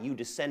why you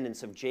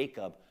descendants of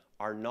Jacob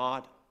are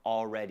not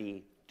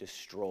already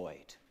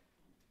destroyed.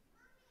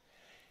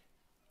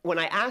 When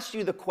I asked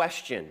you the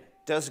question,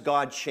 does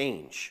God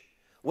change?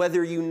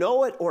 Whether you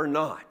know it or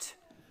not,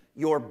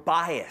 your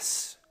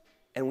bias,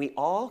 and we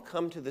all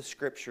come to the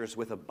Scriptures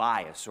with a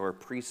bias or a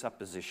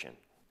presupposition,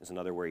 is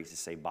another way to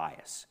say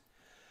bias.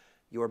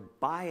 Your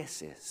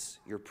biases,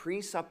 your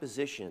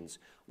presuppositions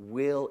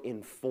will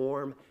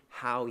inform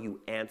how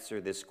you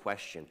answer this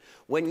question.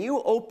 When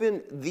you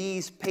open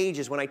these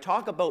pages, when I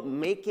talk about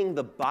making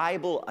the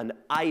Bible an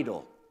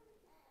idol,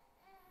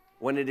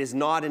 when it is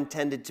not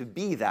intended to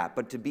be that,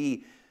 but to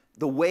be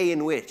the way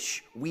in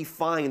which we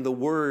find the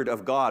Word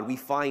of God, we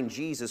find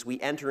Jesus, we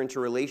enter into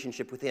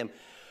relationship with Him.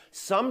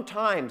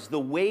 Sometimes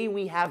the way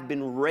we have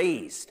been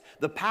raised,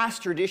 the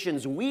past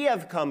traditions we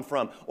have come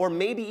from, or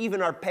maybe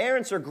even our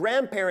parents or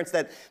grandparents,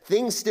 that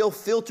things still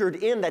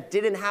filtered in that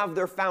didn't have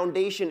their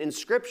foundation in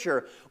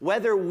Scripture,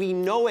 whether we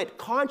know it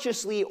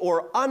consciously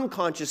or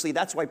unconsciously,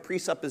 that's why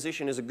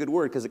presupposition is a good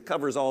word because it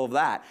covers all of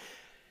that.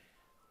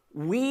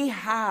 We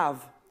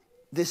have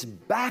this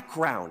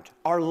background,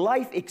 our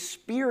life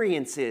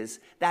experiences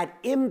that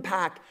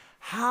impact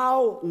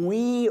how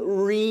we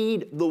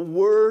read the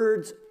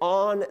words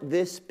on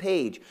this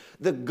page.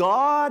 The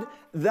God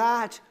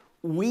that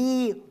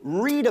we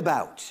read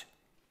about.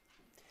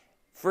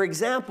 For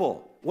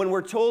example, when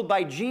we're told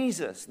by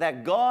Jesus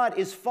that God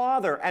is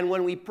Father, and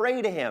when we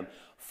pray to Him,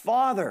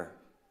 Father,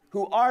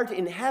 who art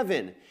in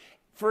heaven.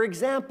 For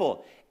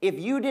example, if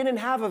you didn't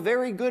have a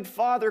very good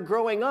father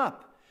growing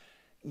up,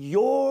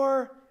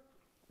 your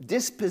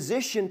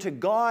disposition to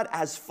God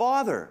as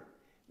Father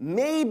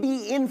may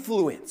be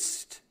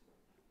influenced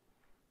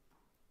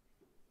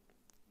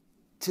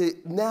to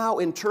now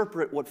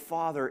interpret what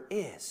Father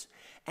is.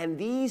 And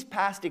these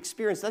past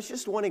experiences, that's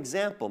just one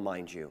example,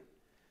 mind you,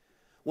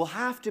 will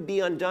have to be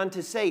undone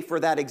to say, for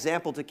that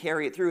example to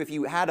carry it through, if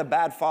you had a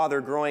bad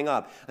father growing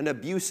up, an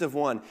abusive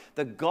one,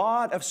 the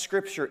God of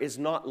Scripture is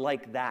not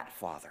like that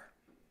father.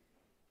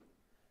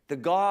 The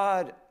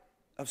God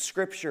of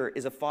Scripture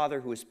is a father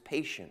who is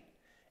patient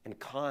and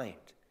kind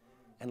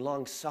and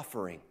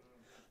long-suffering,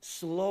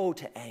 slow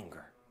to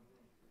anger.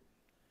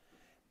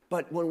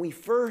 But when we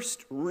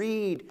first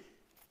read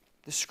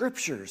the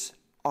Scriptures,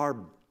 our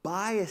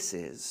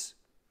biases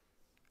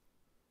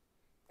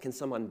can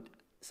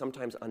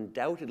sometimes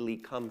undoubtedly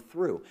come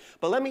through.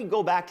 But let me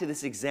go back to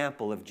this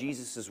example of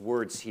Jesus'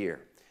 words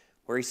here,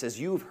 where he says,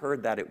 "You've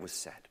heard that it was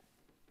said."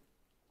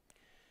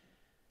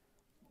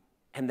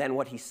 And then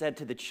what he said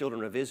to the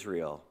children of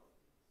Israel,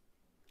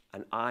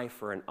 an eye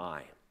for an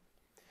eye.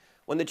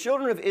 When the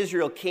children of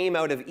Israel came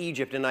out of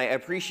Egypt, and I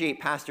appreciate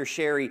Pastor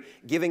Sherry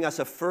giving us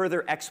a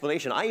further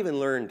explanation. I even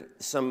learned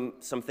some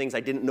things I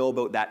didn't know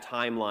about that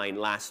timeline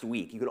last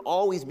week. You can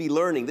always be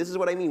learning. This is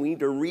what I mean. We need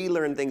to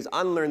relearn things,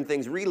 unlearn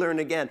things, relearn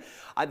again.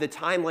 The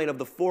timeline of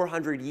the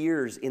 400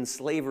 years in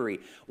slavery.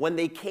 When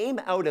they came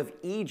out of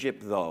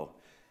Egypt, though,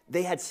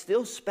 they had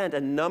still spent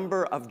a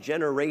number of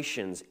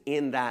generations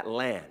in that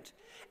land.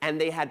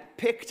 And they had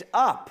picked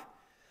up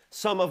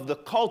some of the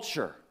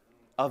culture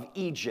of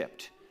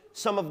Egypt,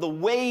 some of the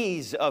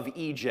ways of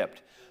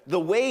Egypt. The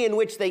way in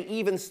which they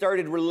even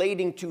started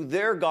relating to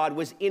their God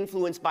was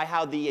influenced by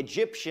how the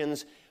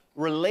Egyptians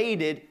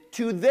related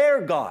to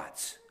their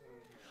gods.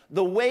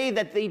 The way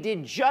that they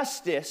did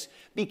justice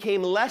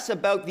became less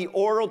about the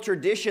oral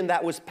tradition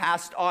that was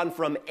passed on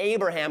from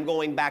Abraham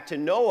going back to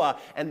Noah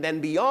and then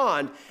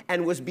beyond,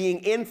 and was being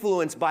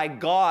influenced by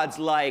gods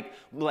like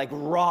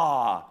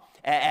Ra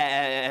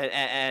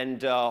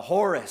and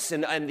Horus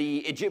and the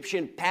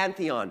Egyptian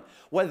pantheon,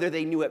 whether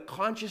they knew it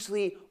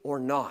consciously or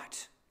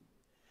not.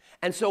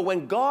 And so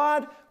when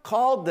God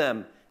called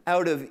them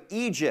out of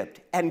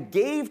Egypt and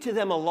gave to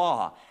them a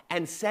law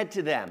and said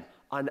to them,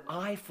 an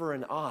eye for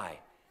an eye,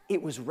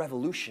 it was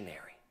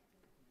revolutionary.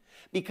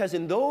 Because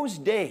in those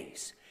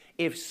days,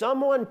 if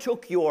someone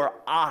took your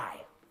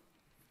eye,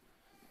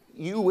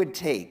 you would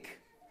take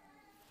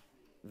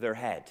their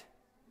head.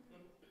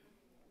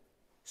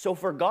 So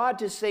for God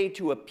to say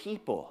to a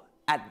people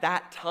at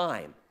that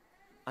time,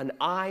 an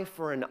eye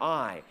for an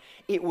eye,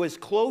 it was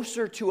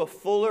closer to a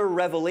fuller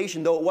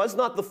revelation. Though it was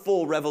not the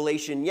full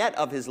revelation yet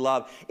of his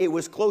love, it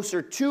was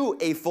closer to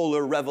a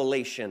fuller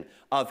revelation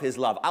of his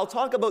love. I'll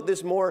talk about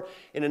this more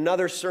in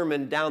another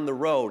sermon down the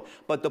road,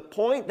 but the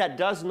point that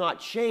does not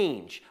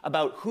change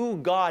about who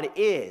God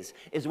is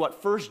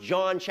what 1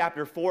 John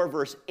chapter 4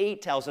 verse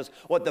 8 tells us,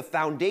 what the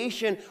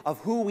foundation of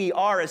who we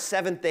are as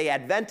Seventh-day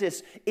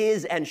Adventists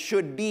is and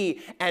should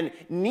be and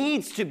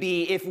needs to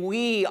be if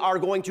we are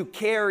going to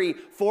carry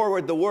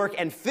forward the work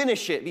and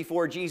finish it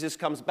before Jesus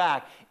comes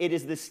back. It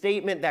is the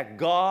statement that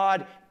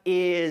God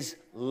is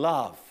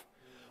love.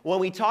 When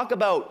we talk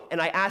about,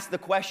 and I ask the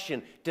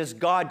question, does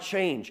God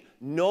change?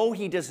 No,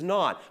 he does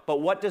not.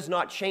 But what does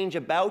not change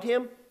about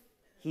him?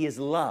 He is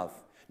love.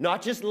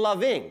 Not just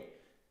loving.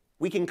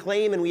 We can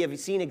claim, and we have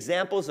seen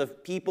examples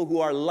of people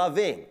who are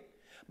loving.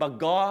 But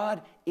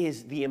God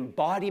is the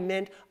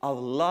embodiment of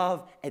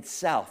love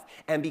itself.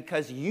 And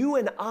because you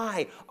and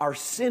I are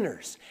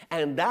sinners,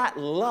 and that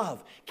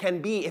love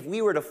can be, if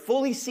we were to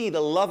fully see the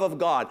love of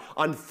God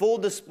on full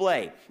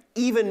display,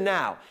 even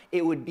now,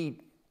 it would be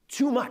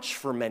too much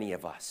for many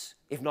of us,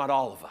 if not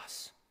all of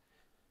us.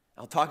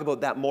 I'll talk about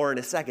that more in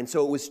a second.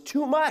 So it was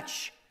too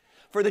much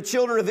for the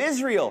children of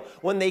Israel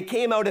when they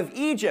came out of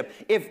Egypt.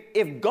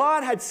 If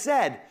God had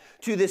said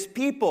to this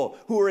people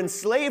who were in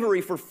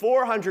slavery for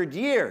 400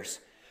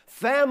 years,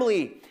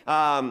 family,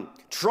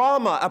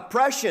 trauma,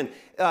 oppression,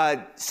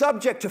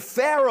 subject to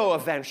Pharaoh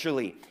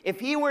eventually, if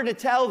he were to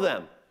tell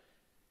them,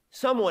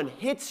 someone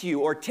hits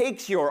you or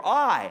takes your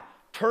eye,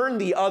 turn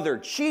the other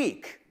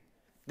cheek,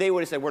 they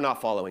would have said, we're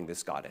not following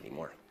this God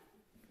anymore.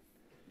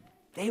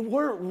 They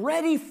weren't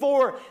ready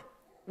for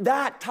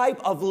that type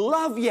of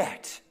love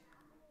yet.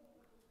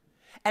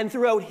 And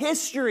throughout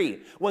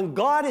history, when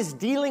God is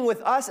dealing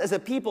with us as a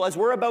people, as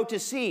we're about to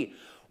see,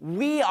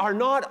 we are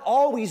not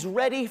always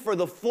ready for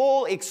the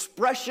full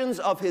expressions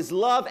of his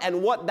love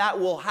and what that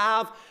will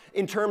have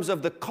in terms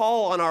of the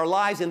call on our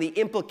lives and the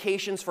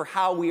implications for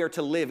how we are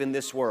to live in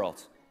this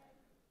world.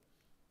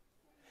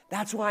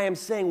 That's why I'm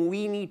saying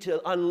we need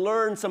to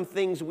unlearn some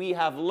things we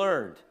have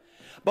learned.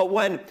 But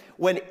when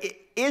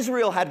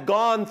Israel had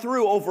gone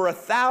through over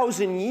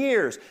 1,000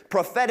 years,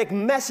 prophetic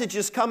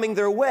messages coming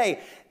their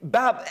way,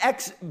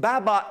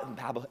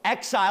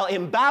 exile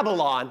in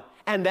Babylon,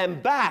 and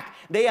then back,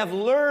 they have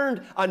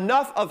learned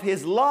enough of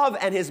his love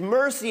and his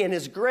mercy and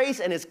his grace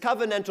and his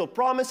covenantal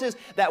promises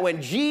that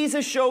when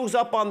Jesus shows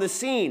up on the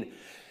scene,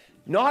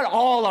 Not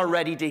all are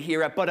ready to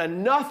hear it, but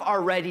enough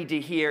are ready to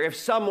hear. If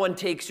someone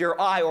takes your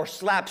eye or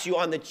slaps you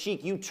on the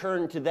cheek, you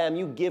turn to them,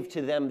 you give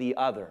to them the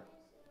other.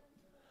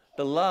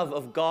 The love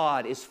of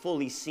God is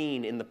fully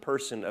seen in the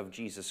person of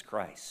Jesus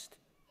Christ.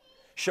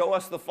 Show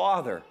us the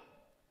Father,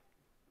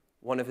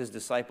 one of his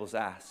disciples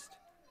asked.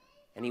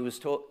 And he was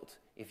told,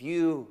 if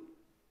you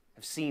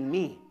have seen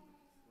me,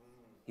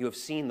 you have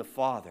seen the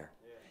Father.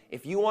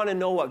 If you want to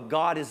know what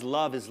God's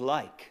love is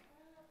like,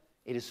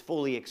 it is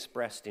fully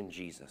expressed in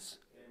Jesus.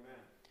 Amen.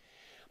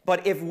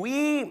 But if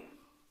we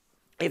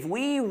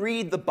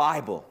read the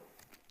Bible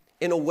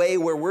in a way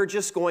where we're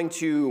just going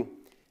to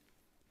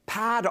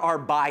pad our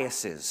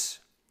biases,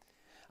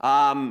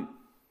 not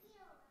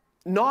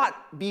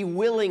be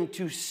willing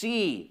to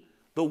see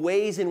the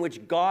ways in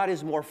which God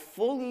is more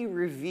fully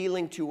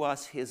revealing to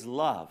us his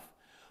love,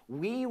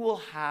 we will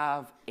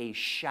have a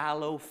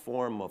shallow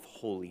form of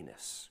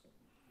holiness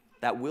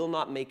that will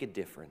not make a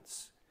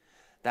difference,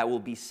 that will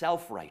be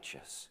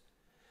self-righteous,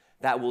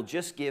 that will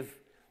just give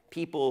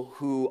people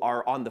who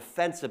are on the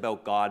fence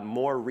about God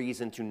more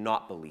reason to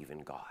not believe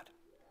in God.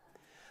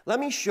 Let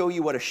me show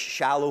you what a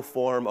shallow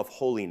form of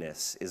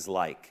holiness is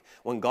like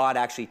when God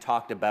actually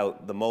talked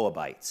about the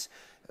Moabites.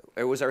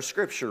 It was our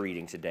scripture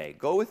reading today.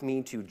 Go with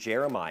me to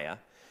Jeremiah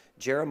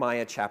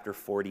chapter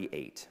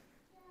 48.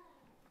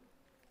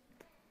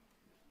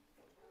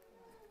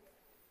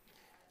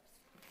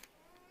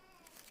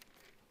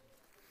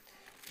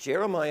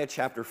 Jeremiah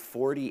chapter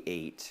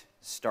 48,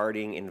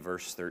 starting in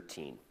verse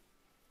 13.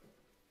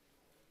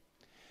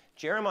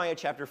 Jeremiah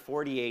chapter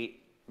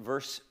 48,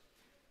 verse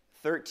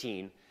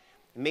 13. It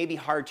may be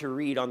hard to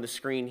read on the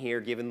screen here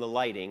given the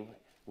lighting.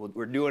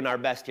 We're doing our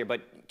best here,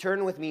 but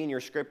turn with me in your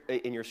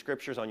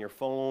scriptures on your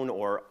phone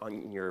or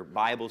on your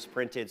Bibles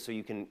printed so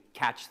you can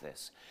catch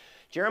this.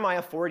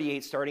 Jeremiah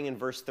 48, starting in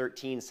verse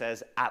 13,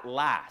 says, "At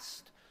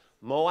last,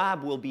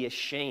 Moab will be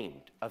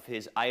ashamed of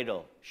his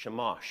idol,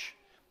 Chemosh,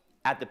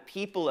 as the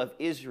people of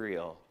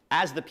Israel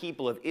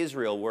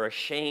were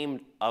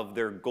ashamed of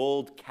their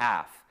gold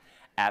calf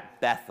at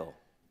Bethel.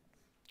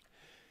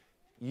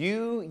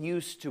 You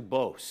used to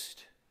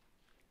boast,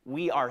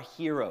 we are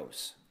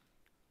heroes,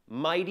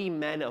 mighty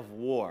men of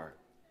war.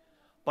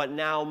 But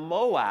now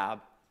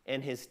Moab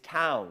and his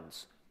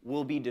towns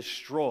will be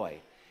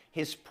destroyed.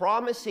 His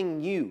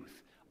promising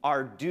youth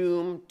are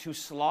doomed to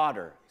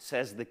slaughter,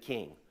 says the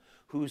king,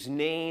 whose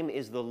name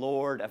is the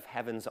Lord of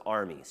heaven's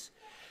armies."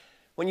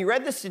 When you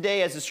read this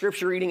today as a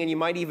scripture reading, and you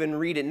might even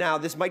read it now,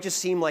 this might just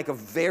seem like a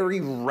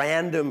very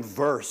random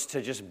verse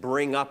to just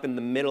bring up in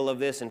the middle of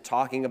this and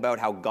talking about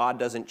how God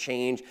doesn't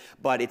change,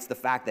 but it's the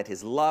fact that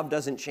his love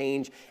doesn't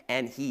change,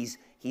 and he's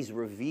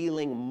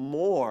revealing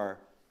more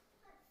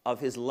of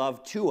his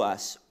love to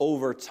us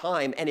over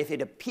time. And if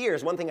it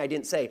appears, one thing I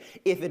didn't say,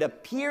 if it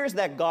appears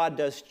that God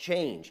does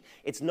change,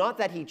 it's not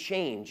that he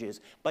changes,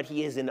 but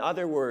he is, in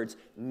other words,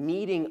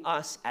 meeting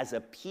us as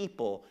a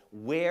people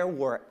where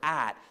we're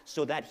at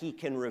so that he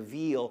can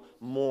reveal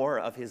more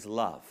of his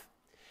love.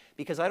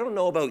 Because I don't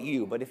know about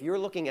you, but if you're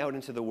looking out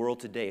into the world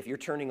today, if you're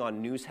turning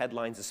on news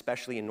headlines,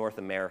 especially in North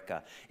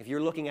America, if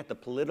you're looking at the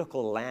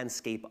political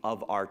landscape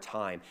of our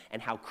time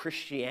and how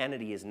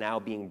Christianity is now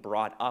being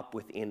brought up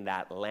within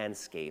that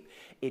landscape,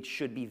 it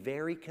should be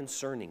very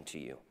concerning to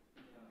you,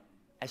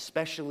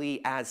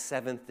 especially as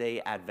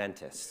Seventh-day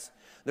Adventists.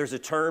 There's a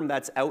term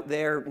that's out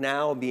there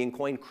now being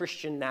coined,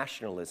 Christian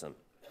nationalism.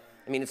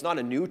 I mean, it's not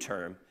a new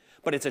term,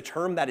 but it's a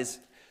term that is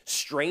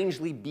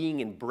strangely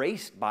being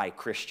embraced by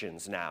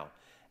Christians now,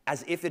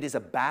 as if it is a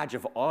badge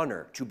of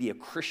honor to be a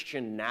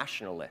Christian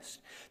nationalist,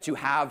 to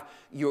have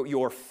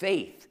your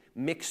faith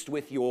mixed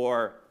with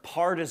your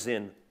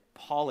partisan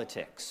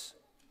politics.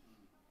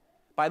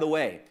 By the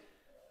way,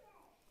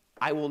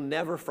 I will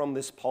never from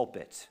this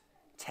pulpit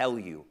tell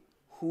you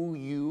who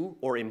you,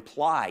 or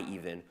imply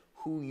even,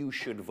 who you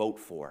should vote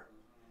for.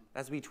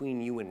 That's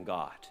between you and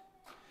God.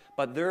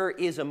 But there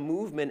is a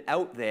movement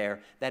out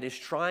there that is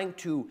trying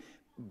to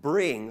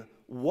bring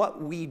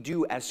what we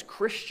do as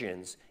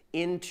Christians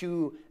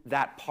into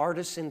that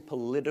partisan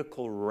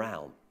political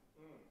realm.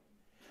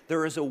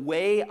 There is a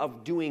way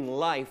of doing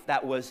life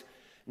that was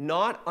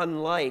not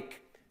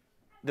unlike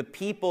the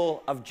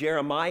people of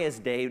Jeremiah's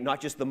day,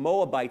 not just the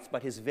Moabites,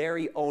 but his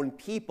very own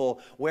people,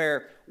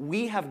 where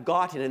we have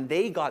gotten, and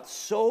they got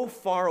so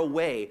far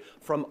away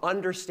from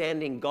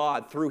understanding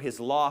God through his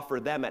law for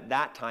them at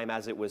that time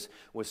as it was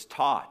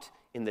taught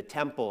in the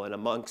temple and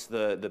amongst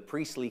the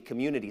priestly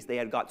communities. They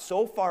had got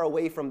so far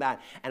away from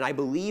that, and I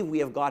believe we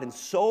have gotten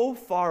so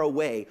far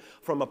away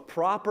from a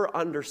proper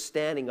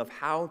understanding of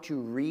how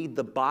to read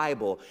the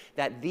Bible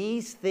that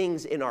these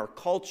things in our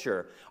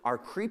culture are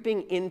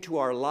creeping into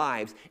our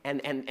lives,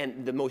 and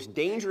the most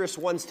dangerous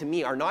ones to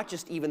me are not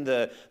just even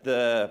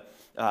the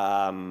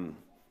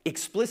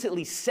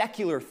explicitly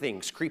secular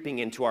things creeping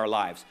into our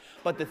lives,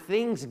 but the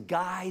things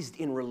guised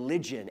in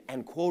religion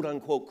and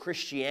quote-unquote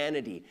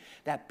Christianity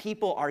that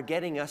people are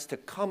getting us to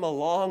come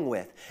along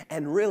with.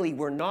 And really,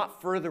 we're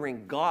not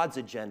furthering God's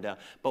agenda,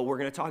 but we're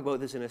going to talk about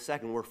this in a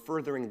second. We're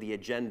furthering the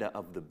agenda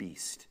of the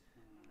beast.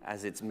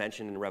 as it's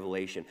mentioned in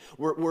Revelation.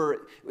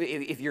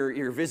 If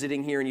you're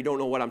visiting here and you don't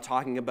know what I'm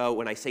talking about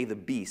when I say the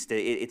beast,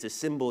 it's a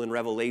symbol in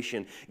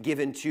Revelation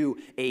given to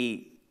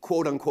a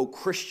quote-unquote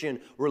Christian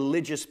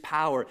religious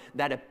power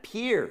that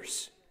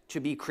appears to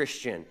be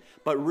Christian,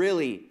 but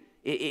really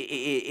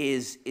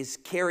is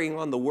carrying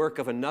on the work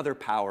of another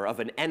power, of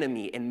an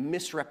enemy, and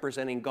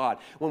misrepresenting God.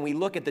 When we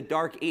look at the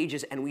Dark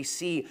Ages and we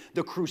see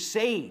the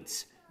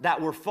Crusades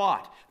that were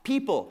fought,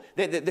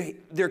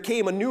 there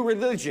came a new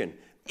religion,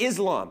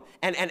 Islam,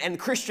 and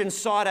Christians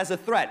saw it as a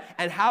threat.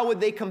 And how would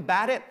they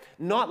combat it?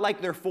 Not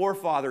like their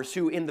forefathers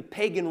who in the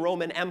pagan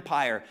Roman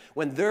Empire,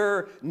 when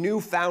their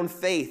newfound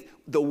faith,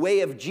 the way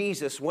of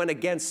Jesus, went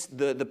against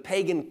the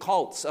pagan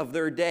cults of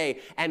their day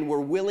and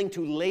were willing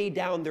to lay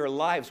down their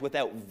lives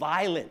without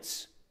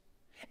violence.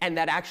 And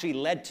that actually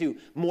led to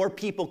more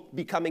people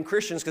becoming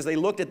Christians, because they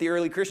looked at the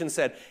early Christians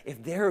and said,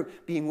 if they're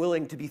being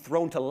willing to be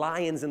thrown to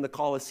lions in the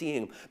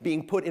Colosseum,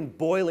 being put in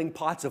boiling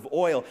pots of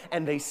oil,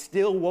 and they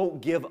still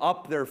won't give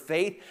up their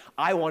faith,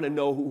 I want to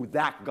know who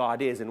that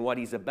God is and what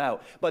he's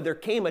about. But there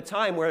came a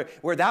time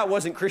where that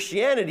wasn't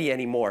Christianity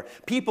anymore.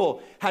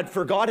 People had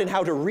forgotten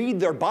how to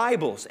read their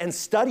Bibles and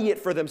study it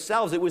for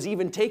themselves. It was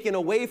even taken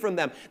away from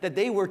them, that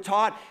they were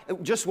taught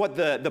just what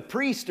the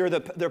priest or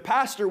their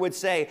pastor would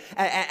say,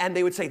 and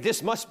they would say,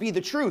 this must be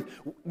the truth.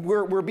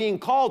 We're being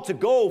called to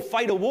go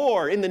fight a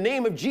war in the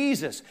name of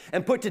Jesus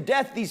and put to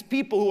death these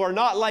people who are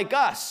not like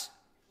us.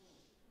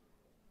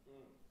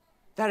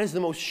 That is the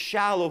most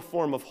shallow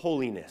form of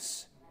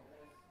holiness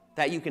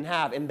that you can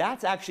have. And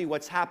that's actually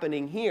what's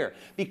happening here.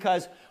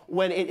 Because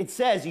when it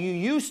says, you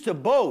used to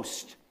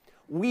boast,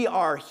 we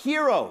are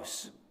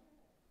heroes,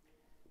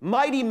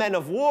 mighty men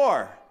of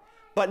war,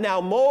 but now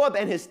Moab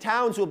and his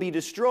towns will be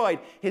destroyed.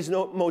 His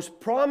most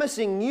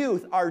promising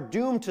youth are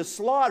doomed to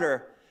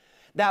slaughter.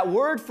 That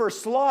word for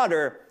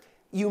slaughter,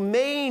 you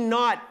may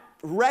not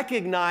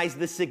recognize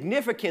the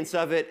significance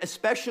of it,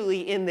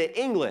 especially in the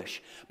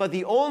English. But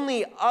the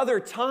only other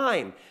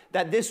time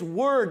that this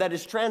word that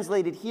is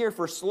translated here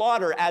for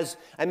slaughter, as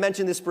I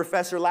mentioned this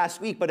professor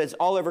last week, but as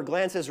Oliver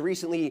Glantz has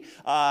recently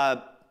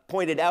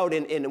pointed out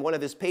in one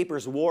of his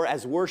papers, War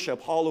as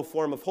Worship, Hollow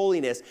Form of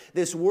Holiness,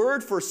 this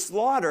word for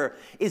slaughter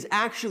is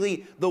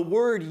actually the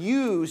word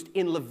used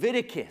in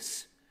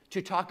Leviticus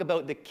to talk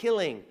about the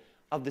killing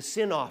of the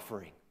sin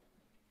offering,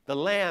 the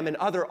lamb and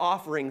other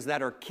offerings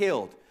that are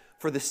killed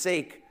for the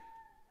sake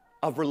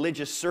of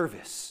religious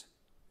service.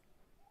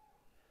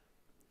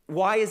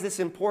 Why is this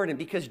important?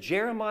 Because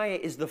Jeremiah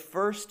is the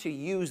first to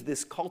use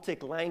this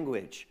cultic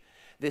language,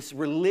 this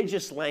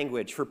religious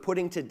language for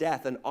putting to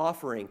death an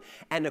offering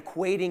and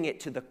equating it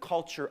to the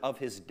culture of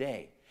his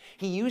day.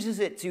 He uses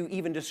it to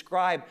even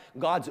describe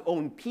God's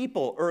own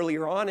people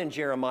earlier on in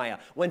Jeremiah.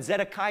 When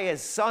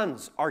Zedekiah's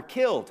sons are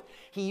killed,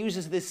 he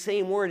uses this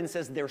same word and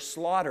says they're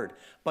slaughtered,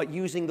 but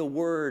using the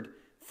word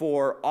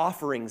for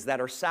offerings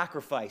that are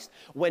sacrificed.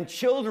 When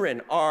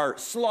children are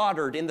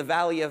slaughtered in the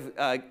valley of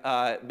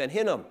Ben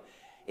Hinnom,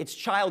 it's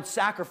child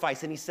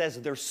sacrifice, and he says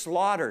they're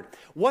slaughtered.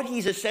 What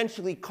he's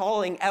essentially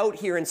calling out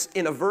here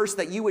in a verse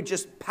that you would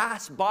just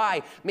pass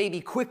by maybe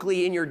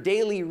quickly in your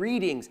daily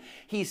readings,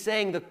 he's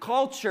saying the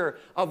culture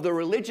of the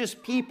religious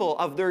people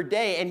of their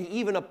day, and he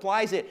even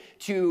applies it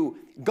to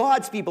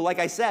God's people. Like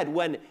I said,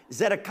 when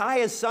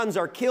Zedekiah's sons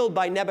are killed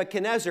by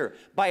Nebuchadnezzar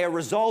by a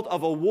result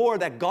of a war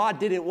that God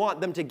didn't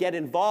want them to get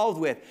involved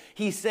with,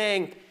 he's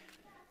saying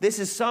this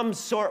is some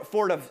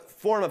form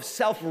of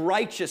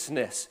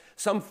self-righteousness,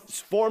 some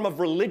form of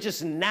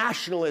religious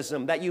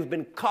nationalism that you've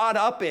been caught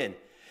up in.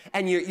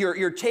 And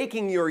you're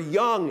taking your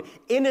young,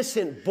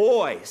 innocent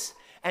boys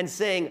and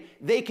saying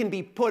they can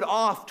be put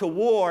off to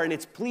war, and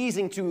it's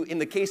pleasing to, in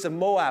the case of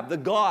Moab, the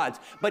gods.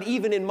 But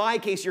even in my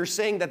case, you're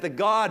saying that the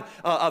God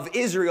of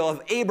Israel,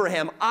 of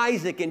Abraham,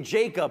 Isaac, and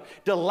Jacob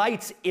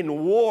delights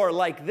in war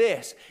like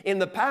this. In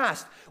the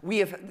past, we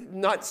have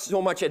not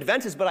so much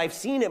Adventists, but I've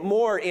seen it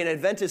more in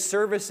Adventist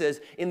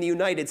services in the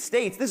United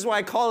States. This is why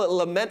I call it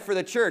Lament for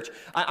the church.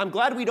 I'm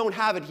glad we don't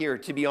have it here,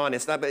 to be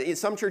honest. But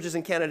some churches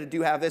in Canada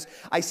do have this.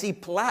 I see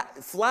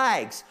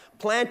flags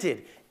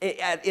planted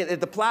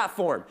at the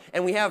platform.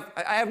 And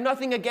I have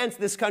nothing against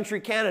this country,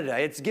 Canada.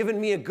 It's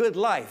given me a good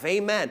life.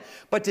 Amen.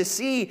 But to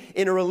see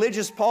in a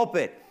religious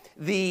pulpit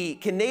the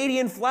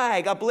Canadian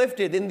flag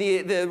uplifted, in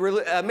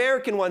the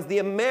American ones, the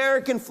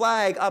American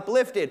flag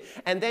uplifted,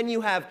 and then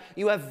you have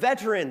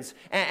veterans,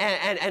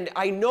 and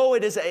I know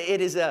it is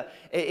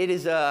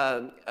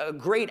a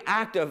great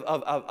act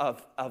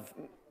of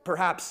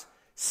perhaps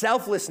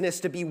selflessness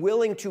to be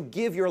willing to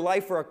give your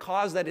life for a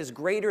cause that is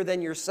greater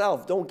than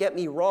yourself. Don't get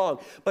me wrong.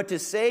 But to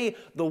say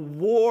the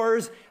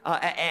wars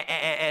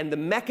and the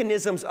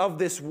mechanisms of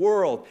this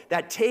world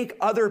that take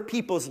other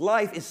people's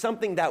life is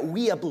something that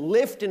we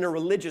uplift in a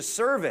religious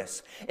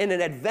service, in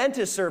an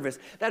Adventist service,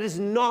 that is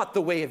not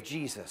the way of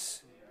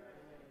Jesus.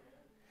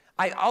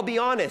 I'll be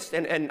honest,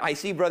 and I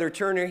see Brother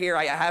Turner here.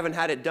 I haven't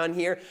had it done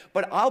here,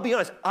 but I'll be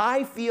honest.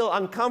 I feel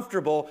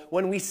uncomfortable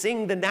when we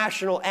sing the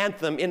national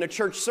anthem in a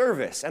church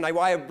service. And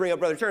why I bring up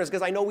Brother Turner is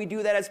because I know we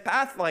do that as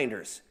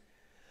Pathfinders.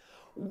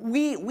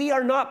 We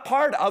are not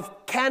part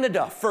of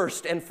Canada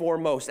first and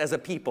foremost as a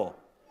people.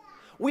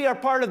 We are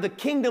part of the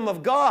kingdom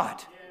of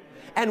God.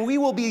 And we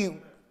will be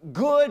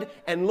good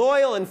and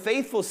loyal and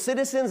faithful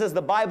citizens as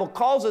the Bible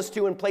calls us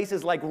to in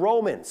places like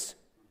Romans.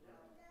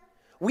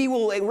 We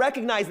will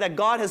recognize that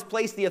God has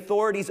placed the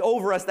authorities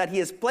over us that he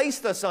has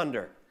placed us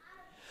under.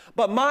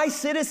 But my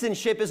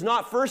citizenship is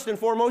not first and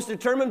foremost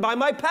determined by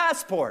my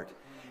passport,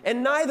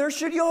 and neither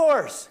should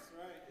yours.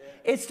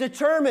 It's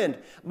determined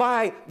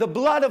by the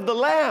blood of the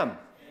Lamb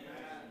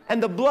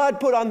and the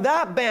blood put on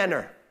that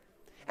banner.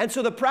 And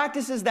so the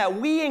practices that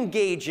we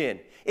engage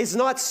in is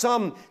not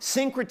some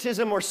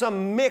syncretism or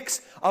some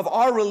mix of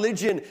our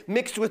religion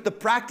mixed with the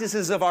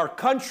practices of our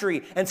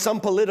country and some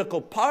political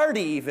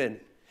party even.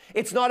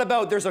 It's not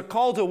about there's a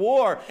call to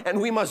war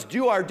and we must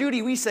do our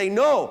duty. We say,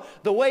 no,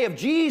 the way of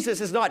Jesus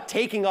is not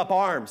taking up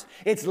arms.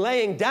 It's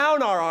laying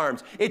down our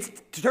arms. It's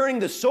turning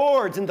the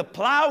swords into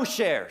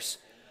plowshares,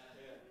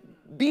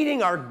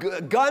 beating our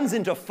guns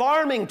into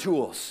farming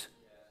tools.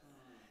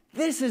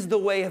 This is the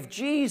way of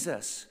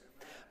Jesus.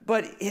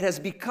 But it has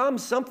become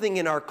something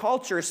in our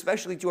culture,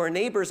 especially to our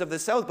neighbors of the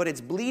South, but it's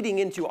bleeding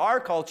into our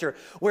culture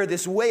where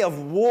this way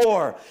of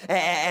war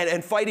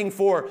and fighting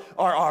for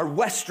our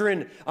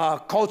Western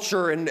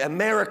culture in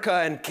America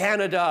and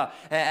Canada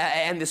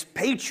and this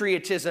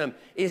patriotism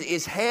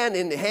is hand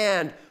in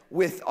hand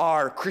with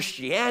our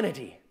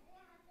Christianity.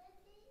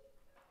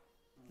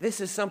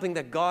 This is something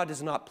that God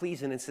does not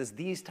please in and says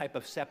these type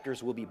of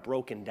scepters will be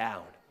broken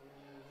down.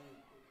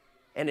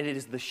 And it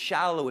is the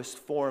shallowest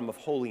form of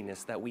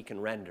holiness that we can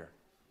render.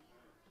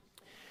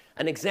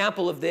 An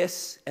example of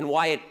this and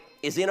why it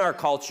is in our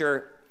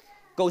culture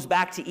goes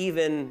back to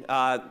even,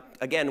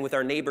 again, with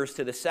our neighbors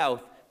to the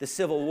south, the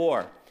Civil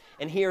War.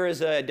 And here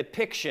is a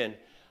depiction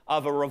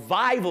of a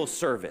revival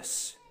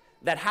service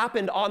that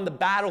happened on the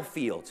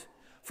battlefield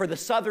for the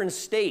southern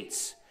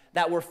states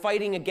that were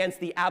fighting against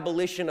the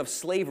abolition of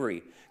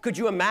slavery. Could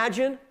you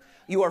imagine?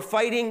 You are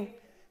fighting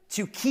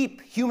to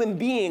keep human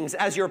beings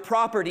as your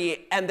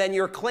property, and then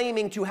you're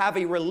claiming to have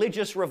a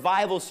religious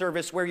revival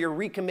service where you're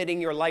recommitting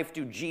your life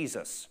to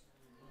Jesus.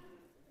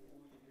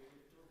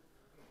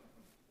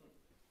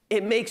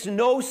 It makes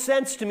no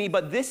sense to me,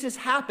 but this has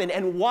happened.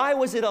 And why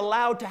was it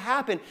allowed to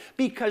happen?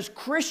 Because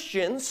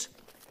Christians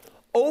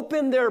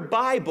opened their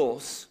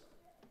Bibles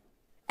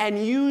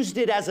and used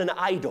it as an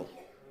idol.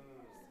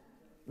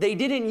 They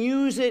didn't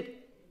use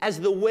it as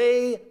the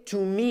way to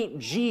meet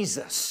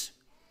Jesus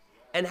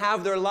and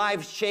have their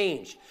lives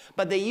changed.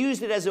 But they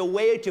used it as a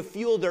way to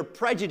fuel their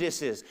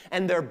prejudices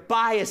and their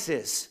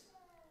biases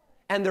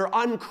and their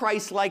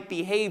un-Christ-like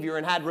behavior,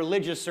 and had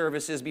religious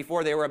services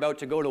before they were about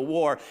to go to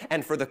war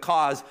and for the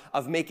cause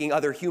of making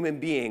other human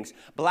beings,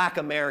 black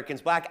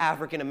Americans, black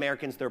African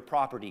Americans, their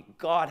property.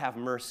 God have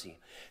mercy.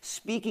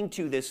 Speaking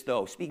to this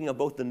though, speaking of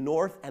both the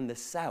North and the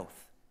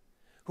South,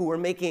 who were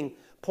making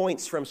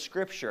points from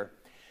Scripture,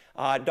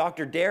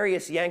 Dr.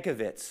 Darius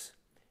Yankovitz,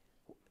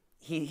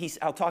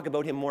 I'll talk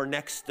about him more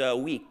next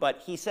week,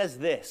 but he says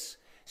this,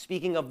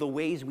 speaking of the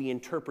ways we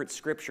interpret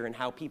Scripture and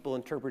how people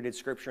interpreted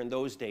Scripture in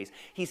those days.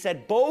 He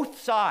said both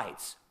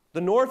sides,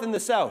 the North and the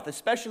South,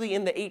 especially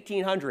in the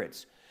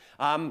 1800s,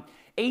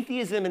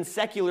 atheism and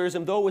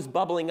secularism, though it was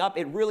bubbling up,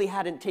 it really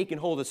hadn't taken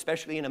hold,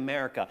 especially in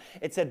America.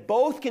 It said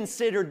both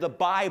considered the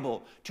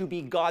Bible to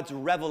be God's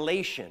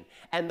revelation,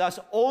 and thus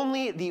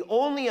the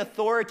only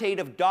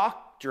authoritative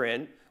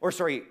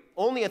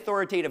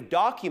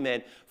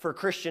document for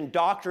Christian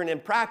doctrine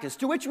and practice,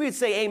 to which we would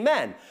say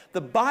amen.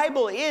 The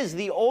Bible is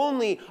the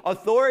only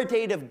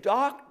authoritative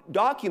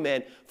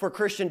document for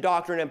Christian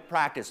doctrine and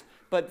practice.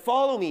 But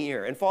follow me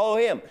here and follow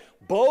him.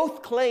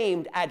 Both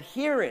claimed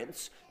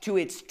adherence to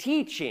its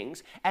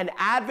teachings and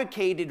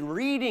advocated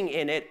reading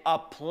in it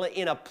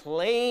in a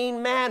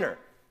plain manner.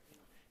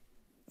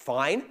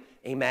 Fine,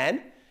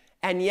 amen.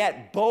 And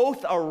yet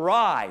both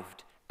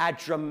arrived at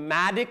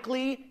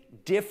dramatically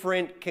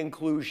different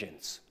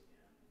conclusions.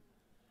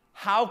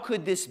 How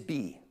could this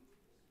be?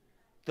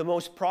 The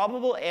most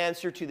probable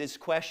answer to this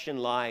question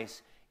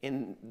lies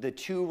in the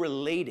two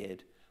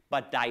related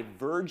but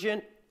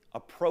divergent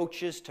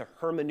approaches to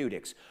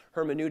hermeneutics.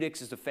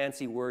 Hermeneutics is a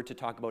fancy word to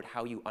talk about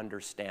how you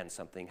understand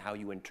something, how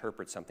you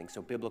interpret something.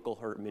 So biblical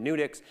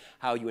hermeneutics,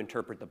 how you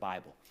interpret the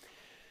Bible.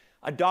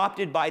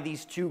 Adopted by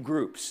these two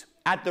groups.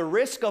 At the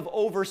risk of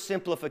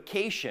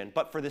oversimplification,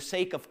 but for the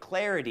sake of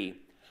clarity,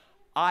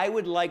 I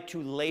would like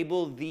to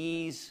label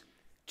these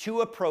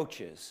two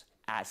approaches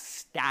as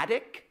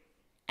static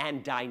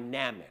and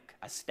dynamic.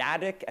 A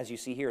static, as you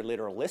see here,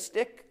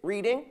 literalistic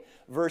reading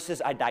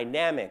versus a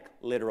dynamic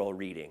literal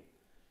reading.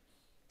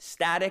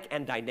 Static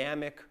and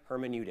dynamic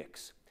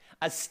hermeneutics.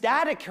 A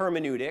static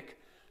hermeneutic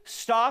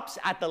stops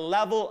at the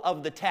level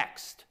of the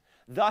text,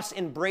 thus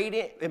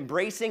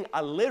embracing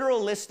a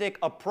literalistic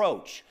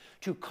approach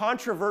to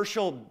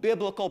controversial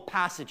biblical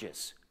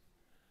passages.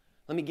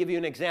 Let me give you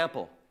an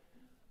example.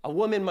 A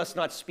woman must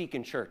not speak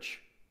in church.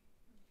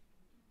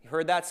 You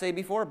heard that say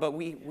before, but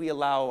we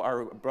allow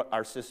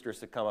our sisters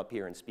to come up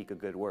here and speak a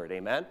good word,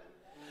 amen?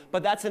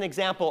 But that's an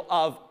example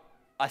of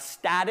a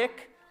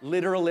static,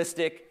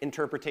 literalistic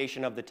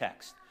interpretation of the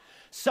text.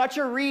 Such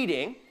a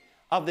reading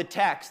of the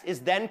text is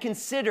then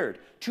considered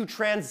to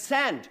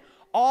transcend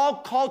all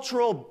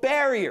cultural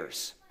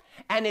barriers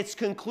and its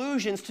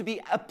conclusions to be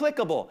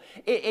applicable.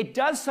 It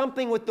does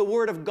something with the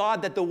Word of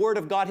God that the Word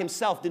of God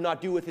himself did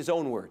not do with his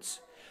own words.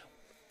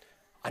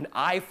 An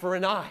eye for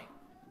an eye,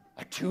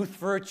 a tooth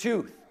for a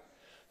tooth.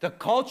 The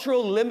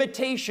cultural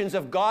limitations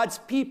of God's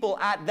people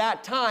at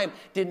that time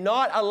did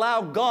not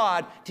allow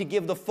God to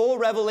give the full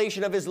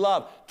revelation of his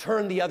love.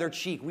 Turn the other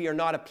cheek. We are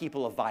not a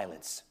people of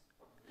violence.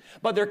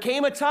 But there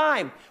came a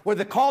time where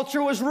the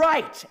culture was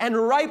right and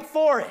ripe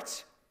for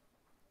it.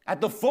 At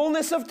the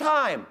fullness of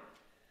time,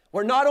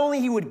 where not only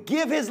he would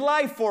give his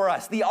life for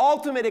us, the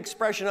ultimate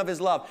expression of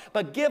his love,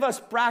 but give us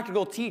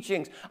practical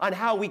teachings on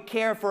how we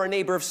care for a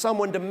neighbor. If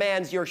someone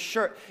demands your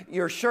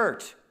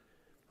shirt,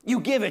 you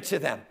give it to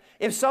them.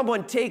 If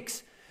someone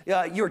takes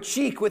your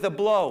cheek with a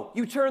blow,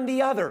 you turn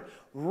the other.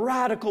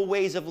 Radical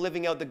ways of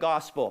living out the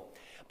gospel.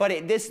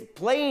 But this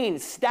plain,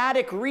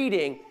 static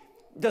reading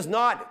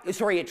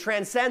it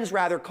transcends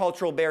rather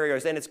cultural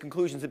barriers and its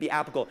conclusions to be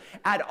applicable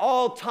at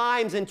all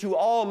times and to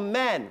all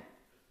men.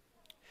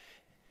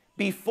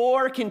 Page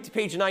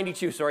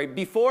 92,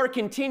 before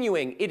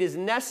continuing, it is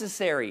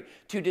necessary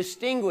to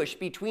distinguish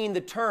between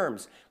the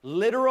terms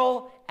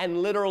literal and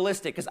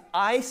literalistic, because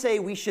I say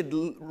we should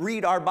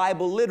read our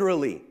Bible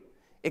literally,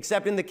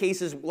 except in the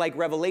cases like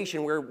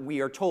Revelation where we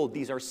are told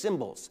these are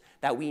symbols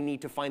that we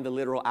need to find the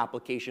literal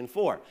application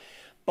for.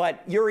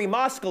 But Yuri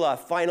Moskala,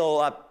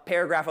 final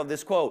paragraph of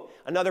this quote,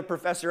 another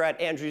professor at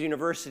Andrews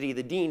University,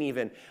 the dean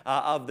even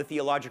of the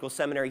theological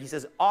seminary, he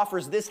says,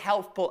 offers this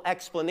helpful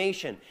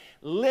explanation.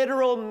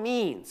 Literal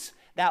means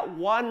that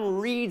one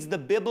reads the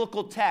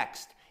biblical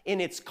text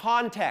in its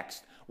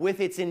context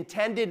with its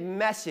intended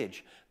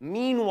message.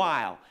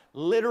 Meanwhile,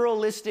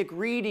 literalistic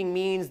reading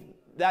means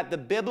that the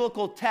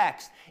biblical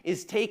text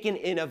is taken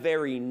in a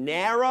very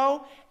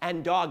narrow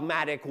and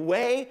dogmatic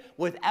way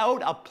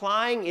without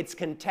applying its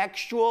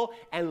contextual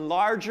and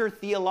larger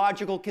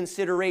theological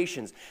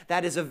considerations.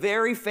 That is a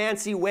very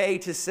fancy way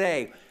to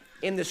say,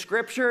 in the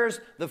scriptures,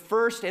 the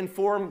first and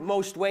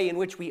foremost way in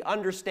which we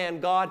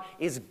understand God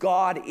is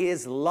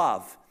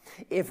love.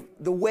 If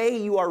the way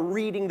you are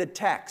reading the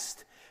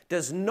text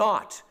does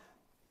not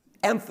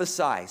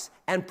emphasize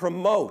and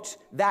promote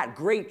that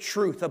great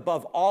truth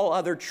above all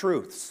other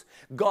truths,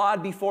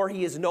 God, before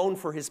he is known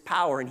for his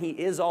power, and he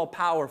is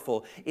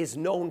all-powerful, is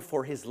known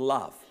for his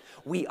love.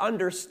 We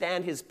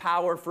understand his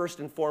power first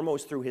and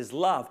foremost through his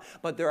love,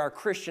 but there are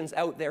Christians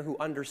out there who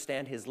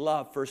understand his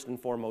love first and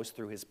foremost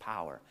through his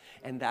power,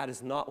 and that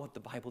is not what the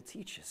Bible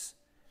teaches.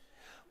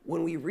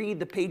 When we read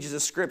the pages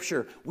of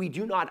Scripture, we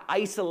do not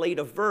isolate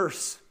a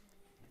verse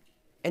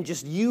and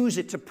just use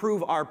it to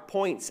prove our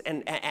points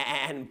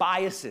and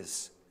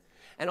biases.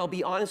 And I'll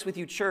be honest with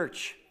you,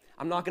 church,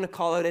 I'm not going to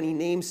call out any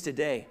names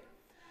today,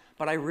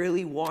 but I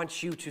really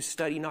want you to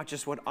study not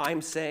just what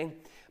I'm saying,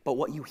 but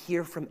what you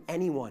hear from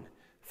anyone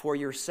for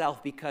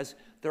yourself, because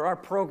there are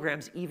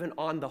programs even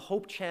on the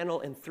Hope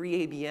Channel and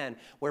 3ABN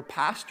where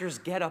pastors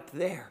get up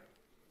there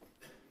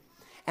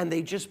and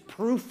they just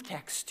proof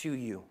text to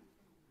you.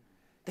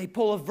 They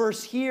pull a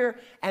verse here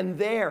and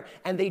there,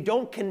 and they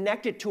don't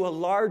connect it to a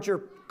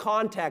larger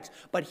context,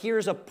 but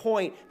here's a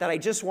point that I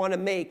just want to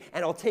make,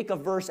 and I'll take a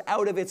verse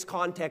out of its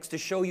context to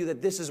show you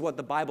that this is what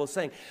the Bible is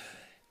saying.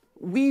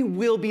 We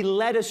will be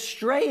led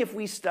astray if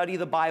we study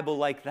the Bible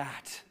like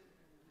that.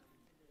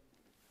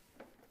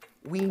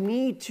 We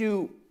need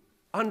to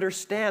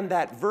understand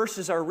that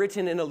verses are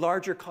written in a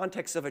larger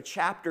context of a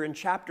chapter, and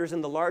chapters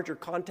in the larger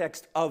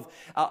context of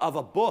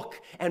a book,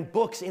 and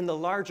books in the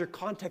larger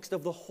context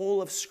of the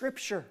whole of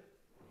Scripture.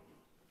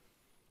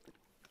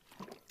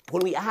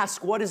 When we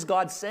ask, what is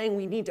God saying,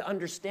 we need to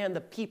understand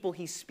the people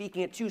he's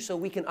speaking it to so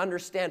we can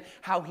understand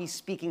how he's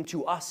speaking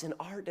to us in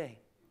our day.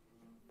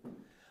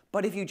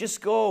 But if you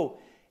just go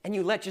and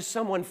you let just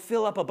someone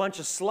fill up a bunch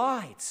of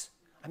slides,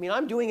 I mean,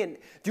 I'm doing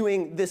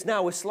this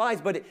now with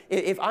slides, but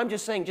if I'm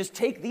just saying, just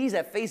take these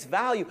at face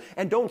value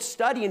and don't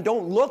study and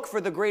don't look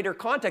for the greater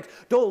context,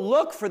 don't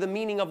look for the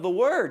meaning of the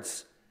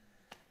words,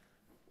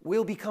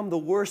 we'll become the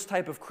worst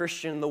type of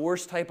Christian, the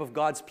worst type of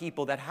God's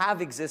people that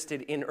have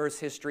existed in Earth's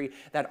history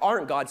that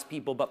aren't God's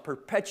people, but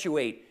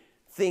perpetuate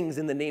things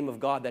in the name of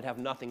God that have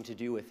nothing to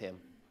do with him.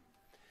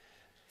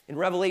 In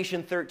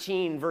Revelation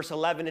 13, verse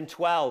 11 and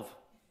 12,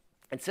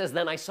 it says,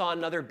 "Then I saw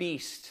another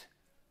beast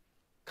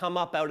come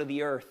up out of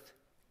the earth.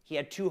 He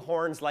had 2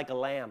 horns like a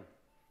lamb,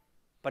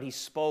 but he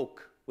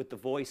spoke with the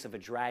voice of a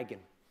dragon.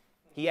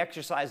 He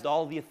exercised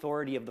all the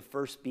authority of the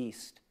first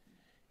beast,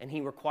 and he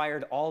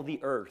required all the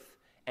earth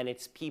and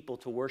its people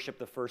to worship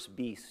the first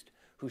beast,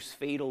 whose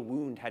fatal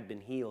wound had been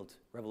healed."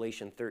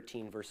 Revelation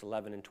 13, verse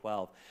 11 and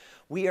 12.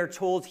 We are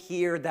told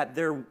here that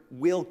there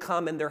will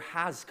come and there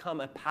has come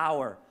a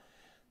power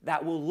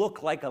that will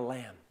look like a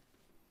lamb.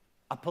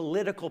 A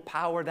political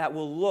power that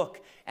will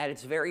look at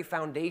its very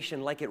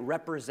foundation like it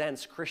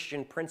represents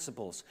Christian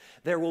principles.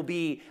 There will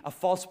be a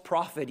false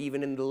prophet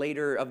even in the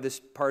later of this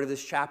part of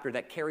this chapter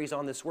that carries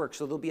on this work.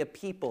 So there'll be a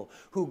people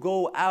who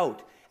go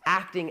out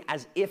acting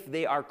as if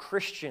they are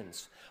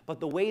Christians, but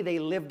the way they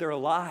live their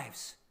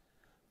lives,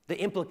 the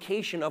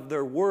implication of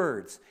their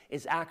words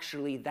is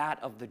actually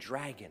that of the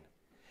dragon.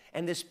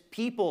 And this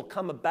people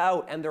come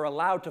about and they're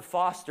allowed to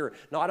foster,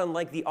 not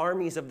unlike the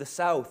armies of the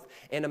South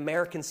in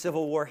American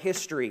Civil War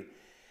history,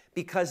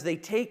 because they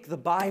take the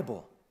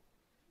Bible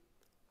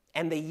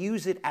and they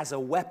use it as a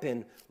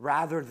weapon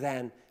rather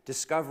than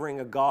discovering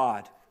a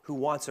God who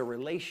wants a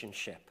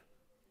relationship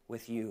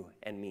with you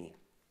and me.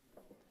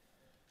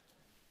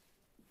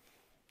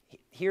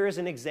 Here is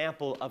an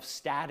example of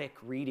static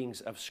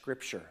readings of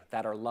Scripture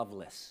that are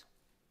loveless.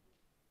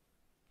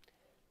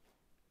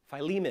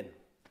 Philemon,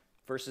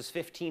 verses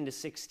 15 to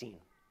 16.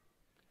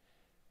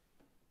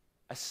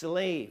 A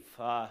slave,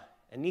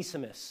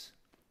 Onesimus,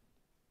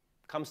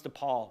 comes to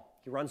Paul.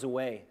 He runs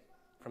away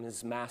from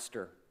his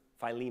master,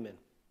 Philemon.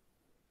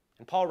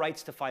 And Paul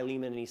writes to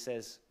Philemon and he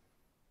says,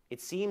 "It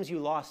seems you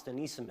lost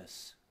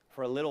Onesimus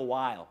for a little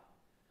while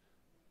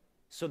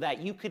so that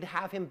you could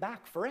have him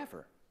back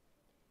forever.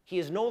 He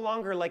is no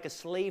longer like a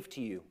slave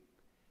to you.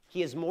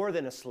 He is more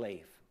than a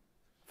slave,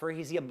 for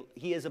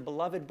he is a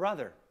beloved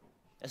brother,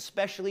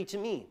 especially to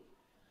me.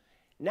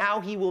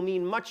 Now he will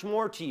mean much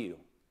more to you,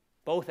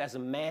 both as a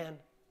man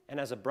and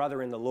as a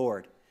brother in the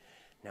Lord."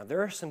 Now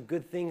there are some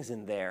good things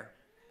in there,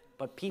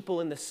 but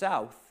people in the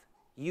South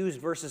use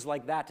verses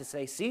like that to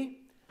say, see,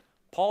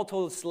 Paul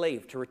told a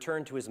slave to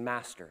return to his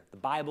master. The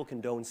Bible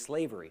condones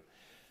slavery.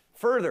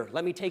 Further,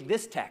 let me take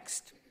this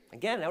text,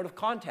 again, out of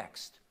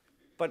context,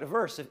 but a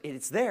verse,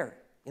 it's there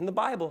in the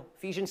Bible,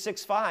 Ephesians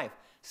 6:5.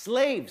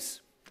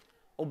 Slaves,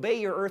 obey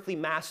your earthly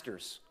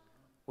masters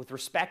with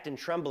respect and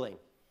trembling.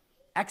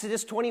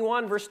 Exodus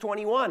 21, verse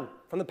 21,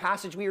 from the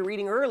passage we were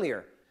reading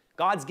earlier.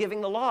 God's giving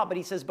the law, but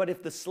he says, but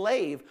if the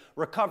slave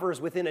recovers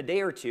within a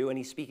day or two, and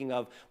he's speaking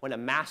of when a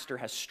master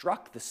has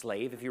struck the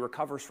slave, if he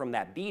recovers from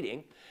that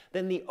beating,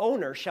 then the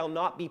owner shall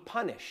not be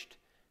punished,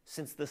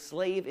 since the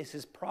slave is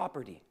his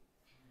property.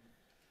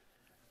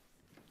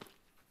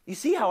 You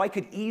see how I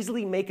could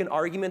easily make an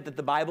argument that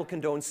the Bible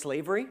condones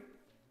slavery?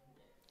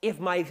 If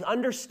my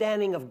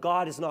understanding of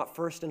God is not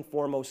first and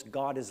foremost,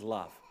 God is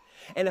love.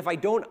 And if I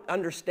don't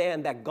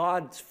understand that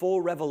God's full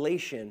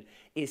revelation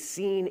is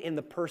seen in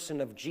the person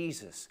of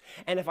Jesus,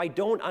 and if I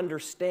don't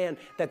understand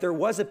that there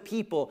was a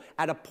people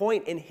at a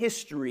point in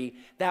history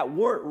that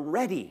weren't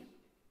ready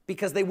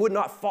because they would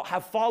not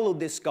have followed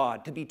this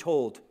God to be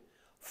told,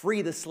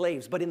 free the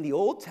slaves. But in the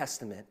Old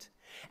Testament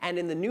and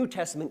in the New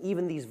Testament,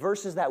 even these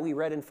verses that we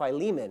read in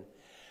Philemon,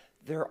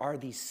 there are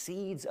these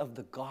seeds of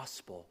the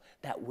gospel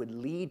that would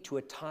lead to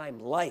a time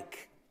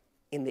like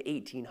in the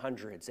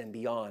 1800s and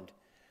beyond,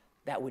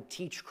 that would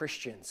teach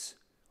Christians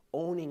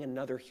owning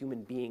another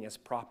human being as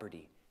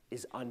property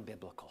is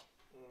unbiblical.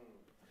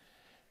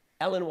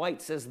 Ellen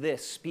White says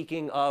this,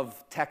 speaking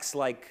of texts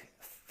like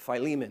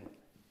Philemon.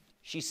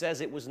 She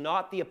says it was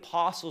not the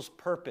apostles'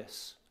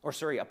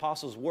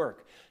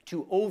 work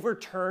to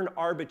overturn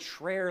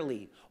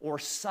arbitrarily or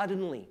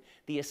suddenly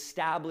the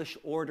established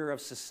order of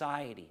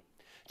society.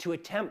 To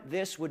attempt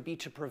this would be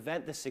to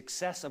prevent the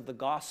success of the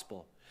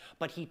gospel.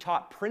 But he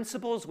taught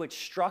principles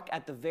which struck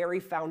at the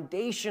very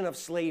foundation of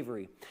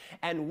slavery,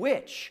 and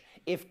which,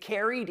 if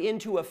carried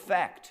into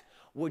effect,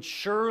 would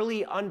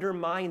surely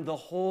undermine the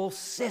whole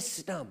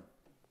system.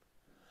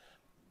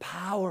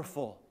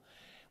 Powerful.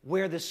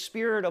 Where the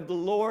Spirit of the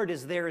Lord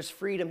is, there is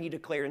freedom, he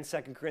declared in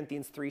 2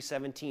 Corinthians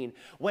 3:17.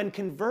 When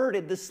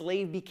converted, the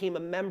slave became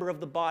a member of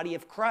the body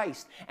of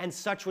Christ, and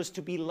such was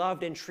to be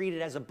loved and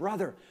treated as a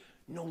brother,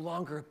 no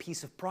longer a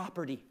piece of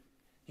property.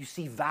 You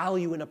see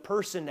value in a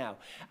person now,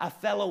 a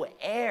fellow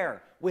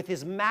heir with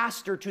his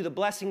master to the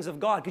blessings of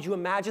God. Could you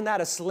imagine that?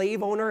 A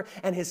slave owner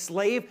and his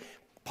slave?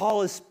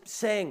 Paul is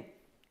saying,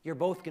 you're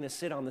both going to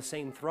sit on the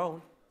same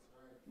throne.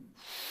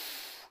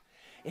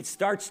 It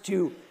starts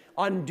to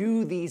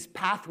undo these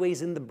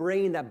pathways in the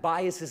brain that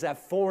biases have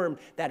formed,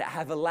 that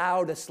have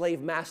allowed a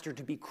slave master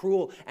to be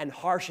cruel and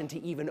harsh and to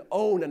even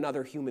own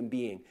another human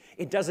being.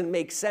 It doesn't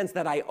make sense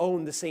that I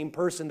own the same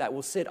person that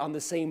will sit on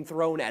the same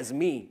throne as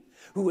me,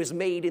 who is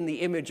made in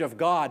the image of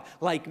God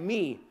like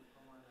me.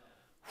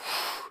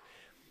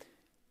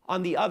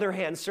 On the other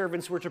hand,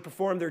 servants were to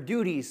perform their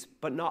duties,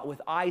 but not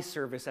with eye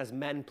service as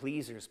men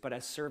pleasers, but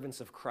as servants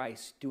of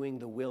Christ, doing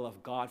the will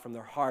of God from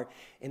their heart.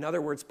 In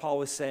other words, Paul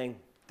was saying,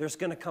 there's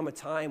going to come a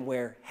time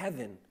where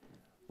heaven,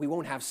 we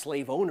won't have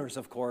slave owners,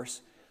 of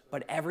course,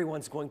 but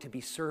everyone's going to be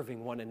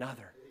serving one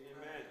another.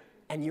 Amen.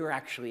 And you're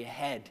actually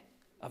ahead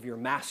of your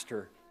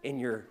master in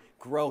your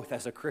growth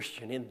as a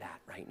Christian in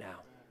that right now.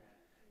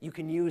 You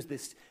can use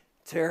this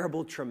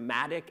terrible,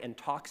 traumatic, and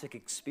toxic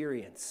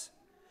experience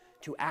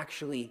to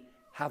actually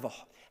have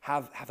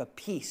a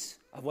piece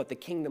of what the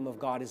kingdom of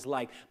God is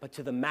like. But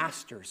to the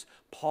masters,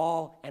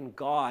 Paul and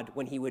God,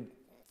 when he would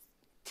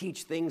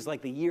teach things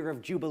like the year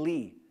of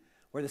Jubilee,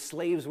 where the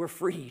slaves were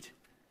freed,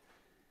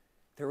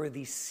 there were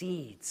these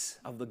seeds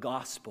of the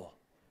gospel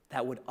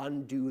that would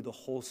undo the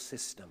whole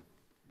system.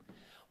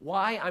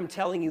 Why I'm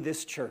telling you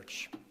this,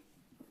 church,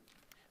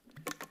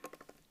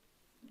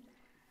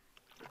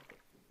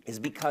 is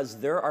because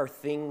there are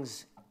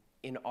things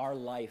in our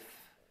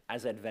life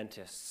as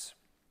Adventists.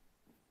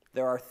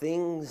 There are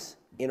things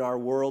in our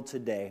world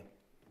today,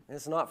 and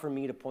it's not for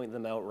me to point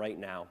them out right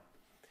now,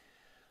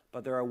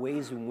 but there are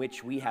ways in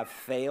which we have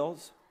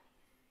failed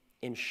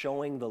in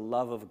showing the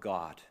love of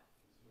God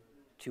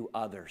to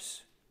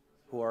others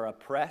who are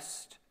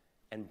oppressed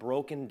and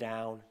broken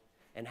down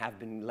and have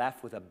been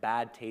left with a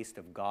bad taste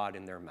of God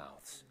in their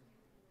mouths.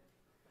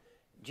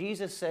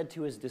 Jesus said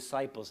to his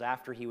disciples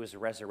after he was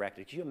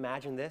resurrected, can you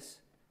imagine this?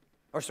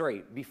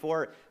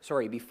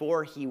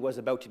 Before he was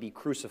about to be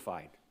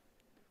crucified.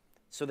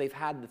 So they've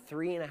had the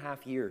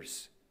 3.5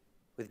 years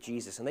with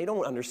Jesus, and they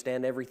don't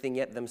understand everything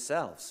yet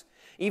themselves.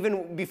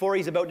 Even before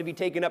he's about to be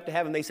taken up to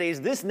heaven, they say,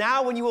 is this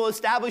now when you will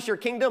establish your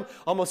kingdom?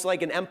 Almost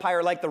like an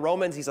empire like the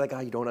Romans. He's like,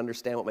 you don't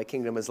understand what my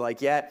kingdom is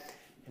like yet.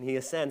 And he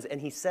ascends, and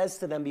he says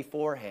to them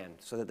beforehand,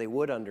 so that they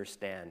would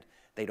understand,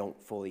 they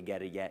don't fully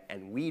get it yet,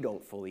 and we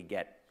don't fully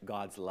get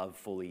God's love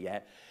fully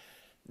yet.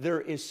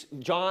 There is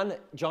John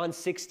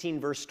 16,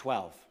 verse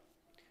 12.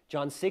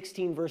 John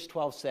 16, verse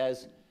 12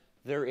 says,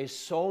 there is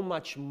so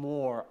much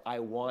more I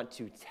want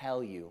to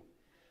tell you,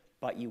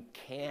 but you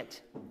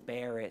can't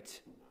bear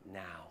it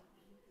now.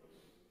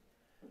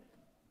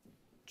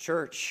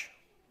 Church,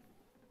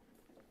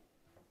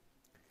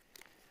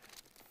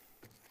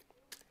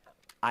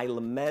 I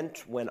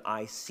lament when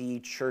I see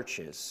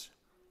churches,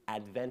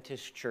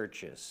 Adventist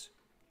churches,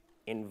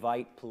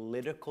 invite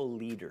political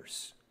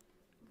leaders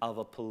of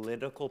a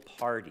political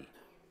party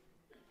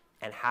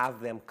and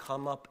have them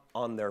come up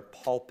on their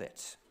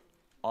pulpit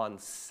on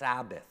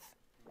Sabbath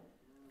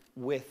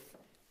with,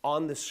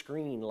 on the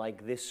screen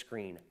like this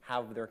screen,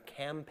 have their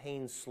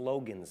campaign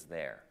slogans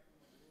there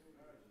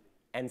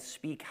and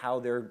speak how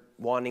they're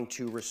wanting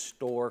to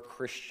restore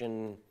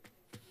Christian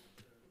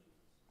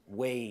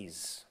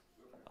ways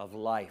of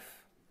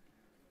life.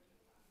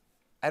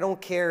 I don't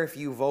care if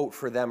you vote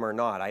for them or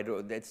not.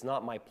 It's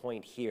not my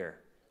point here.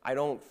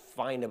 I'll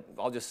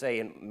just say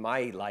in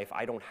my life,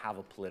 I don't have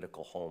a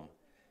political home.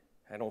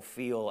 I don't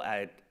feel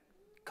at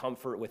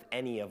comfort with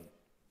any of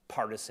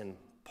partisan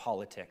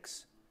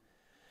politics.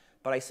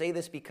 But I say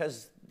this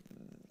because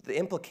the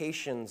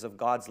implications of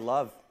God's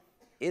love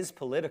is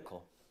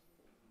political.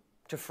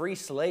 To free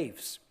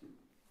slaves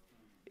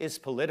is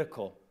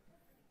political.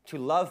 To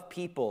love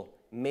people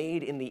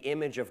made in the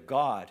image of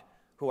God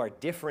who are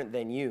different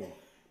than you,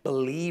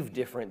 believe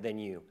different than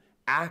you,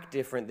 act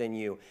different than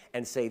you,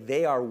 and say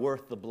they are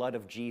worth the blood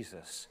of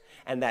Jesus,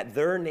 and that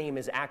their name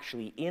is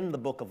actually in the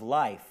book of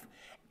life,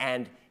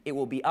 and it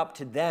will be up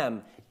to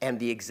them and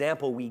the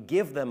example we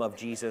give them of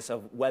Jesus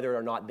of whether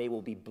or not they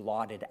will be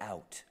blotted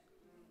out.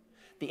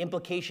 The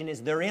implication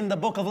is they're in the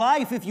book of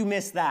life if you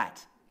miss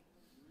that.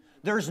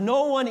 There's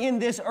no one in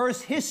this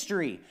earth's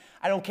history.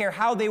 I don't care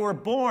how they were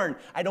born.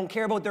 I don't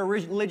care about their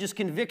religious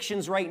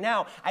convictions right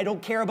now. I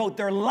don't care about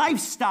their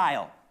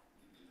lifestyle.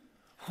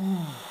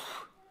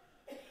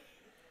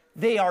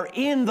 They are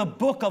in the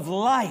book of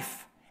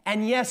life.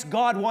 And yes,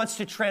 God wants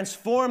to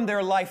transform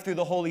their life through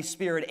the Holy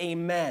Spirit.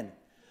 Amen.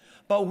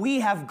 But we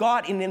have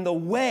gotten in the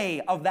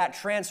way of that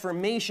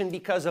transformation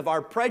because of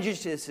our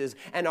prejudices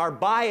and our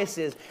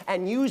biases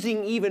and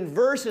using even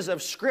verses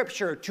of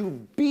Scripture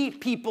to beat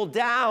people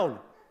down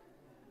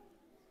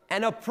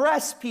and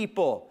oppress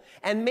people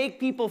and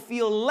make people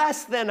feel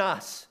less than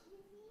us.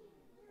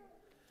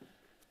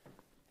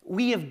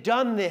 We have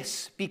done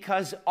this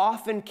because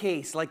often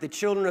case, like the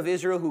children of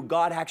Israel who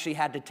God actually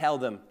had to tell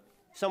them,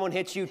 someone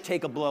hits you,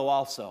 take a blow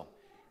also.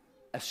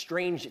 A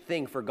strange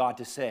thing for God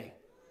to say.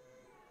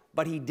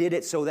 But he did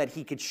it so that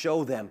he could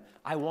show them,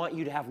 I want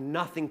you to have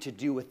nothing to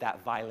do with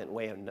that violent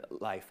way of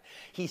life.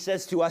 He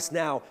says to us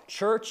now,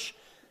 church,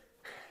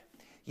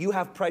 you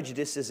have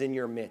prejudices in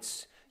your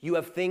midst. You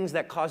have things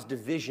that cause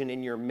division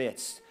in your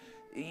midst.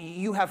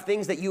 You have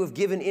things that you have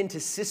given into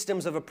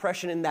systems of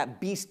oppression and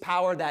that beast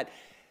power that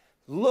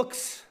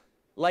looks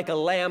like a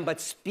lamb but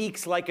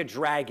speaks like a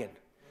dragon.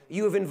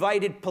 You have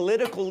invited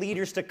political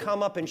leaders to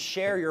come up and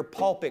share your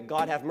pulpit.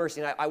 God have mercy.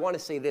 And I want to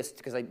say this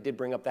because I did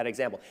bring up that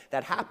example.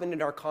 That happened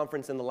in our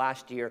conference in the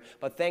last year,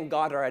 but thank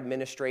God our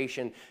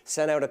administration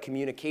sent out a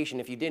communication.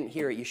 If you didn't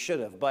hear it, you should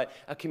have. But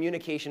a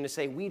communication to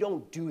say, we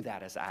don't do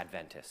that as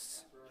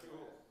Adventists.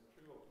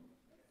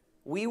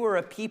 We were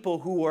a people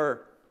who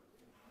were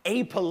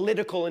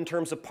apolitical in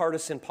terms of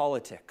partisan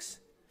politics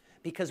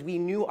because we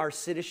knew our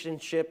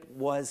citizenship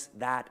was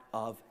that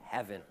of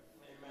heaven.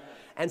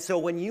 And so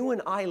when you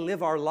and I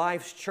live our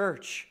lives,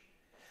 church,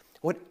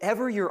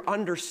 whatever your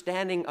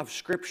understanding of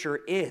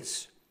Scripture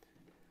is,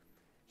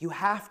 you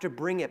have to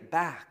bring it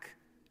back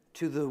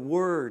to the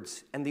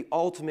words and the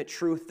ultimate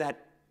truth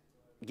that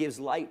gives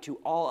light to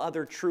all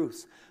other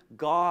truths.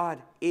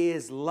 God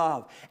is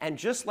love. And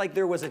just like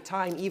there was a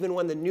time, even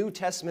when the New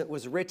Testament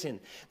was written,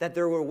 that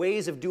there were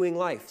ways of doing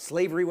life.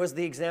 Slavery was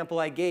the example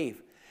I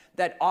gave.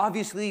 That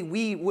obviously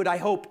we would, I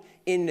hope,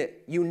 in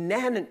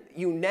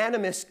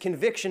unanimous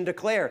conviction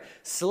declare,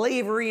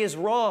 slavery is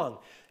wrong.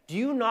 Do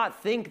you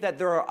not think that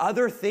there are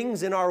other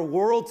things in our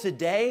world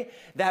today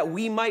that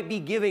we might be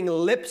giving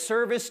lip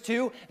service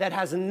to that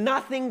has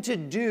nothing to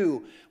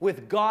do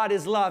with God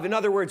is love? In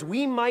other words,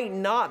 we might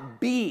not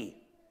be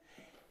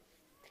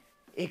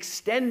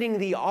extending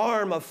the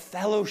arm of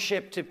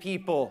fellowship to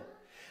people,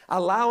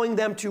 allowing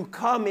them to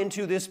come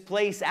into this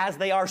place as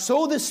they are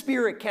so the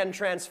Spirit can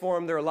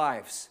transform their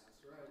lives.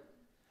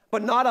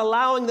 But not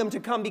allowing them to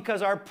come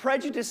because our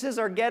prejudices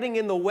are getting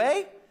in the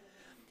way.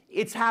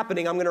 It's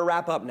happening. I'm going to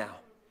wrap up now.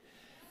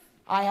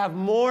 I have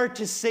more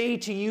to say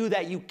to you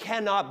that you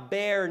cannot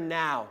bear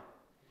now.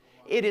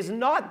 It is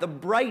not the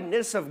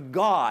brightness of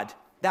God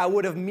that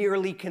would have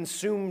merely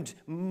consumed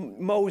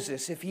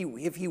Moses if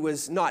he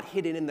was not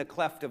hidden in the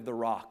cleft of the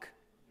rock.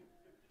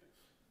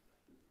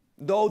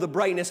 Though the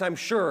brightness, I'm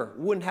sure,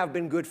 wouldn't have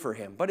been good for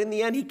him. But in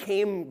the end, he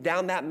came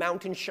down that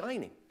mountain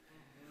shining.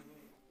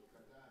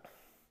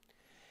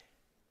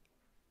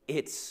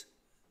 It's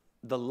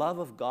the love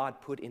of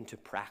God put into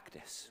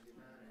practice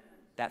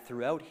that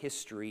throughout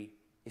history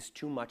is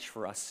too much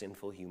for us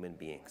sinful human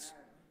beings.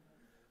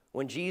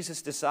 When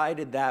Jesus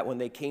decided that when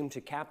they came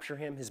to capture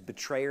him, his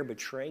betrayer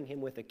betraying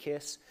him with a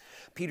kiss,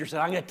 Peter said,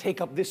 I'm going to take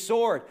up this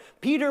sword.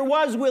 Peter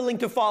was willing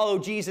to follow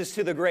Jesus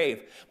to the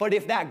grave, but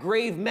if that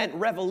grave meant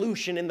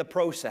revolution in the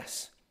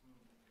process.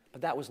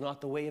 But that was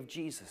not the way of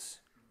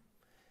Jesus.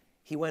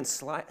 He went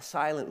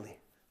silently,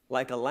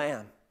 like a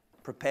lamb,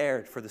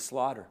 prepared for the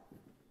slaughter.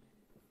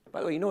 By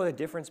the way, you know what the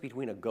difference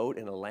between a goat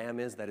and a lamb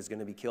is that is going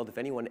to be killed? If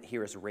anyone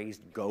here has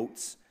raised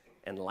goats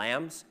and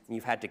lambs, and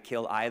you've had to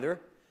kill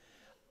either,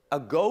 a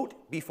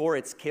goat, before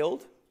it's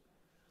killed,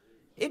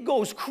 it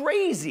goes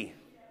crazy.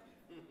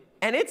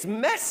 And it's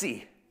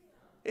messy.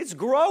 It's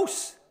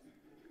gross.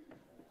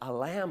 A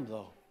lamb,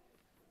 though,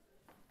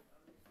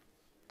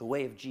 the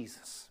way of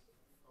Jesus.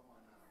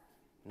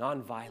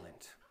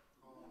 Nonviolent.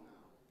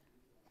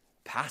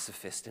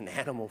 Pacifist in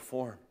animal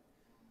form.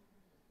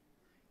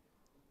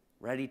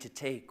 Ready to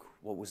take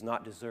what was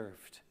not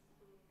deserved.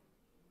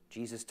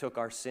 Jesus took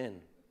our sin,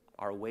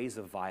 our ways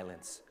of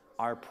violence,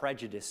 our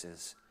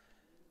prejudices,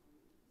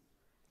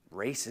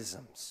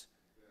 racisms,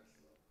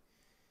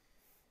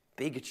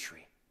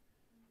 bigotry,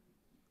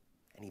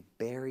 and he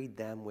buried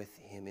them with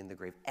him in the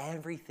grave.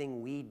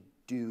 Everything we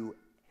do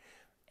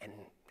and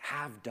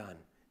have done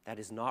that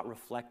is not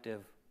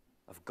reflective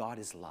of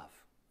God's love,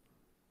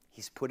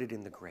 he's put it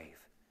in the grave.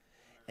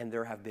 And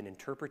there have been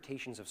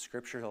interpretations of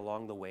Scripture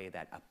along the way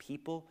that a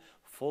people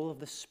full of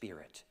the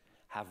Spirit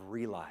have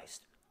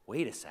realized,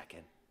 wait a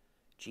second,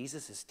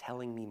 Jesus is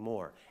telling me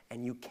more,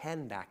 and you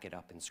can back it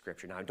up in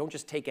Scripture. Now, don't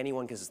just take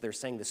anyone because they're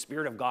saying the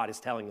Spirit of God is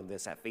telling them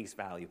this at face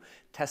value.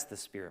 Test the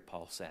Spirit,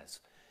 Paul says.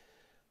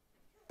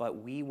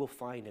 But we will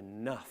find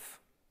enough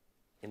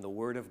in the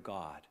Word of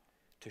God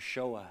to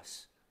show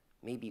us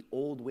maybe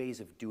old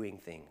ways of doing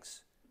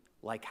things,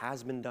 like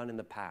has been done in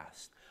the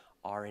past,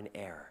 are in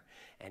error.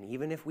 And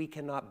even if we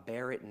cannot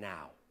bear it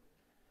now,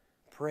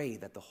 pray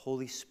that the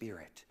Holy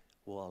Spirit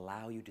will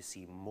allow you to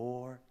see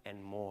more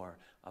and more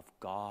of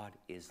God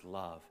is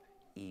love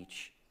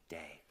each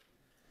day.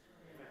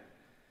 Amen.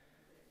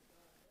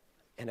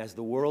 And as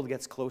the world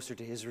gets closer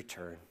to his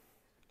return,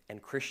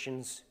 and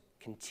Christians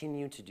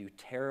continue to do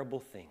terrible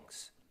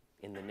things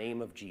in the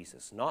name of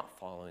Jesus, not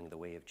following the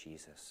way of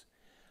Jesus,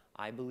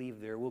 I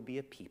believe there will be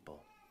a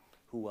people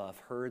who will have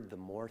heard the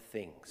more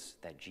things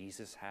that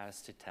Jesus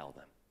has to tell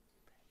them,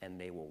 and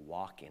they will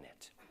walk in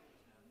it.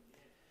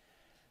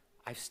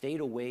 I've stayed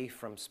away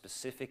from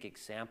specific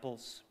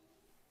examples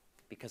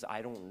because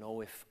I don't know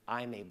if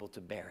I'm able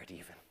to bear it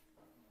even,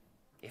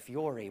 if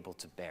you're able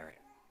to bear it.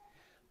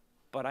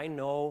 But I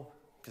know,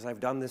 because I've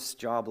done this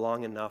job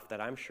long enough, that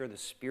I'm sure the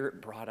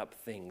Spirit brought up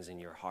things in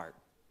your heart,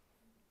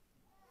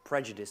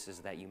 prejudices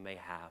that you may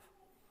have,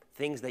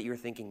 things that you're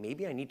thinking,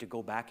 maybe I need to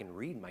go back and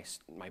read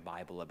my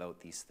Bible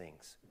about these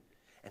things.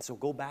 And so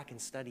go back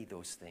and study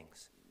those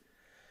things.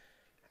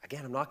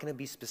 Again, I'm not going to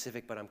be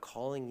specific, but I'm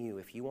calling you,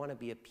 if you want to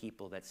be a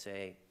people that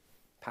say,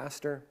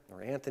 Pastor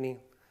or Anthony,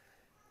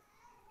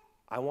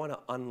 I want to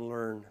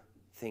unlearn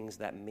things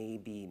that may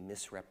be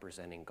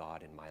misrepresenting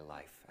God in my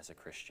life as a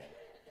Christian.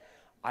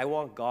 I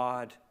want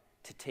God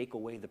to take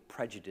away the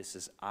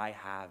prejudices I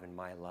have in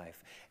my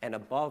life. And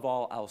above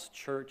all else,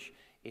 church,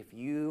 if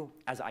you,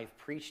 as I've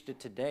preached it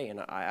today,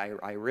 and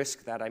I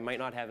risk that I might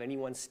not have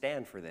anyone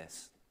stand for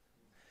this,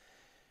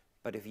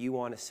 but if you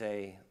want to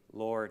say,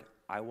 Lord,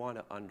 I want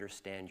to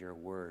understand your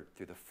word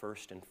through the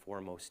first and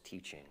foremost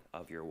teaching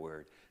of your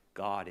word,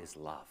 God is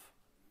love,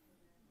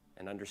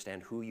 and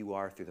understand who you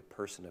are through the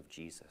person of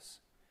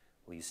Jesus,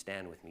 will you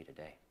stand with me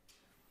today?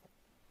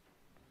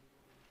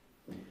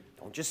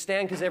 Don't just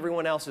stand because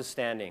everyone else is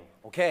standing.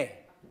 Okay,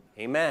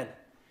 amen.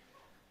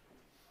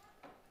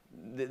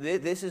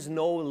 This is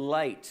no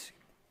light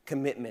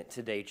commitment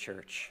today,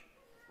 church,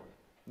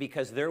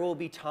 because there will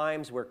be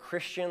times where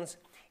Christians,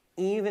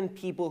 even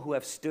people who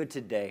have stood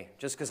today,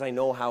 just because I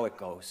know how it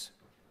goes,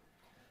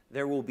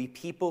 there will be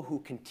people who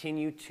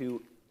continue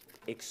to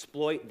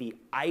exploit the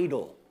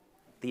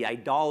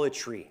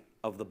idolatry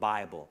of the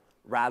Bible,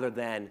 rather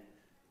than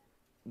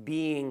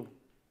being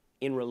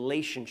in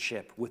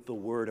relationship with the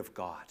Word of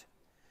God.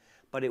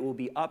 But it will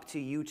be up to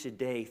you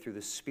today, through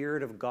the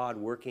Spirit of God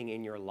working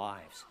in your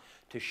lives,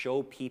 to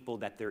show people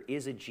that there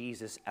is a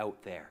Jesus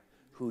out there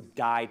who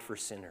died for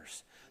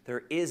sinners.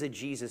 There is a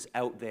Jesus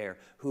out there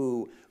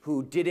who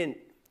didn't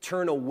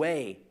turn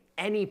away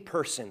any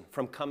person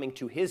from coming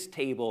to his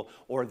table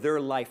or their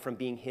life from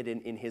being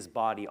hidden in his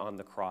body on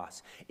the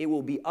cross. It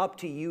will be up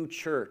to you,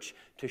 church,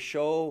 to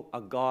show a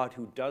God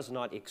who does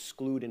not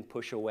exclude and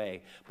push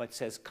away, but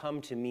says,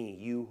 come to me,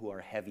 you who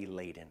are heavy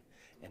laden,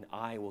 and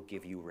I will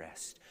give you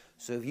rest.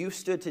 So if you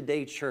stood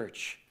today,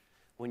 church,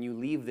 when you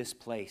leave this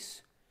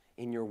place,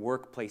 in your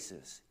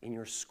workplaces, in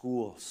your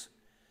schools,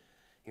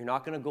 you're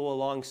not going to go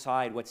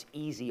alongside what's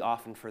easy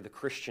often for the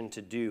Christian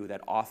to do,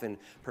 that often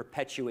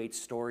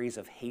perpetuates stories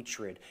of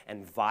hatred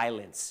and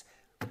violence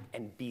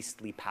and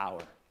beastly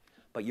power.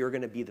 But you're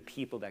going to be the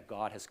people that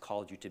God has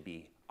called you to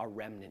be, a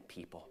remnant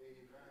people.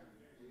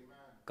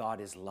 God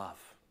is love.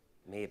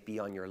 May it be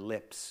on your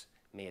lips.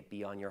 May it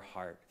be on your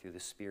heart through the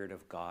Spirit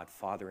of God,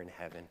 Father in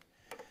heaven.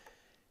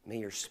 May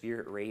your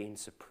Spirit reign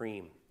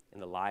supreme in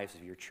the lives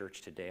of your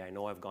church today. I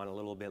know I've gone a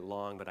little bit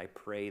long, but I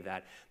pray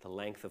that the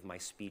length of my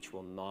speech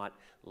will not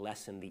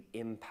lessen the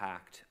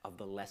impact of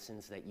the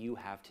lessons that you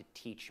have to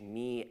teach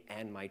me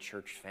and my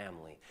church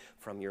family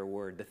from your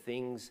word. The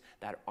things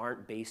that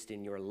aren't based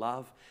in your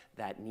love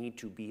that need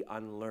to be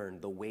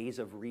unlearned. The ways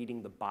of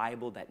reading the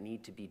Bible that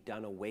need to be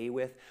done away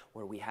with,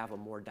 where we have a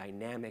more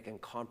dynamic and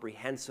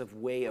comprehensive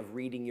way of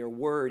reading your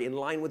word in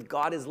line with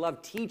God is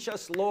love. Teach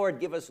us,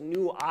 Lord. Give us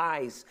new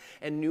eyes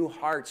and new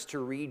hearts to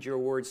read your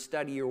word,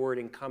 study your word,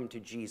 and come to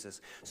Jesus,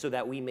 so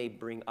that we may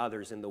bring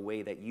others in the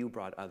way that you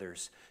brought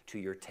others to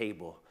your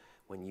table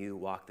when you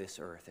walk this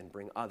earth, and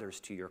bring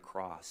others to your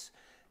cross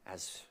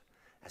as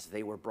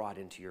they were brought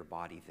into your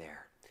body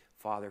there.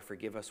 Father,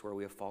 forgive us where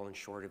we have fallen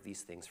short of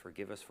these things.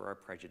 Forgive us for our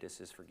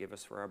prejudices. Forgive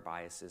us for our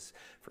biases.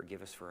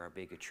 Forgive us for our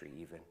bigotry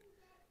even.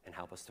 And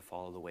help us to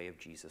follow the way of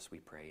Jesus, we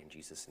pray in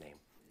Jesus' name.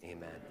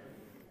 Amen.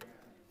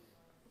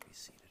 Be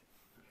seated.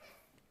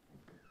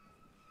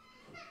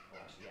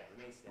 Yeah,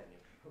 remain standing.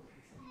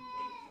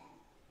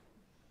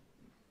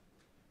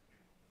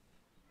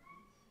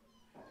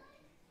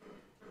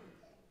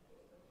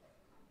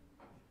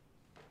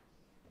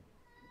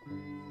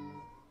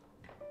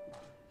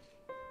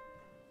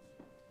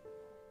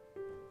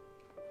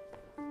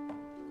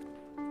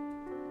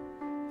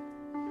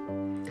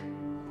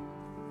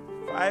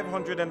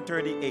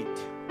 538.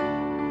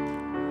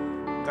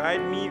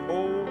 Guide me,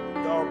 O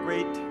thou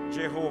great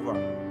Jehovah.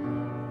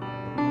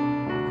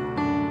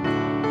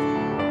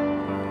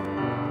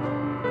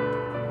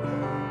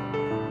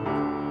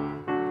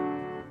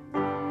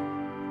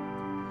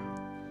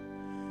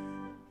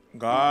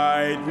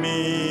 Guide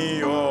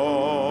me,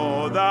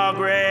 O thou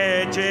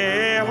great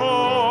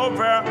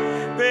Jehovah,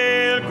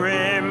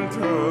 pilgrim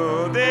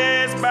through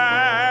this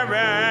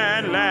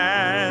barren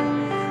land.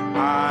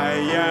 I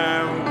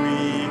am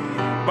weak,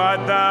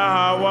 but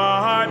thou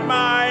art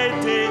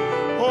mighty.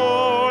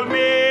 Hold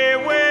me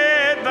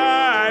with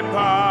thy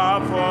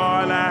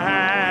powerful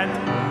hand.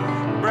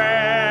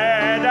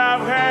 Bread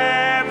of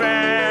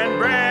heaven,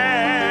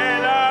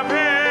 bread of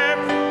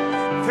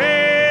heaven,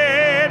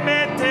 feed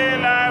me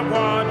till I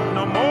want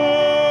no more.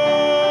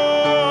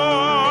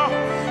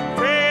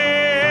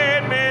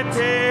 Feed me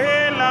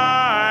till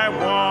I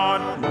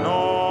want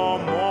no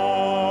more.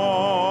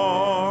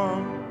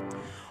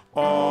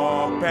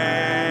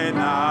 Open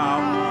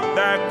up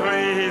the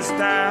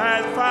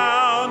crystal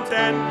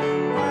fountain,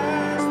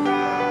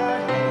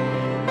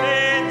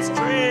 in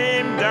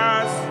stream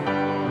dust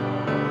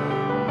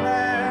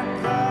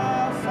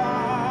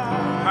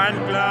and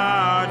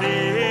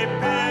cloudy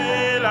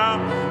pillar,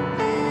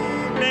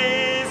 me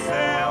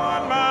sail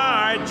on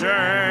my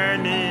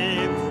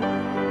journey.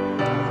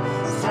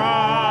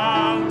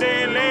 Strong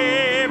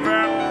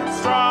deliver,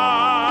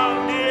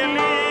 strong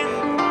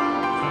deliver,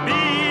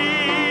 be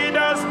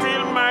thou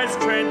still my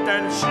strength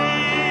and shield.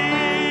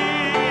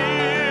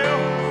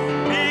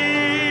 Be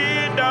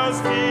thou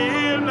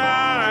still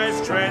my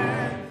strength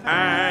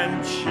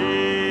and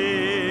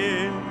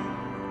shield.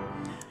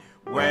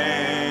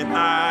 When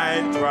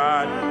I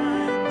trod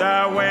the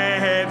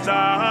waves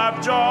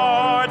of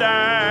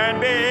Jordan,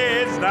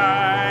 bids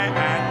thy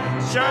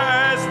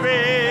anxious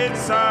feet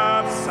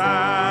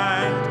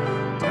subside.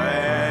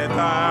 Death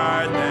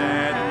are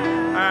dead,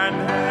 and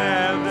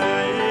hell the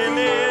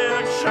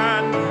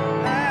election,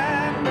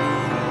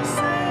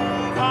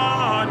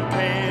 on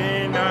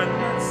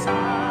Canaan's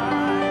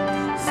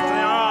side.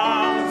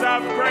 Songs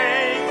of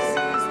praise,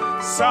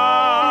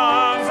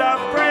 songs of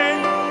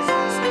praise,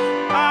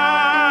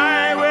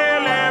 I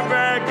will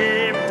ever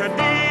give to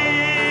thee.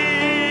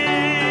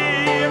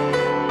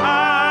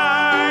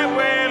 I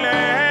will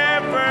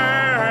ever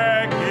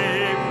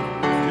give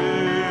to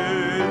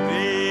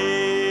thee.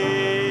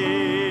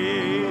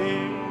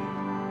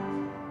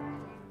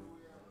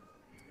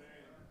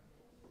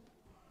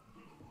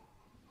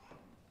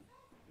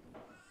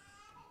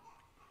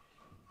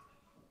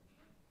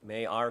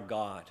 May our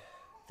God,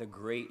 the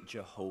great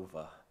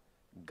Jehovah,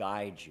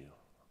 guide you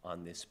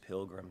on this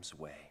pilgrim's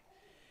way.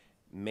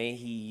 May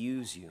he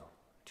use you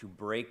to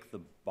break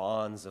the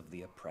bonds of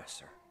the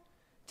oppressor,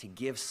 to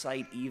give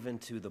sight even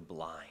to the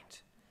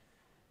blind,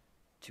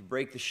 to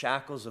break the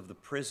shackles of the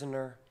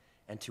prisoner,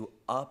 and to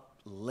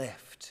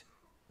uplift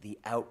the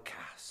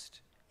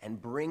outcast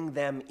and bring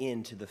them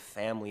into the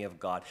family of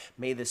God.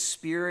 May the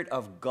Spirit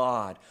of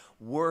God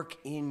work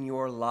in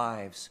your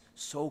lives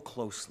so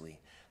closely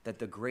that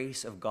the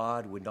grace of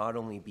God would not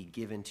only be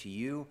given to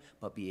you,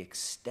 but be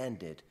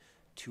extended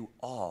to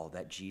all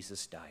that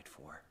Jesus died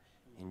for.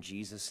 In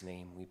Jesus'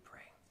 name we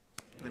pray.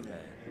 Amen.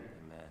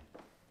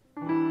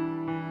 Amen.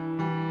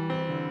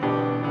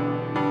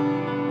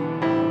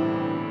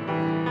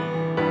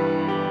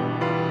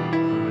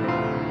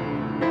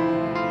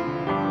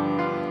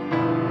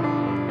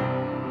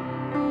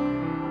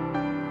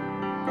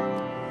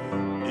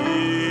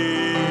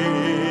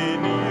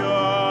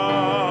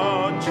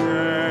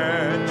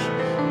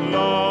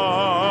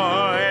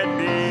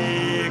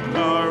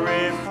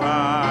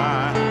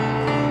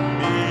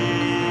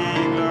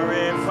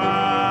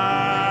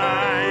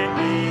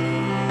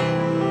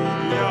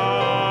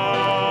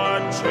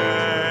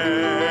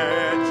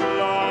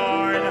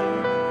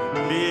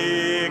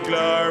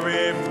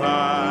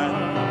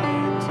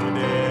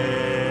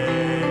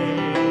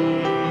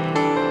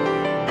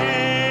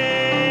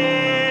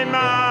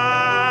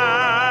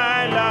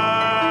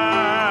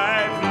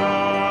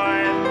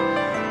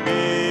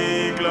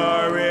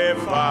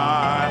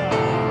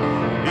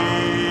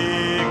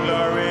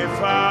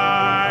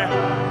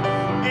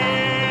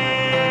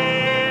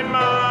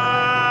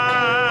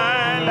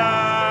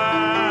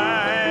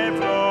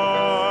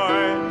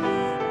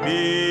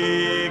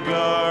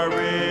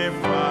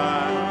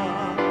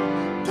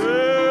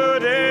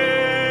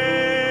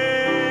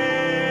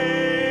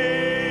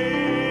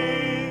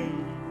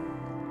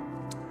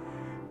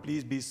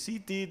 Please be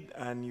seated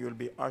and you'll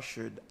be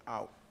ushered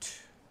out.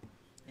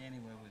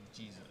 Anywhere with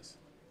Jesus.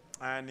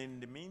 And in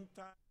the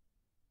meantime...